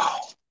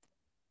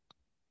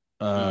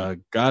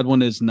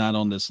 Godwin is not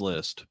on this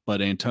list,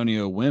 but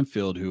Antonio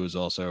Winfield, who is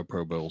also a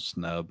Pro Bowl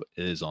snub,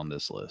 is on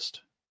this list.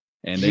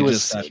 And they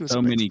just got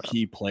so many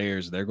key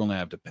players they're going to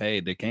have to pay.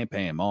 They can't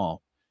pay them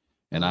all.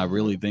 And I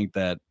really think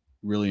that,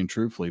 really and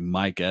truthfully,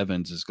 Mike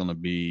Evans is going to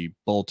be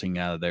bolting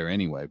out of there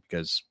anyway,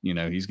 because,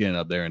 he's getting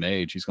up there in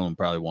age. He's going to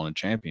probably want a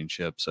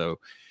championship. So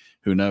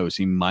who knows?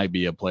 He might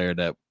be a player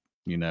that,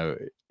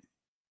 could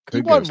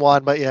he won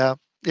one, but yeah,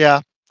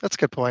 that's a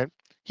good point.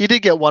 He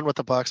did get one with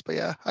the Bucks, but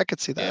yeah, I could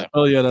see that.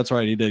 Oh yeah, that's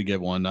right. He did get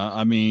one.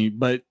 I mean,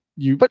 but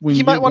he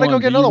might want to go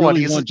get another one.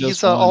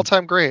 He's an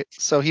all-time great,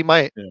 so he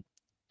might. Yeah.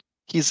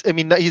 He's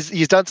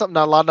done something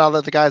not a lot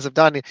of the guys have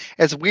done.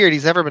 It's weird.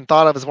 He's never been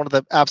thought of as one of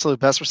the absolute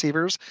best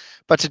receivers,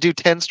 but to do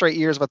 10 straight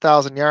years of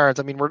 1,000 yards,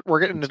 I mean, we're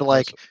getting into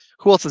like,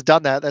 who else has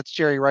done that? That's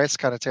Jerry Rice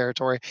kind of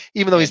territory.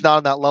 Even though he's not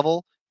on that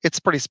level, it's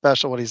pretty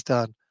special what he's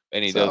done.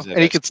 And he does. And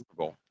he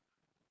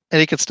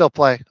could still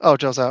play. Oh,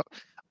 Joe's out.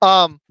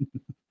 Oh,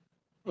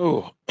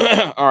 all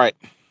right.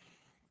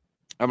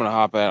 I'm gonna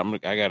hop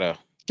out. I gotta.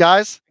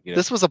 Guys,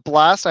 this was a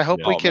blast. I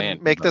hope we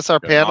can make this our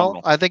panel.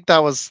 I think that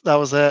was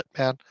it,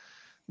 man.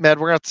 Med,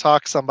 we're gonna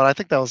talk some, but I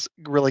think that was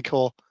really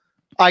cool.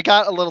 I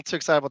got a little too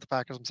excited about the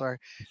Packers. I'm sorry.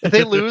 If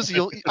they lose,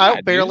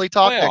 I'll barely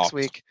talk next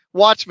week.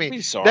 Watch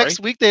me.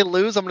 Next week they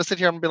lose, I'm gonna sit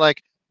here and be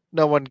like,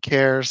 no one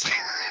cares.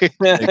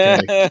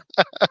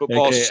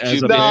 Football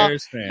as a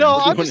Bears fan.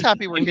 No, I'm just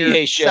happy we're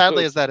here.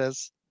 Sadly as that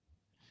is.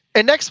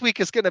 And next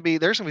week is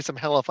there's gonna be some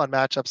hella fun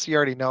matchups. You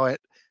already know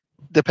it,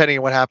 depending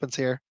on what happens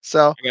here.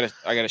 So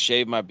I gotta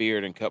shave my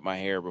beard and cut my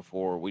hair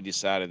before we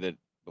decided that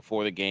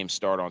before the games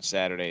start on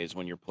Saturday is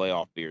when your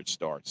playoff beard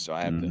starts. So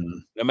I have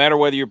to, no matter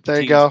whether your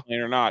team's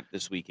playing or not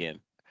this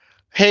weekend.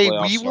 Hey,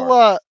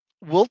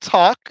 we'll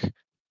talk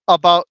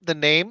about the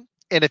name,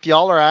 and if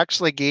y'all are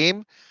actually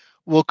game,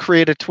 we'll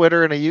create a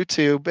Twitter and a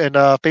YouTube and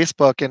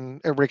Facebook, and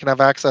everybody can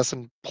have access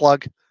and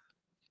plug.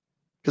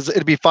 Because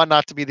it'd be fun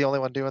not to be the only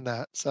one doing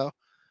that. So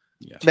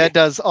Med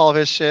does all of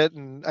his shit,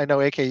 and I know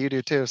AK you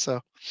do too.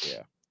 So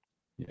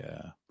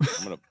yeah.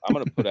 I'm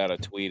gonna put out a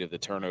tweet of the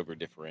turnover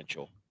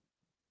differential.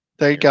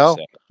 There you go.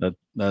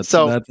 That's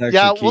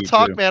actually we'll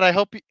talk, too. man. I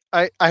hope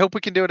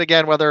we can do it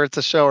again, whether it's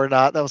a show or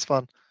not. That was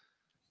fun.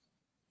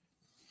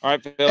 All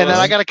right, fellas. And then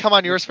I got to come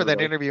on yours for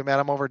that interview, man.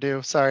 I'm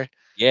overdue. Sorry.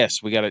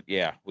 Yes, we got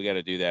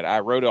to do that. I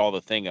wrote all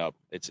the thing up.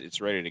 It's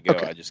ready to go.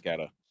 Okay. I just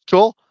gotta.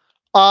 Cool.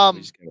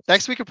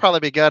 Next week would probably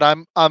be good.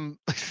 I'm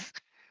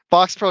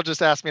Box Pro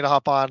just asked me to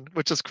hop on,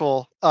 which is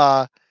cool.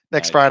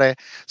 Next Friday.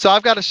 So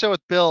I've got a show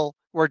with Bill.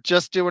 We're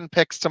just doing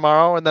picks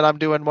tomorrow, and then I'm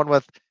doing one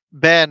with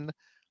Ben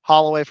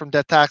Holloway from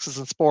Death Taxes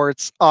and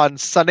Sports on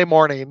Sunday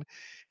morning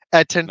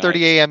at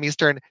 10:30 a.m.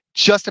 Eastern.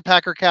 Just a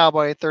Packer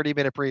Cowboy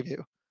 30-minute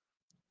preview.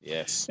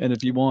 Yes. And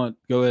if you want,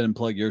 go ahead and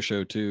plug your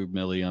show too,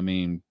 Millie. I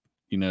mean,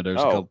 there's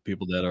a couple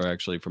people that are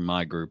actually from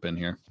my group in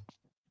here.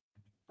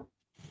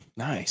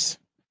 Nice.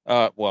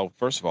 Well,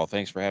 first of all,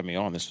 thanks for having me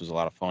on. This was a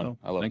lot of fun.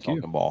 I love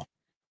talking ball.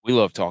 We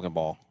love talking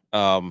ball.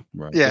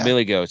 Right. Yeah. The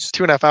Millie Goats.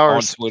 2.5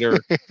 hours. On Twitter.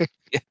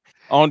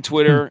 On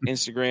Twitter,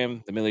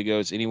 Instagram, the Millie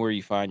Goats. Anywhere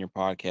you find your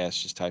podcast,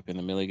 just type in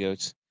the Millie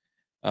Goats.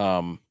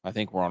 I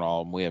think we're on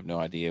all of them. We have no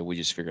idea. We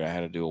just figured out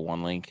how to do a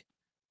one link.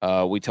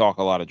 We talk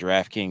a lot of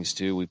DraftKings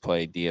too. We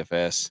play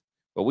DFS,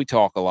 but we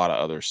talk a lot of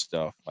other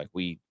stuff. Like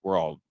we're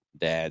all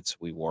dads.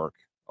 We work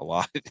a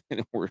lot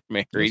and we're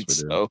married. Yes,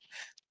 so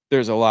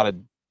there's a lot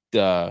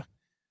of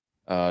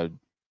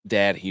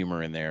dad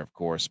humor in there, of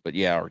course. But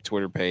yeah, our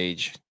Twitter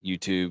page,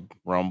 YouTube,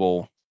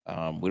 Rumble.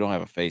 We don't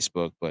have a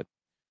Facebook,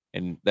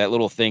 and that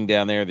little thing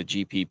down there, the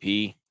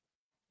GPP,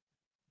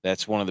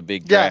 that's one of the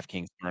big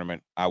DraftKings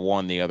tournament. I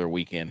won the other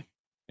weekend.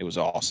 It was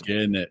awesome.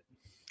 Getting it.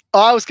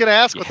 Oh, I was going to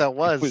ask what that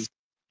was.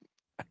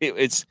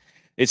 It's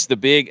the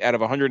big out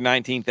of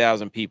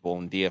 119,000 people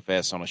in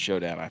DFS on a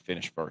showdown. I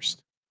finished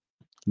first.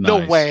 Nice.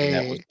 No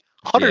way.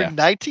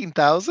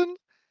 119,000?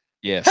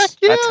 Yes. Heck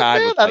yeah, I tied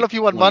man. with I don't know if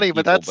you won money,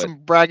 but that's some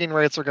bragging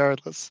rights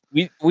regardless.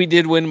 We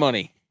did win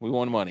money. We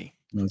won money.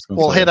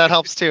 Well, hey, that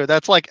helps too.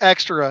 That's like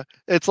extra.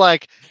 It's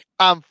like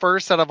I'm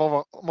first out of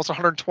almost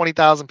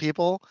 120,000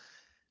 people.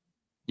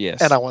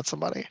 Yes. And I won some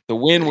money. The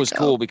win was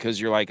cool because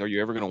you're like, are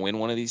you ever going to win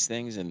one of these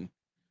things? And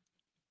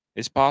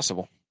it's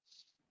possible.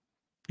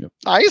 Yep.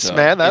 Nice,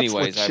 man. That's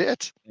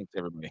legit. Thanks,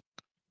 everybody.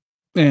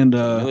 And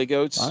Millie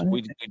Goats,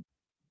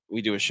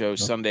 we do a show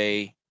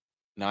Sunday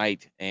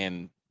night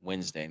and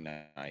Wednesday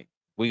night.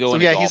 We go so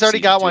he's already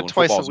got one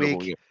twice a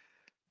week.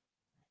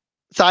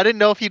 So I didn't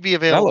know if he'd be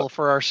available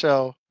for our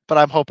show, but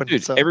I'm hoping.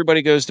 Dude, so.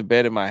 Everybody goes to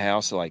bed in my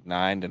house at like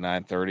 9 to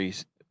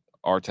 9:30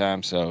 our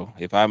time. So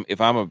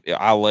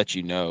I'll let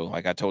you know.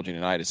 Like I told you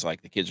tonight, it's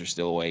like the kids are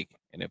still awake,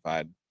 and if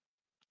I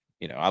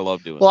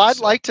love doing. Well, I'd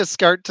like to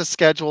start to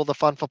schedule the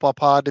Fun Football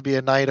Pod to be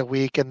a night a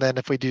week, and then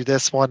if we do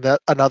this one,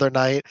 another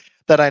night,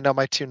 then I know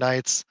my 2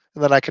 nights,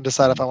 and then I can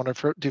decide if I want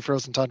to do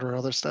Frozen Tundra or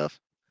other stuff,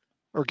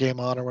 or Game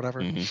On or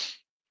whatever. Mm-hmm.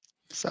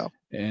 So.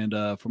 And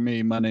for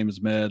me, my name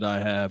is Med. I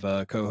have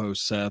a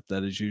co-host Seth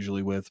that is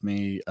usually with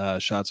me.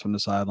 Shots from the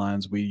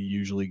Sidelines. We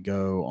usually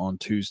go on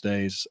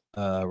Tuesdays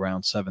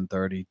around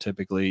 7:30,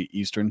 typically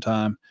Eastern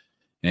time,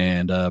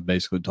 and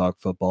basically talk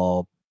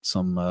football.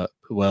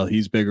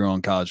 He's bigger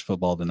on college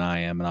football than I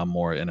am, and I'm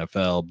more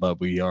NFL. But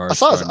we are. I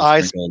saw his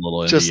eyes a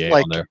little just NBA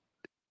like on there.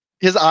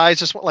 His eyes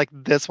just went like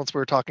this once we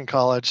were talking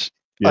college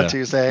on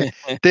Tuesday.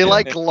 They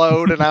like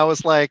glowed, and I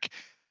was like,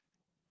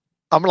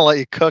 I'm gonna let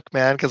you cook,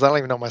 man, because I don't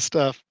even know my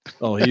stuff.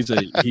 Oh, he's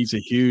a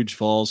huge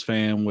Vols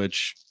fan,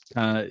 which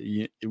kind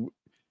of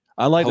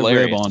I like to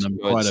rib on him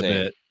quite a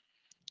bit.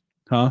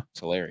 Huh? It's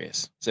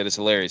hilarious. Said it's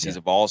hilarious. Yeah. He's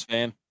a Vols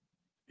fan.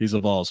 He's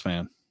a Vols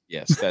fan.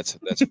 Yes, that's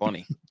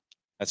funny.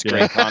 That's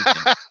great content.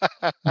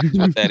 That's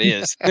what that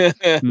is.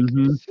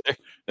 Mm-hmm.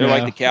 They're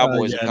like the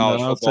Cowboys of college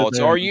football. It's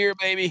our year,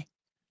 baby.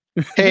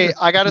 Hey,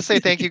 I got to say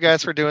thank you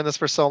guys for doing this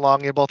for so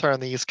long. You both are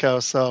on the East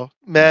Coast. So,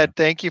 Med,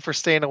 thank you for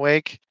staying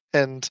awake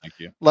and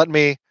letting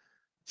me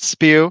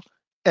spew.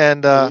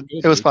 And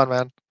it was fun,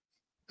 man.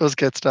 It was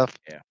good stuff.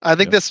 Yeah. I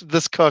think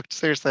this cooked.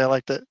 Seriously, I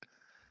liked it.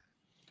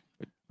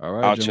 All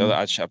right.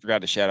 I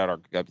forgot to shout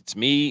out it's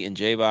me and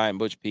J-Vi and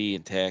Butch P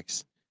and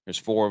Tex. There's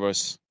 4 of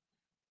us.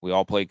 We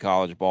all played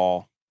college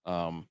ball.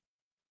 And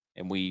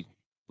we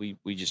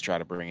just try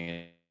to bring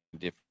in a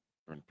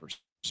different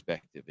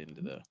perspective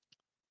into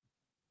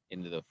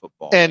into the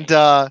football. And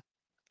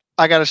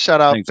I got to shout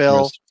out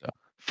Bill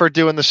for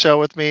doing the show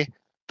with me.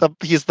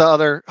 He's the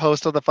other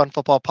host of the Fun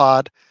Football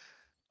Pod,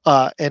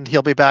 and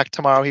he'll be back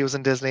tomorrow. He was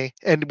in Disney,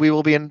 and we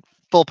will be in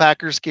full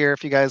Packers gear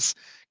if you guys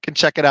can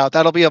check it out.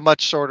 That'll be a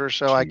much shorter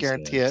show, I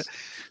guarantee it.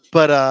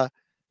 But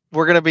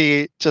we're gonna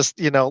be just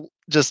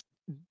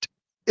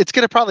it's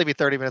gonna probably be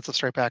 30 minutes of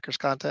straight Packers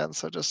content.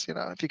 So just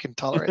if you can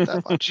tolerate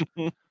that much,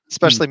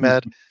 especially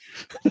Med.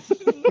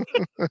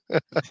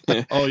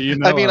 Oh,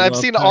 I mean, I've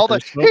seen all the.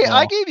 Hey,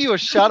 I gave you a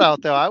shout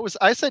out though.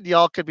 I said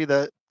y'all could be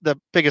the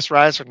biggest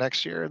riser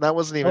next year, and that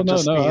wasn't even me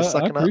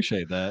sucking up. I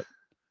appreciate that.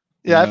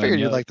 Yeah, I figured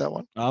you'd like that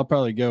one. I'll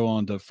probably go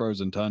on to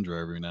Frozen Tundra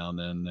every now and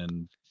then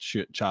and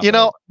chop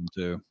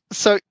too.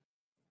 So,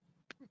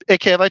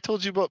 AK, have I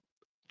told you about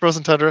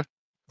Frozen Tundra?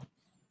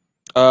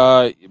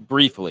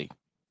 Briefly.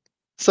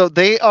 So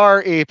they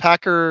are a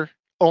Packer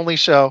only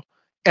show,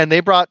 and they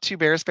brought 2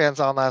 Bears fans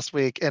on last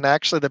week, and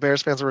actually the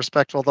Bears fans were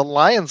respectful. The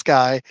Lions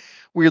guy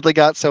weirdly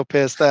got so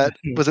pissed that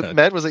was it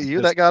Med? Was it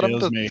you that got him?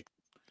 It was me.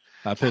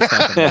 I pissed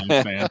off the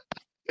Lions fan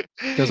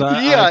because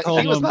I told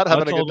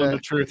him the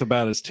truth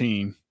about his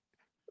team.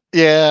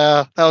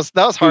 Yeah, that was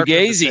hard for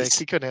him to take.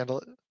 He couldn't handle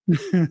it.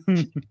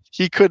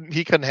 he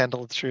couldn't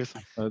handle the truth.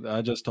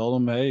 I just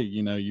told him, hey,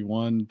 you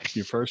won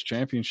your first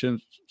championship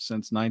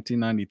since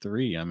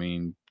 1993. I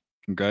mean,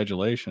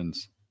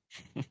 congratulations.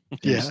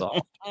 Yeah.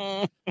 So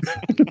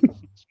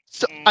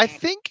I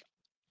think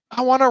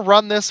I want to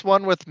run this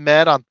one with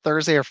Med on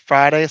Thursday or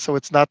Friday, so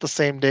it's not the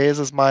same days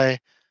as my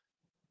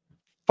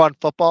Fun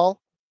Football.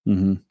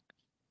 Mm-hmm.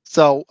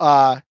 So,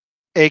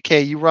 AK,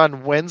 you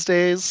run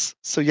Wednesdays.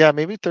 So yeah,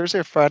 maybe Thursday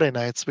or Friday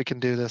nights we can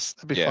do this.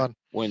 That'd be fun.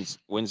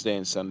 Wednesday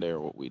and Sunday are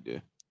what we do.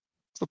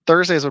 So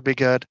Thursdays would be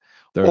good.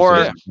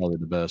 Thursdays are probably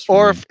the best.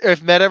 Or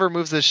if Med ever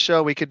moves this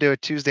show, we could do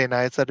it Tuesday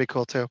nights. That'd be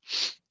cool too.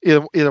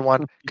 Either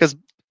one, because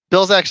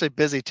Bill's actually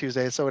busy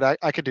Tuesdays, so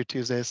I could do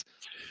Tuesdays.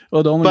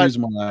 Well, the only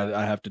reason why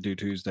I have to do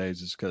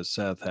Tuesdays is because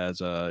Seth has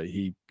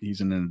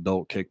he's in an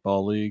adult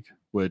kickball league,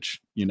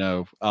 which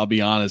I'll be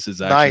honest is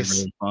actually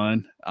really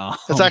fun.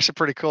 It's actually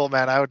pretty cool,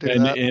 man. I would do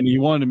that. And he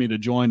wanted me to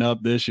join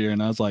up this year,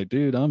 and I was like,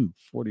 dude, I'm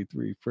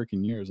 43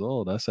 freaking years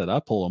old. I said I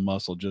pull a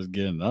muscle just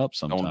getting up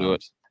sometimes. Don't do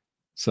it.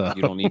 So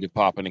you don't need to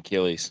pop an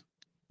Achilles.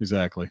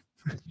 Exactly.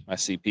 I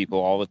see people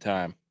all the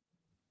time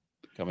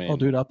come in. Oh,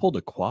 dude, I pulled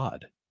a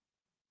quad.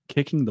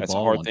 Kicking the ball. That's a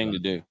hard thing to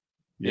do.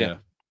 Yeah.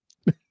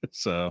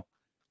 So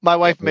my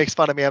wife makes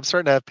fun of me. I'm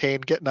starting to have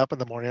pain getting up in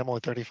the morning. I'm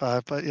only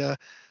 35, but yeah,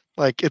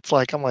 I'm getting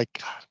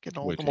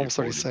old. I'm almost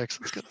 36.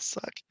 It's gonna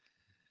suck.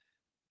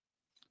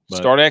 But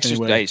start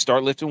exercising. Anyway. Hey,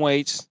 start lifting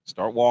weights.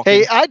 Start walking.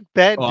 Hey, I'd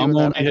been doing I'm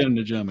that. I'm hitting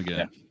the gym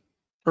again.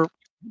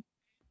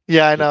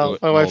 Yeah, I know.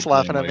 My wife's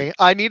laughing at me.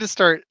 I need to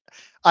start.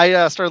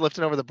 I started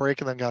lifting over the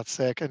break and then got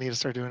sick. I need to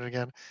start doing it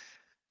again.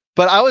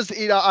 But I was,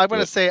 I'm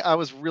going to say I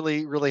was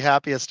really, really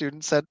happy. A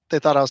student said they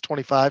thought I was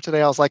 25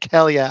 today. I was like,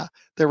 hell yeah,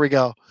 there we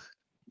go.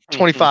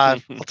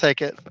 25, I'll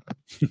take it.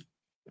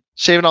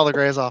 Shaving all the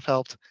grays off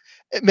helped.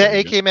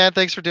 AK, man,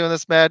 thanks for doing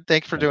this, Matt.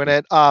 Thanks for doing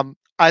it.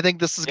 I think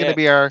this is going to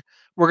be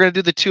we're going to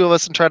do the 2 of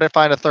us and try to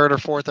find a 3rd or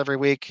 4th every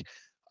week.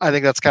 I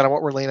think that's kind of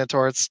what we're leaning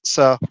towards.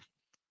 So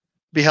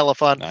be hella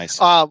fun. Nice.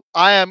 I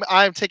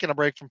am taking a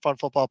break from Fun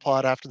Football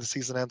Pod after the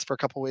season ends for a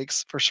couple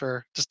weeks for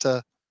sure, just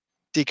to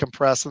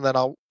decompress, and then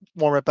I'll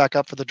warm it back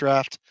up for the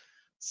draft.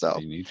 So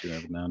you need to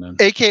every now and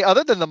then. AK,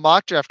 other than the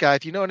mock draft guy,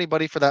 if you know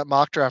anybody for that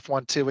mock draft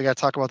one too, we got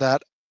to talk about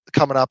that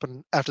coming up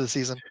and after the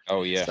season.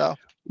 Oh yeah. So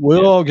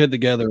we'll all get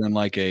together in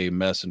like a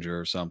messenger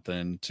or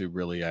something to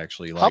really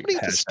actually like. How many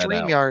is the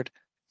StreamYard?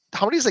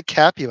 How many does it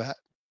cap you at?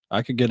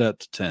 I could get up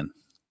to 10.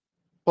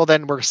 Well,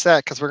 then we're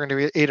set because we're going to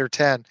be 8 or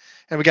 10,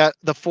 and we got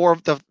the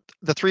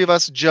 3 of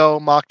us. Joe,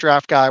 mock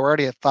draft guy. We're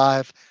already at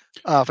 5.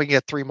 If we can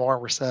get 3 more,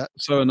 we're set.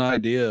 So an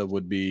idea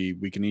would be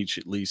we can each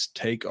at least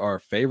take our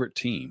favorite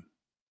team,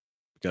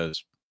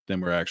 because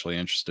then we're actually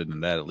interested in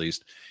that at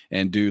least,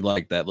 and do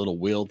like that little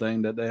wheel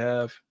thing that they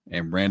have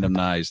and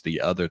randomize the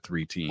other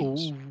 3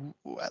 teams.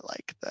 Ooh, I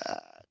like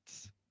that.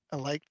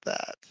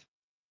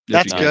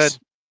 That's good.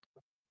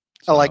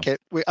 So, I like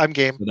it. I'm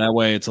game. So that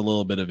way it's a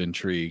little bit of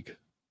intrigue.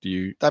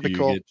 That'd be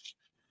cool.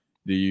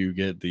 Do you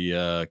get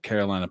the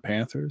Carolina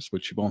Panthers,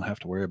 which you won't have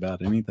to worry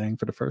about anything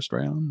for the first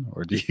round?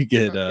 Or do you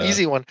get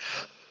easy one?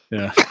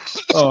 Yeah.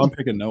 Oh, I'm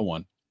picking no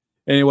one.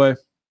 Anyway,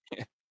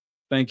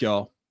 thank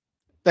y'all.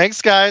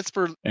 Thanks, guys,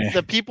 for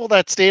the people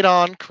that stayed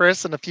on,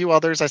 Chris and a few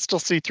others. I still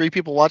see 3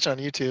 people watching on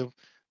YouTube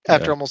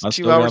after almost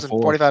 2 hours and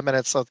 45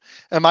 minutes. So,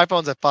 and my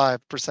phone's at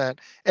 5%.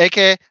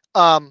 AK,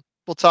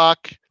 we'll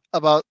talk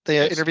about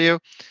the interview.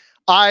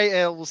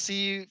 I will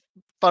see you,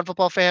 Fun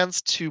Football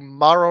fans,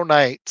 tomorrow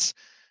night.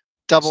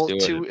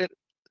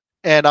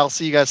 And I'll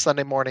see you guys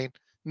Sunday morning.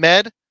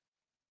 Med,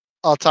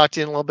 I'll talk to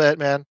you in a little bit,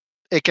 man.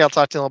 AK, I'll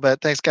talk to you in a little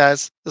bit. Thanks,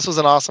 guys. This was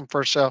an awesome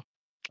first show.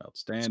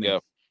 Outstanding.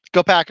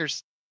 Go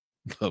Packers.